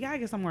women. We got to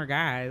get some more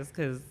guys,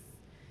 because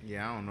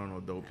Yeah, I don't know no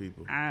dope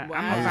people. I'm Wow. a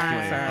I'm just fine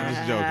playing. I'm sir.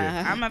 just joking.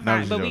 I'm a No, I'm fine,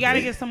 just but we joking. got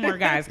to get some more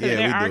guys, because Yeah,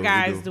 there we are do,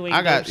 guys we do. doing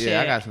I got dope shit.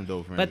 yeah, I got some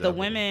dope friends. But the out there.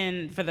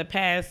 women for the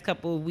past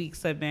couple of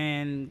weeks have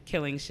been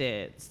killing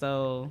shit.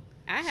 So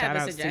I have shout a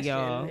outs to suggestion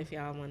y'all. if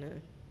y'all want to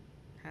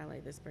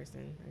highlight this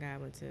person. A guy I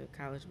went to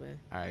college with.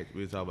 All right,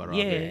 we'll talk about it.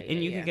 Yeah, all day.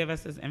 and you yeah. can give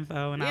us his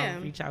info, and Yeah.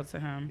 I'll reach out to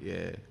him.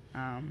 Yeah.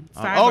 Oh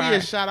Sidebar. yeah,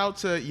 shout out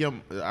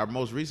to our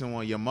most recent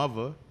one, your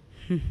mother.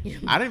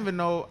 I didn't even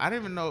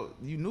know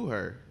you knew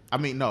her. I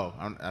mean, no,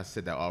 I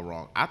said that all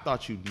wrong. I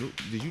thought you knew.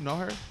 Did you know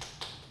her?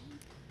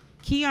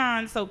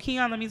 Keon,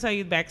 let me tell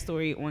you the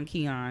backstory on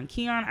Keon.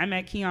 I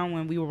met Keon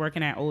when we were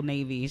working at Old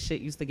Navy.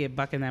 Shit used to get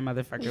bucking that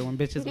motherfucker when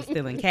bitches was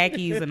stealing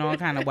khakis and all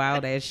kind of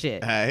wild ass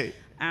shit. All right.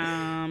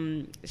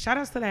 Shout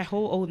outs to that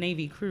whole Old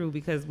Navy crew,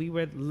 because we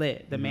were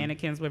lit. The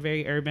mannequins were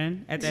very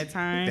urban at that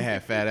time. They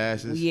had fat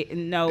asses. We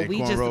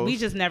cornrows?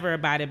 just never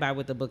abided by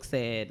what the book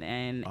said,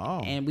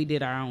 and we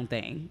did our own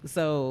thing.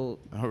 So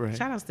All right.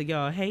 shout outs to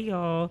y'all. Hey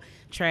y'all,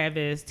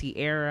 Travis,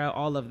 Tierra,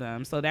 all of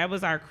them. So that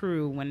was our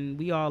crew. When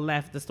we all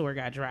left, the store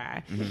got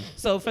dry.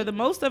 So for the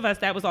most of us,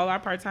 that was all our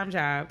part-time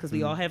job, because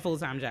we all had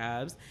full-time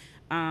jobs.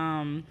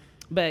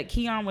 But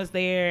Keon was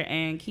there,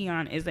 and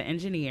Keon is an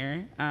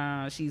engineer.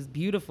 She's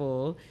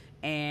beautiful,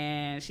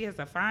 and she has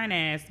a fine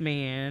ass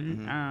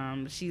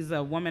man. She's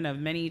a woman of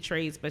many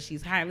traits, but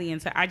she's highly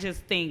into. I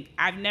just think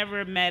I've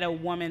never met a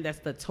woman that's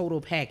the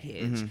total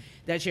package.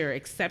 That you're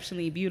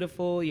exceptionally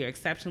beautiful, you're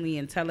exceptionally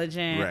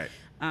intelligent.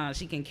 Right.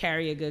 She can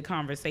carry a good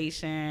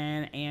conversation,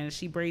 and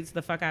she braids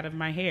the fuck out of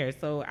my hair.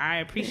 So I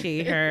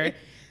appreciate her,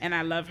 and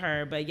I love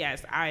her. But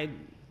yes,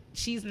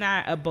 she's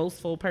not a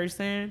boastful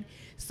person.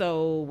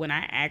 So when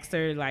I asked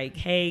her, like,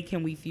 hey,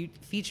 can we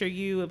feature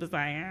you? It was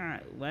like,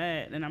 what?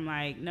 And I'm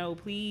like, no,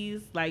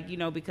 please. Like, you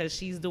know, because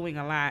she's doing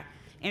a lot.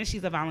 And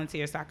she's a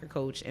volunteer soccer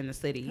coach in the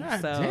city.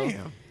 God so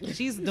damn.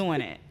 she's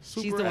doing it.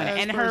 She's Super doing it. ass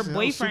And her person.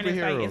 boyfriend is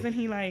like,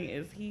 Superhero.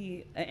 is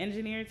he an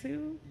engineer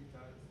too?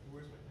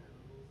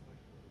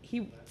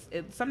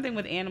 It's something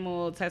with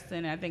animal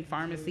testing, I think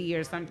pharmacy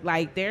or something.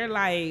 Like, they're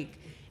like,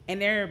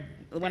 and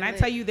when I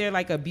tell you they're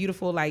like a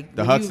beautiful, like.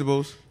 The when you-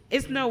 Huxtables.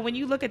 It's no, when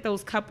you look at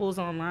those couples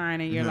online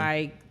and you're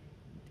like,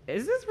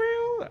 is this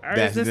real? Or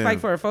That's is this them. like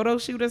for a photo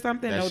shoot or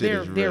something? That No, shit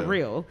they're is real.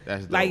 real.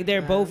 That's dope. like,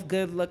 they're Wow. both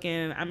good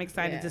looking. I'm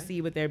excited to Yeah. see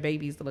what their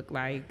babies look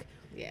like.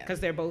 Yeah. Because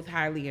they're both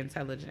highly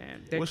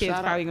intelligent. Their Well, kid's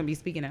shout probably out- going to be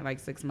speaking at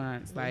like 6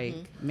 months, like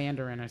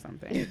Mandarin or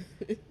something.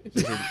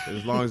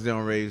 As long as they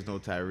don't raise no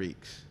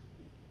Tyreeks.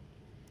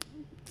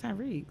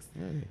 Tyreek's.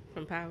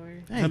 From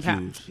Power. Thank Pow-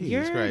 you. Jesus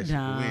You're Christ. We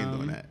dumb. ain't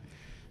doing that.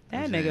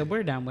 That I'm nigga, saying.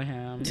 we're done with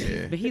him.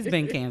 Yeah. But he's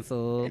been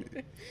canceled.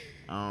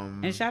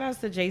 And shout outs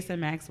to Jason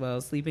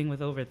Maxwell, sleeping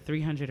with over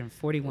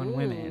 341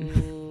 women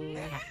Ooh.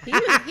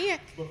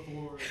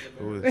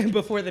 who is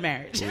before the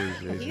marriage.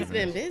 Jason He's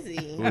been Maxwell?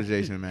 busy. Who is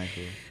Jason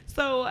Maxwell?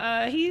 So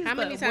he's How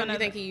many one times do you of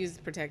think he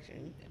used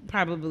protection?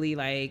 probably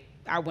like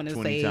I want to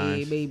 20 say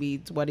times. maybe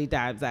 20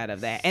 times out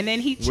of that, and then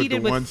he With cheated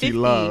the with ones he 50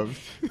 loved.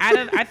 out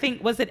of I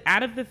think was it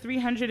out of the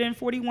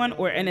 341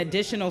 or an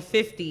additional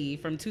 50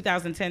 from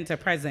 2010 to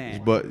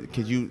present. But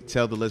could you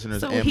tell the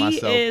listeners So and he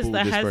myself is who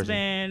the this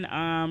person?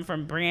 husband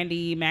from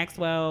Brandy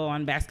Maxwell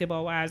on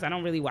Basketball Wives. I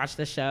don't really watch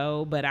the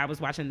show, but I was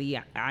watching the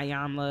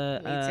Iyanla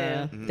too.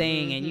 Mm-hmm.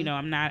 thing, and you know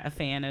I'm not a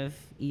fan of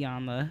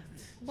Iyanla.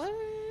 What?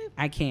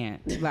 I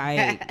can't.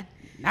 Like,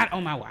 not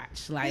on my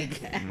watch.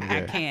 Like,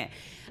 I can't.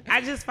 I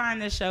just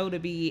find the show to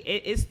be,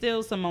 it's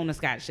still Simona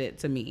Scott shit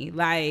to me.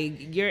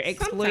 Like, you're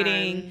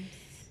exploiting.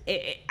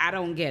 I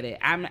don't get it.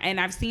 And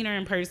I've seen her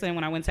in person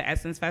when I went to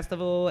Essence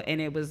Festival, and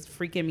it was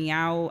freaking me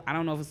out. I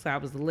don't know if I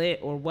was lit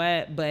or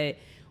what, but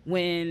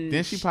when.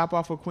 Didn't she pop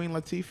off with Queen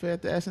Latifah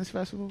at the Essence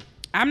Festival?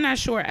 I'm not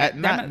sure.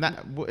 Not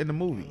in the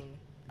movie.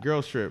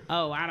 Girls Trip.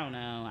 Oh, I don't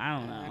know.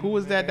 Who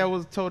was that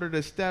was told her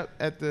to step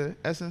at the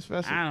Essence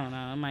Festival? I don't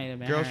know. It might have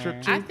been Girls her.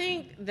 Trip too? I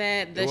think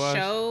that the It was?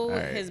 show All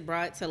right. has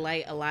brought to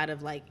light a lot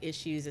of like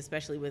issues,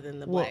 especially within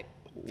the Well, black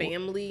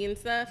family and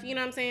stuff. You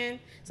know what I'm saying?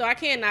 So I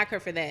can't knock her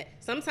for that.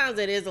 Sometimes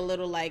it is a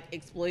little like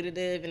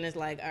exploitative, and it's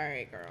like, all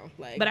right, girl.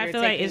 Like, But I you're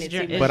feel like taking it's it too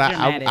dra- much. But I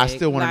dramatic.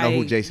 still want to know who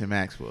Like, Jason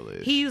Maxwell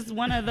is. He's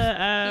one of the He was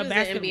an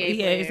basketball. NBA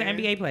Yeah, he's an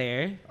player. NBA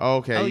player.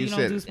 Okay, Oh, you you don't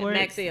said do sports?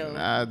 Maxwell.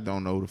 I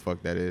don't know who the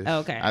fuck that is.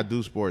 Okay. I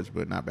do sports,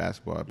 but not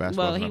basketball.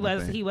 Well,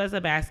 he was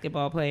a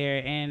basketball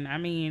player, and I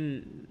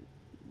mean,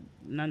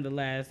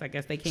 nonetheless, I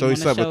guess they came. So he on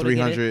the slept show with to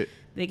get 300.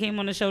 They came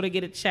on the show to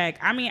get a check.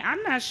 I mean,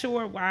 I'm not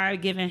sure why,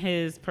 given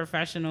his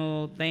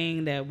professional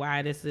thing, that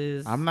why this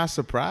is I'm not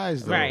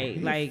surprised though. right.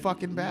 He's Like a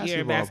fucking basketball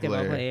you're a basketball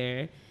player.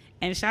 player.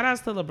 And shout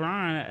outs to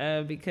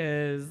LeBron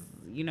because,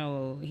 you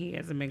know, he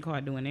hasn't been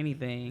caught doing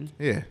anything.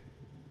 Yeah.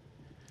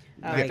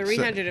 Like,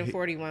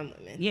 341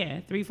 women. Yeah,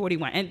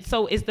 341. And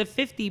so is the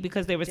 50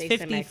 because there was Jason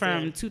 50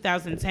 from Maxwell.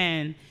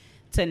 2010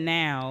 to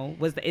now.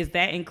 Is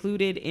that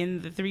included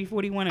in the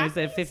 341 or is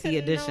that 50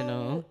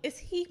 additional? Is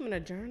he even a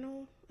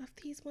journal of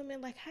these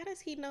women? Like, how does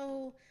he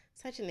know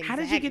such an exact How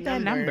did you get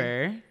that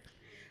number?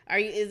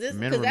 Is this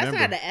Men because that's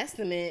remember. not an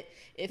estimate?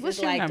 If What's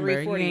it's your like number?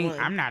 341,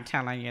 I'm not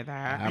telling you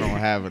that. I don't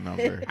have a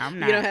number. I'm you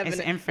not. don't have It's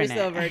an infinite. You're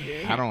still a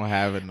virgin. I don't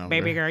have a number.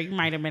 Baby girl, you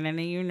might have been in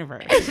the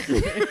universe.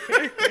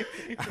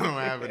 I don't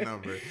have a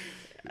number.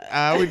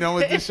 Are we done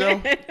with this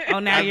show? Oh,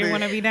 now I you think-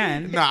 want to be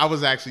done. No, I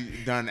was actually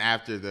done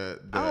after the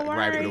Oh,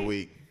 gripe of the alright.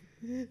 week.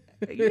 You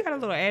got a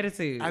little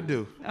attitude. I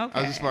do. I was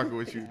Okay. just fucking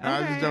with you. No, I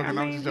was just joking. I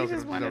I'm mean, just joking. We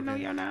just I'm want to joking. know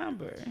your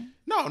number.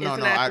 No, It's no, not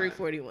no.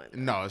 341.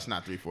 No, it's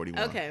not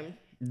 341. Okay.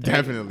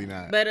 Definitely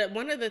not. But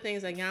one of the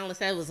things that Yana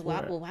said was,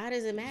 well, why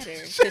does it matter?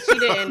 Because she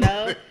didn't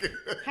know.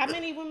 How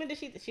many women did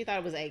she thought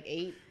it was like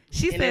 8?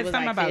 She And it said was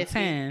something like about 50.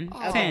 10.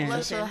 Oh, 10.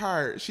 bless her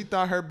heart. She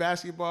thought her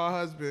basketball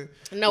husband.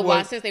 No, was,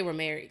 well, since they were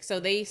married. So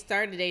they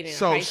started dating in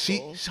so high she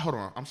school. hold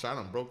on. I'm sorry,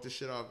 I done broke this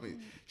shit off me.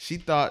 She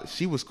thought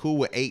she was cool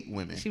with 8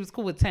 women. She was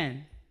cool with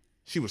 10.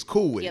 She was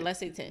cool with Yeah, it. let's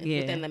say 10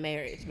 Yeah. within the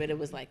marriage, but it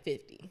was like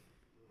 50.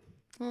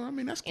 Well, I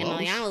mean, that's And close.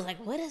 Yana was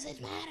like, what does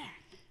it matter?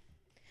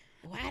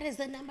 Why does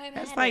the number matter?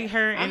 That's like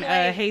her I'm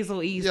and like,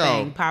 Hazel E's Yo.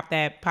 thing. Pop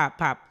that, pop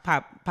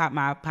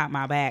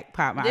my back,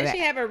 pop my Did back. she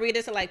have her read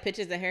us like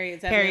pictures of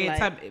Harriet Tubman? Harriet like,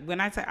 Tubman. When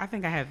I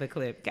think I have the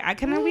clip.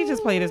 Can we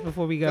just play this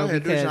before we Go go?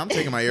 ahead, do Because it. I'm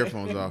taking my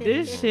earphones off.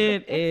 this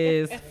shit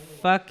is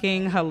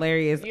fucking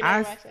hilarious. You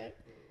never watched that?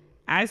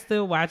 I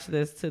still watch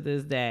this to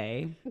this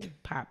day.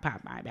 Pop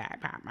my back,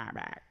 pop my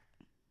back.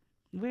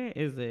 Where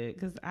is it?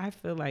 Because I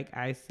feel like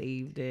I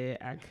saved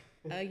it.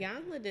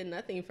 Yana did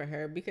nothing for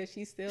her because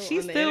she's still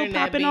She's on the still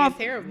internet popping being off.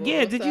 terrible.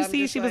 Yeah, did So you I'm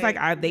see? just She was like,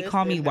 they this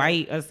call me didn't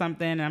white or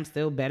something, and I'm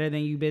still better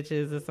than you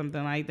bitches or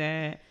something like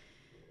that.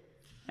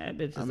 That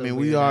bitch is I a mean,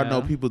 we all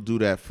know weirdo. people do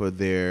that for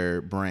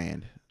their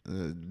brand.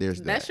 There's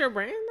that. That's your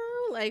brand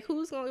though. Like,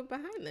 who's going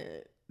behind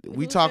it?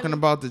 We Who's talking gonna-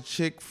 about the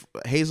chick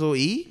Hazel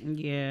E?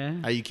 Yeah.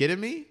 Are you kidding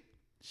me?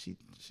 She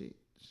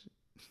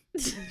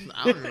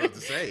I don't know what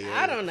to say.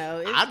 I don't know.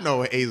 It's- I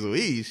know Hazel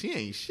E. She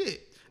ain't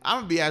shit. I'm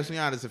gonna be actually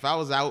honest. If I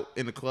was out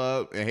in the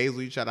club and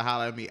Hazel E tried to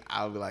holler at me,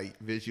 I would be like,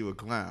 "Bitch, you a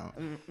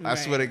clown." I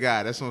swear to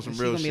God, that's on some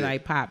She's real gonna shit. be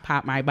like,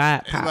 pop my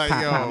butt, pop, Like,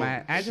 pop, yo, pop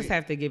my. I just she-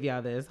 have to give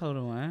y'all this. Hold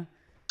on.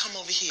 Come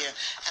over here,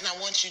 and I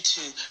want you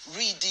to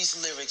read these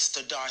lyrics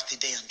to Dorothy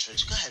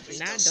Dandridge. Go ahead, read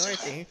Not those to her.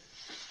 Dorothy.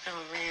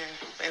 Oh man,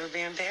 it would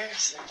be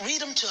embarrassing. Read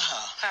them to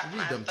her. Pop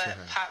my them to butt,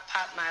 her.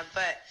 pop my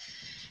butt.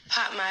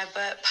 Pop my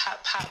butt,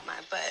 pop my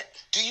butt.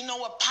 Do you know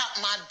what pop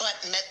my butt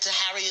meant to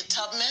Harriet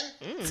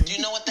Tubman? Do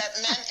you know what that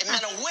meant? It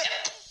meant a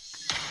whip.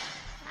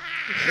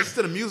 Listen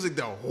to the music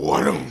though.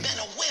 What It meant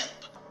a whip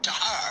to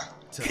her.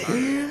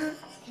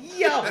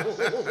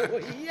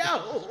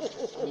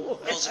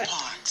 Rosa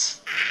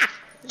Parks.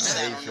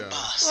 Sat on the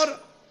bus.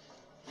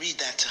 Read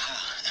that to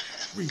her.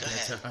 Go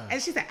ahead.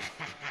 And she said,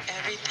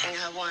 Everything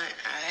I want,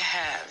 I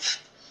have.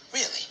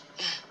 Really?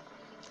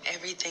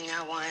 Everything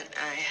I want,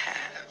 I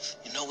have.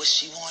 You know what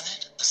she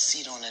wanted? A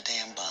seat on a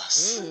damn bus.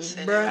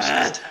 Sit down, she's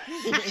tired.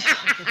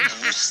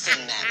 And you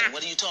sing that. And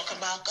what are you talking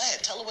about? Go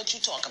ahead, tell her what you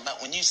talking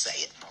about when you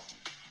say it.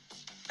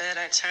 But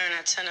I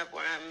turn up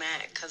where I'm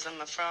at, cause I'm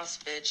a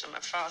frost bitch. I'm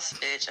a frost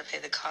bitch. I pay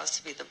the cost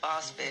to be the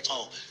boss bitch.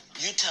 Oh,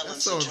 you telling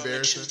That's so Sojourner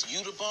embarrassing. Truth,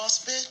 you the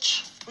boss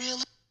bitch?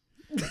 Really?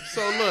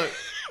 So look,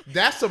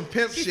 that's some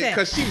pimp shit said-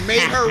 because she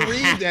made her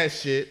read that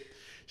shit.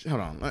 Hold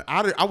on,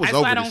 I was That's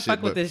over why I this don't shit,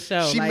 fuck with but this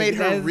show. She Like, made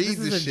her this read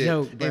is the a shit,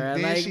 joke, and bruh.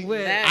 then Like, she.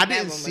 what? I That didn't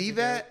one was see a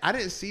that. I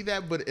didn't see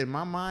that, but in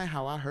my mind,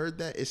 how I heard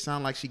that, it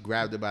sounded like she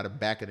grabbed her by the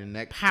back of the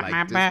neck, Pop like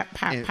my this, butt,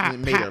 pop, and pop,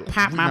 made her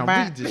pop my now butt.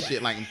 read this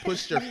shit, like and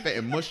pushed her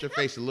and mushed her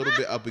face a little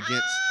bit up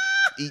against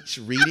each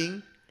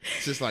reading.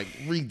 It's just like,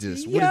 read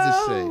this. What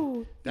does this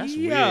say? That's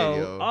weird,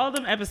 yo. All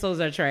them episodes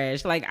are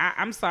trash. Like,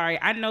 I'm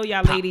sorry. I know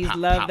y'all Pop, ladies pop,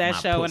 love pop that my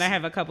show, and I pussy.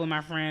 have a couple of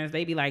my friends.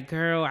 They be like,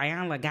 girl,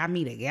 Ayanla got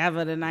me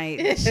together tonight.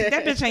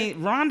 That bitch ain't,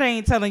 Rhonda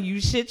ain't telling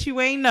you shit you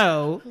ain't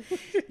know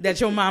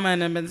that your mama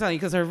and them been telling you,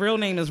 because her real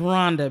name is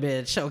Rhonda,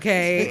 bitch,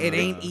 okay? It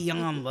ain't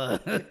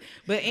Ayanla.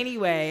 But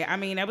anyway, I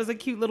mean, that was a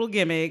cute little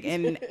gimmick,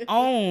 and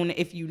OWN,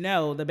 if you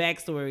know, the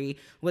backstory,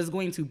 was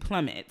going to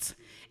plummet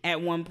at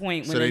one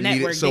point when So the they network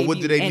needed. So what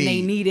debuted, did they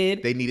and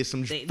need? they needed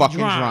some the fucking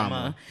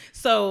drama.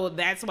 So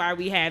that's why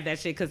we have that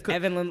shit, because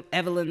Evelyn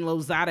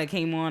Lozada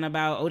came on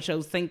about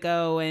Ocho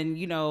Cinco and,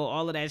 you know,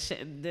 all of that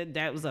shit.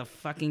 That was a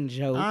fucking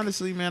joke.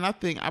 Honestly, man, I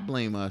think I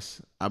blame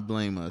us.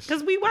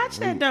 Because we watch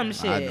that dumb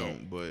shit. I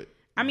don't, but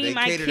I mean, they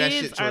my cater that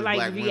shit kids are towards like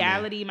black women.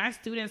 reality. My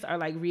students are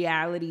like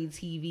reality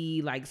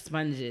TV, like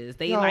sponges.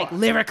 They Yo, like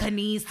Lyrica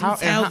needs to how-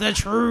 tell and the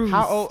truth.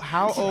 How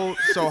old?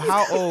 So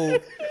how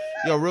old?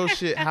 Yo, real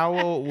shit. How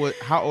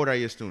old are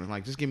your students?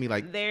 Like, just give me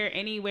like They're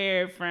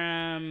anywhere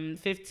from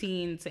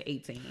 15 to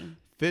 18.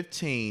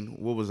 15.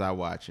 What was I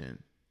watching?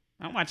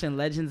 I'm watching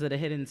Legends of the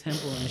Hidden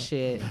Temple and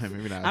shit.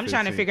 Maybe not I'm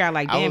trying to 15. figure out,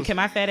 like, damn, can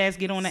my fat ass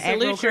get on the Salute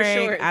aggro your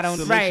Craig? shorts. I don't,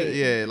 So right.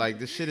 yeah, like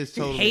this shit is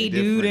totally Hey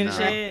different Dude and now.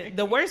 shit.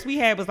 The worst we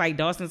had was like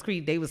Dawson's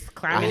Creek. They was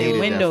climbing hated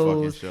in that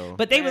windows, fucking show.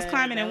 but they was Yeah,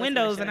 climbing that in was my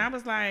windows, show. and I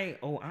was like,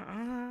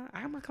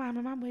 I'm gonna climb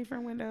in my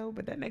boyfriend window,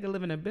 but that nigga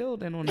live in a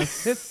building on the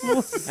 5th floor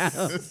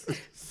house.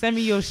 Send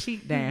me your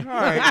sheet down. All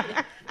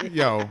right.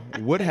 Yo,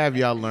 what have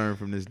y'all learned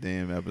from this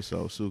damn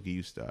episode? Suki,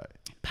 you start.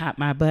 Pop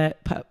my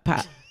butt, pop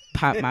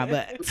my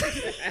butt.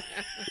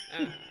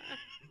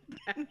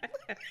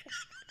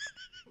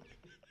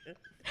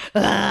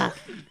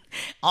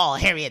 Oh,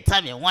 Harriet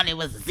Tubman wanted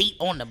was a seat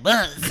on the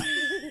bus.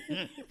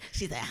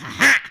 She said,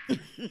 ha ha.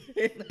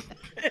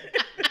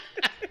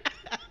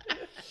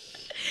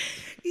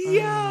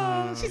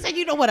 Yo, She said,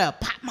 you know what a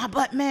pop my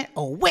butt meant?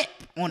 A whip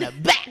on the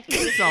back.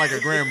 You sound like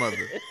a grandmother.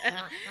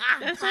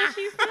 That's what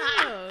she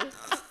said.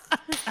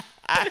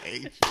 I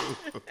hate you.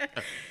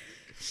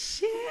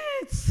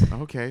 shit.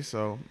 Okay,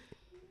 so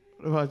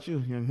what about you,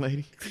 young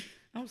lady?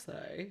 I'm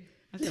sorry.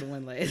 I should have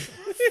went last.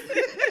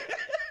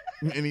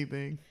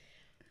 Anything?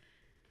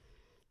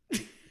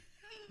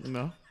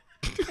 No?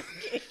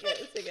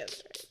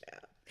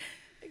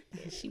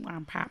 She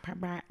want to pop her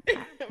butt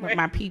with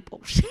my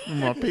people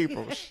My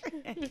people.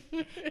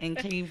 in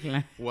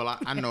Cleveland. Well,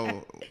 I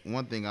know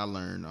one thing I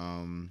learned,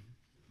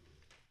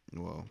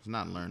 well, it's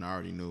not learned, I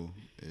already knew,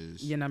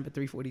 is Your number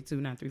 342,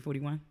 not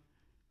 341.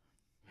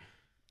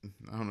 I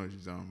don't know what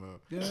you're talking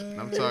about.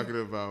 I'm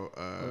talking about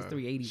was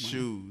 381.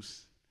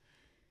 shoes.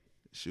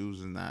 Shoes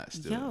is not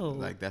still Yo,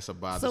 like that's a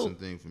bothersome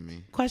thing for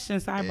me. Question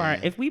sidebar: Yeah.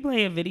 if we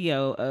play a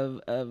video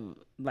of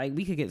like,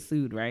 we could get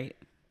sued, right?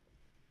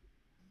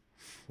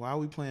 Why are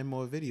we playing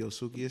more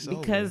videos, Suki? It's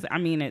Because over. I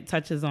mean, it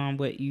touches on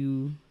what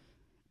you.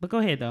 But go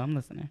ahead though. I'm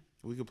listening.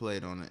 We could play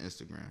it on the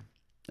Instagram.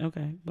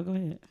 Okay, but go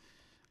ahead.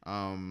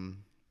 And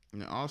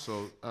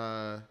also,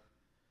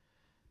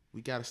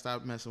 we gotta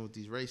stop messing with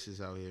these racists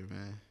out here,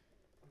 man.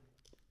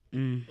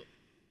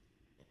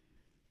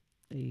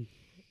 Hey.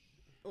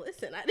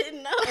 Listen, I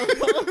didn't know.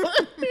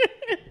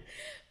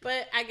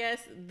 But I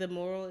guess the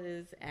moral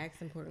is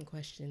ask important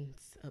questions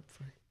up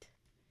front.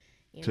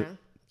 You know?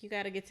 You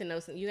got to get to know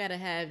some. You got to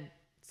have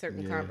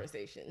certain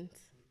conversations.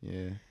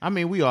 Yeah, I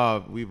mean, we've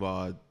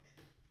all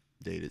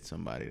dated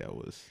somebody that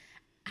was.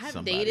 I've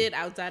somebody. dated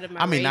outside of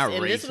my I mean, race, not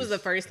and this was racist. the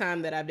first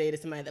time that I've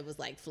dated somebody that was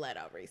like flat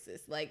out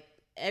racist. Like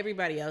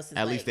everybody else is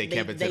At like, least they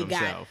kept it to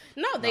themselves.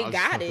 No, they I was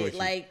got fucking it. with you.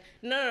 Like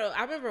no.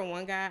 I remember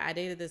one guy. I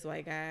dated this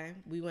white guy.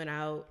 We went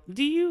out.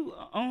 Do you?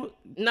 Oh,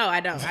 No,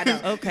 I don't.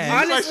 Okay.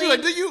 Honestly, She's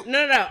like, do you?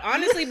 No.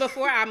 Honestly,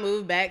 before I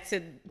moved back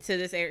to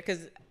this area,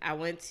 because I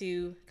went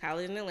to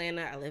college in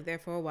Atlanta. I lived there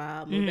for a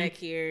while. Moved back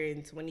here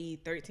in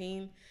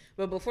 2013.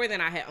 But before then,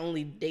 I had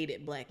only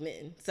dated black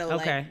men. So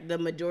Okay. like the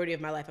majority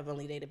of my life, I've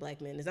only dated black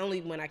men. It's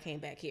only when I came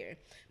back here.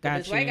 But Got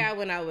this white you. guy I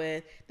went out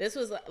with, this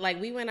was like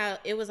we went out.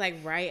 It was like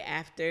right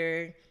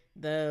after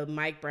the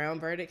Mike Brown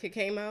verdict had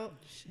came out.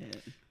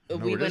 shit. We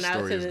where this went out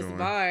story to is this going.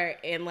 bar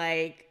and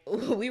like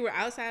we were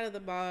outside of the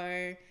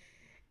bar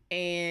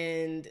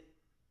and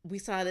we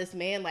saw this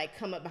man like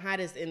come up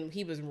behind us and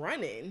he was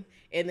running,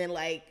 and then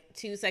like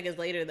 2 seconds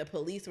later the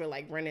police were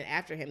like running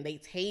after him. They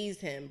tased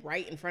him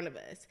right in front of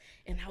us,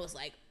 and I was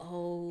like,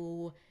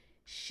 oh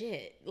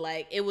shit.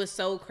 Like it was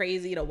so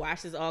crazy to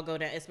watch this all go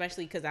down,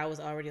 especially because I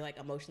was already like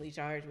emotionally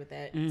charged with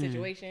that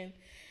situation.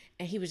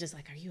 And he was just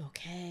like, are you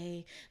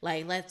okay?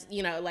 Like, let's,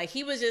 like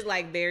he was just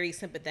like very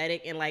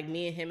sympathetic, and like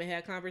me and him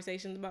had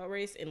conversations about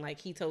race, and like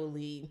he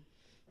totally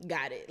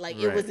got it. Like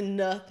it Right. was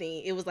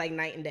nothing. It was like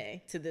night and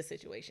day to this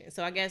situation.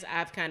 So I guess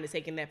I've kind of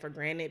taken that for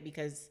granted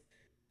because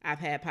I've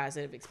had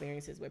positive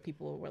experiences where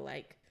people were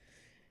like,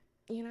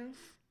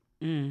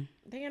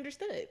 they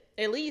understood.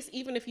 At least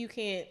even if you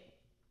can't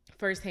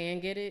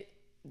firsthand get it,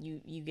 you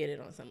get it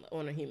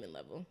on a human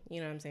level. You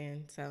know what I'm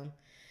saying? So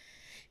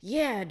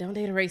yeah, don't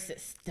date a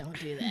racist. Don't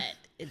do that.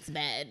 It's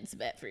bad. It's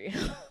bad for you.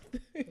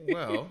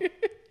 Well,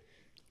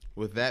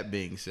 with that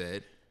being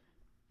said,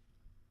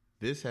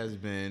 this has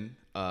been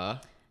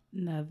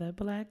Another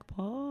black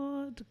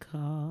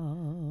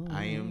podcast.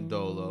 I am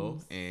Dolo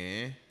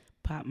and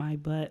Pop my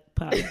butt.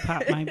 Pop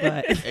my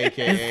butt.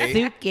 AKA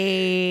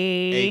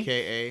Suki.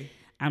 AKA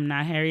I'm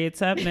not Harriet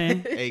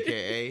Tubman.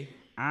 AKA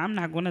I'm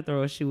not gonna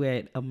throw a shoe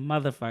at a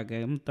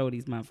motherfucker. I'm gonna throw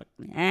these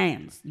motherfucking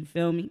hands. You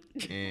feel me?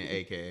 and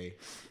AKA.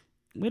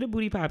 Where the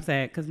booty pops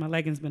at? Because my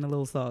leggings been a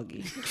little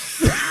soggy.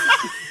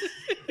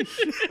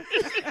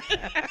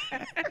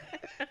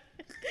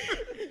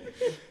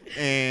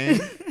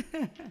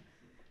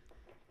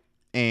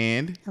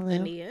 And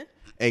Ania.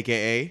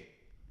 AKA.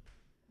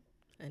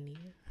 Ania.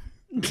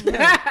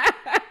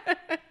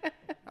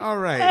 All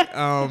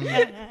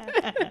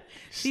right.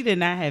 She did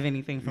not have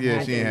anything from Yeah,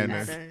 my she ain't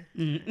had days.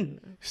 nothing.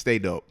 Stay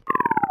dope.